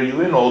gather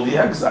you in all the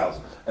exiles.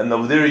 And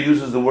over there he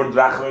uses the word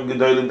Rachamim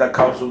Gedolim that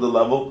comes from the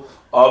level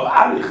of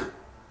Arich.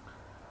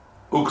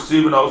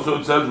 Uksiv, and also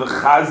it says,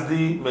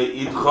 V'chazdi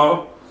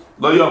me'idcha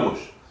lo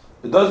yomush.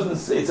 It doesn't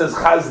say, it says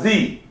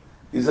Chazdi.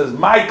 He says,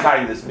 my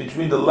kindness, which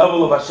means the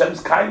level of Hashem's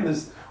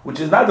kindness, which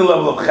is not the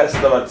level of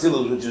Chesed of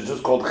Atzilus, which is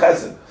just called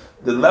Chesed.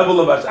 The level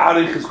of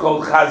Arich is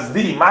called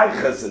Chazdi, my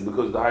Chesed,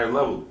 because the higher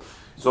level.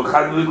 So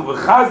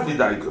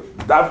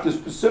Dafka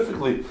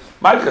specifically,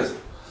 Maikas.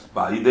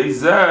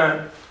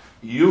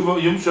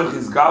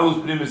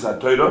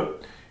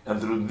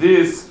 And through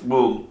this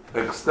will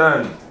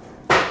extend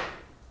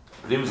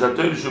which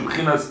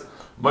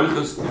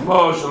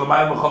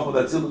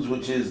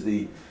is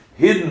the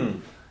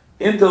hidden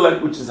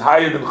intellect, which is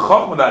higher than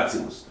Chochmah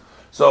Atzilus.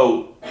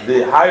 So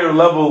the higher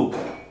level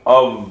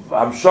of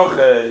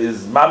Hamshocha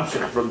is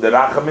Mamshich from the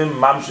Rachamim,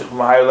 Mamshich from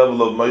a higher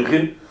level of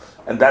Moichin,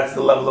 and that's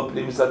the level of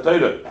Pnimis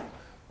HaTorah.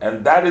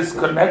 And that is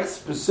connects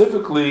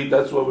specifically,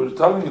 that's what we're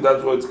telling you,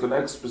 that's why it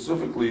connects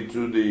specifically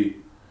to the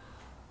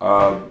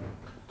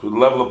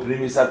level of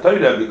Pnimis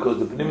HaTorah, because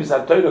the Pnimis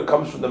HaTorah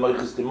comes from the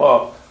Moichis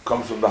Timah,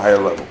 comes from the higher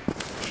level.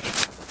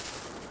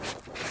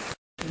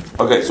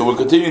 Okay, so we're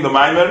continuing the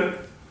Maimer.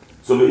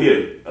 So we're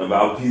here.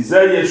 About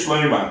Pizeh Yesh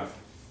Shloimah.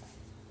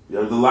 You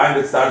have the line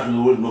that starts with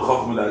the word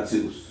Mechochmah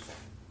Atzilus.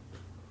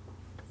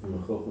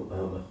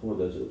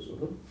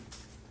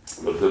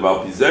 But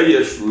about Pizeh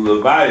Yesh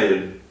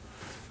Levayer,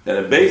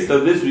 and based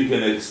on this we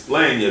can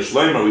explain Yesh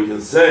Shloimah, we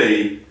can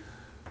say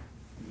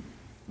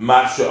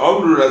Masha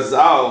Omru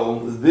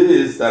Razal,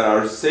 this that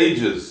our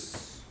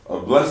sages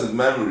of blessed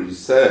memory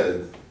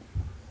said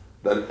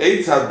that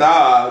Eitz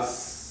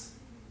Hadas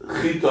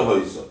Chita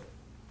Hoysa.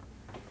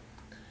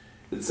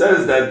 It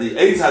says that the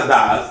Eitz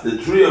Hadas, the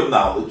tree of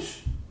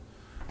knowledge,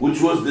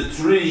 which was the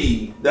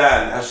tree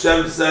that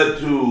Hashem said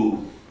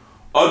to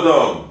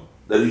Adam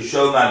that he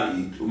shall not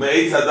eat,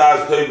 Eitz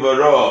Hadas Tov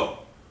V'Ra,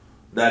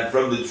 that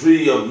from the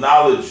tree of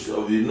knowledge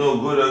of you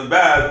know good and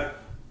bad,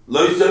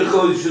 Lo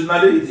Yisrael you should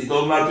not eat. He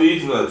told him not to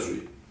eat from that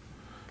tree.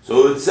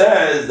 So it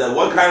says that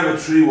what kind of a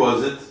tree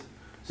was it?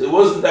 So it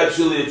wasn't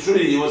actually a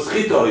tree, it was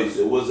chitois,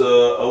 it was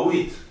a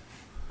wheat.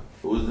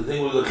 It was the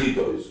thing with the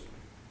chitois.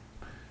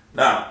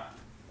 Now,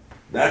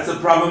 that's a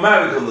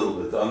problematic a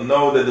little bit, to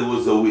know that it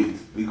was a wheat.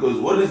 Because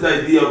what is the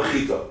idea of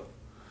chita?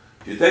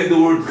 If you take the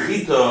word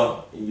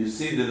chita, and you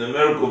see the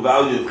numerical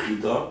value of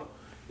chita,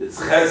 it's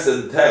ches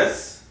and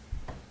tes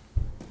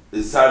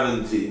is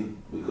 17,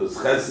 because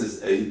ches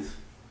is 8,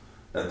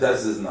 and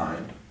tes is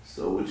 9,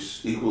 so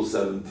which equals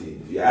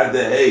 17. If you add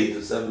the hay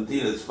to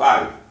 17, it's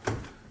 5.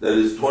 That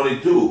is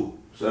 22.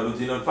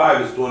 17 and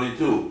 5 is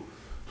 22.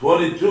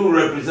 22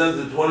 represents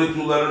the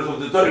 22 letters of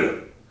the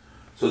Torah.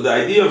 So the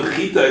idea of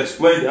chita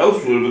explained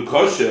elsewhere, the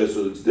kosher,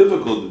 so it's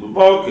difficult.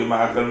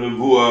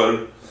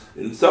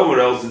 In somewhere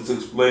else it's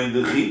explained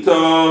the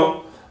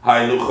chita,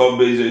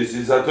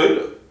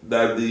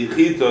 that the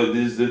chita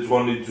is the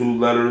 22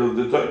 letters of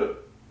the Torah.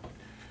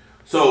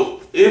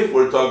 So if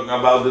we're talking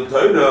about the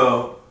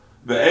Torah,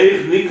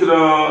 ve'eich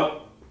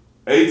nikra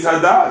eitz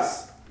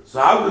hadas. So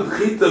how could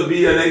chita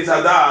be an eitz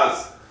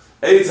hadas?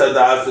 Eitz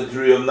hadas, the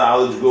tree of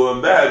knowledge, good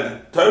and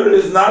bad. The Torah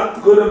is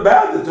not good and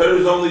bad. The Torah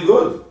is only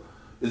good.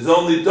 It's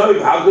only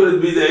Torah. How could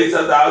it be the eitz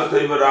hadas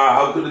tevara?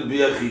 How could it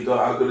be a chita?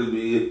 How could it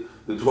be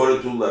the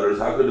 22 letters?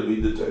 How could it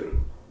be the Torah?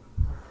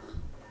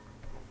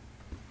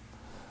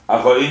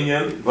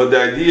 But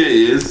the idea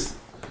is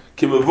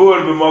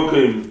kimavur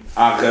b'mokim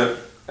acher,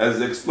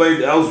 as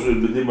explained elsewhere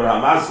in B'dimar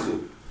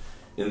HaMaschil,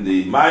 in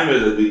the Maimer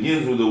that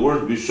begins with the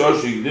word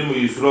Bishoshik Dimu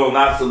Yisrael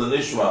Nasal and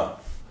Ishma,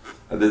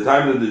 at the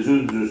time that the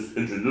Jews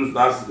introduced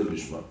Nasal and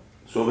Ishma.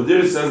 So over there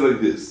it says like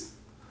this: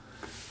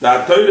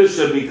 that Torah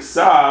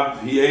shebiksav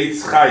he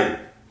eitz chayim,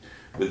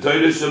 the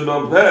Torah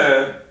shebal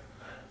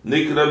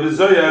nikra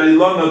b'zoyar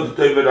ilona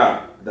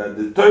d'tovera. That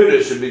the Torah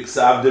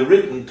shebiksav, the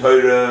written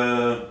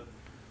Torah,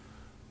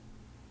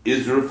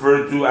 is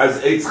referred to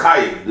as eitz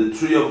chayim, the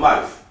tree of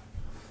life.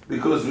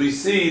 Because we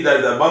see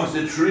that amongst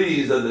the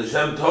trees that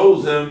Hashem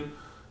told him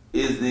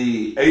is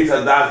the Eitz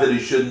Hadas that he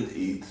shouldn't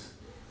eat.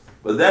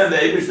 But then the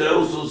Eibishter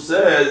also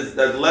says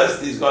that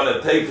lest he's going to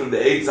take from the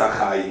Eitz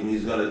HaChaim,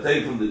 he's going to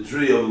take from the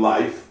tree of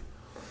life,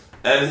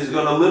 and he's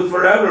going to live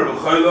forever.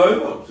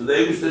 So the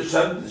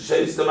Eibishter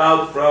chased him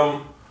out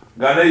from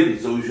Gan Eden,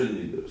 so we shouldn't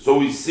eat it. So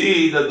we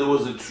see that there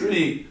was a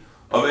tree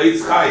of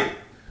Eitz Chaim.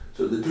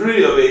 So the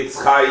tree of Eitz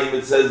Chaim,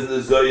 it says in the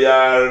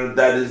Zoyar,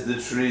 that is the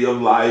tree of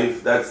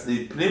life, that's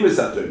the Pnimis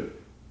HaTorah.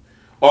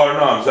 Or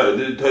no, I'm sorry,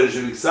 the Torah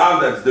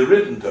Shebiksav, that's the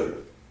written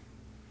Torah.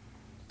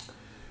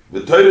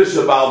 The Torah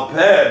Shebal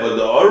Peh, but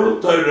the oral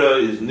Torah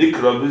is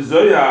Nikra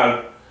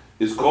b'Zoyar,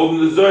 is called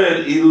in the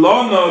Zoyar,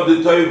 Ilona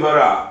de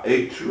Toivara,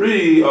 a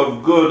tree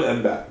of good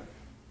and bad.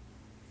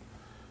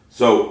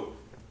 So,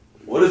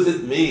 what does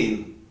it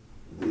mean?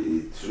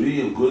 The tree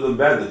of good and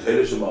bad, the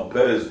Torah Shebal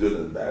Peh is good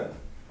and bad.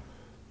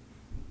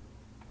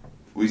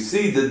 We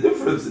see the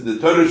difference in the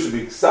Torah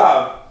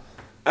Shebiksav.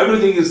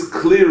 Everything is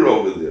clear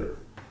over there.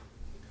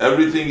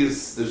 Everything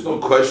is, there's no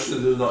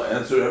question, there's no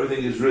answer,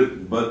 everything is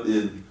written. But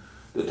in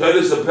the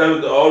Torah Shebal,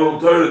 the oral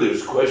Torah,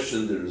 there's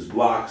question, there's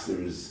blocks,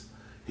 there's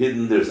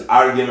hidden, there's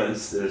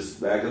arguments, there's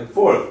back and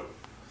forth.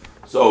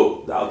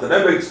 So the Alter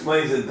Rebbe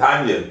explains in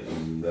Tanya,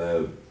 and,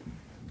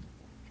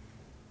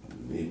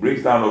 he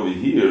brings down over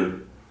here,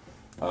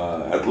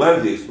 at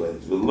length he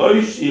explains, in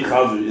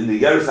the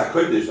Geras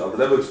HaKodesh, the Alter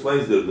Rebbe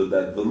explains that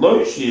V'lo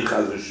Yishich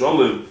Chaz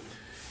V'Sholem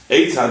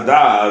Eitz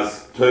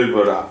Hadas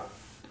Toivara.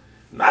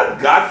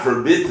 Not God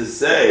forbid to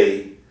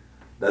say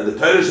that the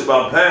Torah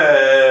Sheba'al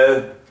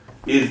Peh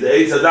is the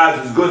Eitz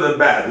Hadas is good and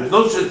bad. There's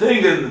no such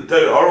thing in the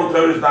Torah. Oral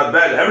Torah is not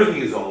bad.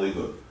 Everything is only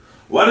good.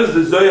 What does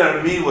the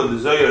Zohar mean when the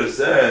Zohar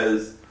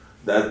says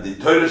that the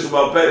Torah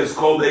Sheba'al Peh is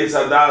called Eitz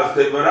Hadas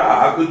Tevarah?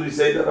 How could we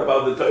say that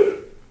about the Torah?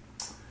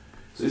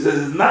 So he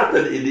says it's not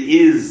that it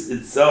is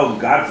itself,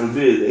 God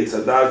forbid, Eitz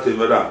Hadas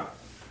Tevarah.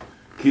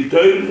 Ki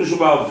Torah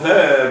Sheba'al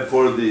Peh,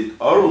 for the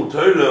oral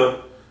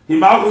Torah, he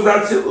Malchus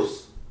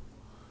Atzilus.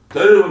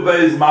 Torah Sheba'al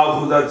Peh is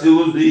Malchus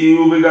Atzilus, the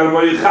Iu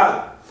V'Garmo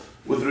Yichad.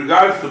 With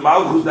regards to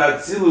Malchus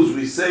Atzilus,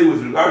 we say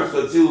with regards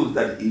to Atzilus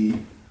that he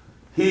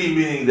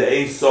meaning the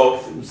Ein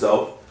Sof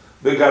himself,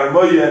 the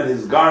Garmoya and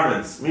his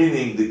garments,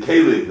 meaning the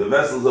Kelim, the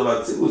vessels of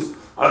Atzilus,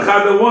 are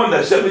Chad one,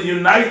 that Hashem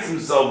unites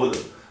himself with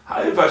them.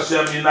 If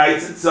Hashem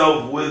unites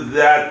itself with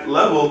that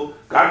level,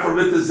 God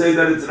forbid to say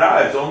that it's Ra,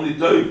 it's only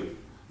Toiv.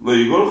 Lo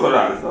Yigor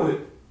Chora, it's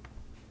nothing.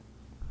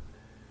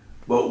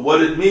 But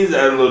what it means,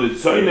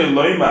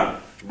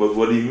 but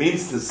what he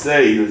means to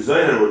say, the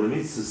Zohar, what he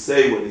means to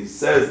say when he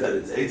says that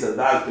it's Eitz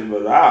Hadas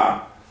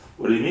Tevarah,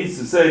 what he means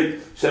to say,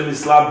 Shem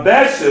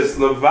Islabeshes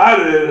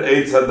Levarer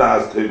Eitz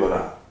Hadas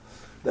Tevarah,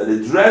 that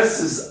it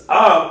dresses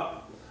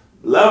up,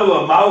 level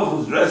of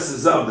Malchus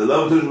dresses up, the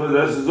level of Tishma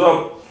dresses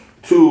up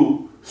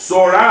to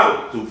sort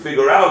out, to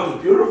figure out, to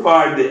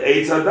purify the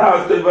Eitz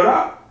Hadas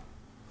Tevarah.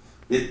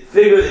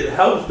 It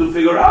helps to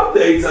figure out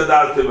the Eitz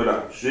Hadas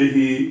Tevarah.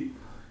 Shehi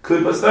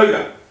Klippas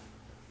Noga.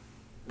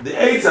 The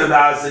Eitz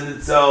Hadas in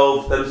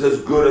itself, that it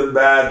says good and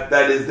bad,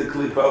 that is the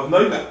Klippa of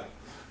Noga.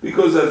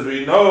 Because as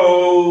we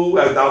know,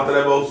 as Alter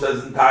Rebbe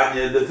says in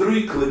Tanya, the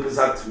three Klippas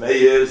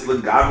Atmeyers,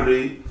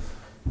 Legamri,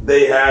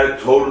 they had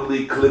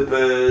totally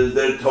Klippas,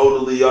 they're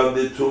totally on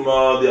the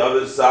Tumah, the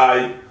other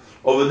side.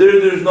 Over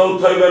there's no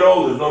Tov at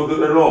all, there's no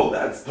good at all.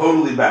 That's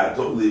totally bad,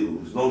 totally,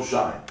 there's no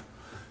shine.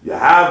 You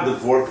have the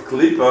fourth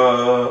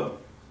Klippa,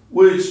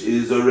 which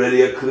is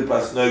already a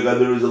Klippas Noga,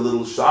 there is a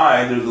little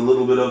shine, there's a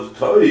little bit of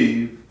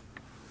Tov,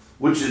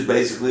 which is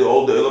basically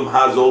all the Elam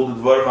has, all the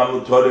Dvarim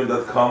HaMutorim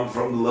that come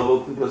from the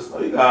level of Klippas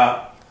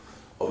Noga.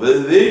 Over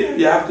there,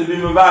 you have to be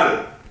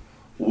Mevarer.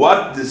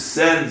 What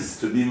descends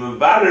to be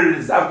Mevarer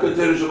is Avka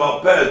Torah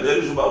Sheba'al Peh.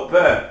 Torah Sheba'al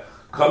Peh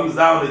comes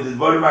down in the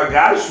Dvarim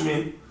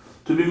HaGashmi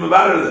to be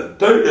Mevarer.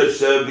 Torah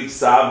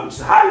Sheba'al which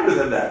is higher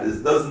than that,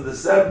 it doesn't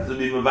descend to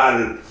be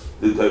Mevarer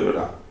the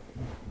Torah.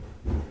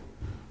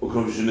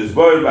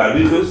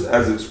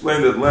 As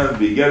explained at length,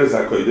 Begeres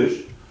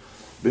HaKodesh,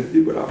 in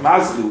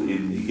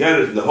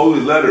the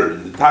holy letter,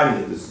 in the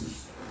Tanya, this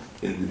is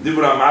in the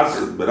Dibra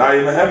Maschil,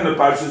 Berayim Hemne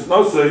Parshas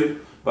Nosoi,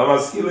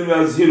 Bamaskilim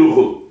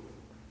Yazhiruchul.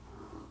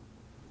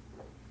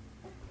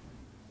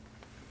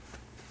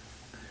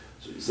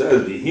 So he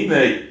says,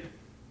 Vihine,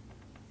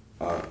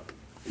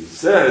 he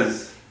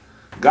says,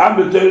 Gam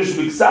b'Torah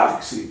Shebiksav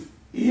Ksiv,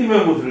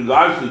 even with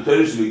regards to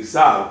Torah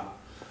Shebiksav,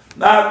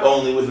 not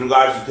only with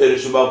regards to Torah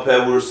Sheba'al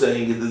Peh, we're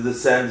saying it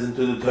descends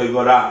into the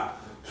Torah,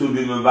 to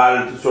be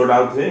mevarer, to sort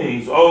out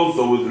things.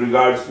 Also, with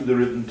regards to the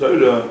written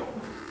Torah,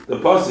 the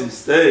pasuk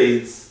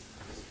states,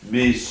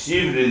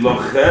 "B'shivri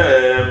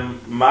lochem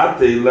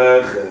matei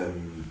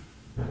lechem."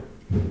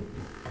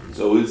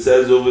 So it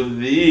says over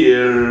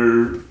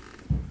there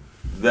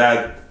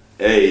that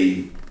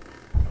a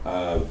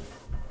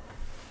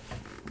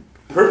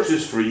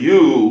purchase for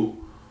you,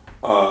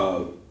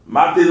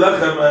 matei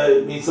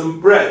lechem means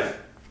some bread,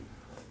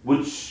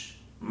 which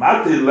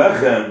matei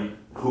lechem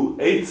who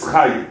eats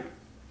chayim.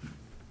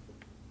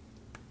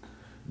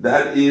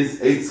 That is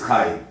Eitz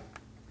Chaim.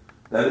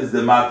 That is the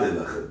Matei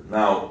Lechem.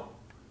 Now,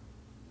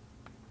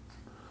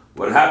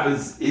 what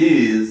happens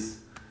is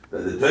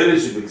that the Torah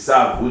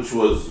Shebiksav, which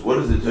was, what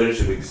is the Torah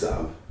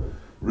Shebiksav?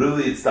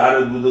 Really, it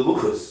started with the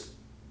Luchas.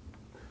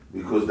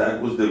 Because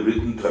that was the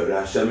written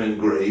Torah, Hashem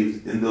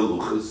engraved in the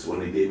Luchas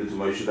when he gave it to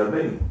Moshe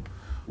Rabbeinu.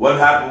 What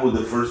happened with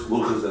the first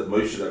Luchas that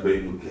Moshe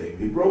Rabbeinu came?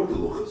 He broke the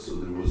Luchas, so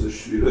there was a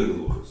Shvira in the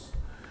Luchas.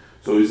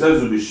 So he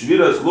says,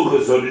 B'shviras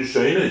Luchas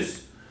Orishonis,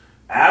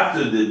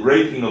 after the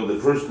breaking of the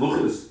first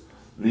luchas,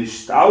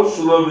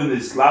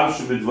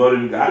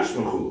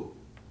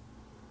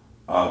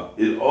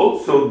 it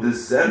also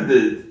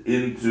descended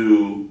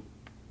into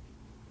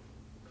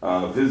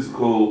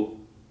physical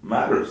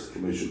matters, as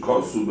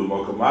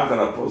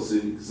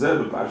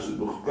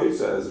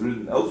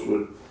written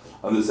elsewhere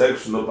on the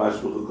section of Pash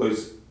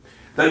B'Chakoysa.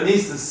 That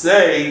means to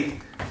say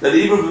that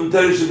even from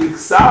Torah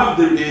Shebiksav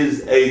there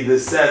is a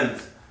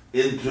descent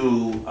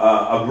into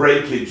a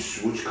breakage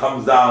which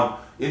comes down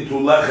into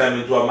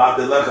lechem, into a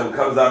matei lechem,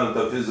 comes down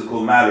into physical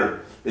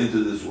matter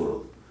into this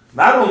world.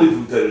 Not only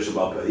from Torah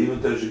Sheba'al Peh,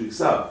 even Torah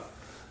Shebiksav.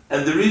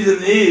 And the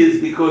reason is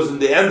because in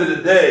the end of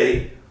the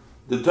day,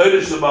 the Torah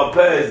Sheba'al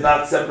Peh is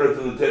not separate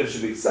from the Torah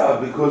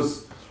Shebiksav,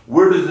 because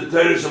where does the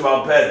Torah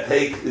Sheba'al Peh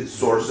take its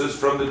sources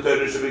from the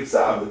Torah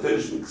Shebiksav? The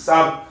Torah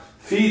Shebiksav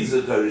feeds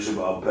the Torah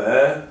Sheba'al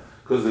Peh,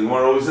 because the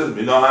Gemara always says,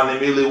 where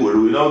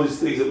do we know these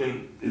things? I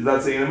mean, he's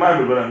not saying in the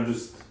Bible, but I'm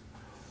just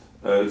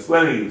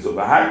explaining it. So,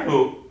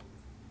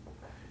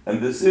 and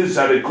this is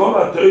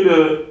Sharikol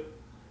Torah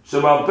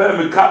Sheba'al Peh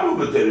Mekabel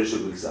b'Torah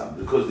Shebiksav,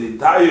 because the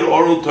entire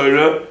oral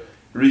Torah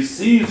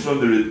receives from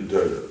the written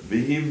Torah.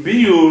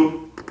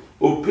 V'hibiur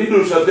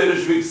upirush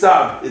hateresh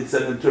v'iksav. It's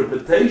an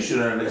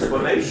interpretation and an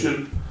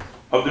explanation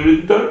of the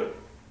written Torah.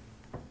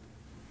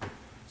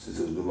 So it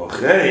says,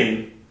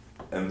 v'lochein,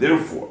 and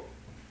therefore,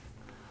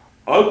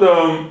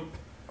 Adam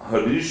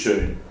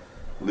harishon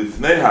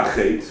lifnei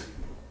hachet.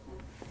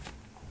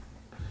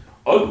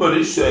 Adam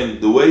harishon,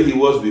 the way he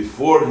was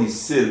before he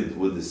sinned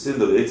with the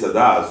sin of Eitz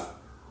Hadas,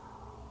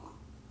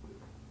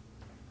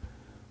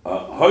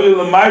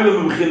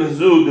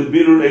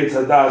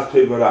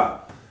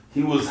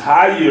 he was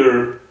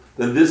higher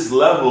than this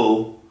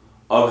level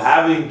of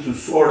having to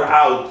sort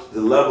out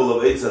the level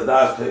of Eitz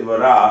Hadas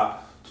Tevara,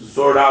 to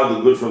sort out the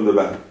good from the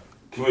bad.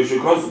 It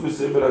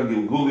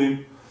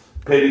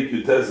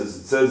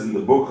says in the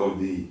book of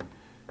the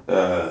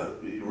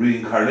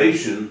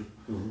reincarnation,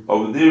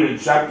 over there in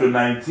chapter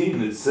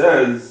 19, it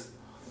says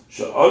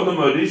that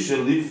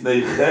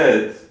Lifnei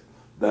Ached,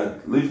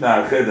 that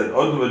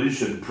Adam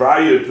Rishon,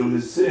 prior to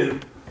his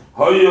sin,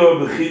 Hoya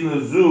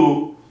Bechina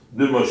Zu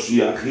the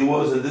Moshiach. He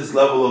was in this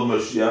level of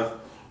Moshiach.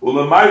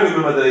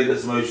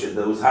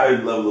 That was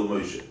higher level of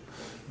Moshe.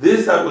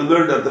 This that we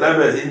learned that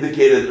Rebbe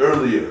indicated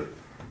earlier,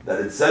 that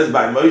it says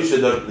by Moshe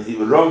that he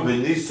will run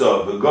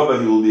V'nisa,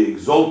 V'gova, he will be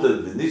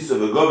exalted, V'nisa,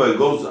 V'gova, it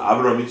goes to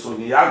Abraham, Yitzchak,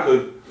 and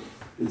Yaakov.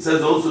 It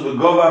says also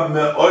V'gova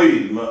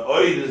Me'oid.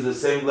 Me'oid is the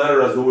same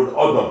letter as the word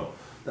Adam.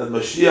 That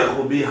Mashiach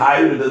will be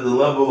higher than the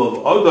level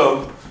of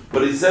Adam,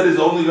 but he said he's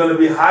only going to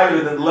be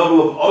higher than the level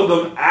of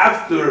Adam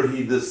after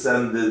he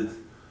descended,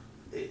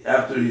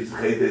 after his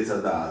Chet Eitz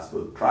Hadas.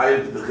 But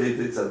prior to the Chet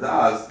Eitz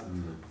Hadas,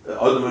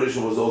 Adam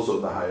Rishon was also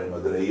in the higher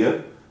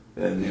Madreya,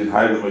 and he was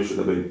higher than Moshe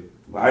Rabbeinu.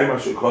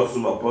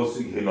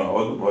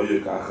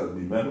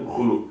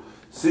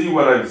 See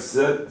what I've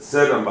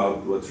said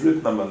about what's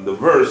written about the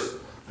verse.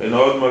 Where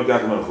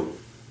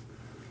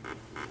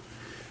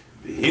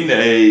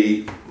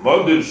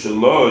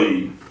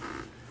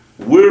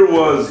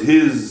was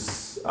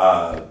his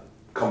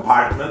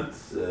compartment,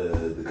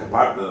 the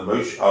compartment of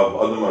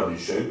Adam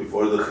HaRishon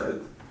before the Chet?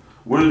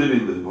 Where did he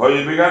live?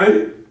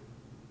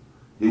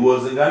 He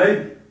was in Gan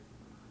Eden.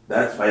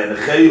 That's why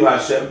Yenecheyu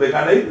Hashem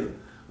beGan Eden.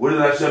 Where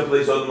did Hashem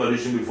place Adam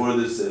HaRishon before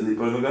this sin? He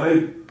put him in Gan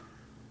Eden.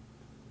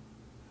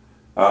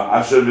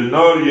 Asher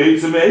v'nor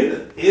yetzu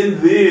me'Eden.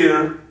 In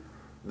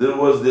there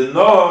was the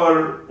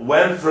Nor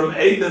went from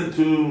Eden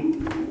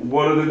to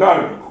water the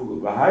garden.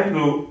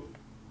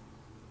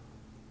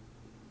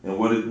 And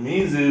what it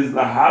means is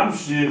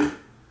lahamshich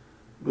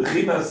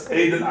b'chinas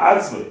Eden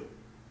atzmei.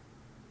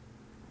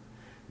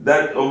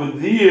 That over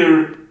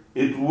there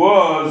it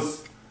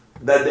was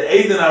that the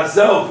Eden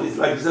herself is,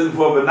 like you said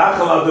before,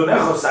 v'nachal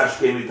adonecho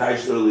came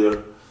itaish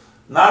earlier,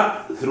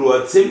 not through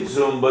a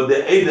tzimtzum, but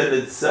the Eden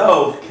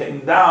itself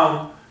came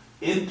down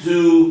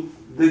into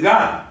the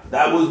Gan.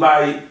 That was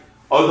by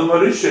Adam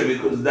HaRishon,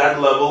 because that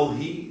level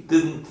he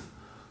didn't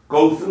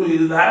go through. He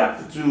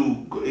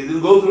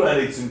didn't go through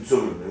any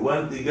tzimtzum. He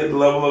went to get the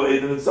level of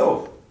Eden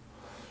itself.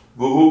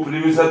 V'hu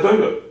primis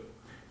haTorah.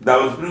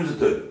 That was primis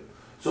haTorah.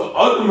 So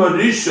Adam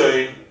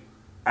HaRishon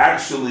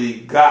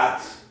actually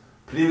got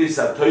primis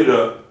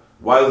haTorah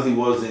while he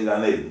was in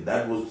Gan Eden.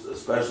 That was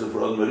especially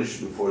for Adam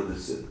HaRishon before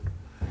this sin.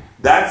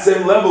 That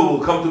same level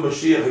will come to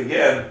Mashiach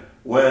again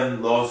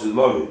when La'asid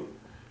Lavi.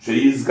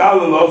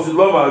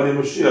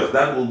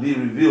 That will be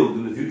revealed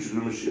in the future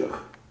to Mashiach.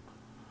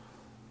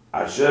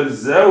 Asher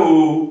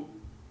zehu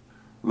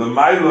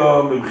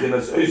l'mayla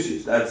mibchinas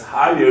oisius. That's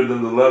higher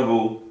than the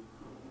level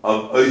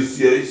of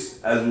oisius.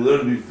 As we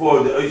learned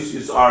before, the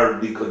oisius are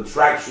the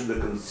contraction, the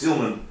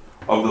concealment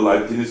of the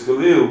light. Tinis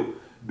Khalil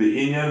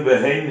be'inyan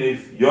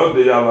v'heinif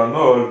yodei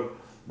alanor.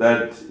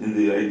 That in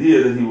the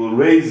idea that he will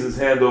raise his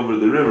hand over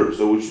the river.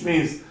 So which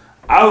means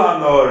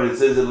Alanor, it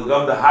says it will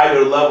come to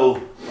higher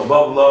level,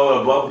 above the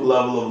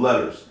level of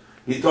letters.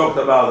 He talked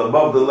about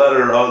above the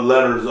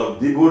letters of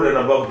Dibur and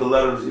above the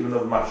letters even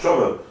of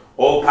Machshava,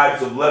 all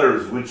types of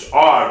letters which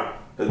are,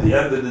 at the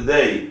end of the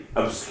day,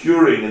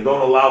 obscuring and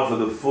don't allow for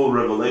the full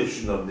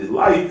revelation of the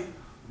light.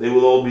 They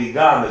will all be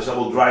gone. The Hashem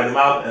will dry them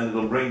out and it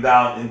will bring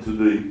down into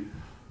the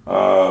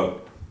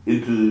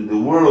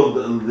world,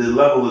 the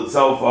level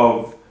itself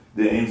of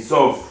the Ein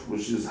Sof,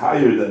 which is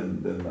higher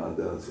than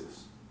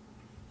Atzilus.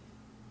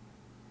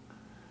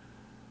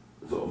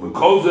 So,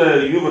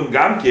 Mekoze Yuvan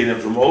Gamkin,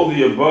 and from all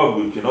the above,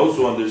 we can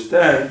also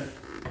understand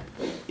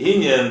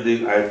Inyan,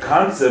 the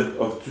concept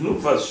of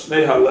Tnufas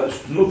Shnei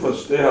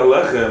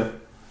Halechem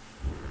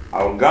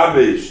Al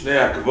Gabe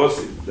Shnei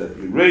HaKavosim, that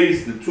we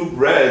raised the two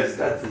breads,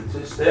 that's the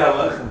Shnei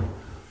Halechem,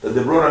 that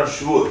they brought on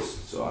Shavuos.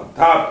 So, on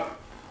top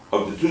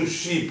of the two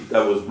sheep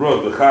that was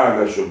brought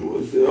B'Chag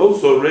HaShavuos, they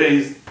also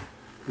raised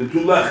the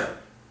two lechem.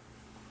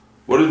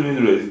 What does it mean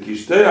to raise?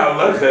 Kishtei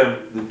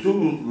halechem, the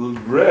two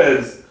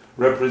breads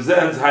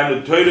represents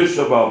Hainu Torah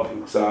Shabal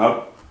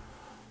P'Ksav,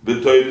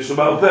 B'Torah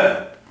Shabal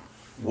Peh.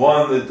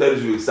 One the Torah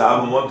Shabal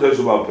P'Ksav and one Torah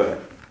Shabal Peh.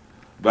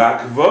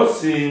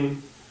 Ba'akvosim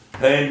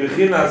Hein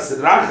B'chinas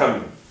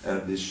Rachamim,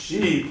 and the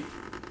sheep,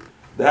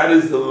 that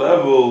is the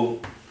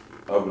level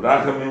of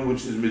Rachamim,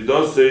 which is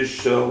Midosei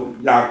Shel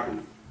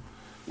Yaakov,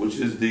 which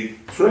is the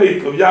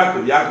trait of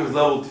Yaakov. Yaakov's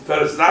level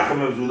Tiferes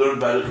Rachamim, as we learned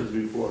by Riches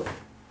before.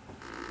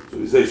 So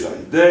we say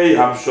Shaydei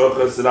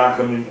Hamshochas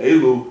Rachamim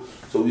Elu.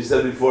 So we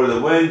said before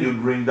that when you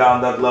bring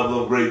down that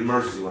level of great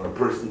mercy, when a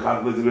person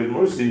contemplates the great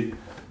mercy,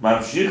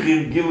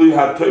 Mamshichim Gilui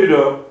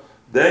HaTorah,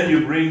 then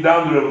you bring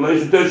down the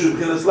revelation Torah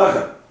Shubchinas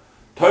Lechem.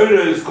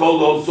 Torah is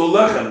called also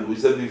Lechem. We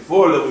said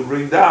before that we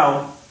bring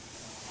down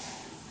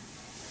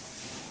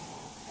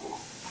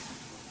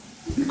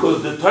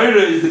because the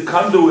Torah is the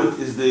conduit,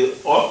 is the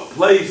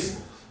place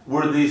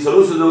where the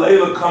Sarusa de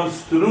Leila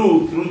comes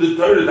through the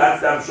Torah. That's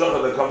the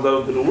Amshocha that comes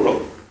out into the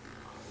world.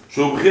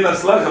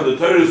 Shubchinas Lechem, the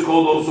Torah is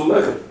called also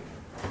Lechem.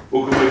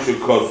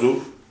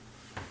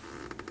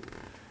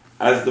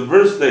 As the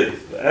verse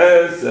states,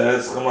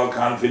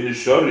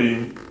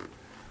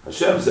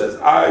 Hashem says,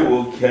 I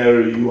will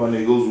carry you on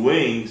eagle's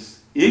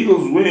wings.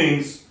 Eagle's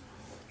wings,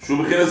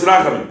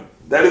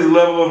 that is the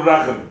level of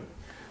Rachamim.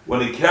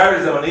 When he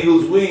carries them on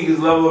eagle's wing, his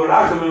level of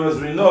Rachamim,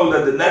 as we know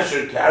that the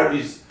Nesher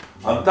carries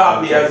on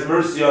top, he has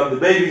mercy on the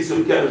baby, so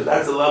he carries.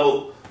 That's the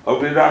level of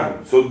great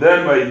Rachamim. So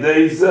then by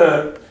days,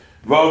 it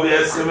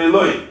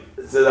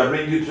says, I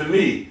bring you to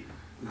me.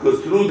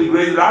 Because through the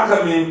great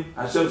Rachamim,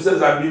 Hashem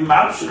says, I bring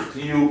mamshich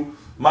to you,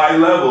 my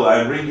level.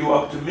 I bring you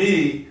up to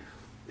me,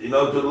 to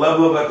the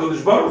level of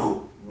HaKadosh Baruch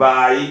Hu,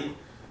 by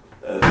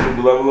through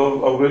the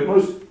level of great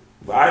mercy.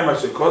 V'ayim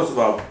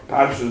hashekosva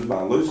parshas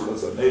ba'alois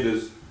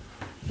chasanedus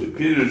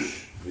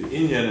b'pirush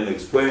v'inyan, and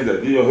explain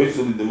that Diyo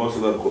Hoysuli the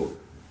Mosel Abchol.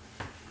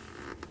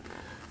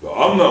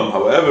 V'omnom,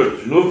 however,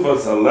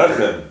 Tnufas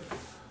halechem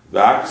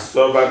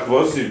v'aksov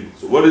ha'kvosim.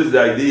 So what is the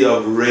idea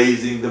of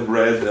raising the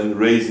bread and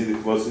raising the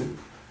kvosim?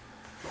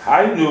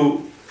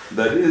 Hainu,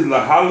 that is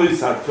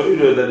lahalis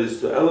ha-Torah, that is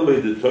to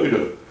elevate the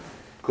Torah.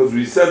 Because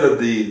we said that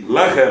the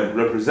lechem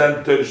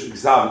represent Torah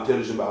Sh'Gzav,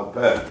 Torah Sh'Baal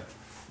Peh,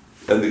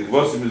 and the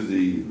kvosim is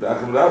the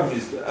Rachamim Rabbi,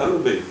 is to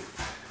elevate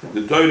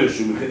the Torah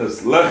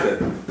Sh'Mechinas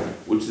Lechem,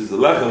 which is the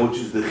lechem, which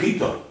is the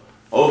chiton,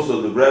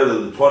 also the bread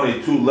of the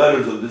 22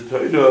 letters of the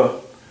Torah,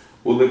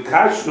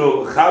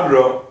 ulekashro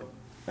chabra,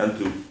 and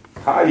to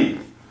tie it,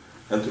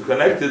 and to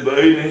connect it by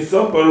Ein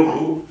Sof Baruch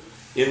Hu,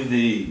 in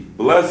the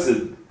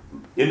blessed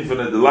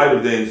infinite delight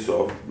of the Ein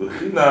Sof,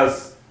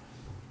 B'chinas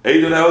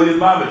Eidon Elyon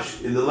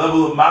Mamish, in the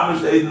level of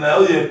Mamish Eidon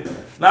Elyon,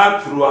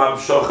 not through a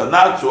Hamshocha,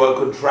 not through a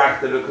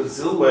contracted or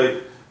concealed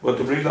way, but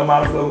to bring the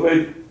Mamish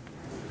elevate.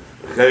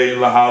 And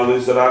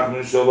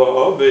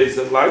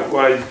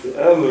likewise to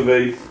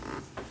elevate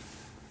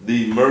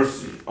the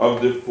mercy of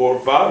the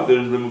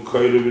forefathers,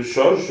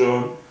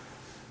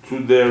 to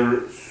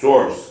their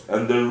source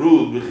and their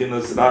root,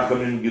 B'chinas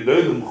Rachamim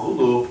Gedolim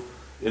Chulu,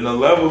 in a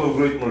level of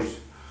great mercy.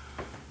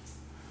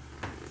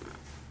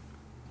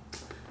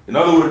 In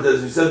other words,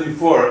 as we said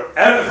before,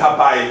 Erech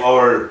HaPayim,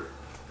 or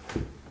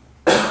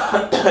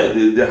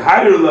the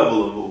higher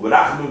level of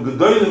Rachamim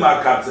Gedolim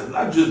HaKatzach,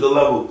 not just the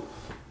level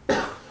of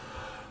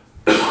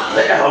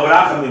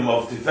Rachamim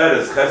of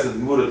Tiferes, Chesed,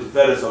 Gemura,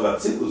 Tiferes of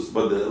Atzilus,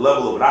 but the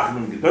level of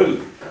Rachamim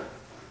Gedolim.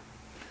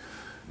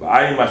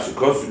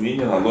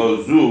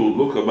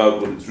 Look about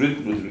what it's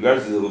written with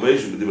regards to the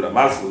elevation.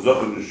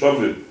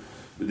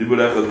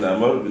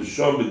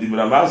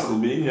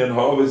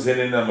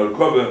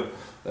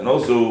 And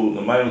also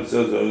the Maimon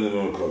says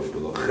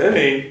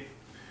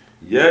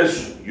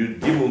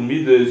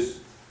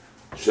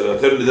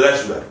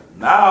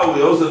now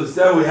we also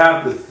understand we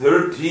have the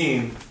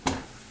 13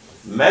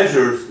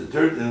 measures, the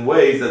 13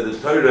 ways that the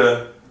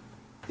Torah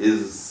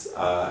is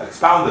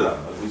expounded on.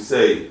 As we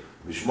say,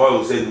 Bishmoel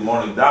will say in the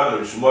morning, David,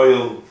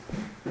 Bishmoel,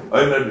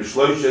 Omer,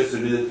 Bishloishes,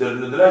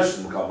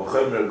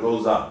 it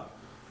goes on.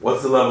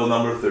 What's the level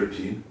number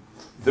 13?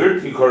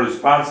 13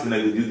 corresponds to the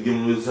Yud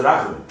Gimel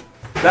Sarachim.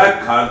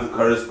 That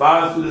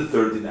corresponds to the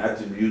 13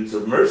 attributes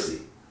of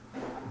mercy.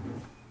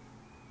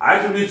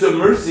 Attributes of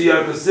mercy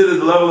are considered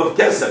the level of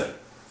Keser,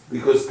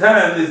 because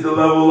 10 is the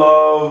level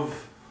of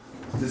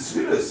the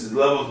Sfiras, is the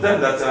level of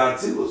 10, that's an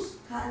Atzilus.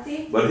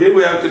 But here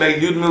we have to connect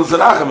Yud Mil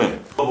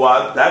Sarachamim.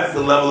 What? That's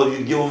the level of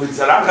Yud Gimel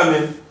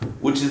Sarachamim,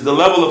 which is the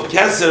level of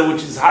Keser,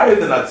 which is higher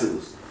than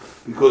Atzilus.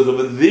 Because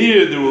over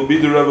there will be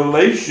the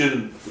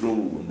revelation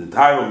through the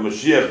time of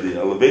Mashiach, the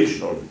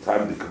elevation, or the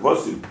time of the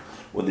Kavosim.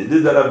 When they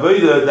did that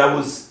Avodah, that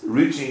was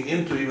reaching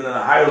into even at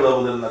a higher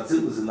level than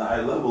Atzilus, in the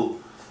high level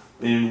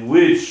in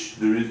which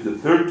there is the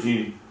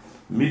 13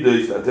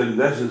 Midas, the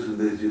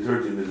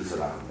 13 Midas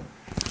Sarachamim.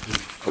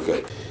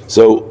 Okay,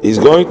 so he's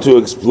going to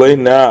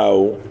explain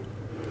now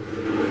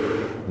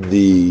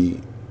the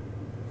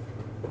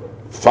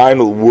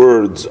final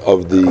words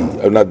of the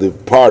other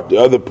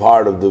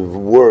part of the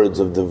words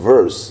of the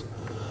verse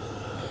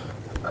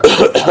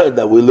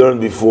that we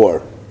learned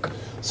before.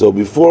 So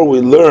before we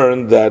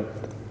learned that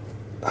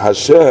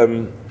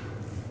Hashem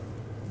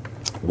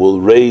will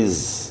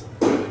raise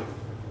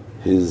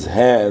his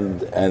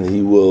hand and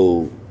he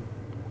will,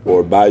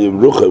 or by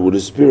Yimrucha, with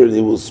his spirit, he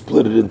will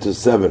split it into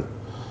 7.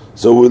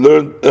 So we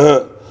learned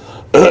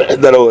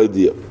that whole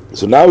idea.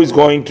 So now he's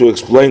going to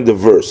explain the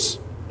verse.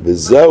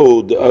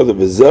 V'zeu, the other,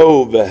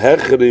 v'zeu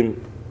v'hechrim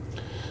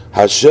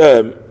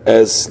Hashem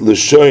es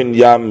l'shoin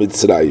yam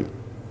Mitzrayim.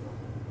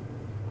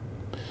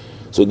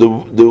 So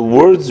the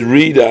words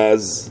read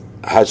as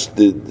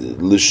the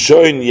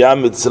Lishoin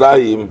Yam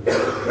Mitzrayim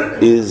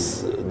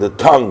is the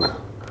tongue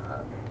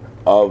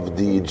of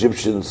the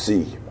Egyptian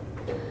Sea.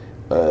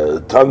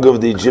 Tongue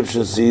of the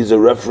Egyptian Sea is a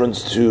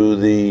reference to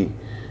the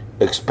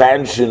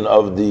expansion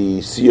of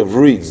the Sea of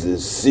Reeds. The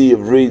Sea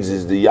of Reeds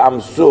is the Yam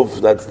Suf.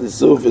 That's the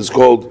Suf is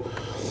called.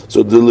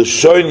 So the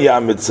Lishoin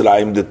Yam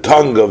Mitzrayim, the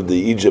tongue of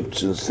the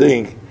Egyptians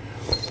thing,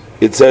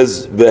 it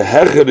says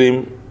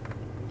Vehecherim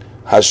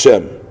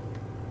Hashem.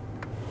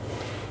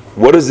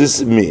 What does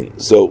this mean?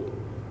 So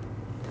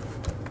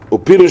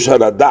Upirush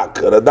Radak.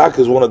 Radak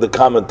is one of the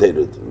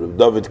commentators.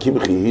 David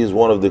Kimchi, he is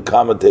one of the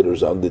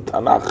commentators on the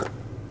Tanakh.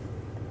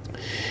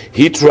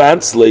 He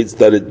translates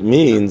that it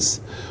means,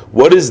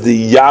 what is the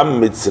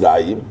Yam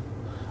Mitzrayim?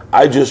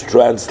 I just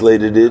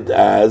translated it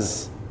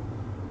as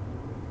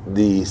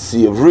the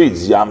Sea of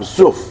Reeds, Yam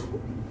Suf.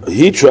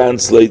 He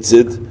translates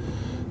it,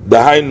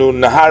 Dahainu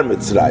Nahar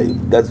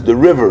Mitzrayim. That's the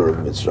river of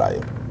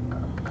Mitzrayim.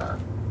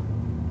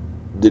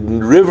 The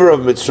river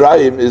of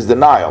Mitzrayim is the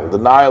Nile. The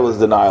Nile is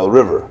the Nile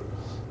River.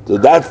 So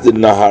that's the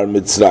Nahar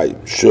Mitzrayim.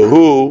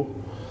 Shehu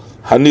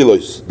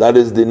Hanilos. That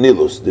is the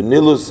Nilus. The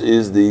Nilus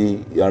is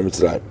the Yam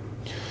Mitzrayim.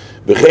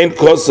 V'chein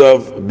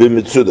kosav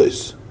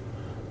b'mitzudos.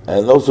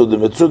 And also the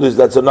Mitzudos,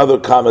 that's another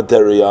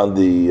commentary on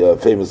the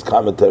famous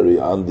commentary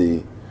on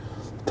the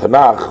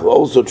Tanakh,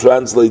 also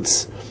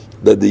translates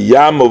that the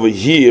Yam over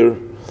here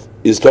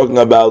is talking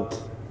about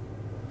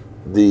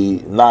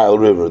the Nile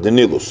River, the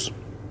Nilus.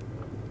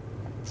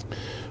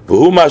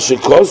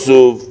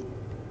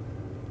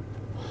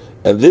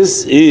 And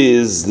this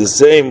is the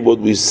same what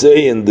we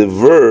say in the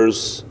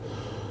verse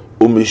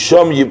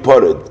Umishom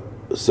Yipored.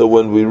 So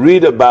when we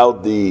read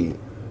about the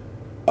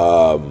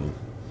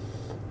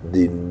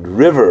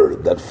river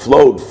that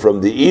flowed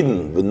from the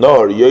Eden, the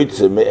Nor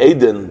Yotze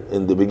Me'eden,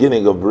 in the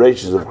beginning of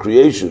Bereshit of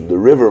creation, the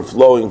river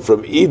flowing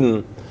from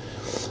Eden,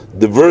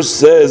 the verse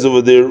says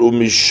over there,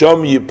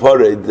 Umishom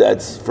Yipored,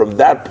 that's from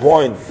that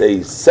point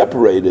they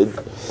separated,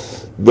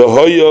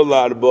 Behoyo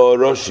Larba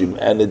Roshim,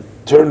 and it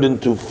turned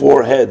into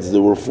 4 heads.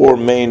 There were 4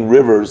 main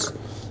rivers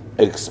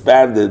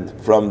expanded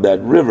from that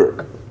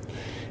river.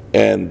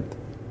 And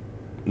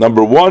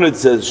number 1, it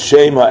says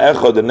Shem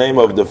HaEchad, the name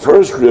of the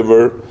first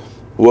river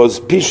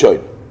was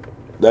Pishon.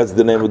 That's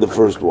the name of the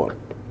first one.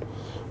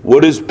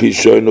 What is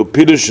Pishon?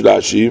 Upirush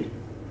Rashi,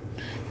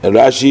 and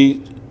Rashi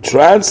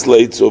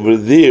translates over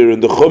there in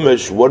the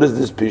Chumash, what is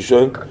this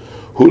Pishon?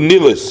 Hu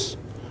Nilus.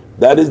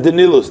 That is the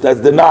Nilus,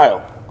 that's the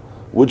Nile,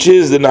 which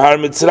is the Nahar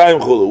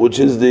Mitzrayim Chulu, which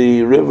is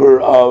the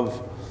river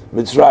of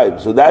Mitzrayim.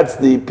 So that's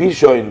the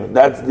Pishon,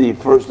 that's the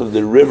first of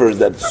the rivers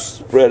that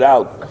spread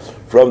out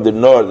from the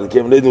north. It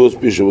came later was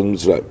Pishon with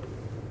Mitzrayim.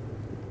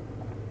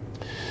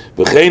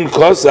 V'chein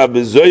kosa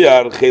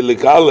b'zoyar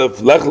chelik aleph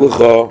lech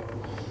lecha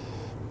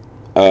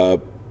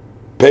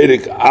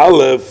perik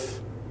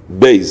aleph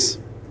beis.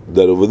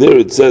 That over there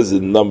it says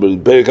in number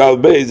perik aleph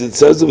beis, it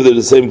says over there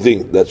the same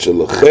thing. That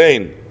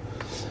shelachein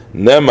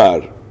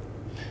nemar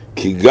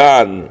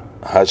kigan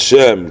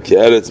Hashem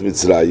ke'eretz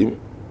Mitzrayim.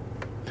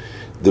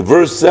 The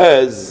verse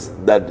says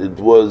that it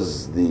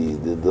was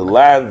the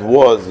land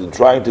was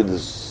trying to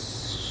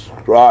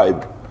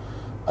describe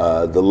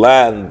the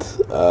land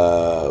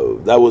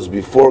that was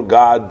before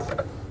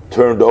God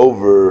turned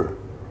over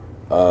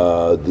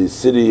the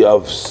city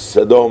of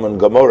Sodom and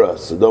Gomorrah,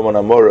 Sodom and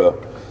Amorah.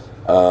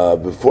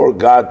 Before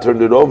God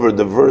turned it over,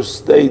 the verse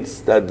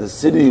states that the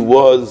city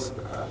was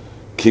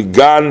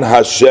Kigan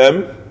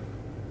Hashem,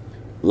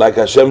 like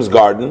Hashem's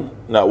garden.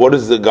 Now, what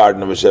is the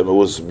garden of Hashem? It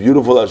was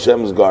beautiful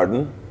Hashem's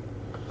garden.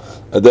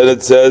 And then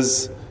it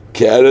says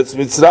Ke'eretz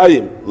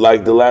Mitzrayim,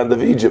 like the land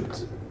of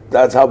Egypt.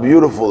 That's how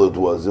beautiful it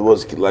was. It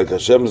was like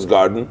Hashem's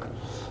garden,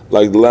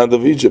 like the land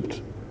of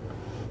Egypt.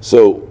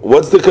 So,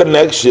 what's the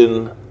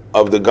connection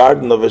of the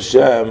garden of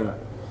Hashem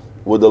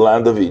with the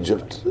land of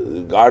Egypt?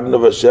 The garden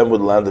of Hashem with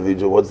the land of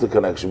Egypt, what's the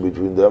connection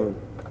between them?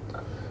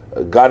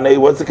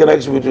 What's the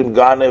connection between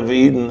Gan of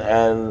Eden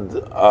and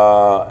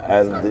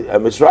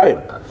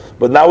Mitzrayim?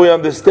 But now we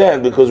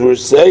understand, because we're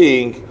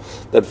saying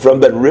that from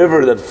that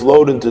river that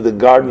flowed into the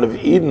Garden of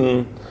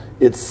Eden,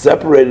 it's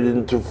separated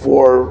into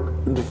four,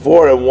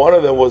 and one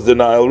of them was the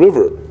Nile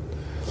River.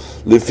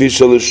 Because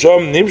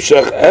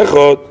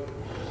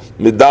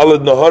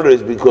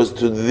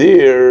to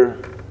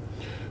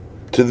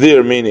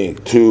their meaning,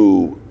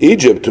 to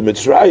Egypt, to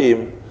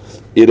Mitzrayim,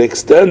 it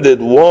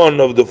extended one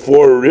of the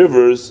 4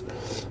 rivers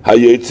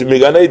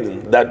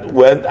that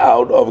went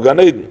out of Gan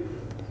Eden.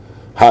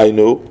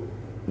 Hainu,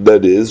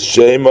 that is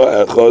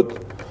Shema Echad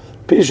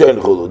Pishon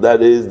Chulu.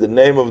 That is the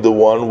name of the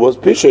one was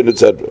Pishon,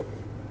 etc.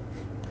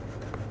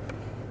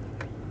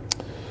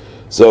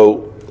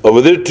 So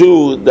over there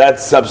too, that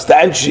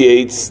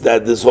substantiates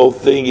that this whole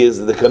thing is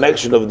the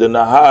connection of the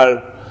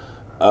Nahar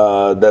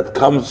that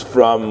comes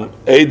from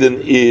Eden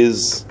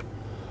is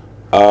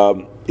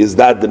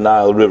that the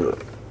Nile River.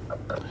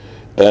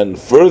 And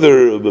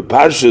further, the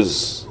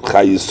Parshas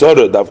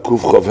Chayisora Daf Kuf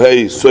Chav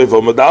Hei Soif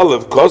Amud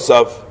Aleph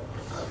Kosaf.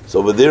 So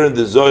over there in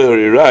the Zohar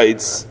he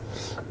writes,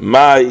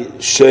 "My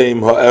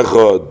Shem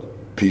Ha'echad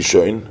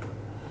Pishon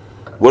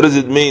What does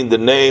it mean, the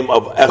name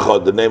of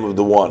Echad, the name of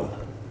the one?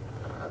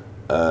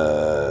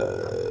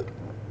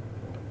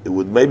 It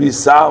would maybe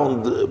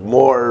sound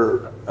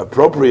more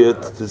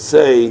appropriate to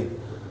say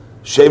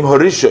Shem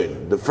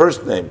Harishon, the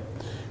first name.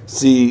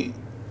 See,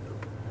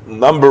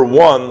 number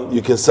one,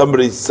 you can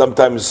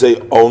sometimes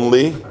say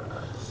only,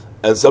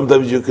 and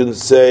sometimes you can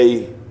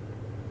say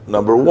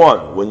number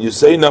one. When you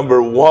say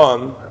number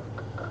one,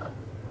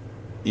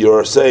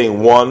 you're saying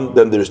one,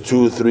 then there's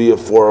 2, 3, or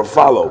 4 or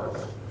follow.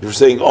 You're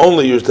saying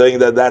only, you're saying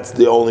that that's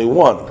the only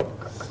one.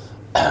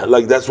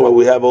 Like that's why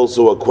we have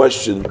also a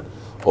question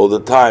all the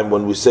time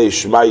when we say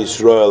Shema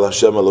Yisrael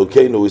Hashem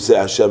Elokeinu, we say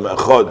Hashem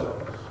Echad.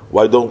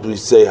 Why don't we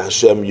say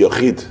Hashem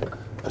Yochid?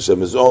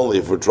 Hashem is only,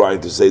 if we're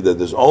trying to say that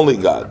there's only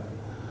God.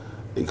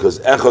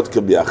 Because Echad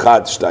could be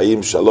Achad,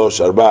 Shtayim,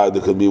 Shalosh, Arba,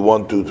 there could be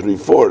 1, 2, 3,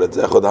 4. That's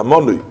Echad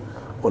Hamonui,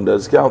 when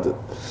that's counted.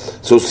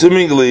 So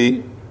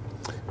seemingly,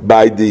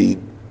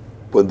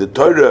 when the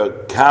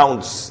Torah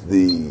counts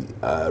the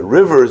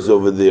rivers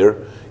over there,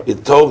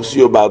 it talks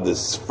you about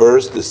this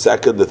first, the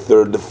second, the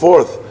third, the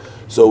fourth.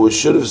 So we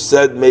should have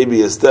said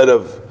maybe instead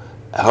of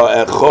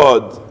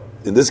Echad,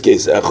 in this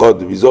case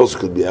Echad, it also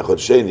could be Echad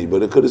Sheni,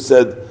 but it could have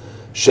said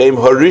Shem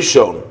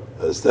Harishon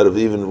instead of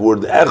even the word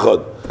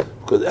Echad,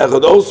 because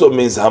Echad also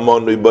means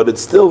Hamonui, but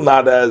it's still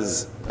not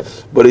as.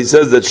 But he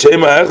says that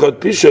Shem Echad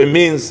Pishoy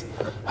means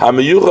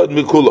Hamiyuchad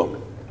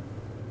Mikulam,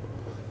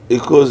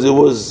 because it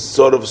was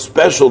sort of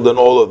special than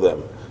all of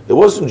them. It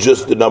wasn't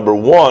just the number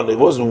one, it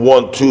wasn't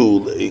 1,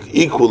 2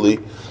 equally,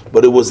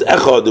 but it was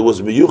Echad, it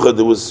was Miyuchad,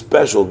 it was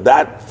special.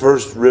 That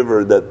first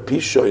river, that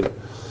Pishoin,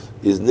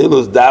 is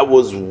Nilus, that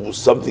was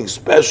something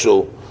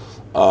special,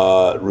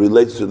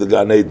 relates to the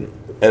Gan Eden.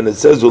 And it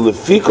says,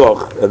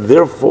 Ulefikach, and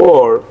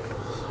therefore,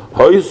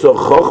 Hoyso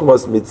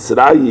Chochmas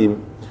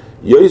Mitzrayim,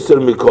 Yoiser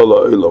Mikol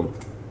Ha'olam,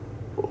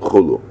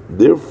 Chulu.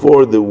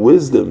 Therefore, the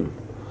wisdom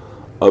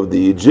of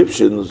the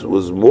Egyptians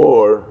was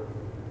more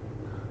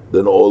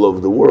than all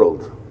of the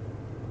world.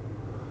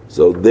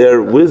 So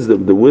their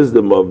wisdom, the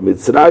wisdom of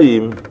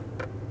Mitzrayim,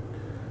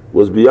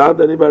 was beyond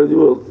anybody in the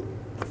world.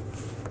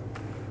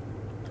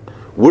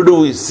 Where do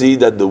we see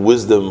that the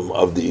wisdom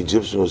of the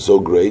Egyptians was so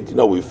great? You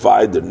know, we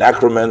find the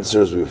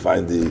necromancers, we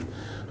find the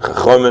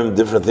Chachomim,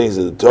 different things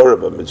in the Torah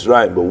about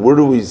Mitzrayim, but where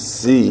do we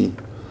see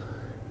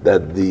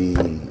that the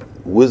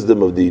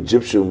wisdom of the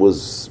Egyptian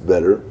was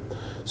better?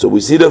 So we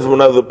see that from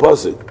another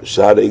pasuk,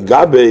 Sharei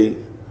Gabe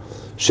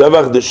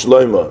Shavach de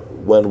Shlomo.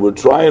 When we're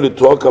trying to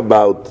talk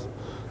about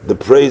the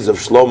praise of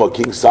Shlomo,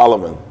 King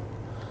Solomon,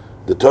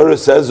 the Torah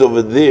says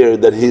over there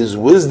that his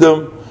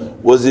wisdom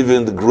was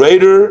even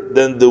greater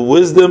than the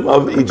wisdom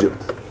of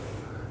Egypt.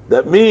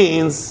 That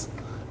means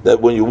that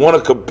when you want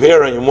to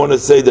compare and you want to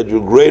say that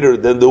you're greater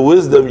than the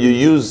wisdom, you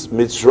use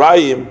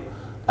Mitzrayim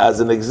as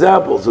an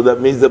example. So that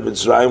means that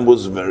Mitzrayim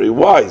was very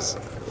wise.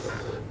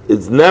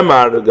 It's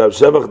Nemar,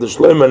 Shevach de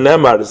Shlomo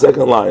Nemar, the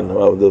second line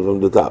from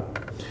the top.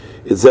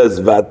 It says,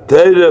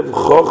 Vaterev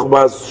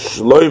Chochmas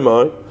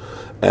Shlomo,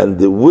 and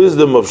the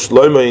wisdom of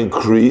Shlomo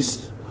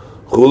increased,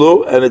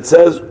 Chulu, and it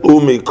says,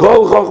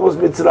 Umikol Chochmas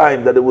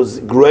Mitzrayim, that it was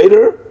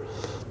greater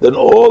than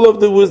all of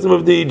the wisdom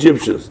of the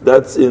Egyptians.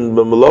 That's in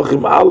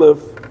Melachim Aleph,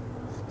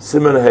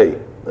 Siman Hey.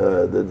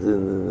 That's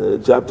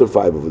in chapter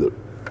 5 over there.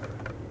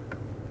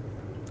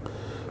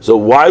 So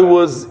why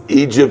was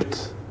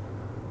Egypt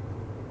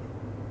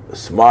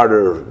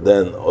smarter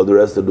than the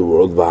rest of the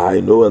world?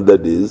 V'hainu, and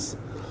that is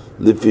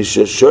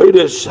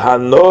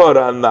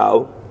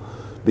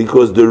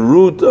because the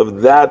root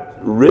of that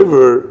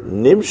river,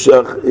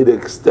 Nimshach, it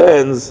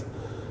extends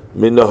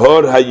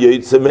Minahor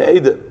Hayoytze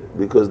Me'eden,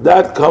 because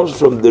that comes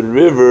from the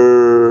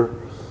river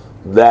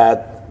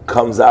that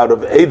comes out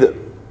of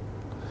Eden.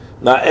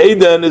 Now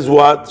Eden is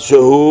what?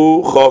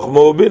 Shehu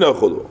Chochma Bina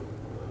Chulu.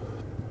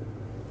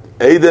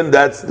 Eden,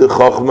 that's the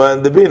Chochma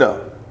and the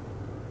Bina.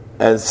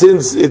 And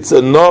since it's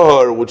a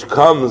Nahar which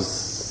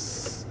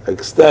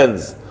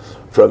extends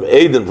from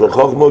Eden, from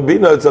Chochma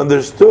Bina, it's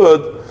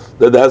understood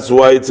that that's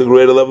why it's a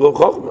greater level of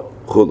Chochma.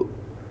 Chulu.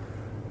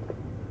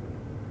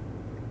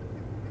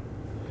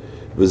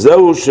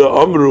 V'zehu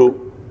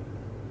she'amru,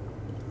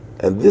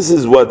 and this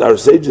is what our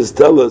sages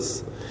tell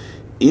us,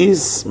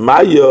 is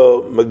maya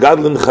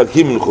megadlin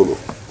chakim chulu.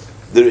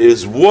 There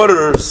is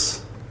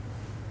waters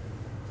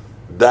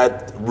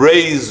that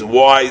raise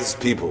wise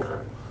people.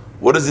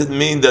 What does it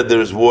mean that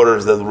there's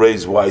waters that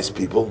raise wise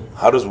people?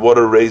 How does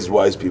water raise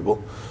wise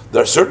people?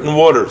 There are certain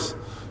waters,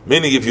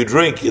 meaning if you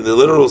drink, in the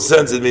literal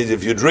sense, it means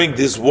if you drink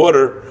this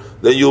water,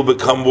 then you'll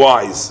become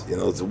wise. You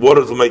know, the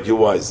water will make you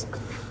wise.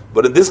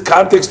 But in this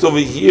context over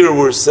here,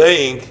 we're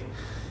saying,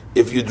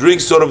 if you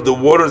drink sort of the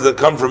waters that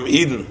come from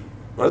Eden,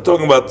 we're not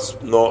talking about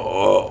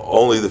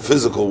only the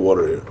physical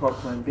water here.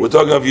 We're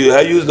talking if you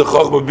use the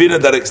Chochma Bina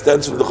that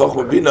extends from the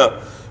Chochma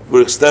Bina,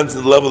 which extends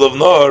to the level of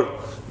Nar,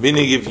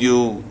 meaning if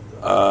you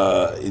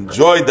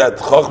enjoy that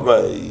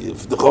Chochma,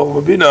 if the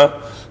Chochma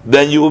Bina,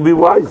 then you will be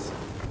wise.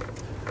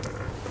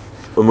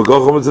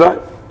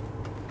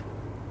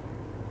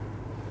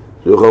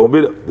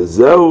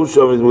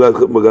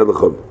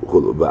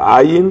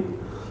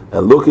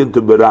 And look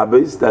into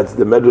Berabbis, that's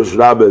the Medrash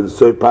Rabbah and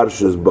Soy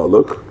Parshas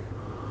Balak.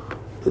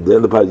 At the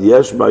end of the part,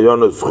 Yesh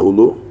Mayonos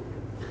Chulu,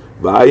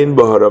 V'ayin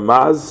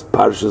B'Haramaz,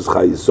 Parshas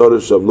Chayisor,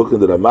 Sham look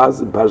into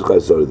Ramaz and Parshas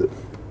Chayisor.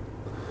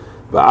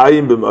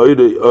 V'ayin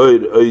B'Moirei Oir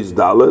Oiz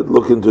Dalet,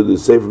 look into the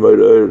Sefer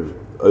Moirei Oir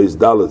Oiz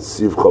Dalet,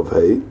 Siv Chav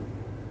Hei,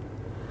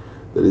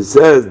 that it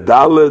says,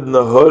 Dalet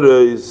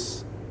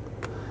Nahoreis,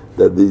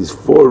 that these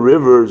four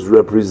rivers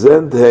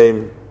represent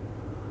him,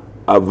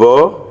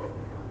 Avo,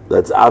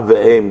 that's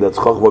Aveim, that's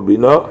Chochma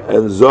Bina,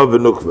 and Zov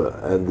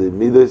Nukva, and the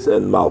Midas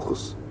and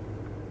Malchus.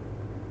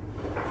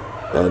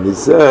 And he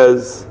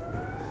says,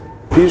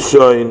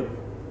 Pishoin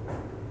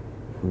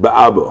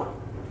Ba'abo.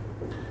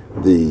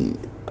 The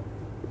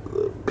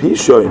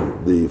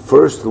Pishoin, the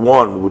first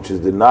one, which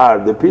is the Nar,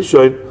 the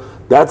Pishoin,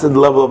 that's in the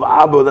level of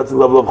Abo, that's in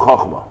the level of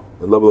Chochma,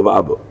 the level of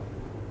Abo.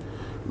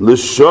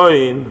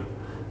 Lishoin,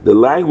 the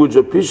language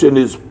of Pishoin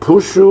is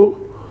Pushu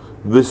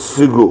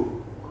V'Sigu.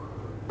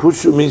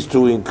 Pushu means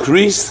to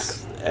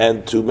increase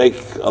and to make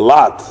a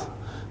lot.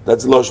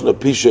 That's Lashon of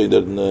Pishoin,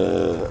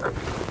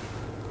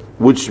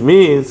 which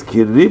means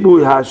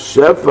Kiribui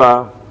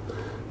HaShefa,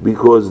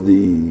 because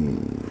the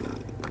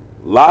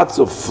lots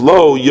of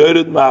flow,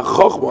 Yored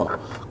Ma'Chochma,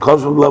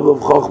 comes from the level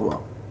of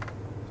Chochma.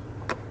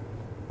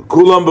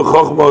 Kulam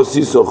b'Chochma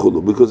Osiso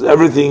Chulu, because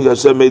everything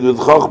Hashem made with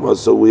Chochma,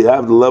 so we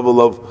have the level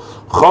of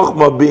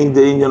Chochma being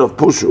the union of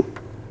Pushu.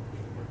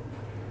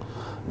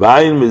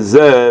 V'ayin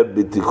mizeh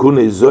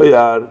b'tikunei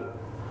Zoyar,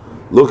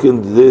 look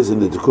into this in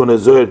the Tikunei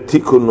Zoyar,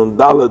 Tikun Nun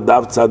Dalet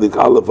Dav Tzadik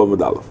Aleph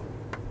Amud Aleph.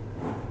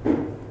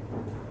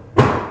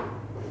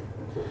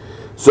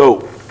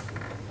 So,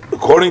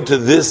 according to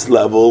this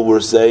level,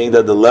 we're saying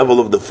that the level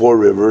of the four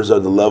rivers are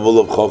the level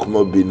of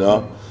Chochma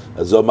Bina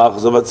and Zov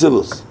Malchus of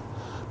Atzilus.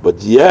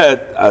 But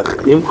yet,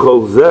 Achim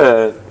Kol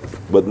Zeh,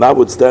 but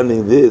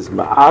notwithstanding this,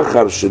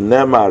 Ma'achar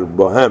Shenemar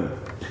Bohem,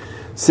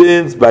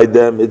 since by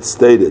them it's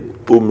stated,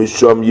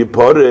 Umishom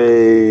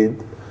Yipored,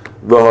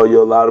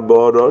 V'hoyolar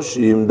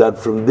Boroshim, that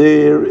from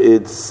there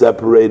it's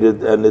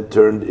separated and it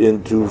turned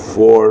into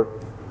four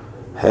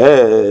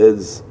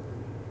heads.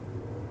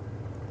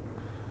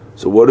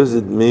 So what does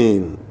it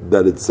mean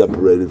that it's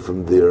separated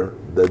from there?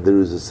 That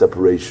there is a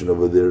separation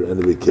over there and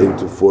it became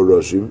to four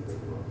Roshim?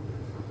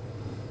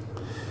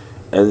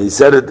 And he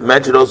said it,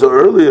 mentioned also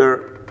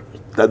earlier,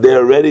 that they are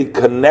already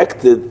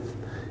connected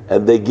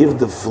and they give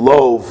the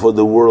flow for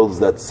the worlds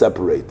that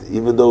separate.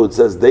 Even though it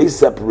says they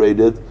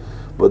separated,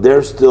 but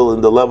they're still in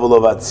the level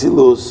of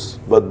Atzilus,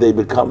 but they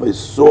become a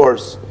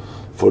source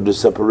for the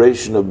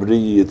separation of Bri,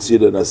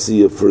 Yetzirah, and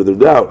Asiyah further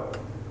down.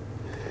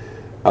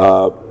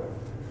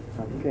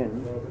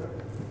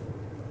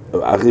 They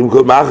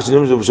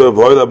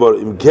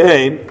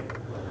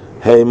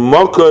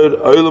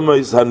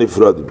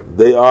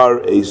are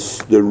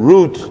the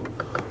root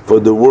for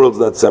the worlds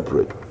that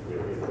separate.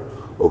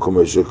 As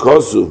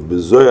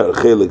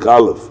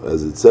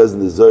it says in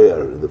the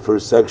Zohar, in the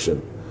first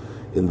section,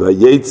 in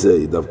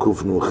Vayetze, Dav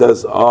Kuf Nun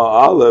Ches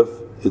Aleph,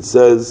 it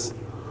says,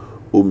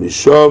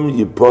 Umishom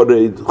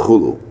Yipored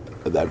Chulu.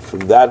 That from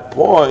that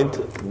point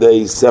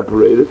they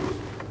separated.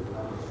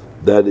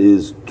 That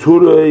is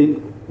Turei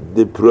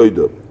de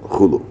Proido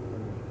Chulu.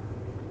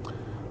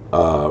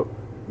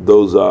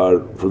 Those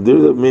are from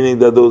there, meaning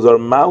that those are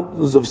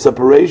mountains of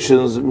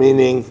separations,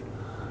 meaning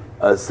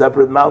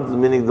separate mountains,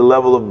 meaning the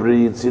level of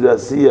Bri, Yetzirah,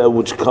 Asiyah,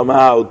 which come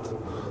out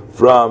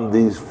from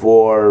these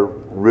four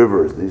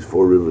rivers. These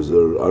four rivers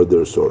are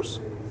their source.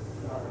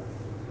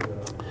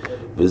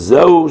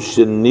 V'zeu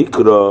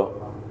shenikra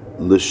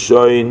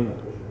l'shoin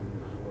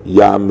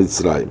Yam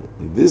Mitzrayim.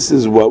 This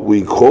is what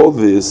we call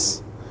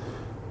this,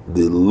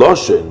 the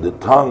Loshen, the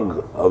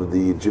tongue of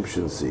the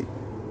Egyptian sea,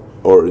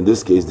 or in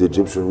this case, the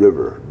Egyptian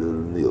river, the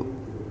Nile.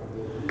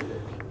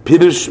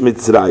 Pirush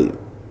Mitzrayim.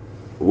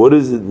 What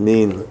does it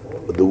mean?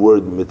 The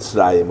word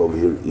Mitzrayim over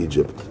here,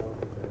 Egypt.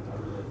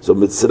 So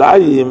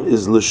Mitzrayim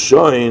is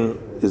L'shoin,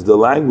 is the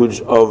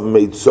language of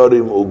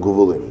Meitzorim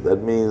U'Guvulim.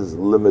 That means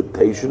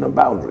limitation and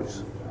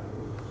boundaries.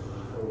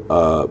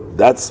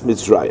 That's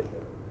Mitzrayim.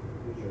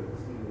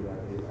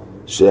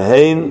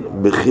 Shehein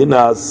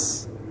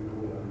B'chinas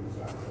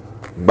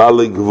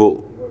Bali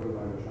Gvul.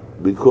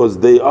 Because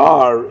they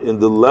are in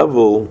the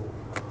level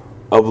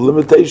of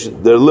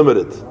limitation. They're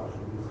limited.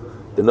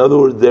 In other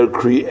words, they're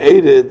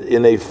created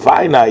in a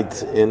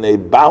finite, in a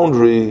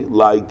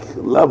boundary-like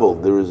level.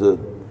 There is a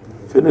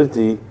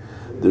finity,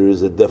 there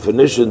is a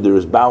definition, there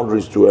is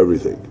boundaries to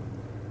everything.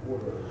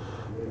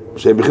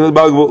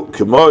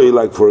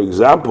 Like for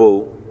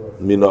example,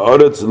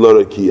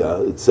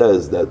 it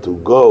says that to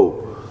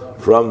go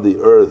from the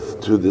earth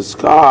to the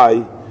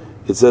sky,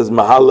 it says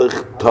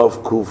Mahalich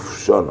Tov Kuf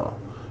Shana.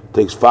 It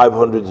takes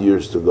 500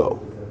 years to go.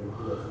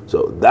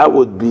 So that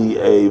would be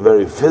a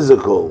very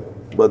physical,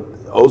 but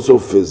also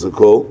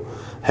physical,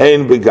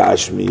 Hein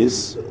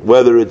Begashmis,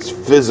 whether it's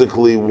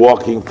physically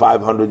walking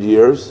 500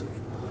 years,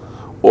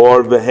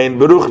 or Vehein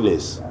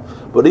Beruchnis.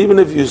 But even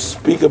if you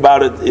speak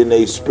about it in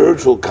a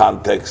spiritual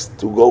context,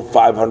 to go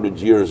 500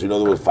 years, there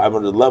were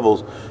 500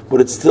 levels, but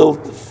it's still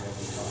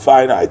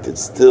finite.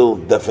 It's still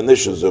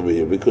definitions over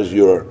here because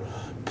you're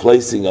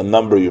placing a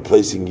number, you're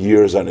placing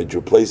years on it,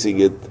 you're placing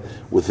it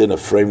within a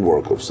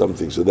framework of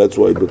something. So that's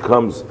why it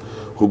becomes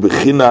hu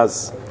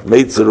bechinas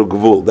meitzer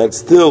gvul. That's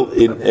still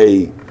in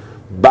a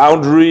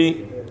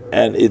boundary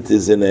and it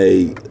is in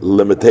a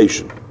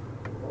limitation.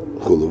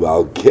 Chulu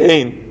al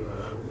kain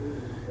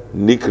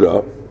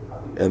nikra,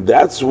 and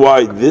that's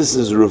why this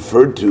is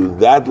referred to,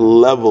 that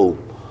level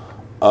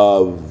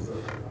of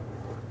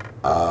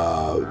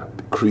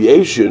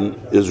creation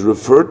is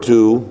referred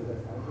to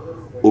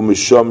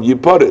umisham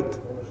yiparid,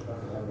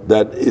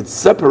 that it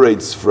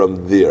separates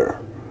from there.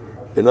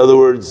 In other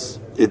words,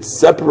 it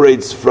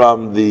separates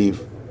from the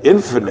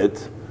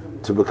infinite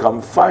to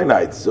become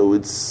finite. So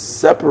it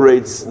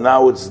separates,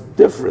 now it's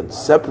different.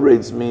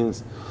 Separates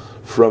means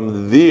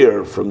from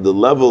there, from the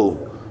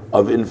level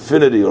of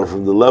infinity or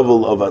from the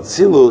level of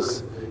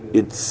Atzilus,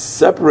 it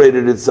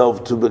separated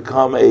itself to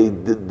become a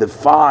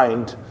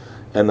defined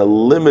and a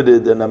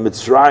limited and a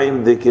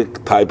Mitzrayim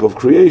type of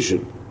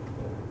creation.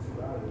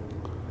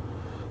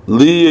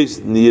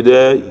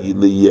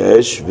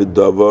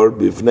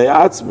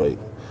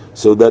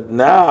 So that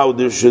now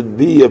there should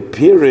be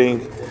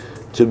appearing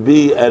to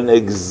be an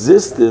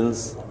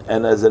existence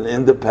and as an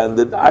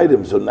independent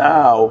item. So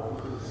now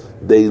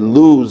they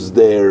lose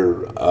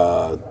their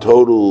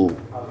total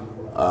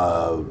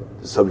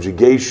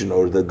subjugation,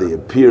 or that they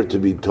appear to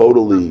be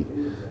totally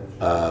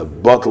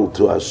bottled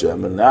to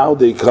Hashem, and now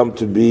they come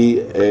to be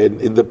an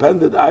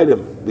independent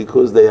item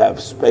because they have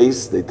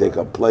space, they take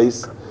up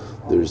place,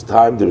 there's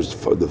time, there's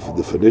the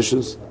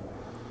definitions.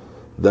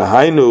 The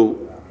Hainu,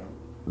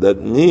 that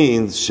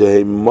means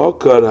Shehem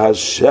Mokar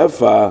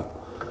Hashefa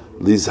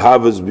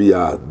Lizhavas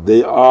Biyad.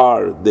 They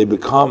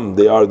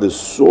are the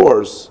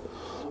source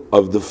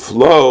of the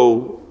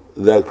flow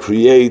that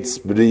creates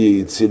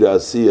B'riya Yitzira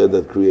Asiya,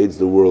 that creates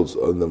the worlds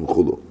on them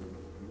Chulu.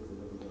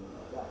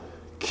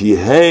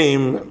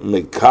 Kiheim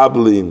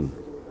Mekablin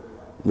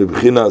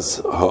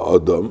Mibchinas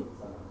Ha'adam.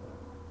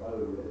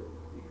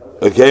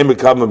 Kiheim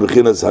Mekablin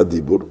Mibchinas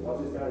Hadibur.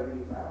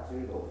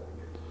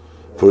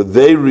 For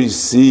they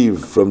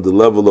receive from the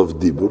level of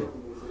Dibur,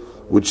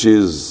 which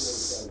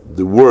is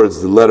the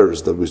words, the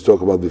letters that we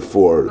spoke about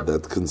before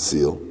that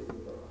conceal.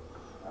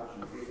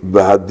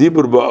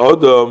 B'hadibur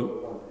ba'adam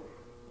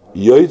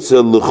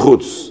yoytze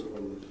l'chutz.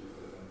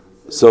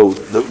 So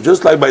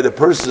just like by the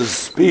person's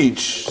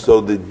speech, so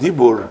the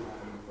Dibur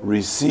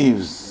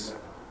receives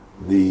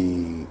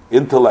the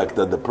intellect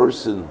that the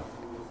person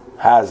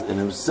has in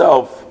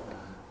himself,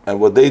 and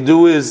what they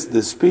do is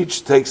the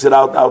speech takes it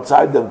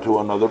outside them to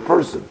another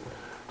person.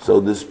 So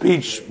the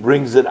speech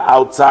brings it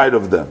outside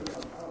of them.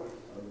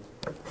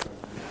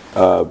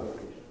 So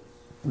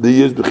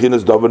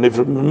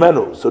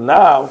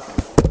now,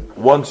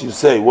 once you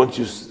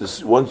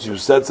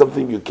said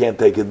something, you can't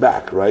take it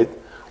back, right?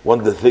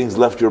 Once the things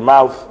left your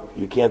mouth,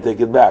 you can't take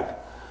it back.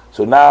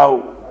 So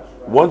now,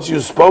 once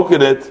you've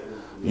spoken it,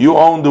 you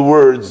own the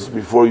words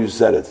before you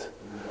said it.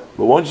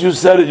 But once you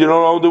said it, you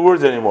don't own the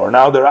words anymore.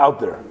 Now they're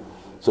out there.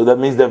 So that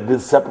means they've been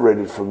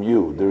separated from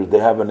you. They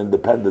have an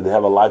independent, they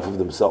have a life of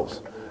themselves.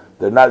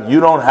 They're not. You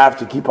don't have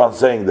to keep on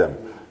saying them.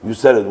 You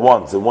said it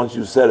once, and once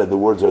you said it, the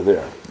words are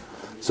there.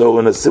 So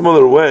in a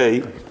similar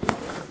way,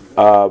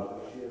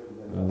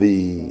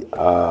 the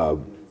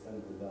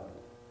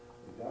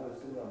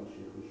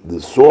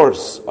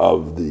source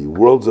of the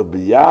worlds of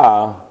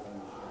Biyah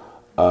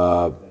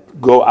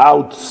go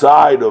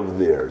outside of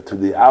there, to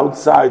the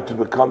outside, to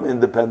become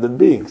independent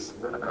beings.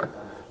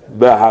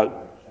 But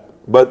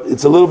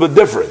it's a little bit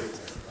different.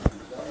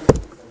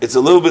 It's a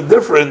little bit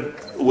different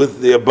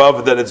with the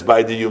above than it's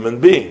by the human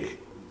being.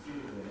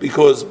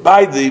 Because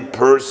by the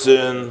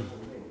person,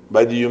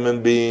 by the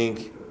human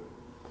being,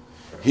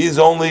 he's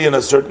only in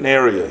a certain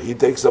area. He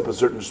takes up a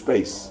certain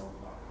space.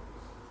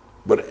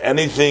 But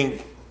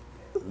anything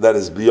that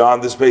is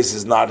beyond the space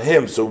is not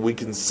him. So we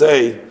can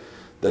say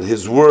that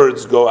his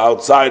words go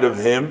outside of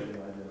him.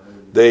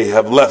 They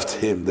have left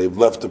him. They've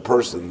left the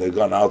person. They've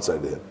gone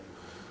outside him.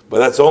 But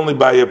that's only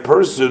by a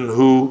person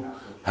who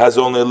has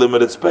only a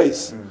limited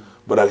space.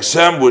 But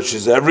Hashem, which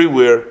is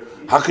everywhere,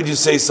 how could you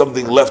say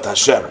something left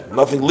Hashem?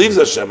 Nothing leaves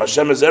Hashem.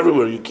 Hashem is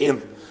everywhere. You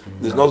can't.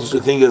 There's no such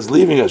a thing as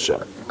leaving Hashem.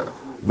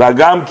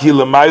 V'agam ki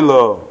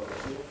l'maylo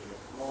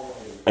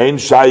ein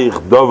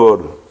shayich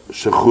dover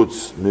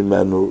shechutz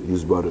mimenu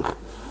yizbarich.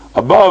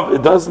 Above,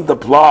 it doesn't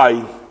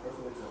apply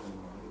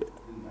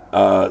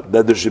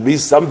that there should be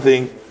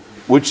something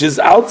which is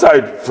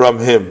outside from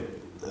Him,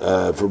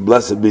 from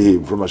blessed be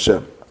Him, from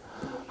Hashem.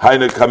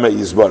 Haine kame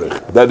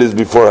yizbarich. That is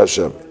before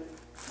Hashem.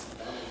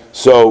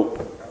 So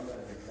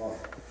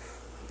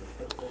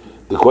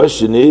the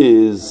question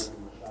is,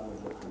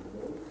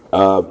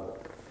 so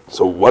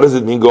what does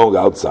it mean going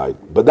outside?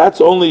 But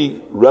that's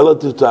only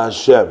relative to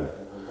Hashem.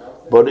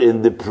 But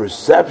in the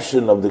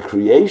perception of the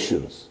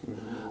creations,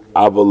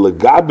 but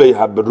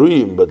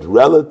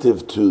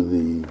relative to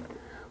the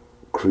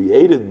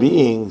created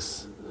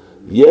beings,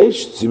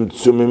 yesh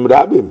tzimtzumim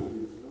rabim.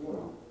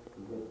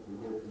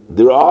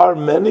 There are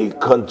many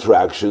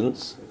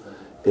contractions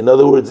In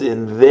other words,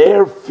 in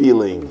their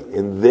feeling,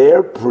 in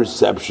their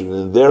perception,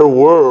 in their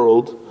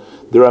world,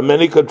 there are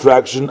many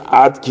contractions.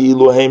 It's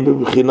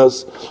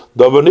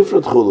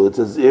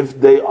as if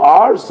they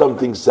are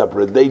something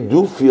separate. They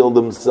do feel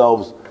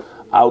themselves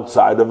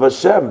outside of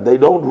Hashem. They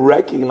don't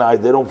recognize,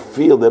 they don't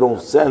feel, they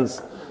don't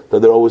sense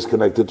that they're always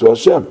connected to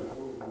Hashem.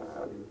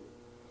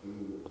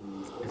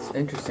 It's an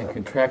interesting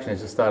contraction. I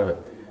just thought of it.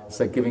 It's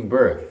like giving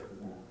birth.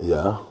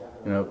 Yeah.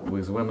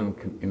 Because women,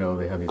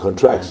 they have these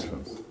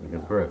Contractions. They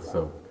give birth,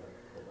 so.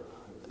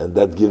 And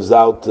that gives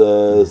out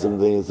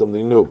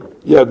something new.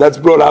 Yeah, that's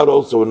brought out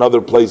also in other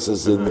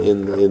places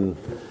in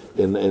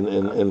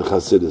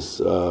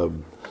Chassidus.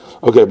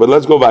 Okay, but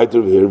let's go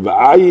weiter here. Look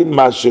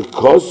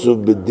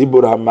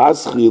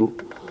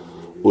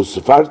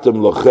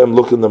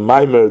in the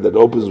mimer that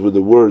opens with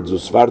the words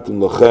Usfartem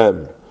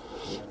lochem.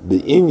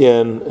 The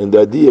inyan and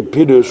the idea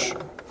pirush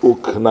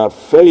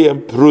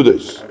uknafeim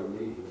prudus.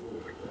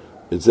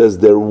 It says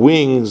their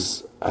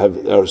wings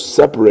are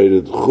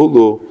separated.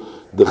 Chulu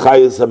the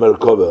chayes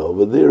hamerkova.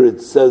 Over there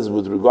it says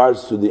with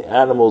regards to the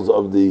animals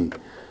of the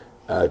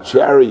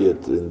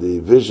chariot in the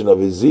vision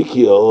of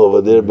Ezekiel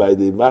over there by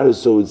the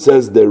Maris. So it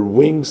says their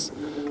wings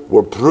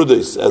were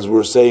prudus, as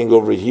we're saying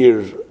over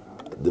here.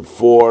 The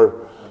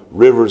 4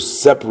 rivers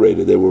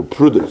separated. They were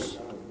prudus.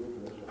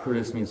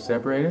 Prudus means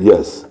separated?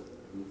 Yes.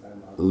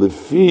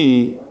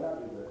 Lefi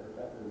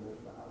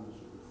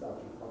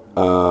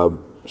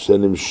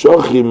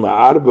shenimshochim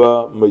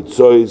arba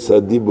mitzois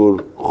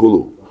hadibur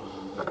chulu.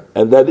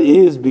 And that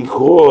is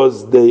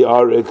because they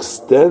are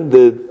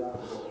extended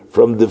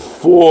from the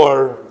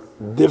 4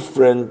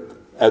 different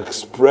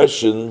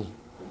expressions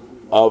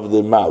of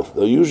the mouth.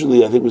 Now,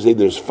 usually, I think we say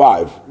there's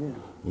 5,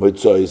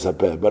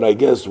 but I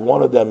guess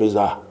one of them is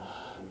not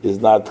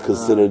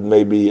considered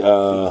maybe.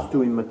 It's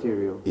too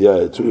immaterial.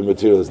 Yeah, too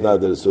immaterial. It's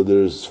not there. So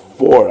there's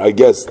 4. I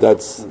guess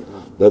that's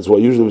why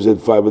usually we said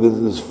 5, but this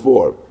is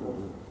 4.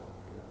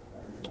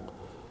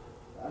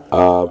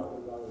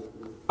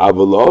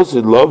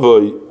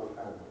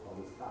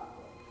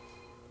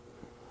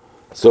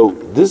 So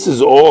this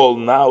is all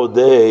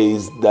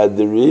nowadays that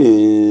there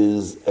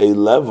is a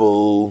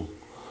level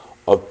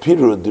of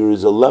pirud, there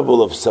is a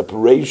level of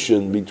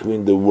separation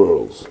between the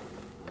worlds.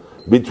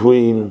 There's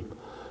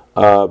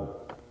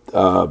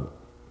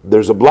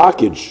a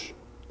blockage,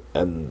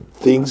 and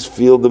things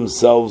feel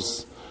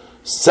themselves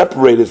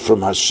separated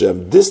from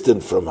Hashem,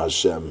 distant from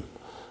Hashem.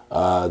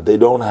 They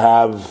don't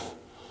have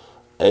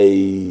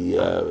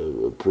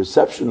a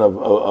perception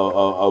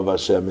of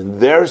Hashem. In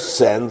their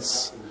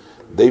sense,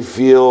 they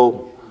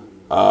feel,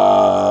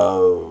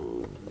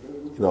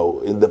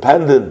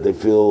 independent. They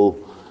feel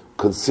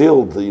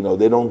concealed. They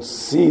don't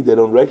see. They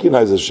don't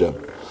recognize Hashem.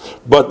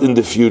 But in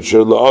the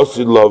future,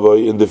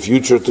 in the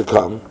future to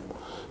come,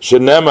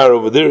 Shenemar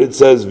over there it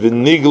says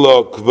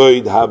v'nigla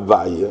kvoid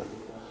havaya,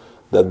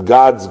 that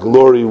God's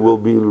glory will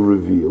be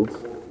revealed.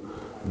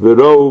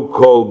 V'ro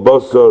kol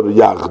basar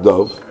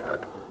yachdov,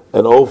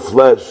 and all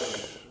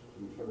flesh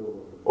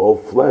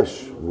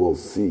will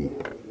see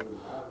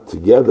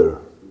together.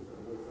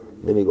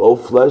 Meaning, all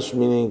flesh,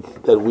 meaning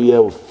that we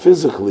have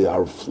physically,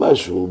 our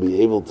flesh will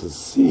be able to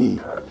see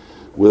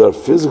with our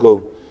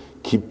physical,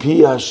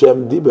 kipi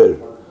Hashem diber,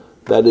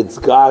 that it's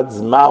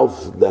God's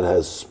mouth that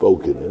has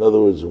spoken. In other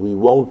words, we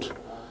won't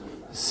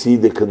see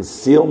the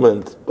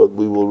concealment, but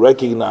we will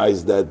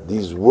recognize that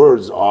these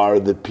words are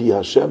the pi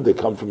Hashem, they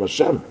come from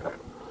Hashem.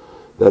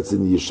 That's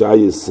in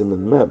Yeshaya Siman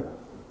Mem.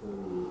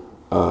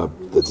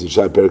 That's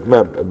Yeshaya Perek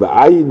Mem. And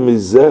Ba'ayin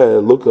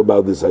Mizeh, look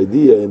about this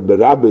idea in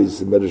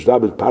Berabis, in Medrash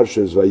Rabbis,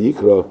 Parshas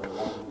Vayikra,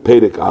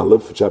 Perek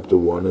Aleph, chapter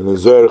 1, and in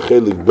Zohar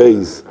Chelik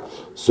Beis,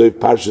 Soif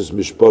Parshas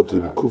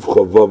Mishpotim, Kuf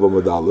Chavav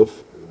Amud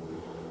Aleph,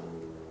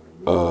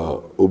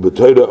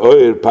 Ubetoira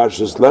Oyer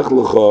Parshas Lech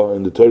Lecha,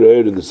 in the Torah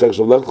Oyer, in the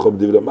section of Lech Lecha,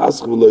 B'divra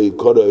Maschv Lo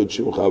Yikora Et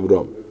Shimcha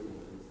Avram.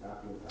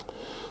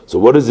 So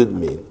what does it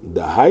mean?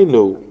 The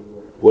Hainu,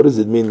 what does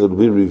it mean that will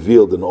be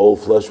revealed and all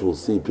flesh will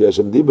see? Pi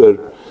Hashem Diber,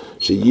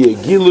 Sheyeh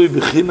Gilui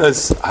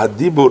B'chinas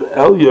Hadibur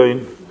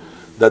Elyon,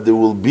 that there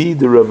will be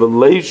the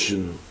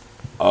revelation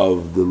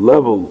of the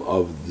level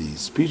of the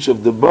speech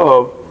of the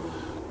above,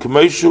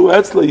 K'meishu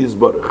Etzla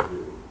Yizbarach.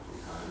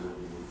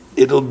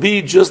 It'll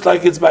be just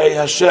like it's by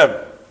Hashem,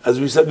 as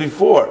we said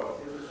before.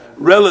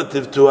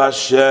 Relative to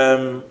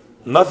Hashem,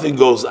 nothing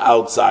goes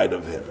outside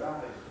of Him,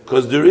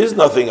 because there is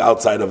nothing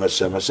outside of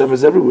Hashem. Hashem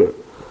is everywhere.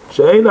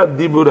 She'ein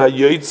Hadibur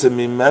Hayoytze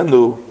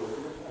Mimenu,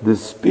 the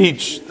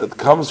speech that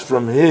comes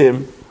from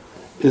Him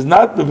is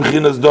not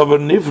b'bchinas davar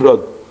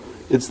nifrod.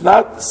 It's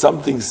not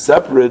something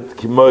separate,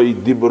 kimoi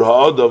dibur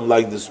ha'adam,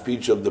 like the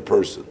speech of the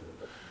person.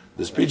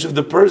 The speech of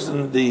the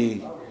person,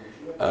 the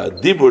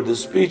dibur, the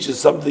speech is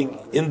something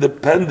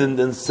independent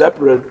and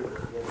separate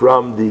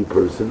from the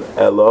person,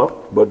 Ella,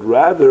 but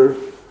rather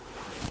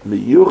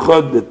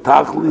miyuchad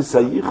betachli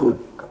sayichud.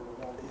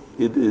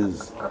 It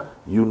is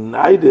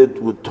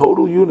united with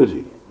total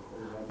unity.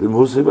 In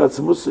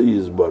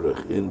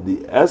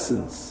the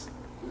essence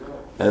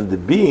and the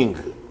being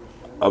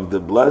of the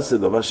blessed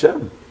of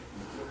Hashem.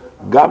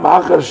 Gam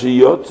achar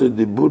sheyotze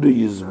diburi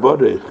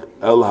yizborech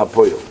el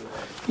hapoyel.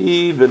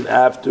 Even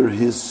after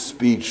his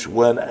speech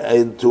went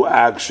into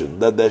action,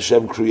 that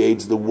Hashem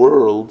creates the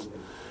world,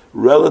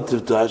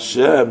 relative to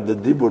Hashem, the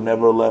dibur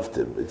never left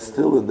him. It's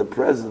still in the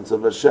presence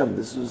of Hashem.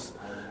 This is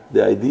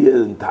the idea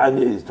in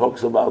Tanya, he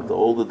talks about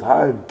all the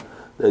time.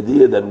 The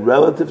idea that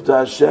relative to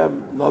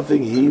Hashem,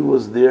 nothing, he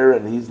was there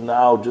and he's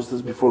now just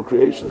as before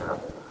creation.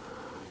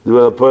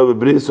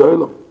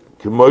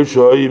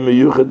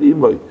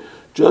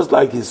 Just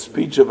like his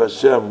speech of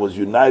Hashem was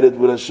united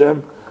with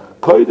Hashem,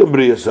 prior to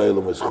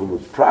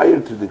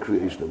the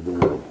creation of the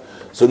world.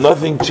 So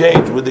nothing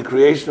changed with the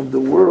creation of the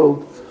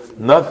world.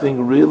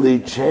 Nothing really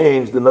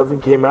changed and nothing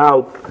came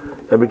out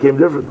and became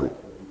differently.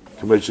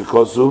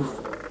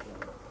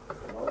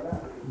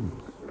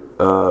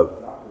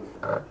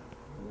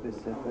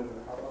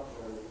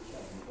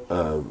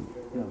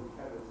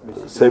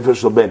 Sefer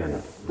Shel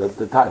Beinanim, that's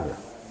the Tanya,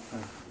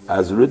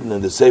 as written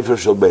in the Sefer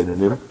Shel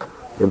Beinanim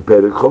in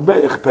Perek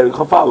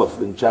Chof Aleph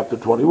in chapter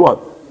 21.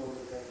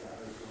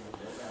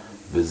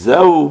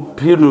 V'zeu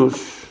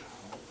pirush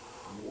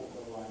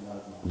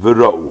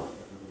v'ra'u.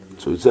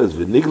 So he says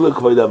v'nigla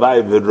kvod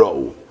havai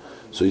v'ra'u.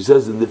 So he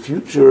says in the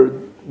future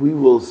we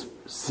will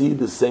see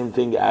the same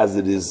thing as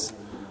it is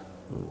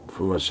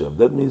from Hashem.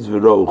 That means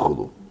v'ra'u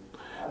chulu.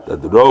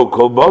 That the ra'u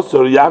kol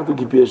basar yachdu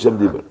kipi Hashem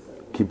diber.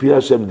 Kipi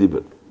Hashem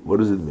diber. What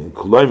does it mean?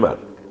 Kuloymar.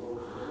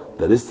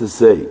 That is to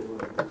say,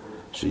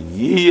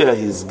 sheyiyah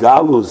his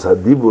galus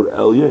hadibur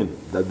elyon,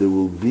 that there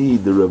will be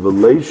the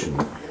revelation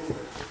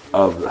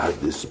of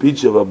the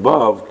speech of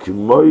above,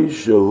 k'moy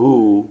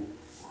shehu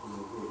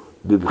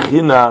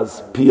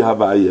b'bchinas pi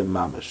havayim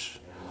mamash,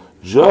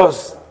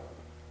 just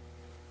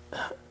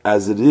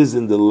as it is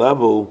in the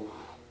level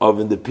of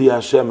in the pi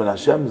Hashem and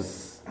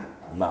Hashem's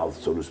mouth,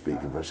 so to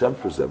speak, in Hashem's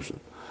perception.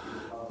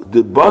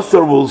 The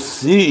basar will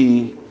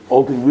see.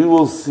 We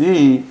will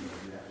see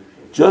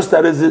just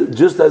as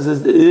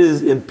it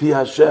is in Pi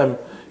Hashem,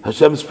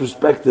 Hashem's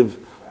perspective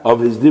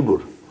of His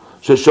dibur.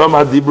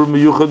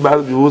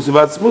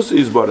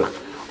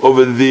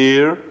 Over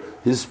there,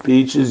 His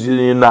speech is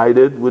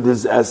united with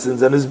His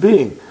essence and His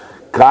being.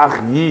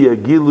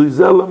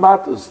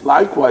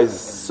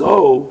 Likewise,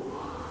 so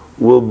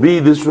will be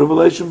this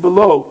revelation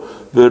below.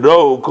 That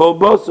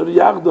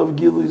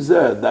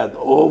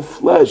all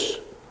flesh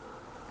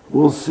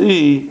will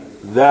see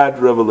that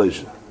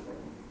revelation.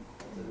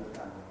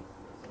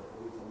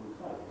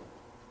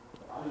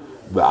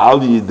 And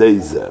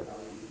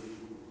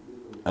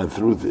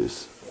through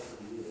this,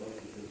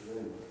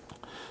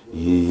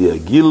 through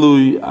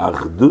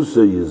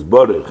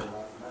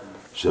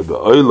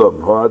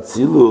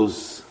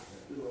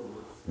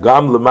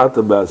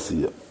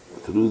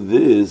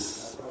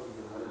this,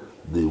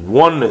 the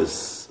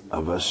oneness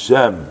of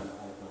Hashem,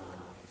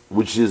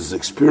 which is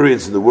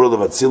experienced in the world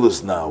of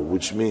Atzilus now,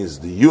 which means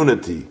the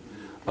unity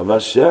of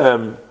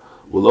Hashem,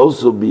 will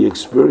also be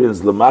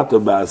experienced, Lamata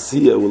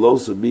Ba'asiyah, will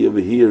also be over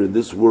here in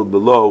this world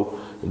below,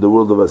 in the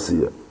world of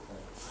Asiyah.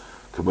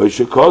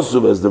 K'moishe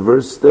Kosuv, as the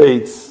verse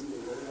states,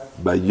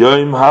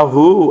 B'yoyim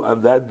hahu,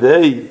 on that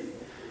day,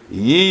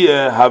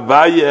 Yiyeh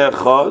Havayeh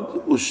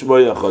Echad,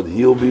 Ushmo Echad,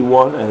 he'll be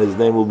one and his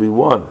name will be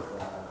one.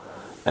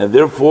 And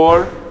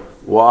therefore,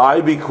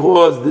 why?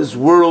 Because this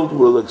world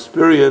will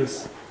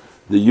experience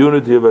the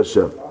unity of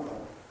Hashem.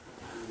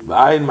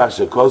 B'ayin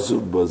Mashe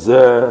Kosuv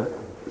Bozeh,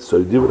 so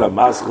listen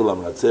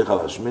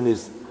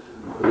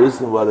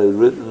what is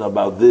written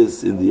about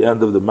this in the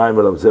end of the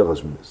Maimer of Tzech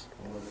HaShminis.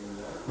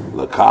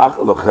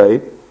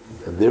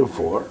 And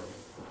therefore,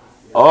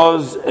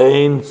 Oz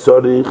ein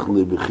tzorich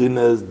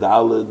libchines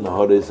daled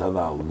nahores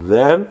hanal.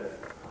 Then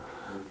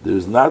there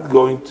is not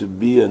going to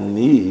be a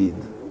need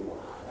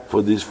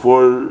for these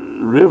 4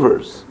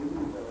 rivers,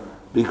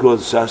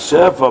 because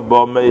shashefa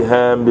bo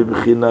mehem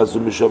bibchinas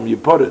umishom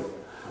yiporet.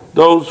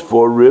 Those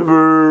 4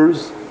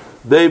 rivers,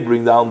 they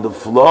bring down the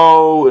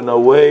flow in a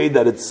way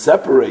that it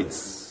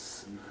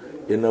separates,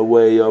 in a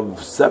way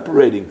of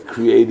separating,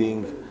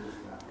 creating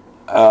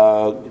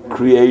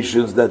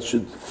creations that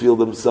should feel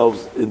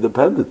themselves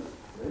independent.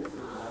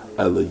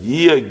 But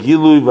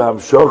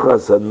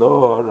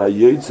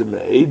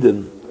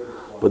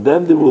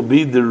then there will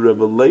be the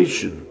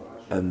revelation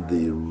and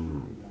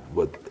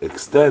what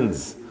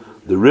extends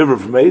the river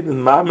from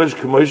Eden,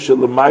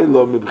 the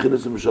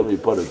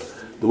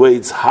way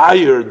it's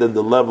higher than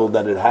the level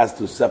that it has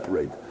to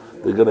separate.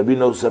 There's going to be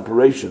no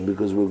separation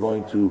because we're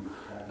going to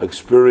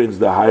experience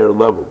the higher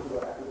level.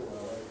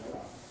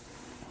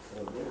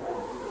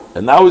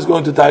 And now he's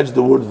going to touch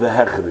the word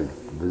vehechrim.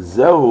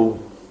 V'zehu,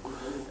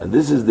 and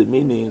this is the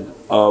meaning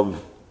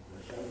of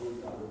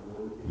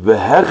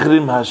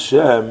vehechrim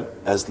Hashem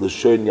as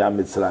l'shon Yam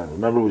Mitzrayim.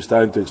 Remember, we're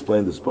starting to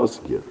explain this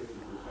pasuk here.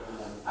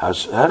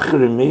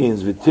 Hechrim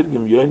means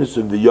v'tirgim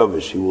yonisum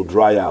v'yovish, he will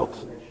dry out.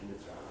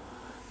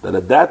 That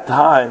at that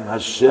time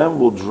Hashem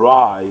will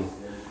dry,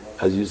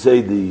 as you say,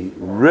 the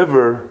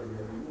river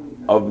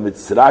of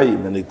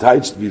Mitzrayim, and he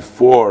touched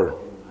before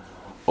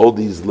all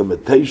these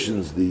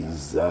limitations,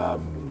 these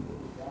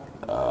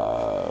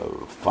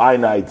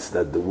finites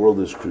that the world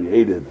is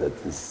created, that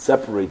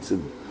separates it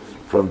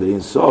from the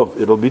Ein Sof,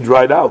 it'll be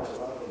dried out.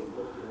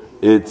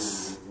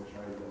 It's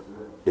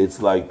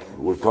like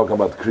we're talking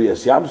about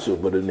Kriyas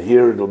Yamsuf, but in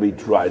here it'll be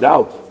dried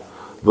out.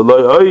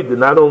 And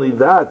not only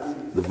that,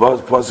 the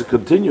pasuk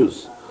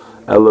continues,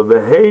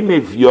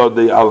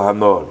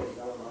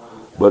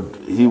 but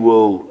he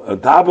will, on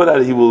top of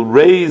that, he will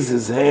raise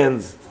his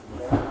hands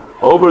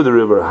over the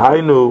river.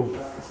 Hainu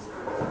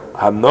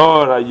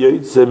Hanor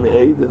Hayoytze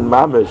Me'eden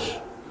Mamish.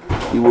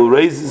 He will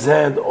raise his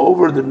hand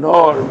over the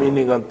Nor,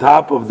 meaning on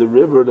top of the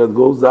river that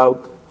goes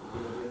out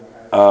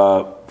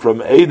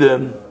from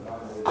Eden,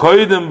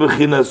 Koidem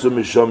Bechinas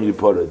Umisham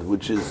Yipored,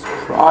 which is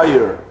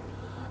prior,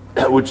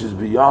 which is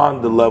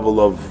beyond the level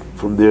of,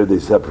 from there they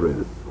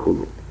separated.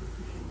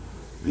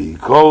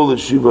 V'yikol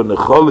Shiva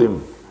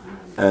Necholim,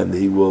 and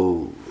he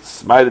will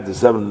smite it to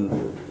 7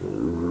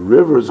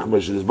 rivers,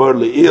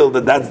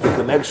 that's the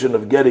connection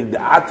of getting the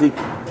Atik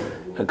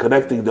and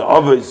connecting the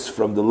Ovis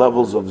from the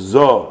levels of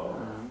Zoh,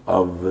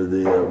 of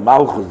the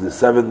Malchus, the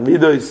 7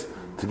 Midos,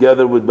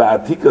 together with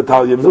Ba'atika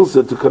Talia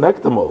Milsa to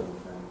connect them all.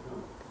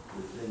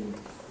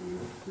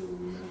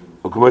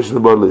 We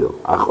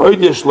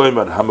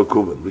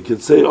can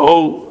say,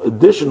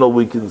 additional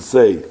we can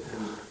say,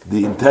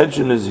 the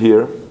intention is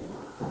here,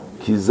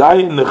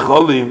 Kizayin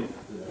Necholim,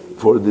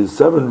 for the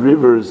 7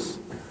 rivers,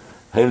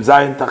 Heim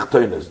Zayin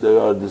Tachtoinos, they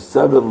are the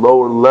 7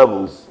 lower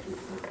levels,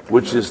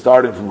 which is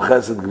starting from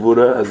Chesed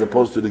Gvura, as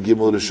opposed to the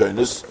Gimel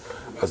Rishonis,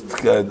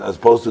 as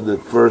opposed to the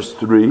first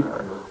 3,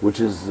 which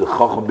is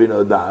Chacham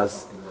Bina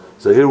Das.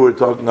 So here we're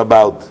talking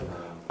about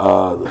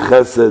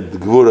Chesed,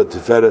 Gvura,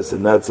 Tiferes,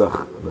 and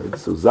Netzach. Right?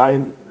 So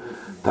Zayin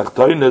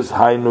Tachtoinos,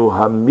 Hainu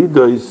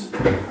Hamidois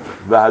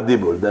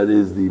V'Hadibur, that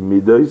is the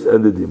Midois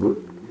and the Dibur.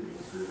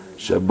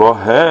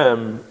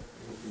 Shebohem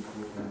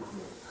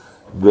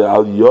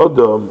Ve'al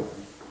Yodom,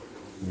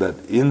 that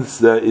in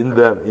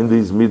them, in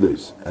these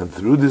midos, and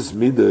through these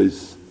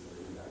midos,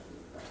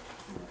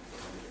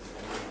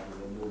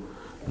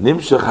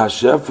 Nimshach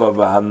Hashefa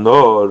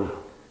V'Hanor,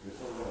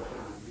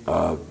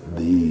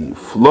 the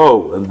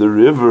flow and the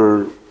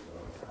river,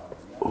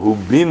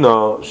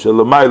 Hubina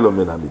Shelamaylo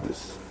Min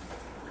Hamidus.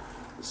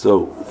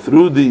 So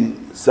through the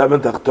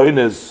 7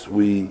 Tachtoines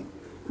we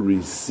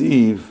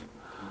receive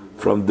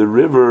from the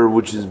river,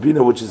 which is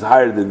Bina, which is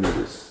higher than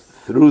midos.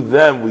 Through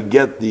them we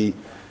get the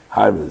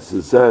highness.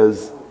 It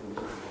says,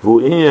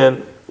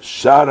 "Vu'inyan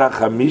shara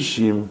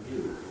chamishim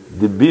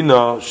the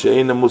bina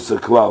she'ena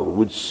musaklal,"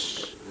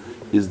 which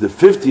is the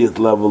 50th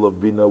level of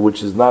bina,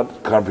 which is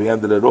not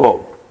comprehended at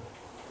all.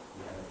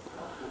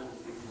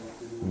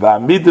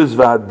 Va'amidus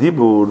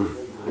va'adibur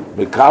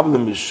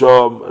mekablim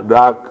mishom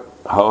rak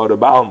ha'or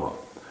ba'alma.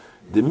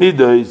 The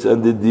midos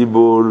and the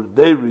dibur,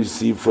 they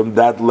receive from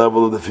that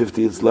level of the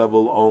 50th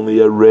level only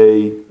a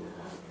ray,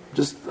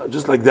 just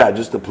like that,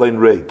 just a plain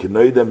ray.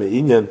 Kenoida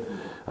me'inyan,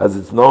 as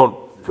it's known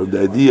from the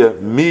idea,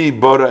 Mi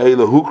Bara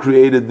Eila, who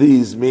created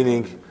these,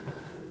 meaning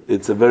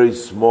it's a very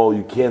small,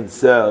 you can't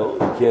tell,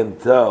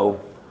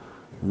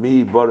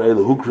 Mi Bara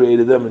Eila, who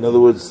created them. In other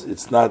words,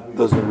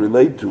 doesn't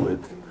relate to it,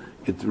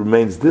 it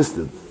remains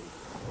distant.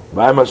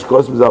 What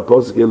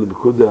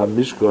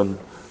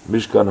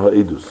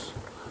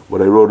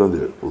I wrote on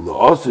there. For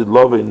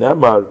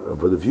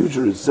the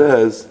future it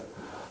says,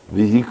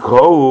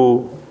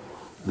 V'hikohu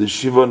the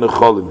Shiva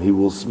Necholim, he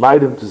will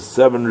smite him to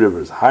 7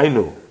 rivers.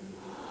 Hainu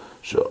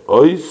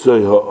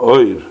she'oisoi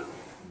ha'oir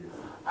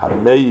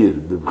ha'meir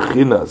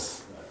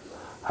b'bchinas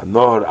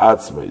ha'nohar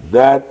atzmei,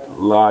 that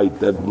light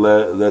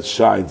that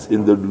shines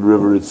in the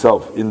river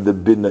itself, in the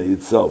bina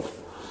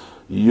itself,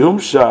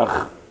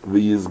 yumshach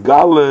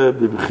v'yizgale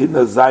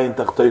b'bchinas zayin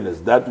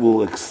tachtoines, that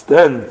will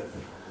extend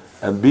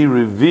and be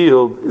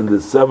revealed in the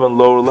 7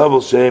 lower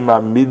levels, she'em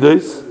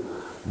ha'midos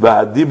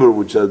v'hadibur,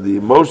 which are the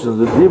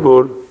emotions of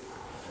dibur,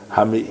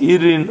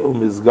 ha'meirin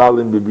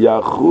u'mizgalim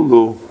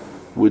b'biyachulu,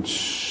 which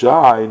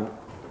shine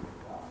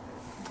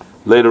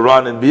later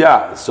on in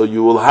Biyah. So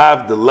you will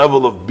have the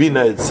level of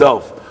Bina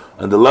itself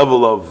and the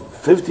level of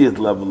 50th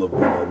level of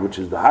Bina, which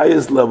is the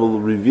highest level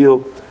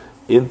revealed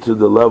into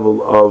the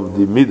level of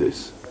the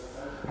Midas.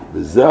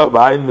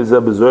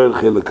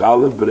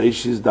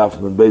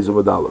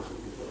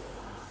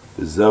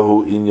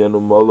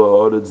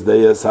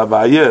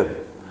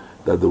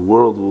 That the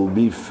world will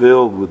be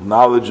filled with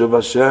knowledge of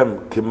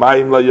Hashem,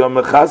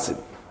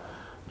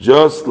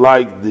 just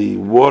like the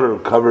water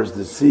covers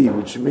the sea,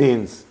 which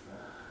means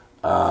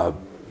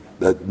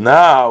that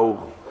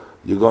now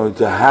you're going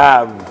to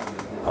have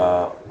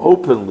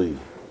openly,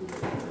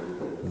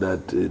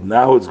 that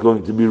now it's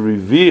going to be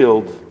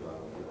revealed,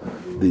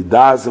 the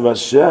Das of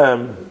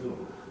Hashem,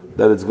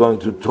 that it's going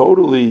to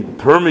totally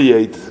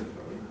permeate,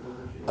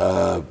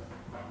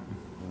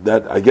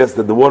 that I guess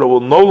that the water will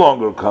no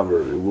longer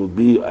cover, it will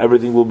be,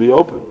 everything will be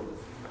open.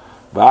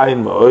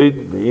 Ba'ayin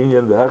ma'oid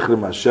b'inyan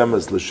v'hechrim Hashem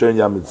es l'shen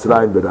yam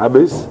Mitzrayim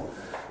b'rabis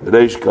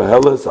reish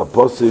kaheles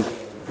aposik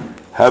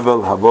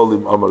hevel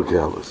havolim amar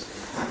kaheles.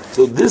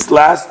 So this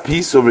last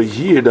piece over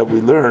here that we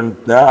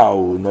learned now,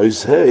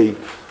 Noisei,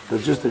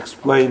 that just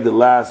explained the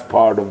last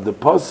part of the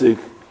pasuk,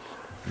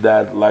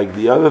 that, like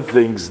the other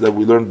things that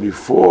we learned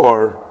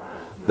before,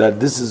 that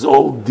this is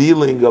all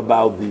dealing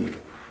about the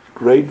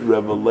great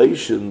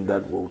revelation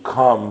that will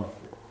come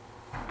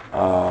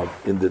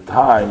in the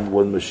time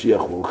when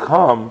Mashiach will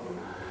come,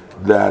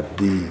 that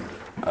the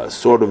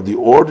sort of the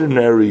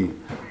ordinary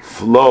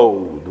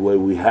flow, the way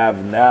we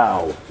have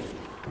now,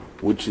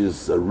 which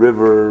is a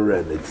river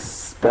and it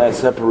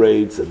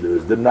separates, and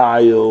there's the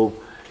Nile,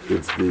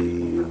 it's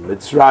the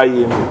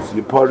Mitzrayim, it's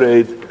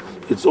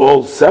Yiparet, it's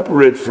all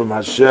separate from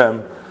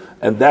Hashem,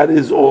 and that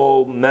is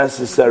all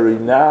necessary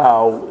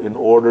now in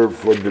order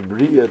for the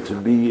Bria to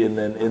be in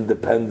an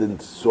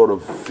independent sort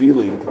of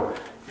feeling,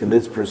 in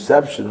its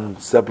perception,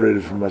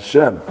 separated from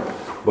Hashem.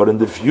 But in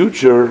the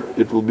future,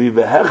 it will be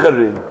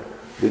Vehecherin,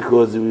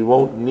 because we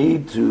won't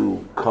need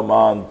to come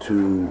on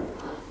to,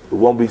 it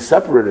won't be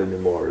separate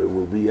anymore. It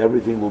will be,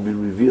 everything will be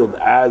revealed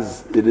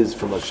as it is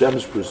from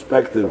Hashem's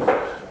perspective,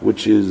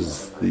 which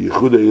is the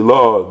Yichud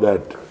Ilah,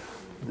 that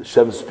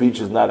Hashem's speech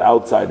is not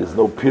outside, there's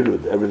no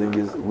period, everything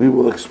is, we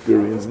will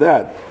experience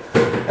that.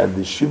 And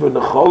the Shiva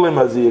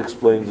Necholim, as he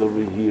explains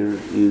over here,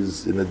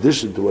 is, in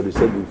addition to what he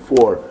said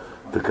before,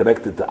 to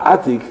connect it to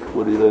Atik,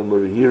 what he learned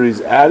over here,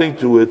 he's adding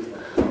to it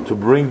to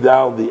bring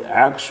down the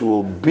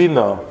actual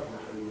Bina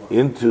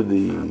into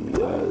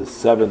the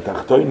seven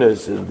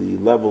Tachtoines in the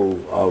level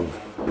of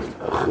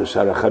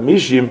Shara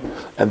Chamishim,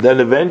 and then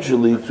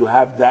eventually to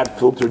have that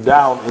filter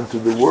down into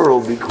the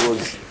world,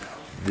 because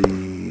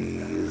the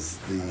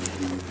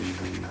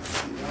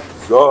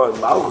Zohar,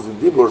 Malchus,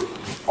 and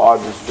Dibur are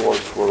the source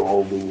for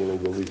all the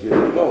world over here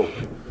below.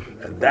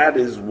 And that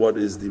is what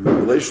is the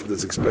revelation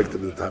that's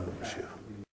expected at the time of Mashiach.